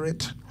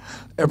spirit,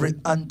 every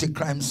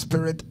anti-crime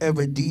spirit,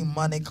 every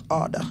demonic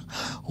order,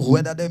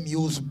 whether them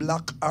use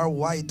black or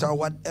white or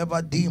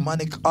whatever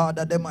demonic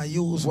order them I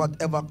use,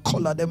 whatever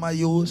color them I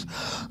use,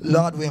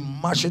 Lord, we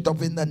mash it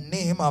up in the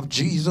name of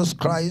Jesus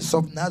Christ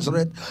of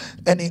Nazareth.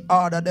 Any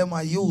order them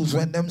I use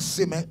when them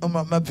see me,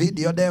 my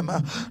video them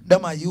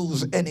I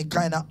use any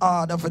kind of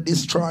order for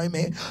destroy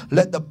me.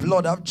 Let the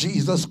blood of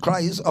Jesus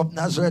Christ of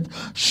Nazareth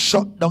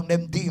shut down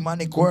them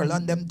demonic world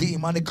and them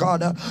demonic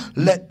order.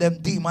 Let them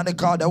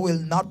demonic order will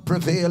not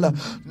prevail.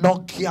 No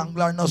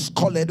Kiangler, no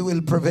Scully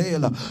will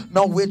prevail.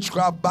 No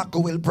witchcraft back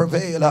will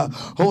prevail.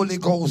 Holy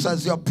Ghost,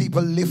 as your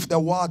people lift the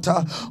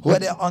water,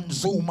 whether on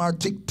Zoom or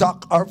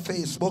TikTok or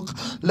Facebook,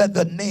 let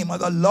the name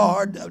of the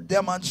Lord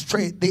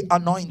demonstrate the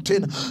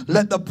anointing.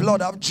 Let the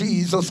blood of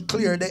Jesus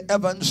clear the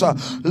heavens.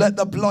 Let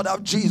the blood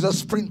of Jesus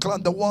sprinkle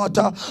on the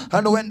water.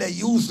 And when they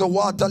use the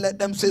water, let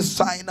them see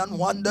sign and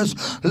wonders.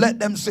 Let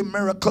them see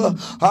miracle.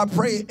 I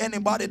pray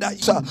anybody that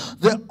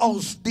the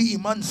house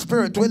demon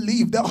spirit will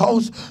leave the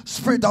house.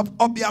 Spirit of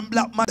opium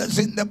black matters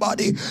in the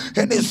body,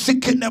 and is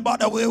sick in the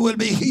body, we will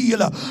be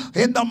healed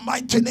in the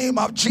mighty name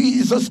of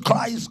Jesus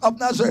Christ of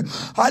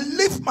Nazareth. I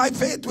lift my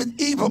faith with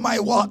even my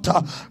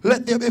water.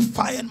 Let there be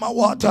fire in my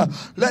water.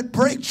 Let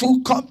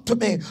breakthrough come to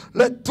me.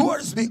 Let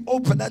doors be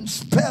open and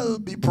spell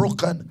be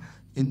broken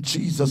in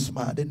Jesus'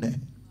 mighty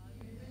name.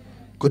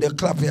 Could you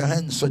clap your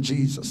hands for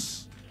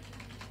Jesus?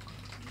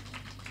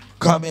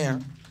 Come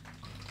here.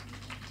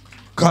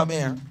 Come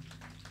here.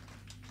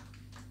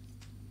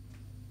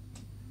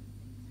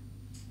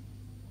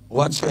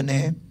 What's your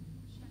name?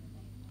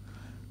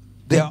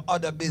 There are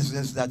other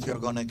business that you're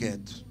going to get.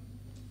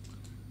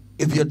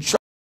 If you try,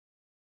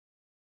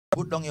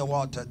 put down your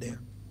water there.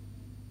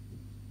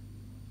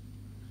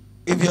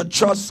 If you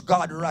trust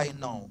God right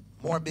now,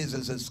 more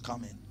business is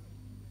coming.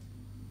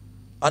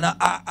 And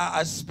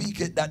I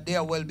speak it that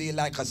there will be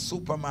like a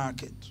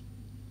supermarket.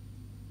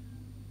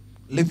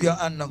 Lift your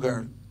hand now,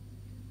 girl.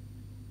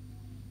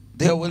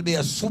 There will be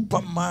a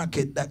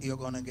supermarket that you're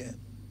going to get.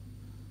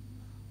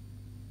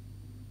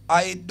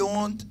 I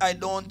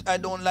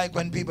don't like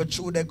when people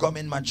chew they come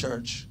in my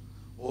church.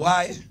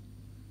 Why?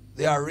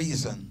 There are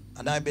reasons.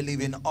 And I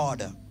believe in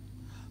order.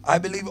 I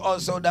believe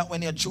also that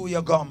when you chew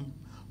your gum,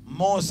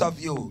 most of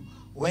you,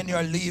 when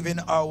you're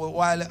leaving, or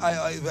while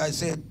I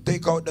say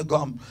take out the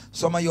gum,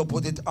 some of you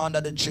put it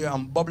under the chair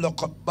and bubble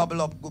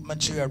up with my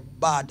chair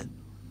bad.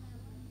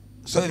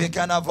 So if you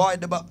can avoid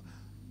the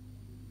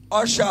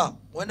Usher,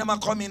 when them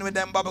come in with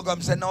them bubble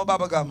gum, say no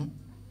bubble gum.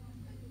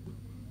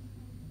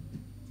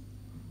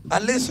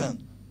 And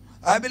listen,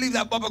 I believe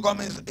that bubble gum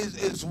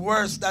is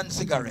worse than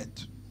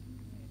cigarette.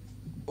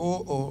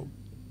 Oh.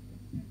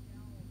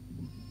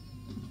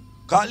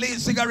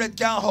 Because cigarette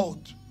can't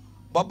hold,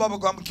 but bubble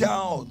gum can't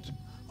hold.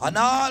 And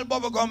all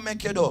bubble gum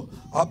make you do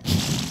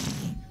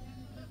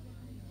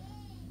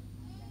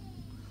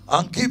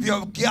and give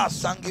you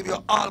gas and give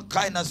you all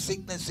kind of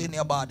sickness in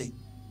your body.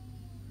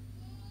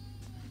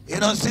 You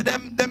know, see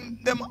them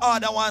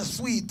other one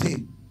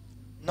sweetie.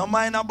 No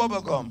mind a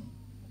bubble gum.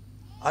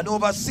 And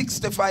over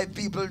 65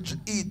 people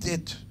eat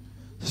it.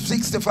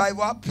 65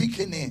 were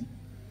picking it.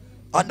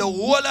 And the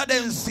whole of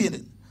them see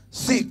it.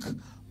 Sick.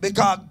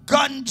 Because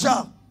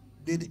ganja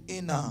did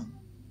inner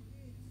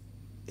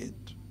it.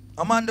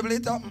 Amanda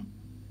Blit happen.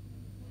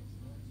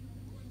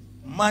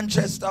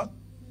 Manchester.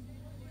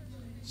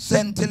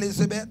 St.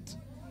 Elizabeth.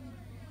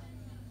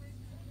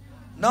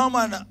 No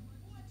man.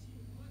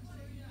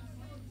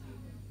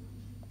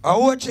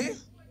 Aochi.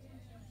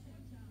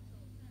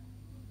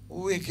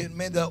 Wicked.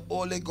 May the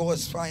Holy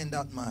Ghost find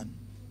that man.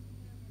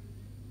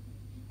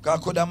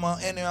 Because could have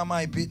any of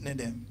my pitney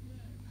them.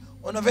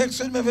 On the vex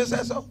with me if you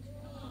say so?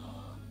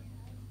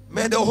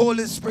 May the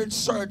Holy Spirit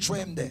search for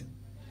him there.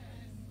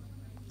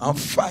 And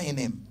find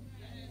him.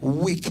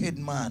 Wicked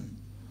man.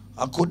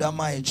 I could have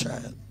my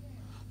child.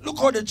 Look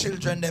how the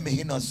children them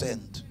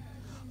innocent.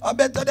 I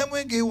better them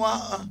we give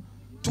one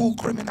two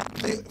criminal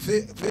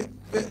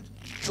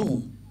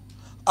two.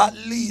 At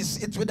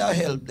least it would have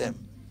helped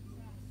them.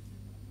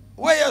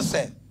 Where you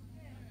say?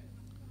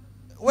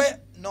 Where?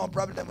 No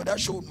problem with that.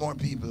 Shoot more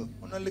people.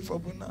 I'm not live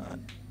up with that.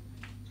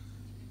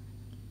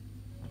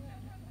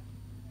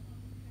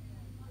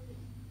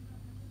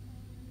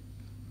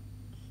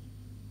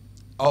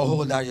 How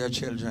old are your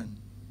children?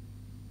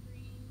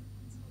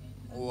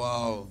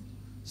 Wow.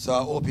 So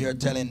I hope you're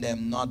telling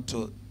them not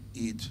to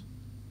eat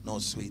no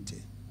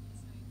sweetie.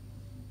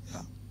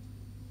 Yeah.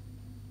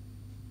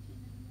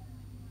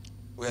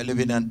 We're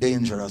living in a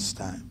dangerous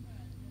time.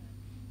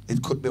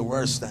 It could be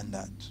worse than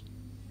that.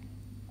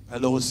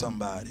 Hello,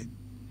 somebody.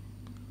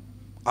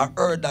 I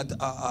heard that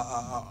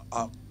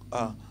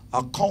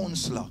a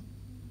counselor,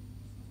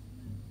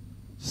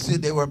 see,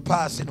 they were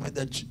passing with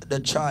the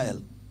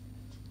child.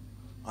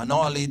 And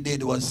all he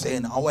did was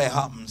saying, "Oh, what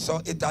happened?"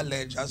 So it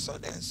alleged, so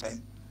they say,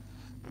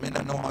 "I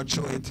don't know how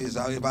true it is,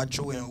 or if I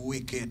true and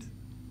wicked.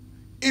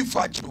 If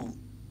I true."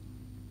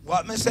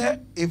 What me say?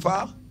 If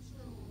I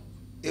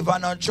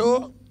not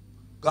true,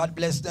 God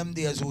bless them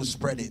days who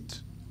spread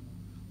it.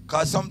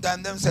 Because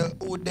sometimes them say,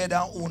 who dead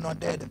and who not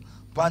dead.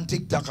 On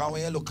TikTok and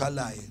when you look a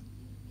lie.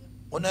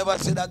 You never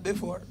see that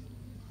before?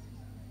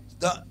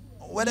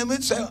 When they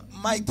say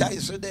Mike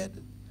Tyson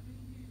dead,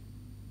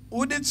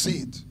 who did see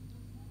it?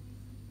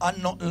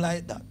 And nothing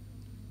like that.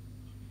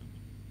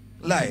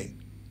 Lie.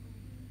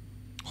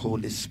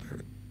 Holy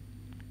Spirit.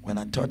 When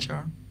I touch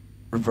her,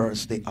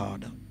 reverse the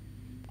order.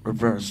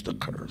 Reverse the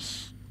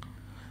curse.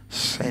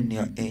 Send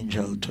your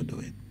angel to do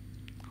it.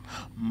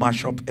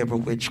 Mash up every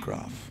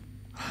witchcraft.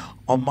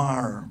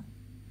 Omar,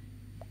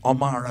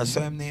 I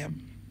say him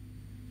name.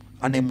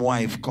 And him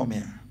wife come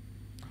here.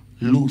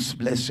 Loose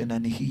blessing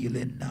and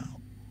healing now.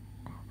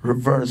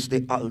 Reverse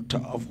the altar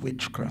of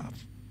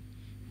witchcraft.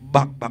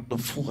 Back the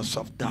force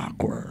of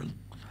dark world.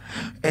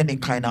 Any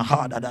kind of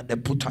harder that they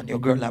put on your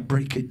girl, I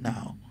break it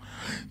now.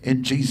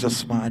 In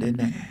Jesus' mighty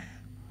name.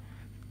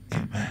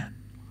 Amen.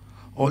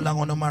 How long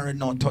are you married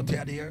now?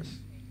 30 years?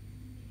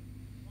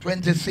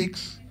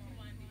 26?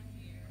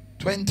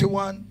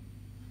 21?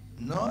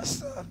 No,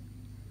 sir.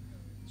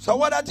 So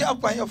what did you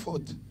have on your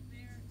foot?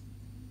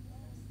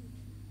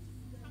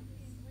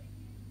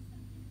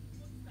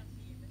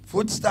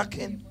 Foot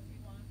stocking?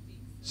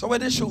 So where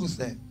the shoes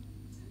there?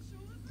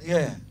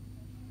 Yeah.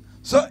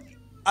 So,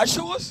 are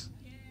shoes?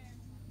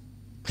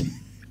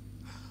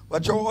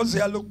 But you always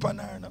say, look upon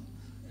her now.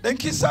 Then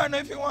kiss her now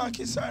if you want to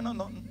kiss her now.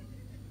 Nothing.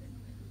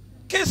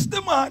 Kiss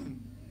the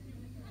man.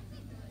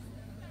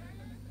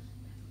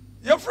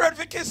 You're afraid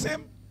to kiss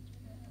him?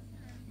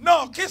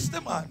 No, kiss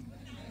the man.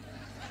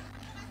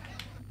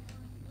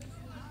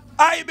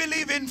 I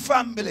believe in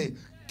family.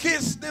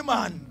 Kiss the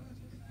man.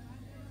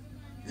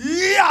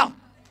 Yeah.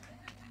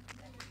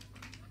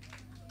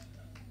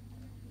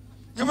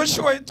 You will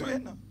show it to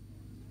him now.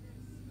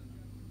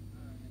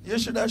 You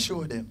should have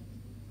showed him.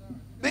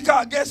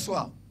 Because guess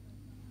what?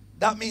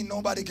 That means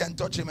nobody can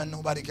touch him and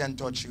nobody can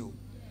touch you.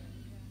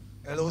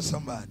 Hello,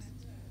 somebody.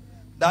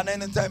 Then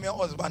anytime your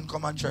husband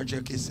come to church,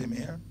 you kiss him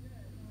here.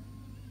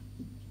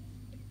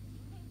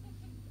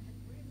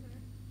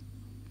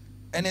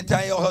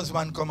 Anytime your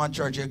husband come to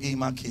church, you give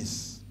him a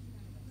kiss.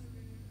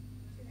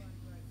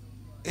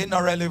 It's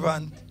not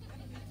relevant.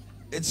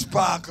 It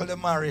sparkles the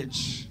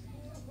marriage.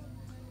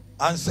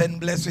 And send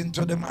blessing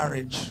to the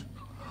marriage.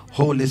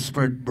 Holy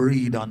Spirit,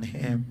 breathe on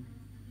him.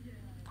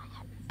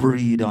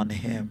 Breathe on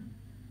him.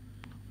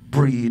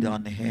 Breathe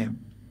on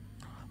him.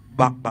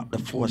 Back the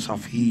force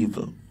of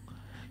evil.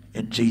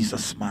 In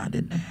Jesus'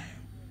 mighty name.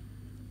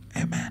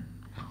 Amen.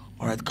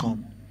 All right,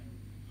 come.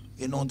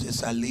 You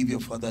notice I leave you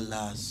for the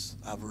last.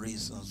 I have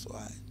reasons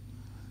why.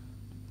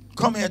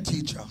 Come here,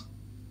 teacher.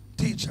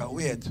 Teacher,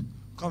 wait.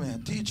 Come here,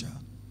 teacher.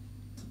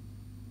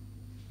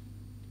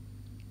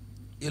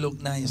 You look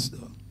nice,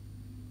 though.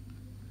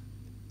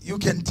 You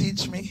can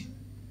teach me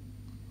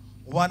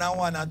 1 and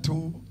 1 are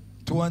 2,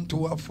 2 and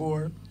 2 are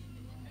 4,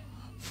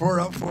 4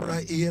 and 4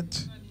 are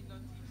 8,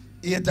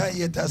 8 and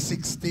 8 are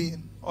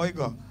 16. Oh, you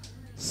go.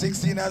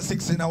 16 and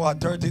 16 are what?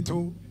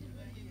 32.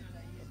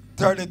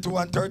 32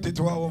 and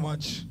 32 are how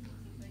much?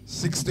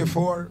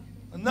 64.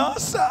 No,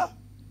 sir.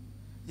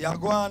 You're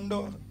going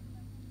to.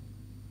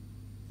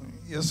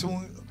 You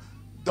soon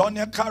done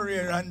your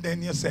career and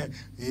then you say,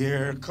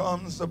 here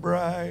comes the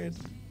bride.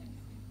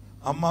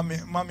 And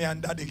mommy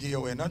and daddy give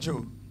away, not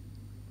true?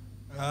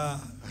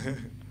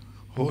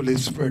 Holy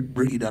Spirit,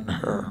 breathe on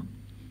her.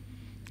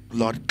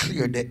 Lord,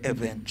 clear the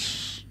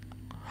heavens.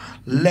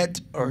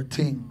 Let her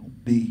thing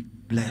be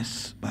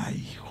blessed by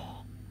you.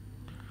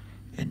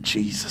 In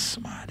Jesus'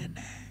 mighty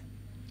name.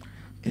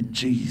 In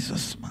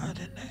Jesus'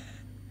 mighty name.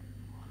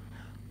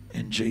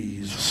 In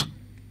Jesus'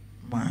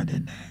 mighty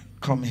name.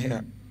 Come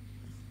here.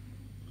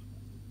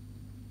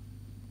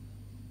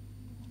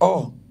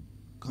 Oh,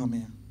 come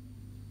here.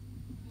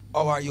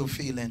 How are you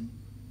feeling?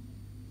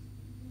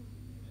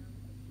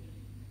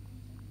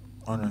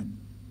 All right.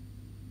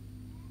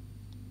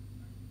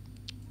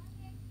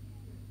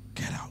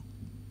 Get out.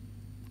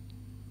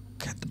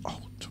 Get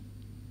out.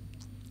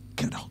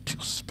 Get out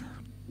your spirit.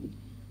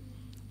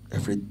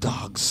 Every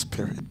dog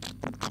spirit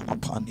that come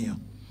upon you,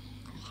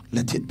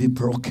 let it be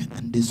broken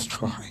and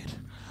destroyed.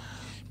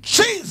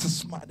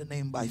 Jesus' mighty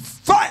name, by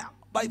fire.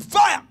 By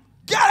fire.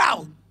 Get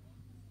out.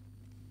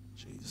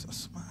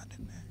 Jesus' mighty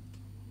name.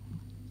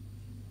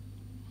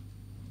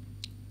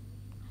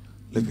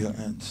 Lift your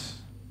hands.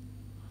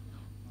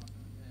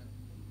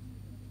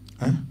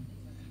 Huh?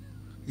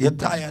 You're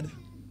tired?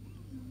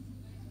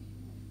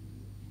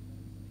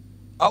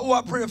 I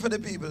will pray for the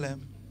people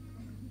then.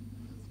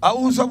 I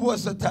was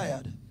supposed to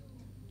tired.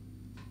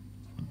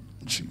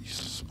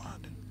 Jesus,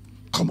 man.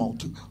 Come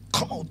out,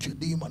 you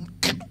demon.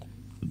 Get out.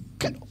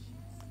 Get out.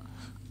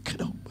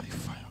 Get out by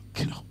fire.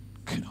 Get out.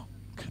 Get out.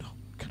 Get out.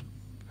 Get out.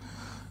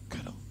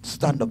 Get out.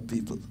 Stand up,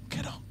 people.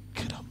 Get out.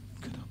 Get out.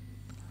 Get out.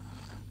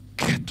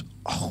 Get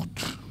out.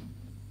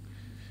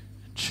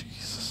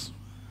 Jesus.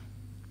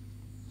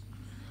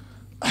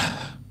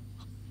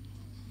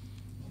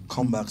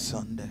 Come back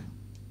Sunday.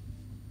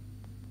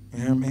 You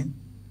hear me?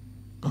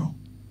 Go.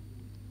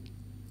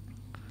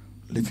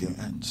 Lift your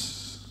hands.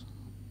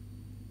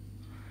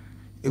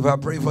 If I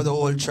pray for the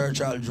whole church,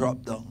 I'll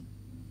drop down.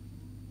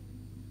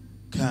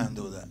 Can't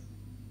do that.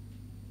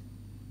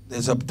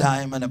 There's a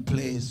time and a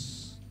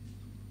place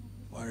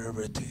for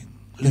everything.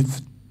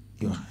 Lift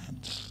your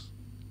hands.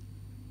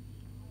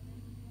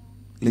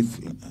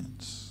 Lift your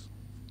hands.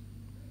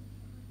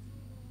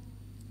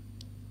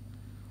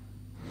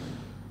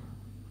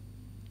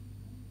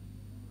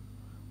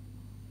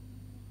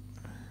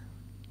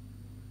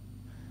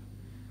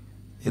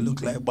 You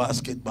look like a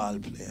basketball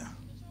player.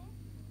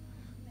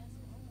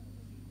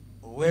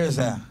 Where is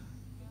that?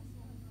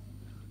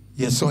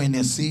 You're sowing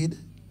a seed?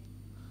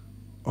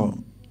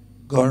 Oh,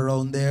 go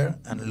around there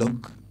and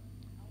look.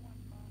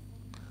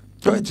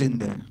 Throw it in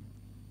there.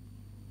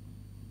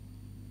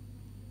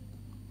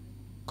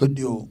 Could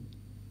you?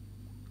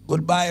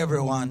 Goodbye,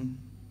 everyone.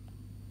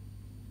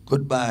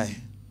 Goodbye.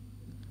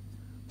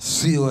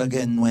 See you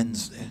again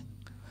Wednesday.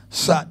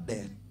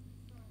 Saturday.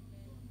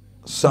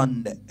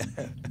 Sunday.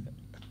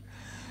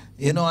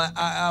 You know,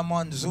 I'm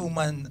on Zoom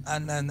and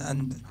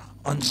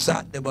on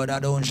Saturday, but I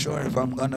don't sure if I'm gonna